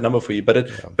can find that number for you.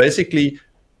 But basically,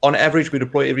 on average, we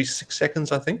deploy every 6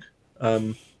 seconds, I think.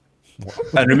 And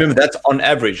remember, that's on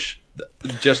average.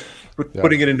 Just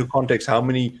putting it into context, how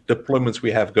many deployments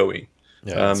we have going.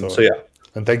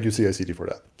 And thank you, CI/CD, for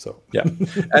that. So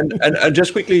and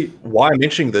just quickly, why I'm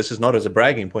mentioning this is not as a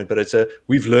bragging point, but it's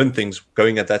we've learned things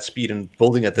going at that speed and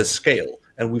building at this scale,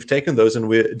 and we've taken those and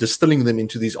we're distilling them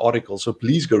into these articles. So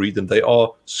please go read them; they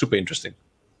are super interesting.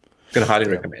 Can highly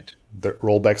recommend. The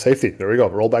rollback safety. There we go.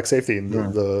 Rollback safety in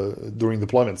during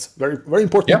deployments. Very very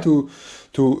important to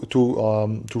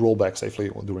roll back safely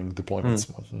during deployments.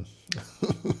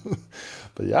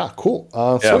 But yeah, cool.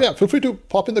 So feel free to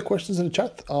pop in the questions in the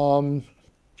chat.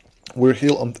 We're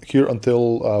here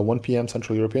until 1 p.m.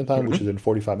 Central European time, which is in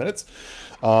 45 minutes.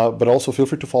 But also feel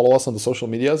free to follow us on the social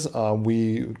medias.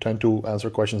 We tend to answer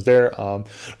questions there. And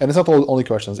it's not only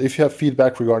questions. If you have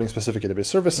feedback regarding specific AWS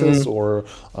services, or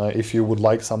if you would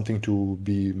like something to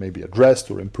be maybe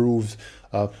addressed or improved,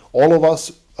 all of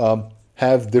us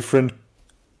have different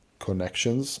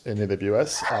connections in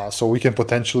AWS, so we can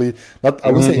potentially, not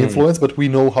I would say influence, but we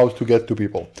know how to get to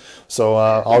people. So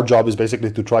our job is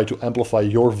basically to try to amplify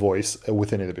your voice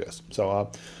within AWS. So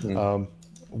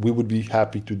we would be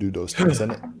happy to do those things.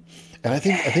 And I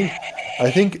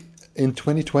think in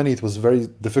 2020 it was very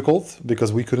difficult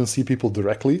because we couldn't see people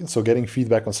directly. So getting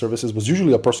feedback on services was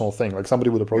usually a personal thing. Like somebody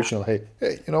would approach you and hey,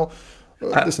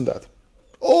 this and that.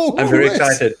 Oh, I'm very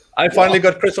excited. I finally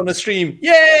got Chris on the stream.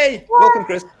 Yay! Welcome,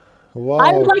 Chris. Wow.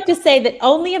 I would like to say that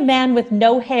only a man with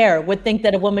no hair would think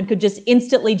that a woman could just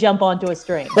instantly jump onto a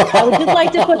stream. I would just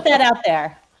like to put that out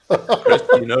there. Chris,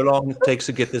 you know how long it takes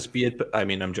to get this beard. I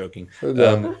mean, I'm joking.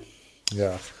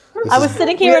 Yeah. I was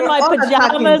sitting here in my We're all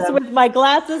attacking pajamas them. with my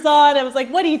glasses on. I was like,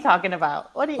 what are you talking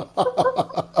about? What are you?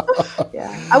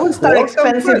 Yeah, I would start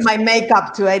expensing my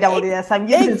makeup to AWS. I'm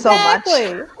using so much.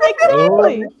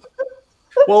 Exactly.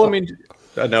 Well, I mean,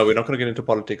 no, we're not going to get into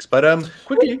politics. But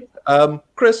quickly,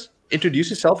 Chris, introduce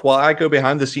yourself while I go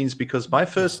behind the scenes because my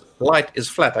first light is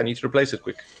flat. I need to replace it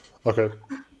quick. Okay.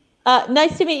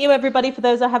 Nice to meet you, everybody. For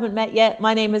those I haven't met yet,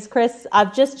 my name is Chris.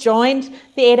 I've just joined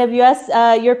the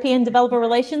AWS European Developer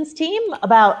Relations team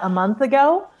about a month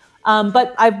ago.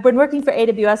 But I've been working for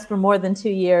AWS for more than 2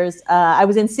 years. I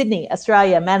was in Sydney,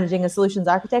 Australia, managing a solutions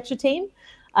architecture team.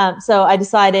 So I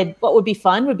decided what would be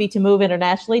fun would be to move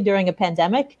internationally during a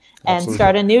pandemic and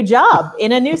start a new job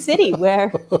in a new city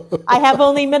where I have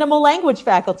only minimal language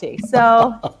faculty.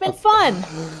 So it's been fun.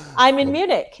 I'm in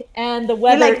Munich and the We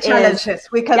weather like challenges.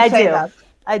 We can say that.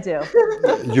 I do.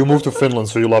 You moved to Finland,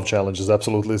 so you love challenges.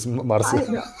 Absolutely,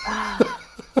 Marcia.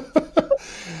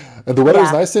 And the weather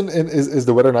is nice is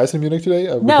the weather nice in Munich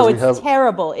today? No, it's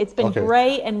terrible. It's been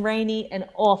gray and rainy and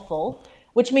awful,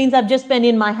 which means I've just been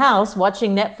in my house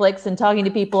watching Netflix and talking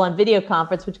to people on video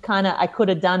conference, which kind of I could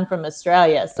have done from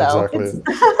Australia. So exactly.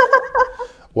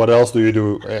 What else do you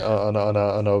do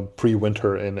on a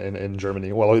pre-winter in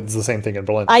Germany? Well, it's the same thing in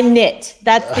Berlin. I knit.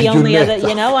 That's the only other,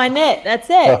 I knit. That's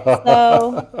it.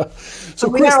 So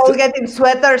we are all getting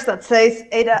sweaters that says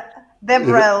Ada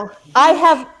Devrel.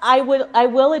 I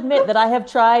will admit that I have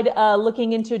tried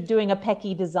looking into doing a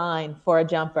Pecky design for a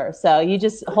jumper. So you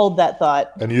just hold that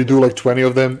thought. And you do like 20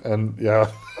 of them, and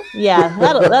yeah. Yeah,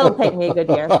 that'll take me a good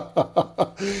year.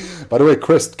 By the way,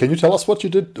 Chris, can you tell us what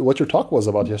your talk was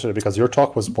about yesterday? Because your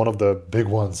talk was one of the big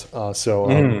ones.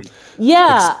 Explain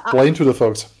to the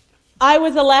folks. I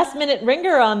was a last-minute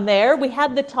ringer on there. We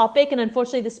had the topic, and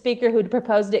unfortunately, the speaker who'd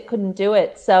proposed it couldn't do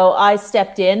it. So I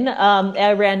stepped in.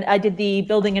 I did the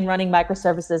building and running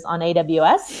microservices on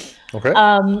AWS. Okay.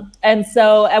 And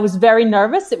so I was very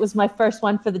nervous. It was my first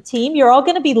one for the team. You're all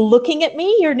going to be looking at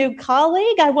me, your new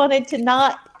colleague. I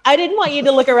didn't want you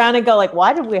to look around and go like,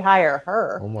 why did we hire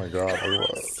her? Oh my God.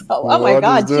 Oh my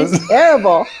God, she's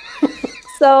terrible.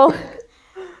 So...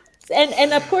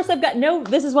 And of course,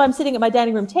 this is why I'm sitting at my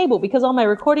dining room table, because all my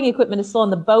recording equipment is still on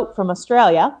the boat from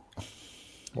Australia.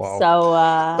 Wow. So,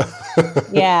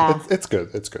 yeah. It's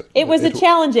good. It's good. It was a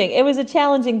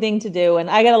challenging thing to do. And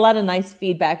I got a lot of nice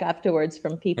feedback afterwards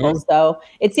from people. So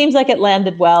it seems like it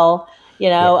landed well.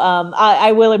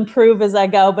 I will improve as I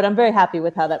go, but I'm very happy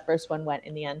with how that first one went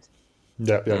in the end.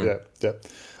 Yeah.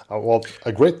 Well,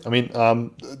 great. I mean,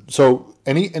 so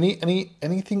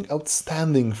anything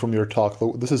outstanding from your talk?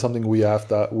 This is something we asked.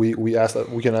 We asked that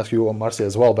we can ask you on Marcia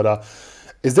as well. But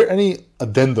is there any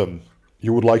addendum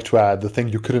you would like to add? The thing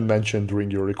you couldn't mention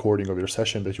during your recording of your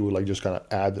session that you would like just kind of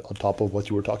add on top of what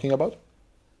you were talking about?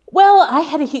 Well, I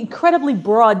had an incredibly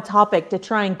broad topic to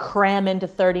try and cram into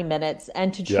 30 minutes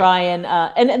and to try and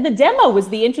the demo was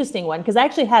the interesting one because I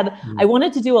actually I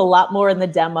wanted to do a lot more in the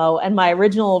demo and my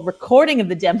original recording of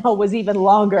the demo was even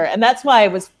longer. And that's why I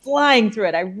was flying through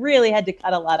it. I really had to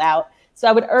cut a lot out. So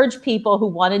I would urge people who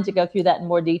wanted to go through that in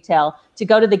more detail to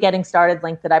go to the Getting Started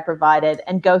link that I provided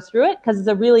and go through it because it's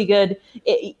a really good,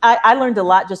 I learned a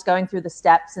lot just going through the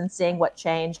steps and seeing what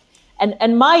changed.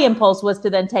 And my impulse was to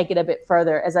then take it a bit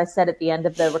further, as I said at the end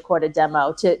of the recorded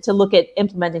demo, to look at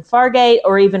implementing Fargate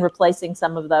or even replacing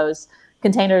some of those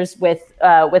containers with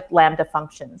Lambda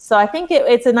functions. So I think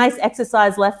it's a nice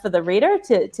exercise left for the reader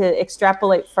to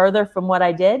extrapolate further from what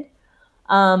I did.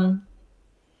 I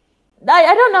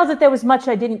don't know that there was much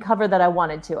I didn't cover that I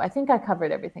wanted to. I think I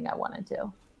covered everything I wanted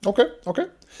to. Okay, okay.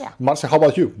 Yeah. Marcia, how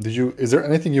about you? Is there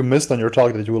anything you missed on your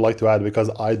talk that you would like to add?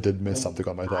 Because I did miss something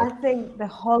on my I talk. think the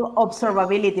whole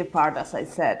observability part, as I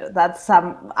said, that's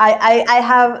I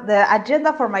have the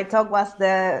agenda for my talk was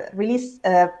the release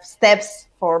steps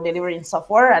for delivering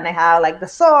software, and I have like the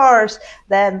source,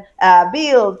 then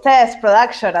build, test,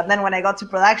 production, and then when I got to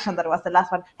production, that was the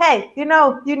last one. Hey, you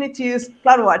need to use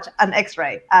CloudWatch and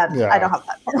X-Ray, and I don't have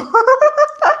that.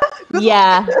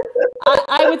 Yeah,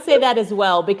 I would say that as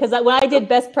well, because when I did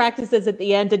best practices at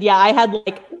the end, and I had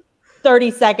like 30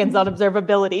 seconds on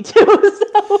observability too.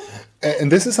 So.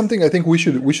 And this is something I think we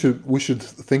should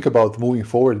think about moving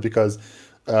forward, because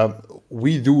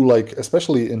we do, like,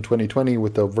 especially in 2020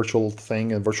 with the virtual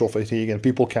thing and virtual fatigue, and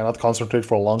people cannot concentrate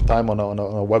for a long time on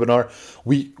a webinar.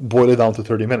 We boil it down to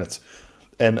 30 minutes,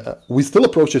 and we still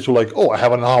approach it to like, oh, I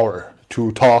have an hour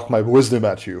to talk my wisdom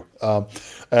at you.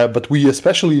 But we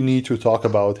especially need to talk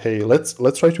about, hey, let's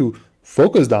try to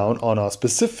focus down on a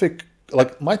specific,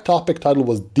 like my topic title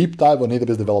was Deep Dive on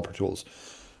AWS Developer Tools.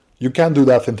 You can't do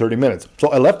that in 30 minutes. So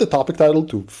I left the topic title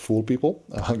to fool people,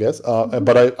 I guess.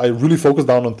 But I really focused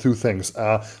down on two things.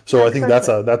 So I think that's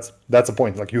a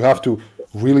point. Like, you have to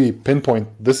really pinpoint,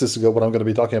 this is what I'm going to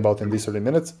be talking about in these 30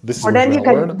 minutes. This is or then you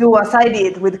can do as I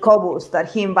did with Cobus,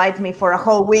 that he invited me for a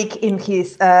whole week in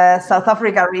his South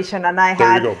Africa region, and I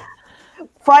had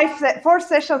 4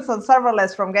 sessions on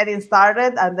serverless from getting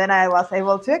started, and then I was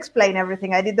able to explain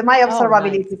everything. I did my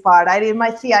observability part, I did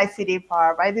my CI/CD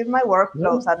part, I did my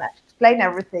workflows, and I explained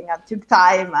everything, and took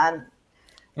time.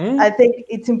 And I think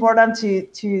it's important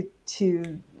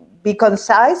to be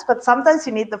concise, but sometimes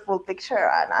you need the full picture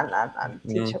and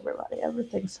teach everybody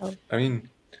everything. So I mean,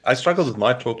 I struggled with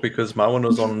my talk because my one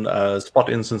was on Spot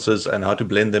instances and how to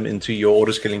blend them into your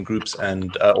auto scaling groups,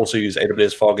 and also use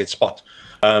AWS Fargate Spot.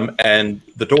 And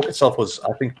the talk itself was,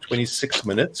 I think, 26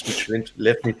 minutes, which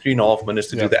left me 3.5 minutes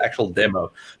to do the actual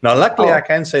demo. Now, luckily, I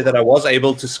can say that I was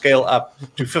able to scale up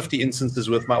to 50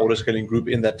 instances with my auto scaling group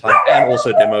in that time, and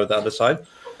also demo the other side.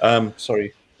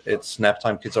 Sorry, it's nap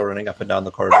time. Kids are running up and down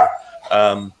the corridor.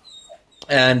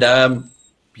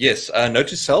 Yes, note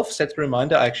to self, set a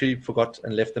reminder. I actually forgot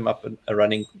and left them up and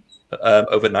running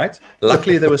overnight.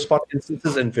 Luckily, there were Spot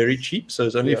instances and very cheap, so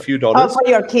it's only a few dollars. Oh, so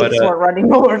your kids were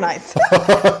running overnight.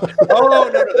 Oh,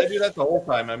 no, they do that the whole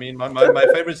time. I mean, my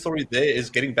favorite story there is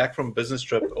getting back from a business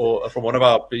trip or from one of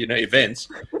our events,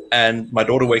 and my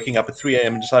daughter waking up at 3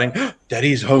 a.m. and deciding, oh,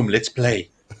 Daddy's home, let's play.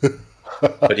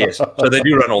 But yes, so they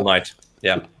do run all night.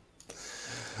 Yeah.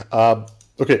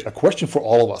 Okay, a question for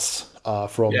all of us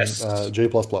from J++.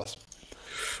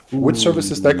 Which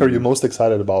services stack are you most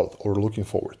excited about or looking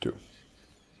forward to?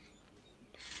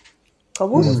 Who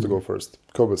wants to go first?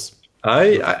 Cobus.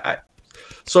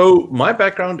 So my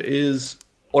background is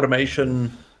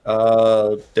automation,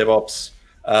 DevOps,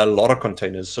 a lot of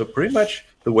containers. So pretty much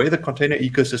the way the container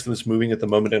ecosystem is moving at the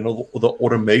moment, and all the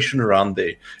automation around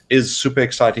there is super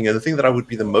exciting. And the thing that I would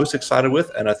be the most excited with,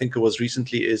 and I think it was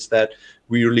recently, is that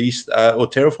we released, or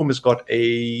Terraform has got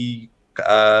a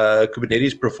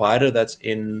Kubernetes provider that's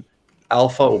in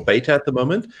alpha or beta at the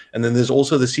moment. And then there's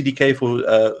also the CDK for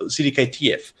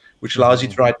CDK-TF, which allows you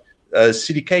to write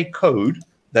CDK code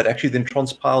that actually then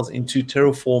transpiles into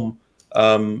Terraform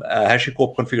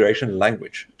HashiCorp configuration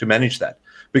language to manage that.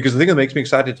 Because the thing that makes me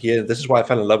excited here, this is why I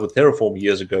fell in love with Terraform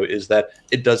years ago, is that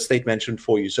it does state management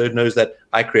for you. So it knows that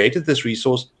I created this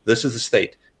resource, this is the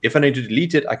state. If I need to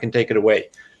delete it, I can take it away.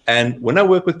 And when I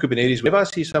work with Kubernetes, whenever I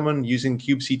see someone using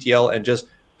kubectl and just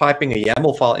piping a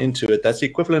YAML file into it, that's the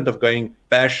equivalent of going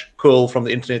bash curl from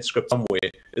the internet script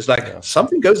somewhere. It's like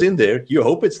something goes in there, you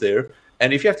hope it's there,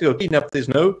 and if you have to go clean up, there's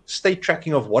no state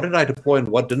tracking of what did I deploy and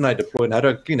what didn't I deploy and how do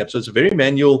I clean up. So it's very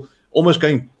manual, almost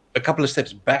going a couple of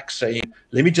steps back, saying,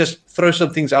 let me just throw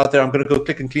some things out there. I'm going to go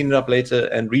click and clean it up later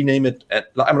and rename it. And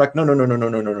I'm like, no.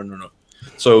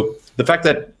 So the fact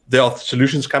that there are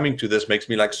solutions coming to this makes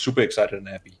me like super excited and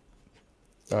happy.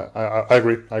 I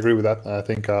agree. I agree with that. I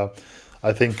think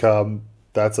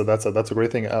that's a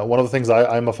great thing. One of the things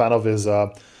I'm a fan of is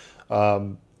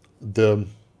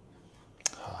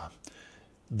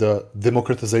the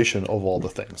democratization of all the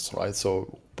things, right?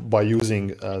 So by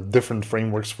using different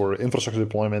frameworks for infrastructure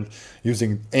deployment,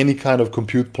 using any kind of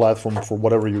compute platform for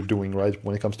whatever you're doing, right?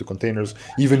 When it comes to containers,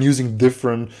 even using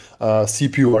different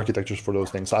CPU architectures for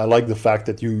those things. I like the fact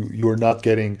that you're not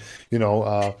getting,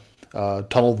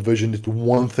 tunnel vision into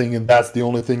one thing, and that's the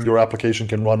only thing your application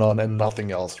can run on and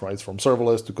nothing else, right? From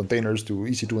serverless to containers to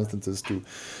EC2 instances to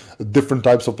different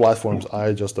types of platforms.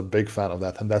 I'm just a big fan of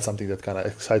that, and that's something that kind of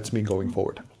excites me going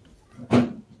forward.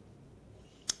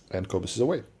 And Cobus is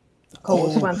away.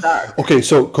 Cobus went dark. Okay,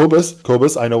 so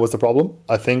Cobus, I know what's the problem.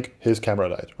 I think his camera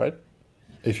died, right?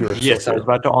 If you're Yes, I was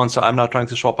about to answer. I'm now trying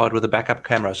to swap out with a backup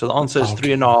camera. So the answer is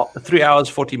 3 hours,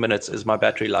 40 minutes is my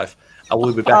battery life. I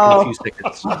will be back in a few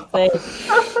seconds.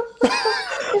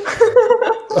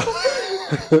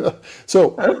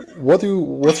 So,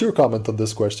 what's your comment on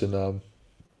this question?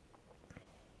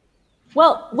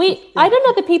 Well, I don't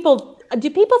know do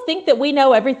people think that we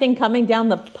know everything coming down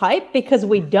the pipe? Because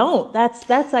we don't. That's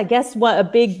I guess what a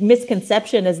big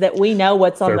misconception is, that we know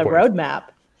what's on the roadmap.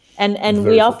 And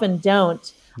we often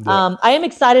don't. Yeah. I am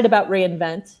excited about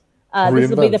reInvent. This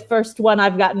will be the first one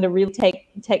I've gotten to really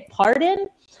take part in.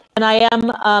 And I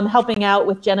am helping out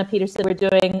with Jenna Peterson. We're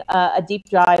doing a deep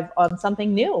dive on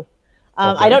something new.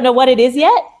 I don't know what it is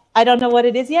yet.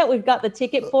 We've got the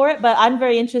ticket for it, but I'm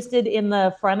very interested in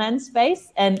the front end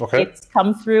space, and it's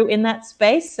come through in that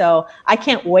space. So I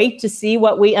can't wait to see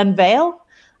what we unveil.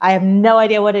 I have no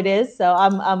idea what it is, so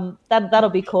that'll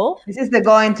be cool. This is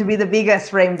going to be the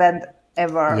biggest reInvent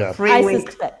ever. Yeah. 3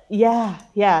 weeks.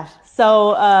 Yeah.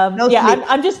 So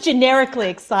I'm just generically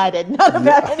excited, not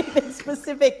about anything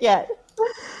specific yet.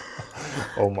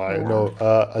 Oh my, no!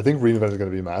 I think reInvent is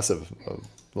going to be massive.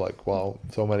 Like, wow,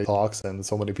 so many talks and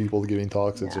so many people giving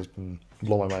talks. It's just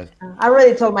blow my mind. I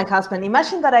already told my husband,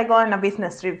 imagine that I go on a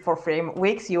business trip for 3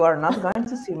 weeks. You are not going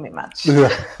to see me much. Even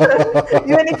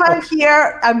if I'm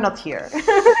here, I'm not here.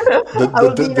 I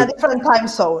will be in a different time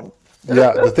zone.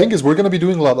 Yeah, the thing is, we're going to be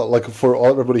doing a lot of, like, for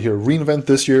everybody here, reInvent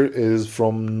this year is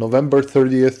from November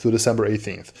 30th to December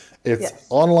 18th. It's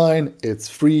online, it's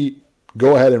free.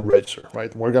 Go ahead and register,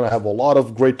 right? We're going to have a lot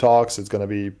of great talks. It's going to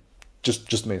be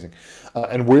just amazing.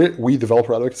 And we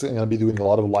developer advocates are going to be doing a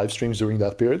lot of live streams during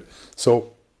that period.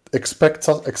 So expect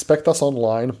us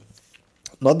online,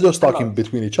 not just talking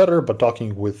between each other, but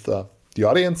talking with the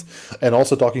audience, and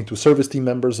also talking to service team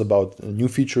members about new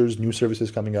features, new services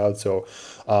coming out. So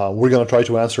we're going to try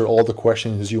to answer all the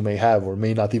questions you may have or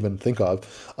may not even think of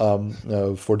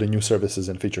for the new services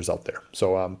and features out there.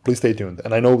 So please stay tuned.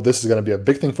 And I know this is going to be a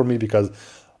big thing for me because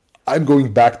I'm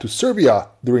going back to Serbia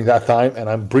during that time, and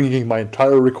I'm bringing my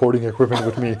entire recording equipment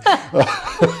with me.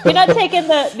 You're not taking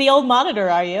the old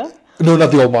monitor, are you? No, not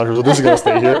the old monitor. So this is going to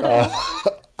stay here.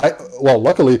 Well,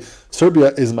 luckily, Serbia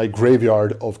is my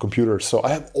graveyard of computers, so I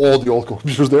have all the old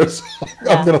computers there. So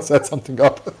I'm going to set something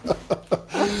up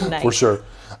for sure.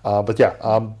 But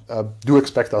do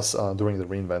expect us during the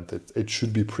reInvent. It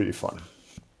should be pretty fun.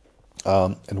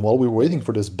 And while we're waiting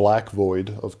for this black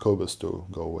void of Cobus to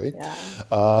go away,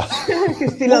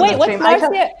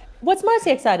 what's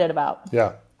Marcia excited about?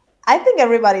 Yeah, I think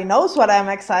everybody knows what I'm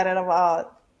excited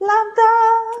about.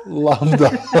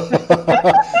 Lambda.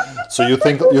 So you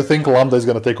think Lambda is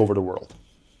going to take over the world?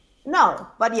 No,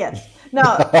 but yes. No,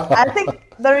 I think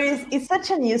it's such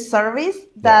a new service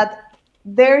that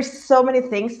there's so many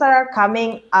things that are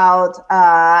coming out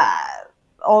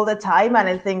all the time, and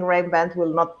I think reInvent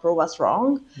will not prove us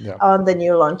wrong on the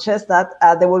new launches, that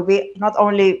there will be not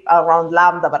only around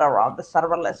Lambda, but around the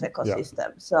serverless ecosystem.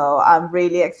 Yeah. So I'm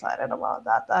really excited about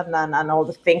that, and all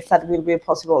the things that will be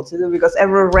possible to do, because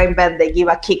every reInvent, they give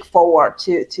a kick forward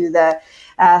to the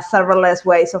serverless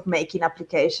ways of making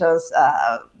applications.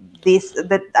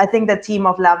 I think the team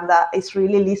of Lambda is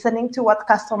really listening to what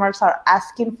customers are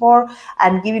asking for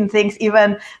and giving things,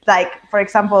 even like, for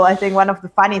example, I think one of the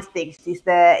funniest things is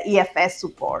the EFS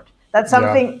support. That's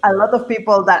something a lot of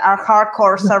people that are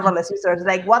hardcore serverless users,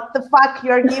 like, what the fuck,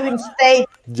 you're giving state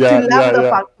to Lambda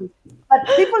functions. But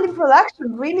people in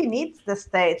production really need the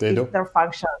state in their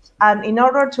functions. And in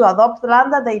order to adopt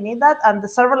Lambda, they need that. And the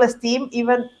serverless team,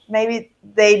 even maybe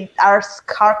they are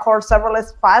hardcore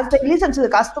serverless fans, they listen to the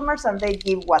customers and they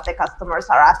give what the customers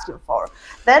are asking for.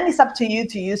 Then it's up to you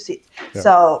to use it. Yeah.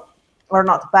 So, or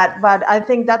not, but I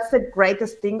think that's the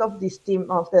greatest thing of this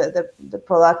team, of the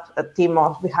product team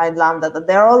of behind Lambda, that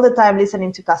they're all the time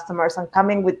listening to customers and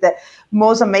coming with the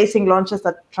most amazing launches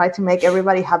that try to make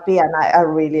everybody happy, and I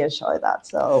really enjoy that.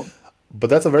 So, but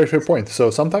that's a very fair point.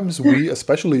 So sometimes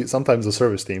sometimes the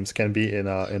service teams can be in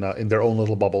their own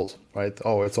little bubbles, right?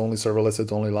 Oh, it's only serverless,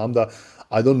 it's only Lambda.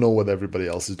 I don't know what everybody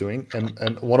else is doing,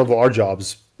 and one of our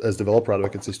jobs as developer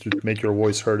advocates is to make your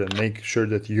voice heard and make sure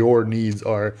that your needs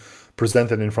are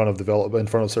presented in front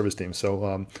of service teams.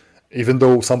 So even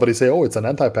though somebody say, oh, it's an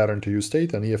anti-pattern to use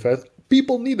state and EFS,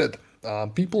 people need it.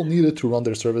 People need it to run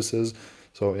their services.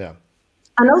 So yeah.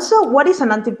 And also, what is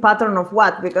an anti-pattern of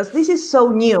what? Because this is so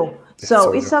new.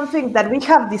 So it's something that we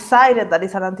have decided that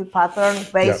is an anti-pattern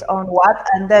based on what,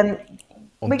 and then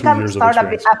we can start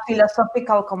a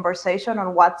philosophical conversation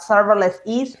on what serverless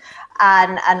is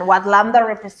and what Lambda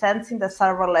represents in the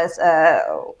serverless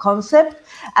concept.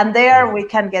 And there we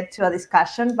can get to a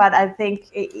discussion. But I think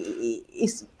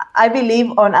I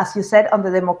believe on, as you said, on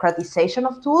the democratization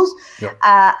of tools.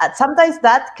 Sometimes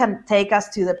that can take us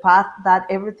to the path that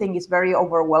everything is very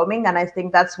overwhelming. And I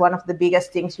think that's one of the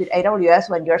biggest things with AWS.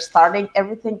 When you're starting,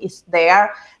 everything is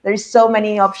there. There is so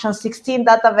many options, 16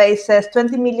 databases,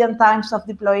 20 million times of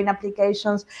deploying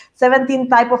applications, 17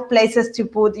 type of places to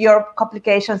put your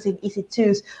applications in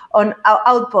EC2s, on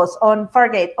Outposts, on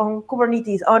Fargate, on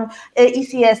Kubernetes, on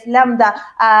ECS, Lambda,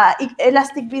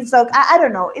 Elastic Beanstalk. I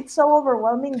don't know. It's so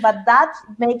overwhelming, but that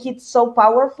makes it so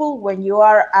powerful when you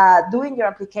are doing your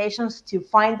applications to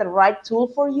find the right tool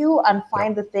for you and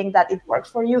find the thing that it works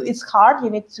for you. It's hard. You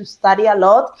need to study a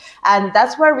lot. And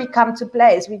that's where we come to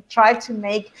place. We try to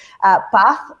make a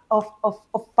path of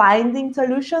finding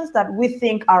solutions that we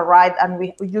think are right, and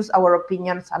we use our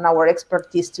opinions and our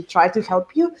expertise to try to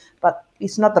help you, but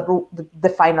it's not the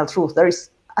final truth. There is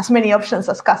as many options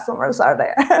as customers are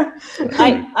there.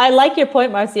 I like your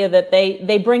point, Marcia, that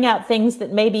they bring out things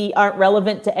that maybe aren't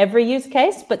relevant to every use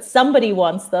case, but somebody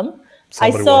wants them.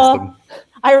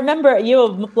 I remember, you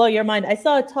will blow your mind, I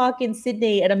saw a talk in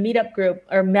Sydney at a meetup group,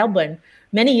 or Melbourne,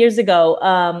 many years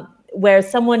ago, where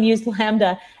someone used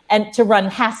Lambda and to run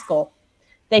Haskell.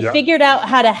 They figured out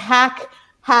how to hack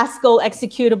Haskell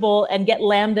executable and get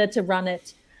Lambda to run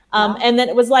it. And then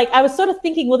it was like, I was sort of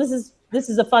thinking, well, this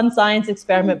is a fun science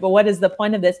experiment, but what is the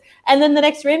point of this? And then the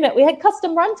next remit, we had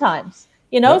custom runtimes,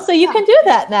 so you can do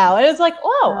that now. And it was like,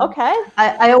 oh, okay.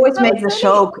 I always make the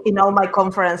joke in all my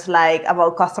conference, like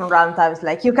about custom runtimes,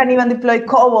 like you can even deploy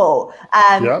COBOL.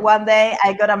 And one day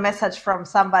I got a message from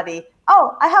somebody,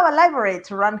 oh, I have a library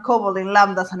to run COBOL in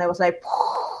Lambdas. And I was like,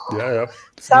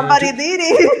 somebody did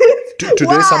it.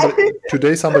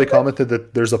 Today somebody commented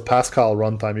that there's a Pascal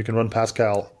runtime. You can run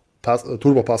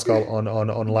Turbo Pascal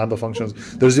on Lambda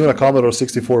functions. There's even a Commodore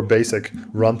 64 basic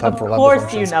runtime for Lambda functions. Of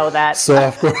course you know that. So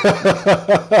of course,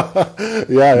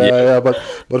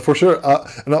 but for sure.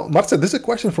 Now, Marcia, this is a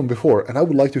question from before, and I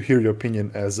would like to hear your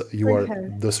opinion as you are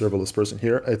the serverless person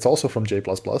here. It's also from J++,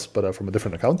 but from a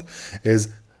different account. Is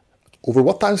over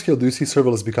what time scale do you see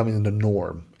serverless becoming the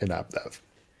norm in app dev?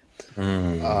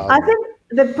 I think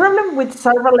the problem with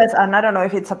serverless, and I don't know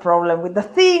if it's a problem, with the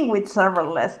thing with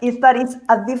serverless is that it's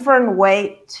a different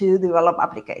way to develop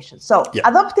applications. So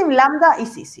adopting Lambda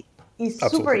is easy. It's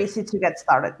super easy to get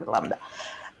started with Lambda.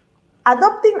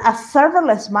 Adopting a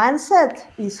serverless mindset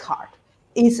is hard.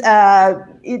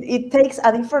 It takes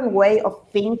a different way of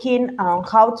thinking on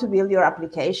how to build your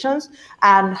applications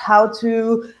and how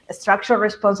to structure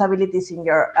responsibilities in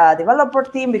your developer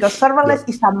team, because serverless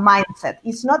is a mindset.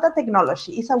 It's not a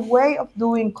technology. It's a way of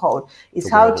doing code. It's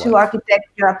how to architect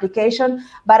your application.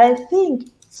 But I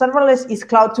think serverless is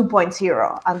cloud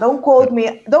 2.0, and don't quote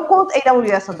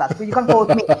AWS on that, but you can quote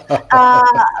me.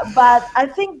 But I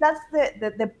think that's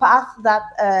the path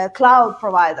that cloud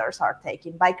providers are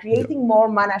taking by creating more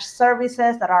managed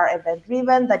services that are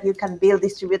event-driven, that you can build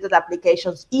distributed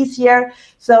applications easier.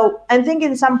 So I'm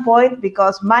thinking some point,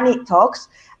 because money talks,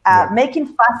 making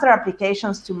faster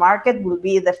applications to market will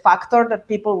be the factor that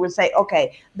people will say,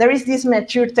 okay, there is this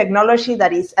mature technology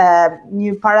that is a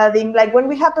new paradigm. Like when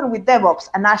we happened with DevOps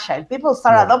and Agile, people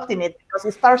start adopting it because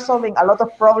it starts solving a lot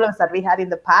of problems that we had in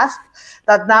the past,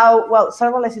 that now, well,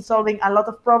 serverless is solving a lot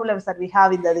of problems that we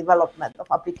have in the development of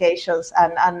applications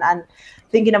and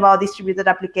thinking about distributed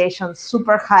applications,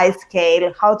 super high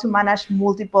scale, how to manage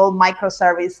multiple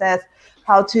microservices,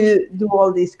 how to do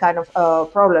all these kind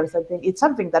of problems. I think it's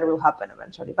something that will happen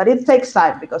eventually, but it takes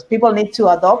time because people need to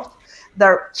adopt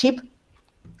their chip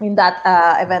in that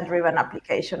event-driven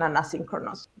application and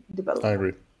asynchronous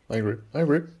development. I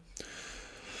agree.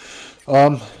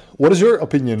 What is your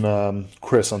opinion,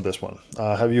 Chris, on this one?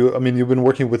 You've been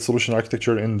working with solution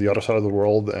architecture in the other side of the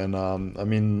world, and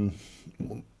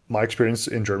my experience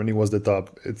in Germany was that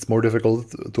it's more difficult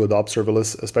to adopt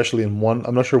serverless, especially in one.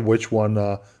 I'm not sure which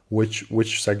one,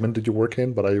 which segment did you work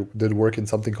in, but I did work in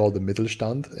something called the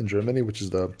Mittelstand in Germany, which is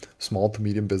the small to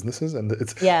medium businesses, and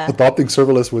it's adopting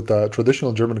serverless with a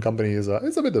traditional German company is a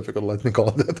bit difficult. Let me call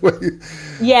it that way.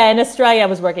 Yeah, in Australia, I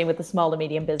was working with the small to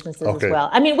medium businesses as well.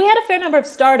 I mean, we had a fair number of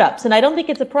startups, and I don't think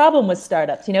it's a problem with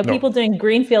startups. People doing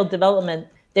greenfield development.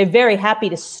 They're very happy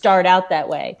to start out that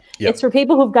way. Yep. It's for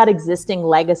people who've got existing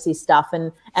legacy stuff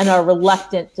and are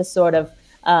reluctant to sort of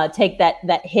take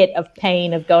that hit of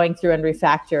pain of going through and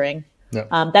refactoring. Yep.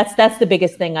 That's the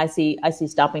biggest thing I see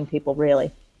stopping people, really.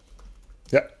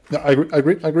 Yeah, I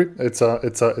agree. It's a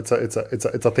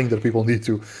thing that people need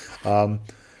to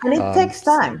And it takes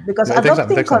time because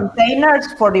adopting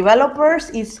containers for developers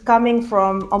is coming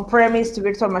from on-premise to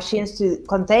virtual machines to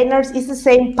containers. It's the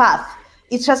same path.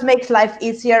 It just makes life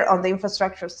easier on the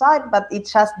infrastructure side, but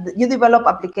you develop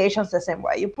applications the same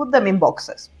way. You put them in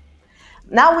boxes.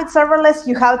 Now with serverless,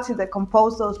 you have to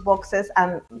decompose those boxes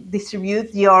and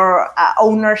distribute your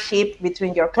ownership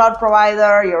between your cloud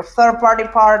provider, your third-party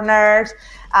partners,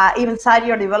 inside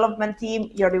your development team.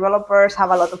 Your developers have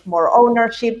a lot of more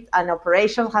ownership, and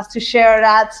operations has to share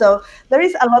that. So there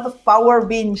is a lot of power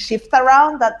being shifted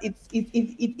around that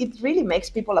it really makes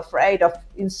people afraid of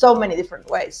in so many different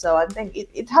ways. So I think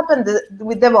it happened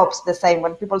with DevOps the same.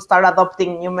 When people start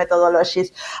adopting new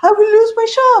methodologies, I will lose my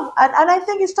job, and I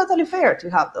think it's totally fair to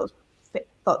have those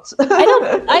thoughts.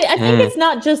 I think it's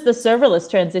not just the serverless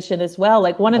transition as well.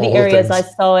 Like one of the areas I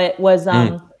saw it was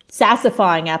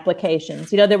SaaSifying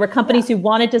applications. You know, there were companies who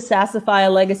wanted to SaaSify a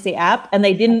legacy app, and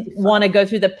they didn't want to go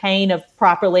through the pain of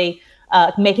properly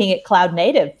making it cloud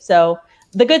native. So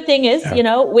the good thing is, you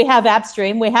know, we have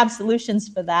AppStream, we have solutions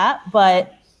for that,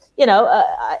 but you know,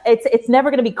 it's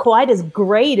never going to be quite as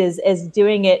great as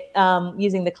doing it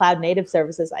using the cloud native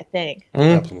services, I think.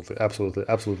 Absolutely.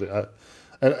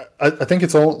 And I think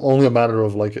it's only a matter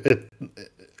of like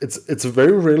it's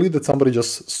very rarely that somebody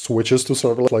just switches to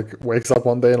serverless, like wakes up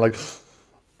one day and like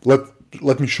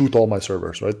let me shoot all my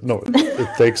servers, right? No, it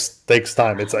takes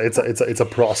time. It's a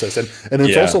process, and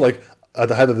it's also like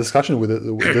I had a discussion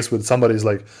with somebody. Is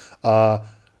like, how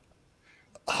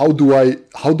do I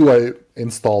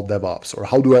install DevOps, or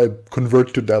how do I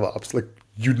convert to DevOps? Like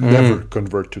you never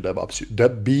convert to DevOps.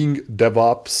 Being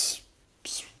DevOps.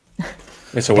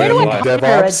 It's a way of life.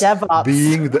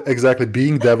 Being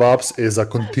DevOps is a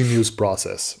continuous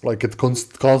process. Like it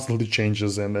constantly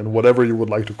changes, and whatever you would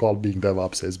like to call being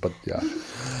DevOps is. But yeah.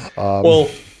 Well,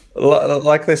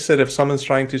 like they said, if someone's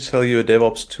trying to sell you a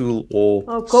DevOps tool or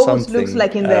Cobus something, looks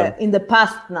like in the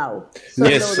past now. So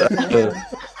yes.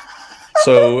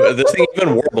 So this thing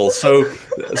even warbles. So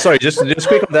sorry, just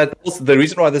quick on that. The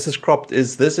reason why this is cropped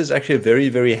is this is actually a very,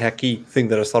 very hacky thing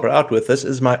that I started out with. This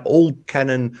is my old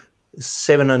Canon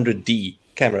 700D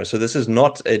camera. So this is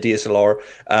not a DSLR.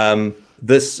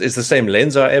 This is the same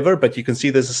lens, however, but you can see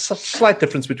there's a slight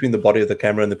difference between the body of the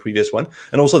camera and the previous one.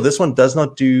 And also this one does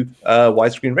not do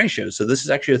widescreen ratio. So this is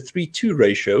actually a 3:2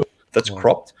 ratio that's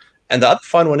cropped. And the other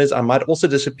fun one is I might also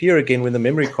disappear again when the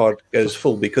memory card goes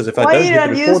full, because if I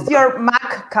don't use your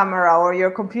Mac camera or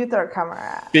your computer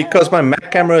camera? Because my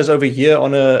Mac camera is over here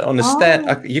on a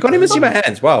stand. You can't even see my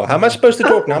hands. Wow, how am I supposed to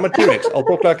talk now? I'm a T-Rex. I'll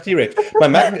talk like a T-Rex. My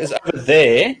Mac is over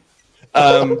there.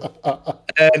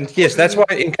 And yes, that's why,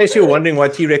 in case you're wondering why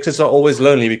T-Rexes are always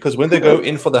lonely, because when they go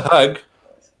in for the hug,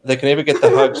 they can never get the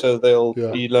hug, so they'll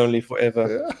be lonely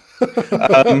forever.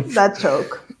 That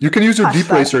joke. You can use your deep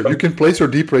racer. You can place your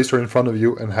deep racer in front of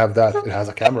you and have that. It has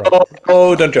a camera.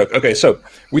 Oh, don't joke. Okay, so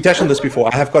we touched on this before.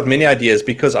 I have got many ideas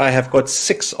because I have got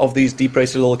 6 of these deep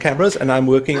racer little cameras, and I'm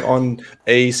working on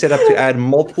a setup to add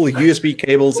multiple USB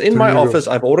cables in my office.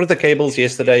 I've ordered the cables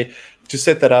yesterday to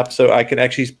set that up so I can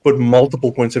actually put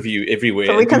multiple points of view everywhere.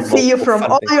 So we can see you from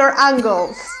all your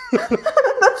angles.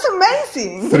 That's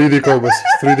amazing. 3D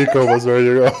Cobus, there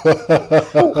you go.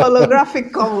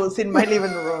 Holographic Cobus in my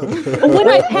living room. When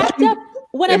I packed up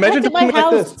my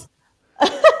house,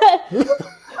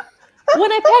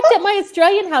 when I packed up my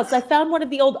Australian house, I found one of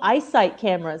the old EyeSight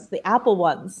cameras, the Apple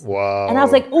ones. Wow. And I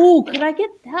was like, "Ooh, can I get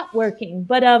that working?"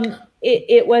 But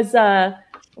it wasn't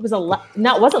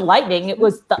lightning. It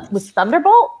was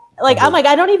Thunderbolt. Like I'm like,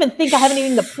 I don't even think I have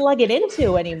anything to plug it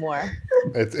into anymore.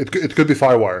 It could be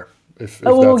FireWire. It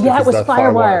was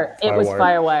FireWire. It was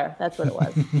FireWire. That's what it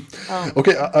was.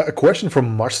 Okay, a question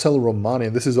from Marcel Romani.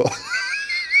 This is all.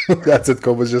 That's it,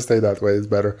 Cobus. Just stay that way. It's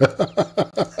better.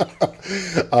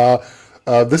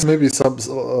 This may be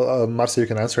Marcia, you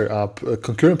can answer.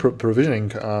 Concurrent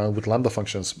provisioning with Lambda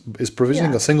functions. Is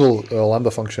provisioning a single Lambda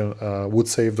function would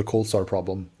save the cold start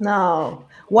problem? No.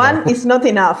 One is not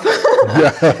enough.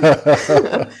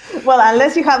 Well,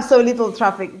 unless you have so little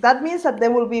traffic. That means that there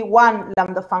will be one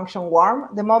Lambda function warm.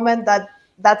 The moment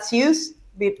that's used,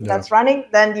 that's running,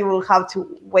 then you will have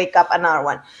to wake up another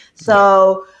one.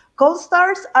 So cold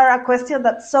starts are a question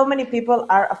that so many people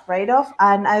are afraid of.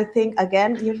 And I think,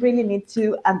 again, you really need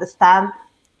to understand,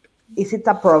 is it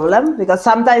a problem? Because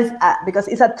sometimes, because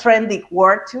it's a trendy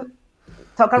word to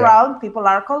talk around, people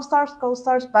are cold starts,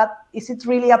 but is it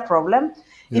really a problem?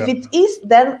 If it is,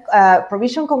 then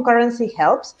provision concurrency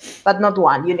helps, but not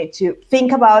one. You need to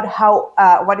think about how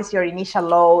what is your initial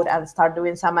load and start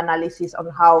doing some analysis on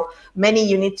how many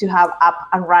you need to have up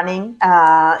and running.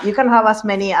 You can have as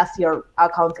many as your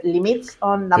account limits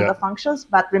on Lambda functions,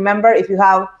 but remember, if you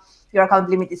have your account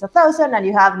limit is 1,000 and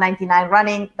you have 99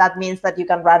 running, that means that you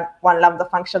can run one Lambda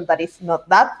function that is not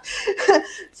that.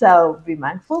 So be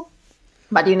mindful.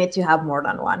 But you need to have more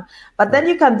than one. But then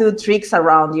you can do tricks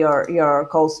around your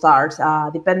cold starts,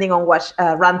 depending on what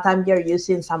runtime you're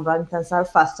using. Some runtimes are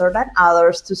faster than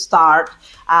others to start.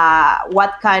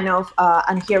 What kind of,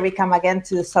 and here we come again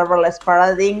to the serverless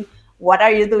paradigm. What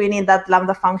are you doing in that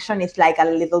Lambda function? It's like a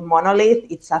little monolith.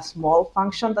 It's a small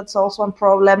function. That's also a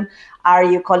problem. Are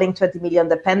you calling 20 million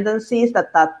dependencies?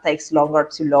 That takes longer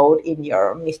to load in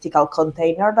your mystical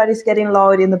container that is getting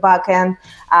loaded in the backend.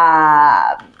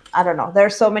 I don't know. There are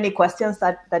so many questions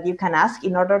that you can ask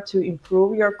in order to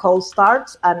improve your cold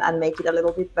starts and make it a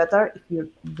little bit better. If you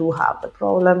do have the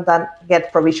problem, then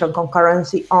get provision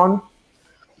concurrency on.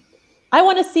 I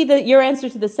want to see your answer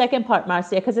to the second part,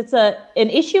 Marcia, because it's an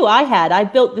issue I had. I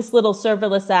built this little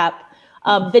serverless app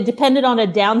that depended on a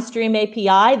downstream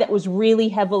API that was really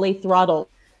heavily throttled.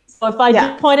 So if I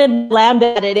just pointed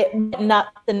Lambda at it, it went nuts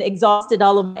and exhausted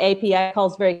all of my API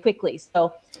calls very quickly.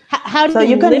 So how do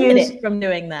you limit it from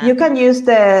doing that? You can use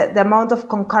the amount of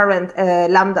concurrent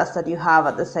Lambdas that you have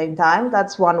at the same time.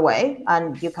 That's one way,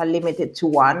 and you can limit it to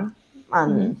one.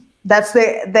 And that's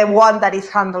the one that is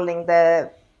handling the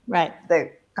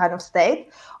kind of state.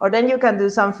 Or then you can do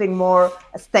something more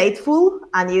stateful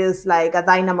and use like a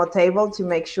dynamo table to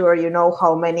make sure you know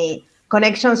how many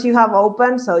connections you have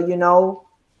open, so you know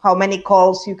how many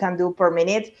calls you can do per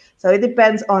minute. So it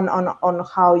depends on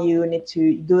how you need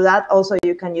to do that. Also,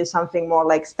 you can use something more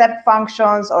like step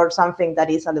functions or something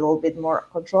that is a little bit more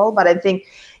controlled. But I think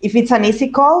if it's an easy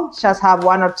call, just have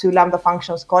 1 or 2 Lambda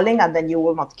functions calling, and then you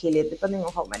will not kill it, depending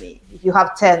on how many. If you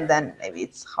have 10, then maybe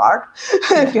it's hard.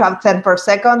 If you have 10 per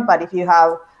second, but if you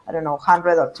have, I don't know,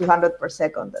 100 or 200 per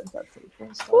second, then that's it.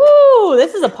 So, ooh,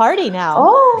 this is a party now.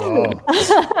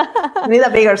 Oh, need a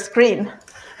bigger screen.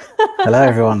 Hello,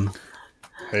 everyone.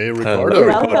 Hey, Ricardo. Hello,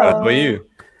 Ricardo. How are you?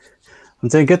 I'm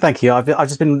doing good, thank you. I've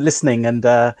just been listening, and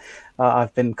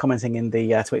I've been commenting in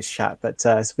the Twitch chat, but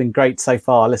it's been great so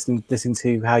far listening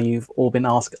to how you've all been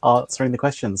answering the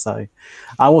questions. So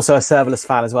I'm also a serverless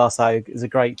fan as well, so it's a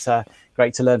great to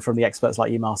learn from the experts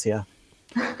like you, Marcia.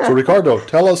 So Ricardo,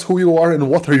 tell us who you are and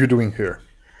what are you doing here?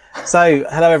 So,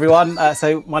 hello everyone.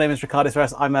 So, my name is Ricardo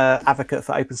Ferres. I'm an advocate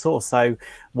for open source. So,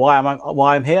 why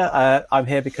I'm here? I'm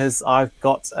here because I've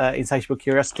got insatiable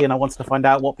curiosity, and I wanted to find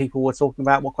out what people were talking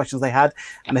about, what questions they had,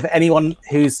 and if anyone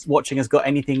who's watching has got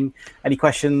any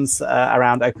questions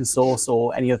around open source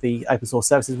or any of the open source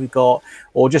services we've got,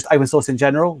 or just open source in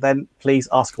general, then please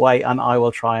ask away, and I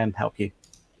will try and help you.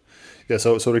 Yeah,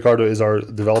 so Ricardo is our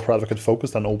developer advocate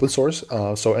focused on open source.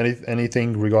 So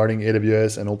anything regarding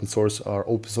AWS and open source or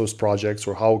open source projects,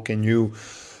 or how can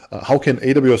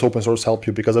AWS open source help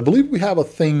you? Because I believe we have a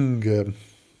thing.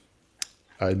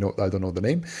 I don't know the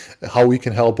name. How we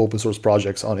can help open source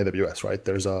projects on AWS, right?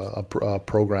 There's a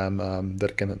program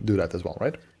that can do that as well,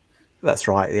 right? That's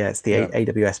right. Yeah, it's the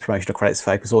AWS promotional credits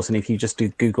for open source, and if you just do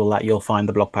Google that, you'll find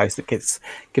the blog post that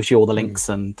gives you all the links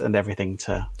and everything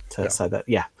to so that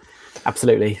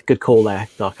absolutely good call there,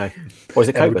 Darko. Or is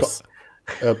it Cobus?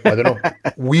 I don't know.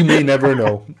 We may never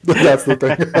know. That's the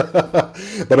thing.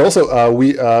 But also,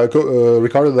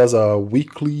 Ricardo does a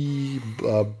weekly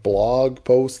blog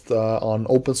post on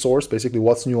open source, basically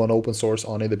what's new on open source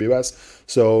on AWS.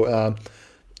 So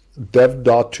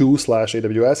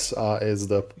dev.to/AWS is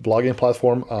the blogging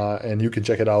platform, and you can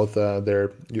check it out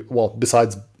there.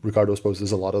 Besides Ricardo's post,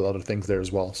 there's a lot of other things there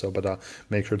as well. So, but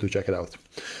make sure to check it out.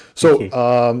 So,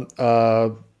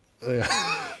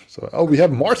 So, we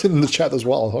have Martin in the chat as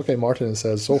well. Okay, Martin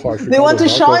says, so hard. Do you want to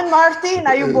join, Martin?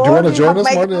 Are you bored? Do you want to join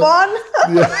us, Martin?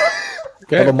 Yeah.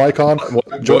 Okay. Have a mic on.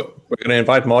 We're going to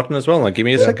invite Martin as well. Now, give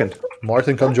me a second.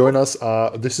 Martin, come join us.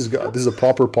 This is a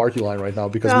proper party line right now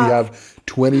because we have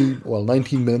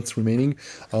 19 minutes remaining.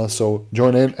 So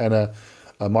join in, and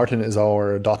Martin is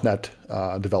our .NET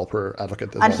developer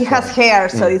advocate. And he has hair,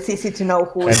 so it's easy to know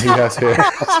who. And he has hair.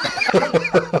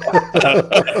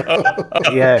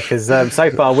 Yeah, because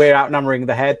so far we're outnumbering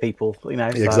the haired people. So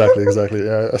exactly.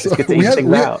 Yeah. It's good to even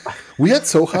think out. We had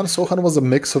Sohan. Sohan was a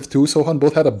mix of two. Sohan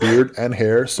both had a beard and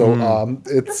hair, so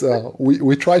it's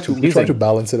we try to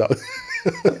balance it out.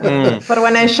 But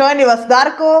when I joined, it was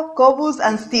Darko, Cobus,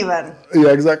 and Steven.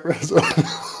 Yeah, exactly. So,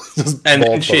 and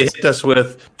then she hit us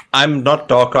with, I'm not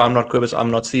Darko, I'm not Cobus,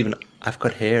 I'm not Steven. I've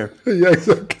got hair. Yeah,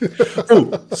 exactly.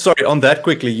 Oh, sorry, on that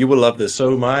quickly, you will love this.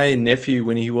 So my nephew,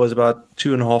 when he was about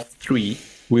 2.5, 3,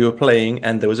 we were playing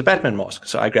and there was a Batman mask.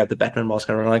 So I grabbed the Batman mask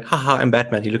and I'm like, haha, I'm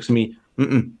Batman. He looks at me,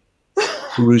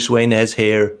 Bruce Wayne has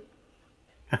hair.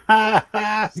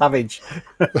 Savage.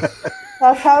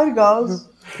 That's how it goes.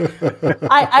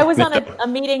 I was on a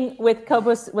meeting with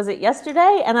Kobus, was it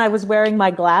yesterday? And I was wearing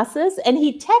my glasses, and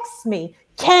he texts me,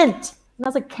 Kent. And I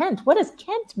was like, Kent, what does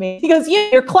Kent mean? He goes,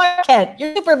 you're Clark Kent,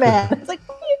 you're Superman. I was like,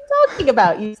 what are you talking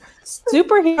about? You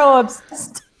superhero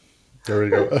obsessed. There we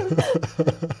go.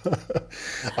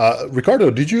 Ricardo,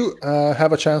 did you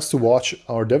have a chance to watch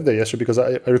our Dev Day yesterday? Because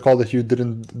I recall that you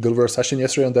didn't deliver a session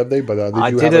yesterday on Dev Day, but did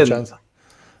you have a chance?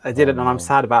 I didn't, and I'm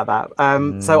sad about that.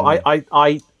 So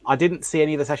I didn't see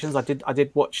any of the sessions. I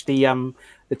did watch the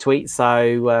tweet.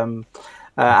 So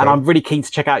and I'm really keen to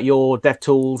check out your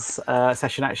DevTools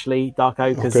session actually,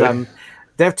 Darko, because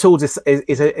DevTools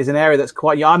is an area that's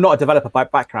quite. I'm not a developer by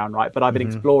background, right? But I've been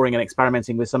exploring and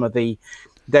experimenting with some of the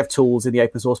DevTools in the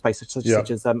open source space, such as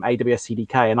AWS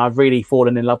CDK, and I've really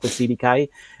fallen in love with CDK.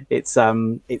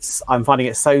 I'm finding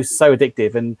it so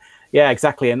addictive, and yeah,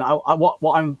 exactly. And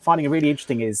what I'm finding really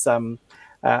interesting is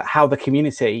how the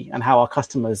community and how our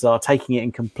customers are taking it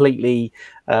in completely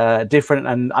different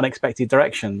and unexpected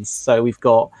directions. So we've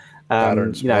got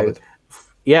patterns,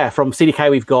 from CDK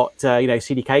we've got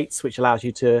CDKs, which allows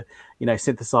you to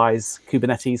synthesize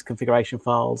Kubernetes configuration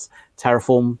files,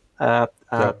 Terraform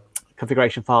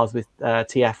configuration files with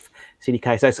TF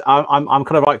CDK. So I'm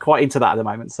kind of like quite into that at the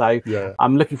moment. So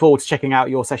I'm looking forward to checking out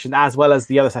your session as well as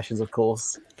the other sessions, of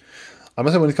course. I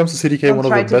must say, when it comes to CDK, one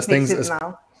of the best things is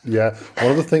one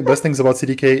of the best things about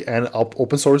CDK and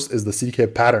open source is the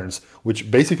CDK patterns,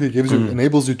 which basically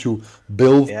enables you to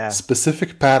build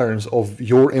specific patterns of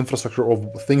your infrastructure, of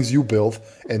things you build,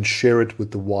 and share it with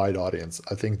the wide audience.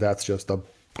 I think that's just a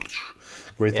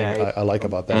great thing I like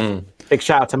about that. Big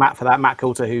shout out to Matt for that. Matt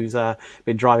Coulter, who's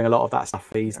been driving a lot of that stuff.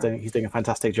 He's doing a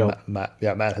fantastic job. Matt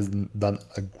has done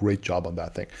a great job on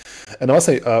that thing. And I'll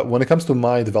say, when it comes to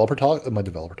my talk,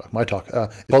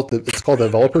 it's called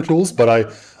Developer Tools, but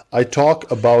I talk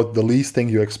about the least thing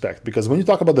you expect, because when you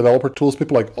talk about developer tools,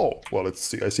 people are like, oh, well, it's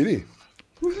CI/CD.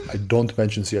 I don't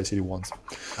mention CI/CD once.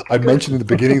 I mentioned in the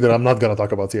beginning that I'm not going to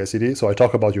talk about CI/CD, so I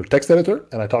talk about your text editor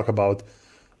and I talk about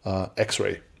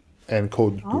X-Ray and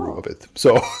Code Guru a bit.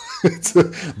 So,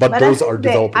 but those are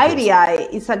developer tools.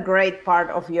 IDI is a great part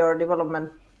of your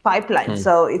development pipeline.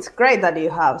 So it's great that you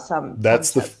have some.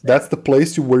 That's the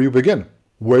place where you begin.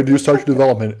 Where do you start your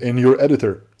development? In your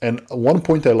editor. And one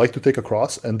point I like to take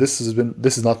across, and this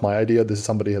is not my idea. This is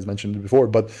somebody has mentioned it before,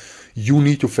 but you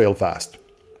need to fail fast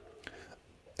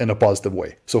in a positive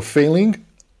way. So failing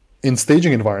in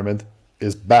staging environment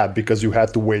is bad because you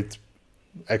had to wait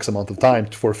X amount of time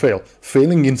for fail.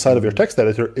 Failing inside of your text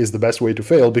editor is the best way to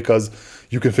fail because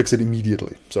you can fix it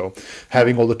immediately. So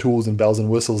having all the tools and bells and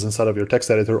whistles inside of your text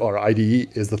editor or IDE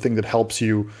is the thing that helps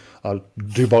you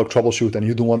debug, troubleshoot, and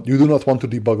you do not want to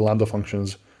debug Lambda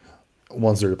functions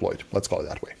once they're deployed. Let's call it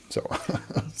that way. So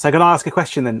can I ask a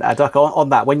question then, Doug, on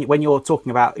that? When you're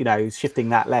talking about shifting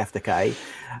that left, okay,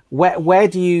 where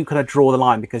do you kind of draw the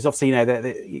line? Because obviously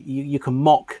you can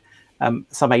mock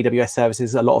some AWS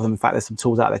services, a lot of them, in fact, there's some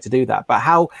tools out there to do that. But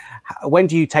when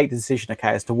do you take the decision, okay,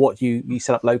 as to what you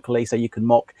set up locally so you can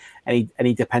mock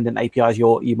any dependent APIs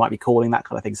you might be calling, that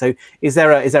kind of thing? So is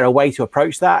there a way to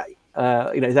approach that?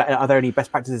 Are there any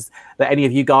best practices that any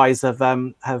of you guys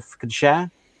can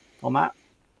share on that?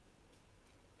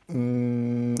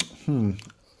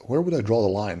 Where would I draw the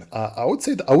line? I would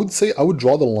say I would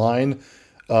draw the line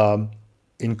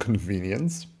in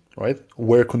convenience. Right?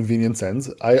 Where convenience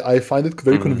ends. I find it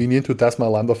very convenient to test my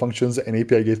Lambda functions and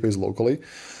API gateways locally.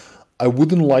 I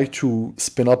wouldn't like to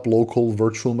spin up local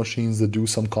virtual machines that do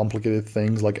some complicated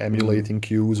things like emulating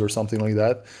queues or something like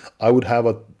that. I would have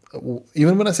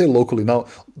even when I say locally, now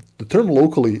the term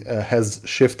locally has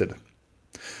shifted.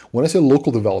 When I say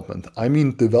local development, I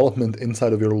mean development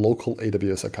inside of your local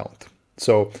AWS account.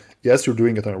 So yes, you're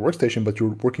doing it on a workstation, but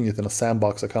you're working it in a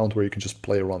sandbox account where you can just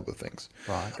play around with things.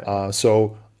 Right. Okay.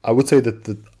 So I would say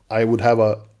that I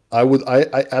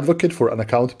advocate for an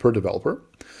account per developer,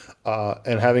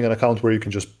 and having an account where you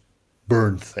can just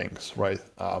burn things, right?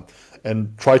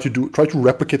 And try to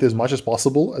replicate as much as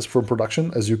possible as from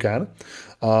production as you can.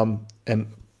 And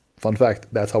fun fact,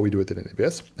 that's how we do it in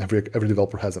AWS. Every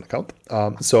developer has an account.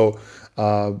 So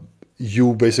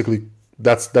you basically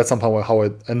that's somehow how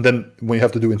it. And then when you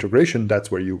have to do integration,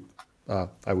 that's where you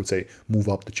I would say move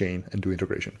up the chain and do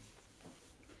integration.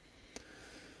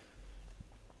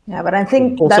 Yeah, but I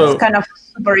think that's kind of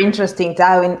super interesting to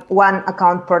have in one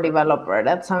account per developer.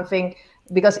 That's something,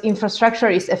 because infrastructure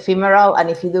is ephemeral, and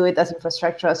if you do it as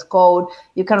infrastructure as code,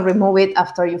 you can remove it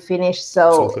after you finish.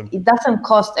 So it doesn't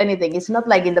cost anything. It's not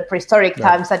like in the prehistoric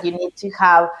times that you need to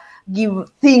give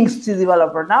things to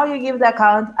developer. Now you give the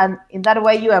account, and in that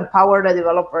way you empower the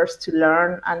developers to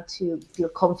learn and to feel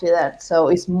confident. So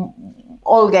it's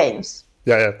all games.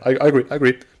 Yeah, I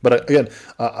agree. But again,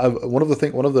 one of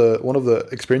the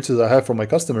experiences I have from my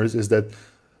customers is that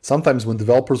sometimes when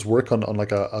developers work on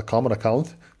like a common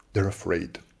account, they're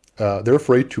afraid. They're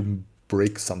afraid to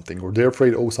break something, or they're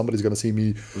afraid, oh, somebody's gonna see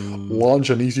me launch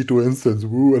an EC2 instance,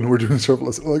 woo, and we're doing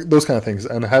serverless, like those kind of things.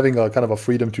 And having a kind of a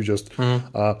freedom to just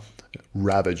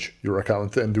ravage your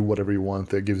account and do whatever you want,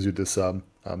 that gives you this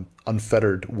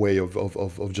unfettered way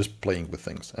of just playing with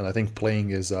things. And I think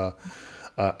playing is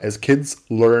as kids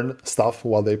learn stuff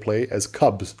while they play, as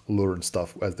cubs learn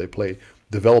stuff as they play,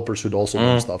 developers should also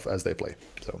learn stuff as they play.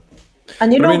 So,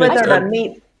 and you know better than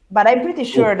me, but I'm pretty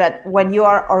sure that when you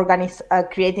are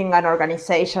creating an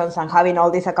organizations and having all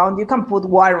these accounts, you can put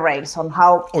guardrails on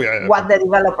how what the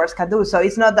developers can do. So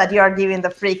it's not that you are giving the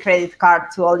free credit card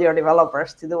to all your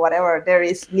developers to do whatever. There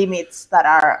is limits that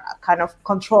are kind of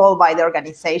controlled by the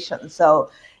organization.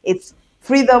 So it's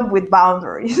freedom with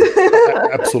boundaries.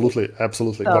 Absolutely.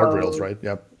 Guardrails, right?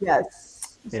 Yeah.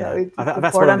 Yes. Yeah. So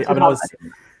That's what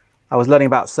I was learning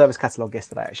about Service Catalog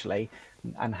yesterday, actually,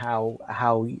 and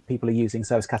how people are using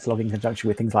Service Catalog in conjunction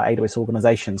with things like AWS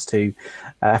organizations to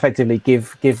effectively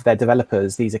give their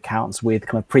developers these accounts with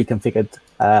kind of pre-configured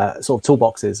sort of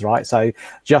toolboxes, right? So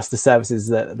just the services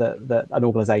that an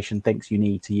organization thinks you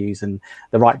need to use, and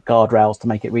the right guardrails to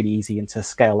make it really easy and to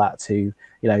scale that to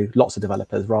lots of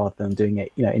developers rather than doing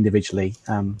it individually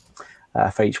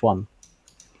for each one.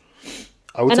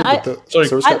 I would say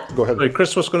go ahead. Sorry,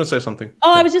 Chris was going to say something.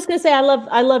 Oh, I was just going to say I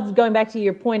love going back to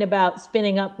your point about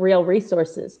spinning up real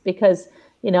resources, because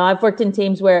I've worked in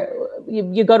teams where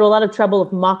you go to a lot of trouble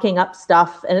of mocking up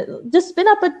stuff, and just spin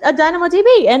up a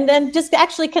DynamoDB and then just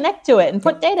actually connect to it and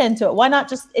put data into it. Why not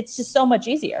it's just so much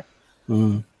easier.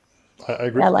 I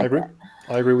agree.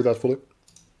 I agree with that fully.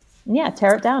 Yeah,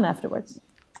 tear it down afterwards.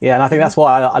 Yeah, and I think that's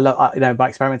why I love, by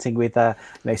experimenting with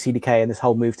CDK and this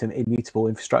whole move to immutable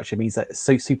infrastructure means that it's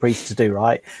super easy to do,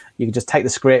 right? You can just take the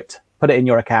script, put it in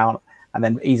your account, and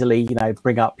then easily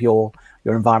bring up your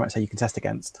environment so you can test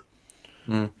against.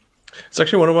 It's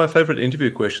actually one of my favorite interview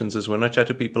questions is when I chat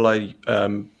to people, I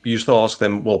used to ask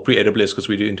them, well, pre-AWS, because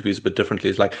we do interviews a bit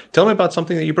differently. It's like, tell me about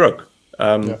something that you broke.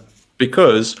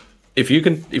 Because if you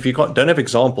don't have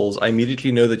examples, I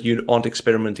immediately know that you aren't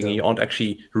experimenting and you aren't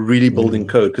actually really building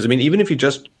code. Because even if you're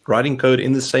just writing code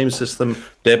in the same system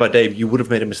day by day, you would have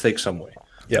made a mistake somewhere.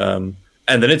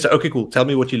 And then it's okay, cool. Tell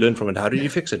me what you learned from it. How did you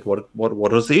fix it? What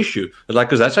was the issue?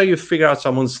 Because that's how you figure out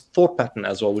someone's thought pattern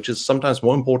as well, which is sometimes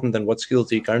more important than what skills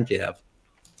you currently have.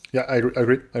 Yeah, I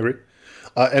agree.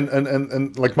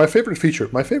 And like my favorite feature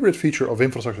of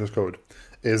infrastructure as code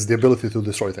is the ability to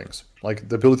destroy things, like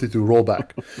the ability to roll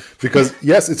back. Because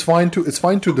yes, it's fine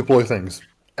to deploy things,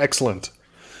 excellent,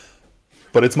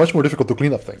 but it's much more difficult to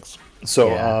clean up things. So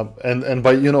and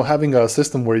by having a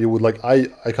system where you would I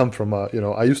come from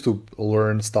I used to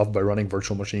learn stuff by running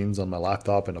virtual machines on my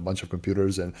laptop and a bunch of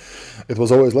computers, and it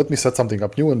was always, let me set something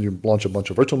up new, and you launch a bunch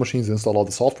of virtual machines, install all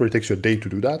the software. It takes you a day to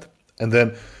do that, and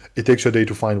then it takes you a day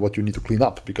to find what you need to clean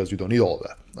up, because you don't need all of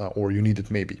that, or you need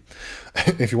it maybe.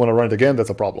 If you want to run it again, that's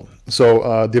a problem.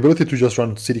 So the ability to just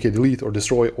run CDK delete or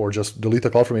destroy, or just delete a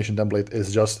CloudFormation template,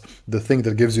 is just the thing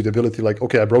that gives you the ability,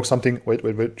 okay, I broke something, wait,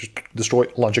 just destroy,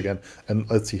 launch again, and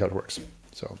let's see how it works.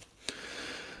 So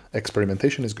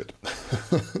experimentation is good.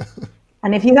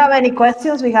 And if you have any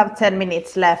questions, we have 10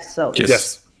 minutes left. So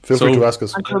yes, feel free to ask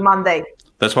us. Until Monday.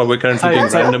 That's why we're currently doing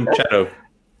random chatto.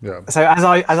 Yeah. So as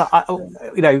I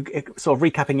sort of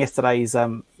recapping yesterday's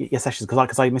your sessions,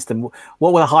 because I missed them.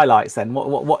 What were the highlights then?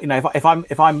 What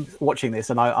if I'm watching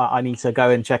this and I need to go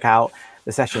and check out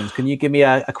the sessions, can you give me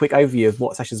a quick overview of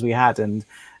what sessions we had and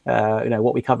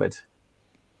what we covered?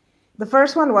 The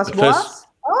first one was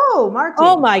Oh, Martin.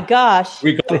 Oh my gosh.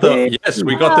 We got the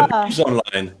peeps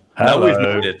online. Hello. Now we've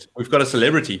made it. We've got a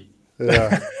celebrity.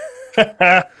 Yeah.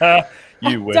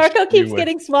 You wish. Darko keeps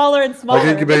getting smaller and smaller.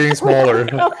 I keep getting smaller.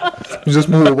 Just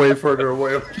move away, further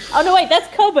away. Oh no, wait, that's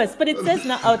Cobus, but it says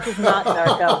not. Oh, it does not,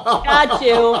 Darko. Got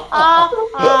you.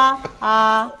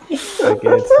 So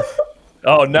good.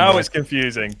 Oh, now it's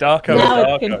confusing. Darko. Now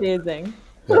it's confusing.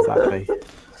 Exactly.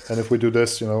 And if we do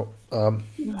this, So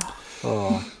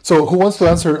who wants to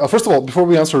answer? First of all, before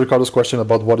we answer Ricardo's question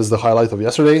about what is the highlight of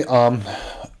yesterday,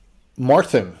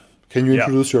 Martin, can you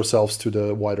introduce yourselves to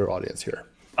the wider audience here?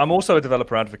 I'm also a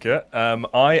developer advocate.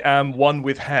 I am one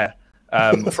with hair.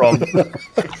 From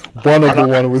one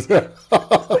with hair.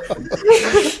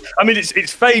 I mean,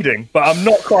 it's fading, but I'm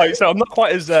not quite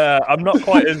as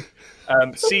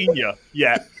senior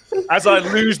yet. As I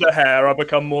lose the hair, I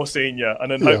become more senior,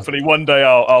 and then hopefully one day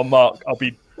I'll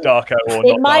Darko or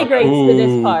It not migrates Darko. to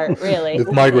this part, really.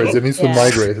 It migrates. It needs to Yeah.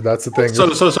 migrate. That's the thing. So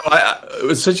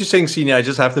since you're saying senior, I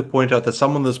just have to point out that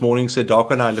someone this morning said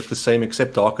Darko and I look the same,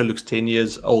 except Darko looks 10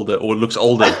 years older, or looks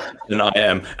older than I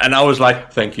am. And I was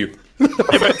like, thank you. Yeah,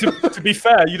 but to be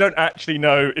fair, you don't actually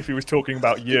know if he was talking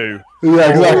about you.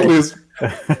 Yeah, exactly.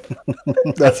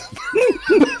 That's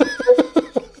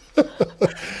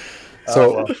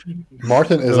so.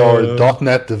 Martin is our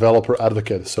 .NET developer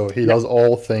advocate, so he does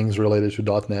all things related to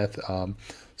 .NET.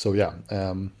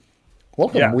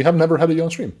 Welcome. Yeah. We have never had you on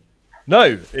stream.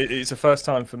 No, it's a first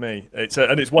time for me.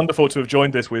 And it's wonderful to have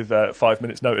joined this with 5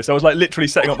 minutes notice. I was like literally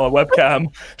setting up my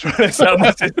webcam, trying to set up my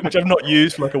system, which I've not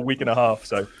used for like a week and a half.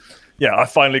 So yeah, I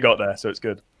finally got there, so it's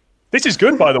good. This is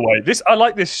good, by the way. I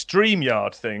like this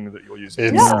StreamYard thing that you're using.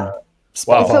 It's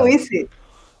Wow. It's so easy.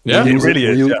 Yeah, it really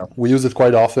is. We use it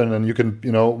quite often, and you can,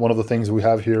 one of the things we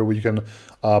have here, where you can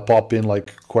pop in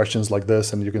like questions like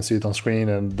this, and you can see it on screen,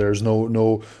 and there's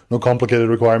no complicated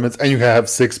requirements, and you have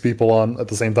 6 people on at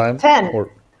the same time. 10.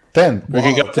 Or 10. We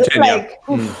can go up to It's 10, yeah. like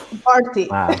party.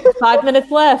 Wow. 5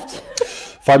 minutes left.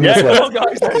 5 minutes Yeah, left. come on,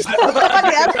 guys.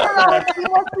 Somebody else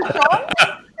wants to join?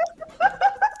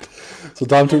 So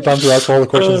time to ask all the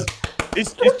questions.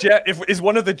 Is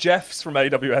one of the Jeffs from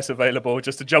AWS available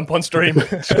just to jump on stream? Yeah,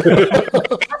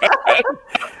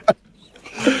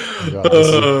 this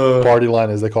is party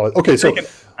line, as they call it. Okay, so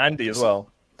Andy as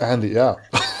well. Andy, yeah.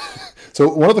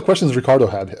 So one of the questions Ricardo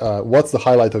had, what's the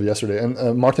highlight of yesterday?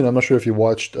 And Martin, I'm not sure if you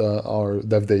watched our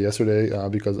Dev Day yesterday,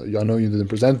 because I know you didn't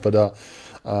present, but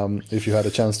if you had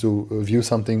a chance to view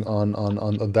something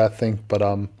on that thing, but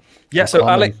yeah. So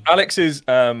Alex's,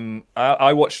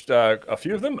 I watched a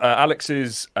few of them.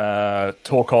 Alex's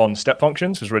talk on step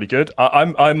functions was really good.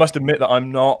 I must admit that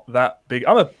I'm not that big.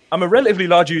 I'm a relatively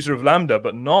large user of Lambda,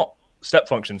 but not step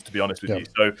functions, to be honest with you.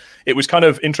 So it was kind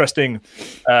of interesting.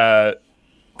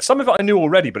 Some of it I knew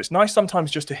already, but it's nice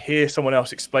sometimes just to hear someone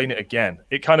else explain it again.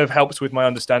 It kind of helps with my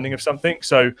understanding of something.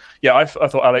 So yeah, I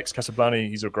thought Alex Casablani,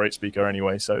 he's a great speaker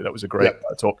anyway. So that was a great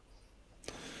talk.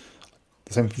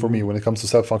 The same for me when it comes to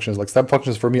step functions. Like step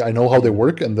functions for me, I know how they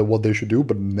work and what they should do,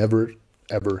 but never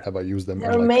ever have I used them.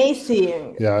 They're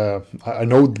amazing. Yeah, I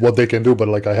know what they can do, but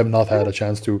like I have not had a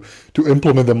chance to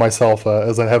implement them myself,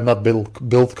 as I have not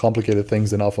built complicated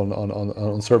things enough on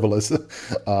serverless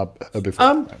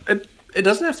before. It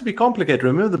doesn't have to be complicated.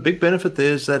 Remember, the big benefit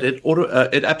there is that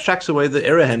it abstracts away the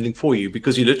error handling for you,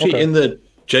 because you literally in the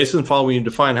JSON file, when you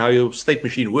define how your state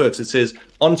machine works, it says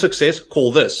on success,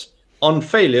 call this. On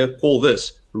failure, call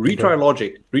this. Retry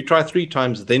logic, retry 3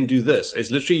 times, then do this.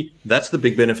 It's literally, that's the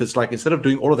big benefit. It's like, instead of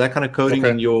doing all of that kind of coding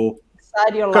in your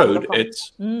code,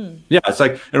 it's it's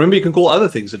like, and remember, you can call other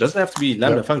things. It doesn't have to be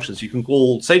Lambda functions. You can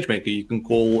call SageMaker, you can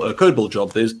call a code build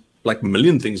job. There's like a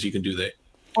million things you can do there.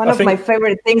 One of my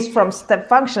favorite things from step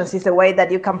functions is the way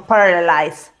that you can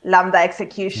parallelize Lambda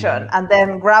execution and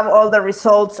then grab all the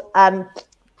results and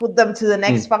put them to the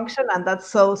next function. And that's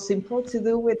so simple to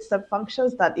do with step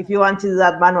functions that if you want to do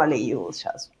that manually, you will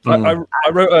just. I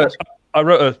wrote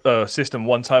a system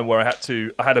one time where I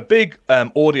had a big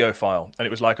audio file, and it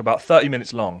was like about 30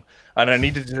 minutes long, and I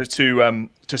needed to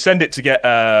send it to get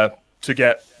to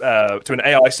an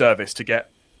AI service to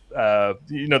get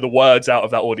the words out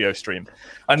of that audio stream,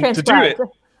 and to do it.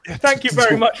 Thank you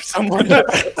very much, someone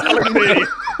telling me.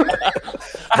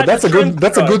 But that's a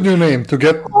good new name to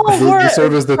get the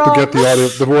service to get the audio,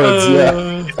 the words.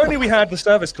 If only we had the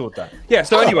service called that. Yeah.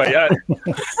 So anyway,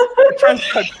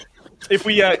 if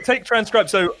we take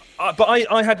transcribe, but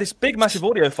I had this big, massive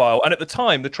audio file, and at the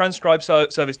time, the transcribe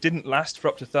service didn't last for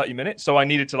up to 30 minutes, so I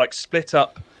needed to split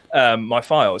up my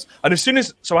files. And as soon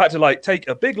as, I had to take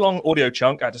a big, long audio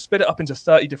chunk, I had to split it up into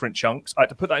 30 different chunks, I had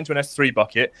to put that into an S3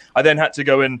 bucket, I then had to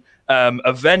go and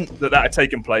event that had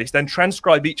taken place, then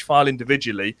transcribe each file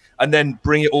individually, and then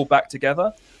bring it all back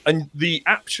together. And the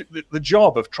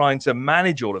job of trying to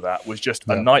manage all of that was just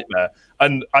a nightmare.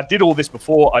 And I did all this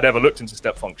before I'd ever looked into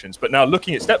step functions. But now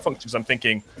looking at step functions, I'm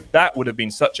thinking that would have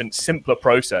been such a simpler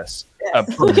process. The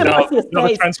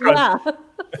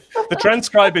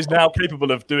transcribe is now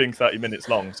capable of doing 30 minutes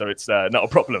long, so it's not a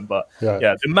problem. But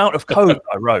the amount of code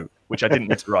I wrote, which I didn't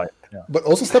need to write. Yeah. But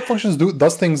also step functions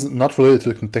does things not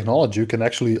related to technology. You can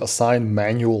actually assign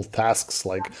manual tasks,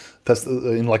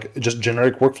 in just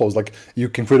generic workflows. Like you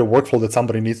can create a workflow that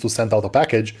somebody needs to send out a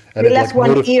package, and it lasts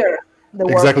 1 year.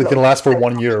 Exactly, it can last for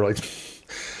 1 year. Like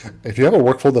if you have a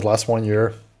workflow that lasts 1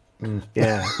 year,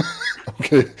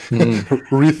 Okay,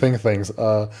 rethink things.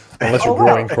 Unless you're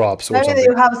growing crops or Maybe something.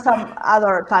 you have some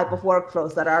other type of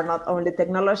workflows that are not only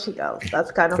technological.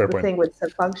 That's kind of Fair the point. thing with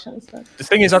step functions. The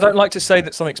thing is, I don't like to say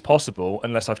that something's possible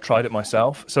unless I've tried it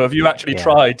myself. So have you actually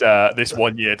tried this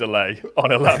 1 year delay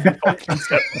on a lambda function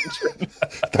step function?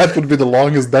 That would be the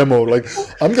longest demo. Like,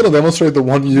 I'm gonna demonstrate the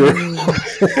 1 year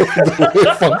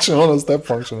delay function on a step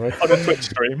function, right? On a Twitch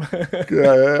stream.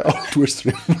 Yeah, on Twitch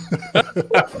stream.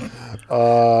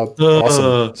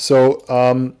 Awesome. So,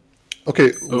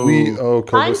 okay, I'm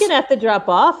gonna have to drop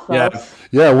off. Folks.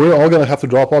 Yeah, we're all gonna have to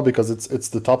drop off because it's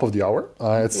the top of the hour.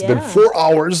 It's been 4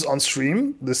 hours on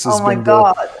stream. This has been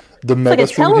the mega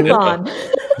It's like a stream here. telethon.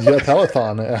 Yeah,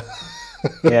 telethon. Yeah.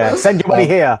 Yeah, send your money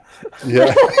here.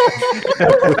 Yeah.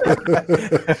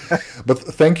 But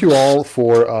thank you all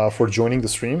for joining the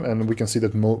stream, and we can see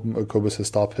that Cobus has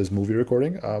stopped his movie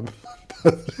recording.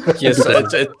 Yes,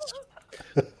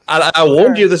 I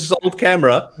warned you. This is old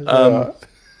camera.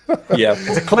 Yeah,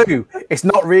 it's a clue. It's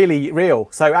not really real.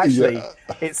 So actually,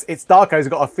 it's Darko's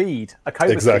got a feed, a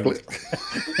Cobus exactly.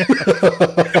 feed.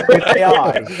 With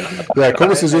AI. Yeah,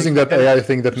 Cobus is using that AI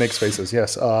thing that makes faces.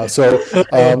 Yes.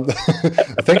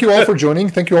 Thank you all for joining.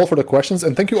 Thank you all for the questions,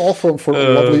 and thank you all for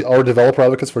lovely our developer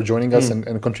advocates for joining us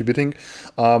and contributing.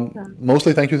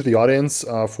 Mostly thank you to the audience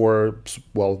for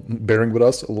bearing with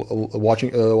us,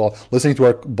 watching, listening to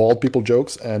our bald people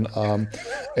jokes and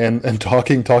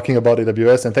talking about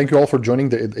AWS. And thank you all for joining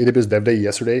the AWS DevDay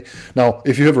yesterday. Now,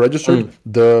 if you have registered,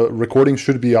 the recording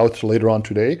should be out later on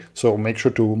today. So make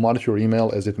sure to monitor your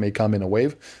email as it may come in a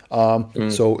wave.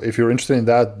 So if you're interested in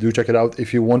that, do check it out.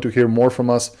 If you want to hear more from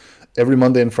us, every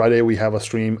Monday and Friday we have a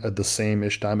stream at the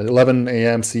same-ish time at 11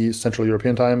 a.m. Central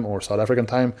European time or South African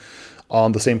time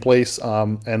on the same place.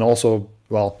 And also,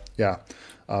 follow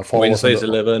Wednesdays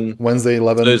 11. Wednesday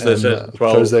 11. Thursdays and,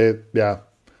 12. Thursday,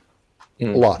 a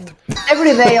lot.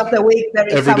 Every day of the week there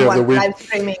is Every day of the someone week. live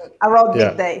streaming around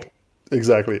midday.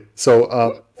 Exactly.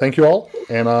 So thank you all,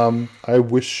 and I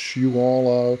wish you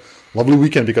all a lovely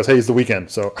weekend because hey, it's the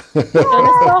weekend. So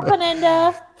Buenas,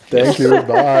 Fernanda. thank you.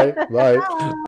 Bye. Bye.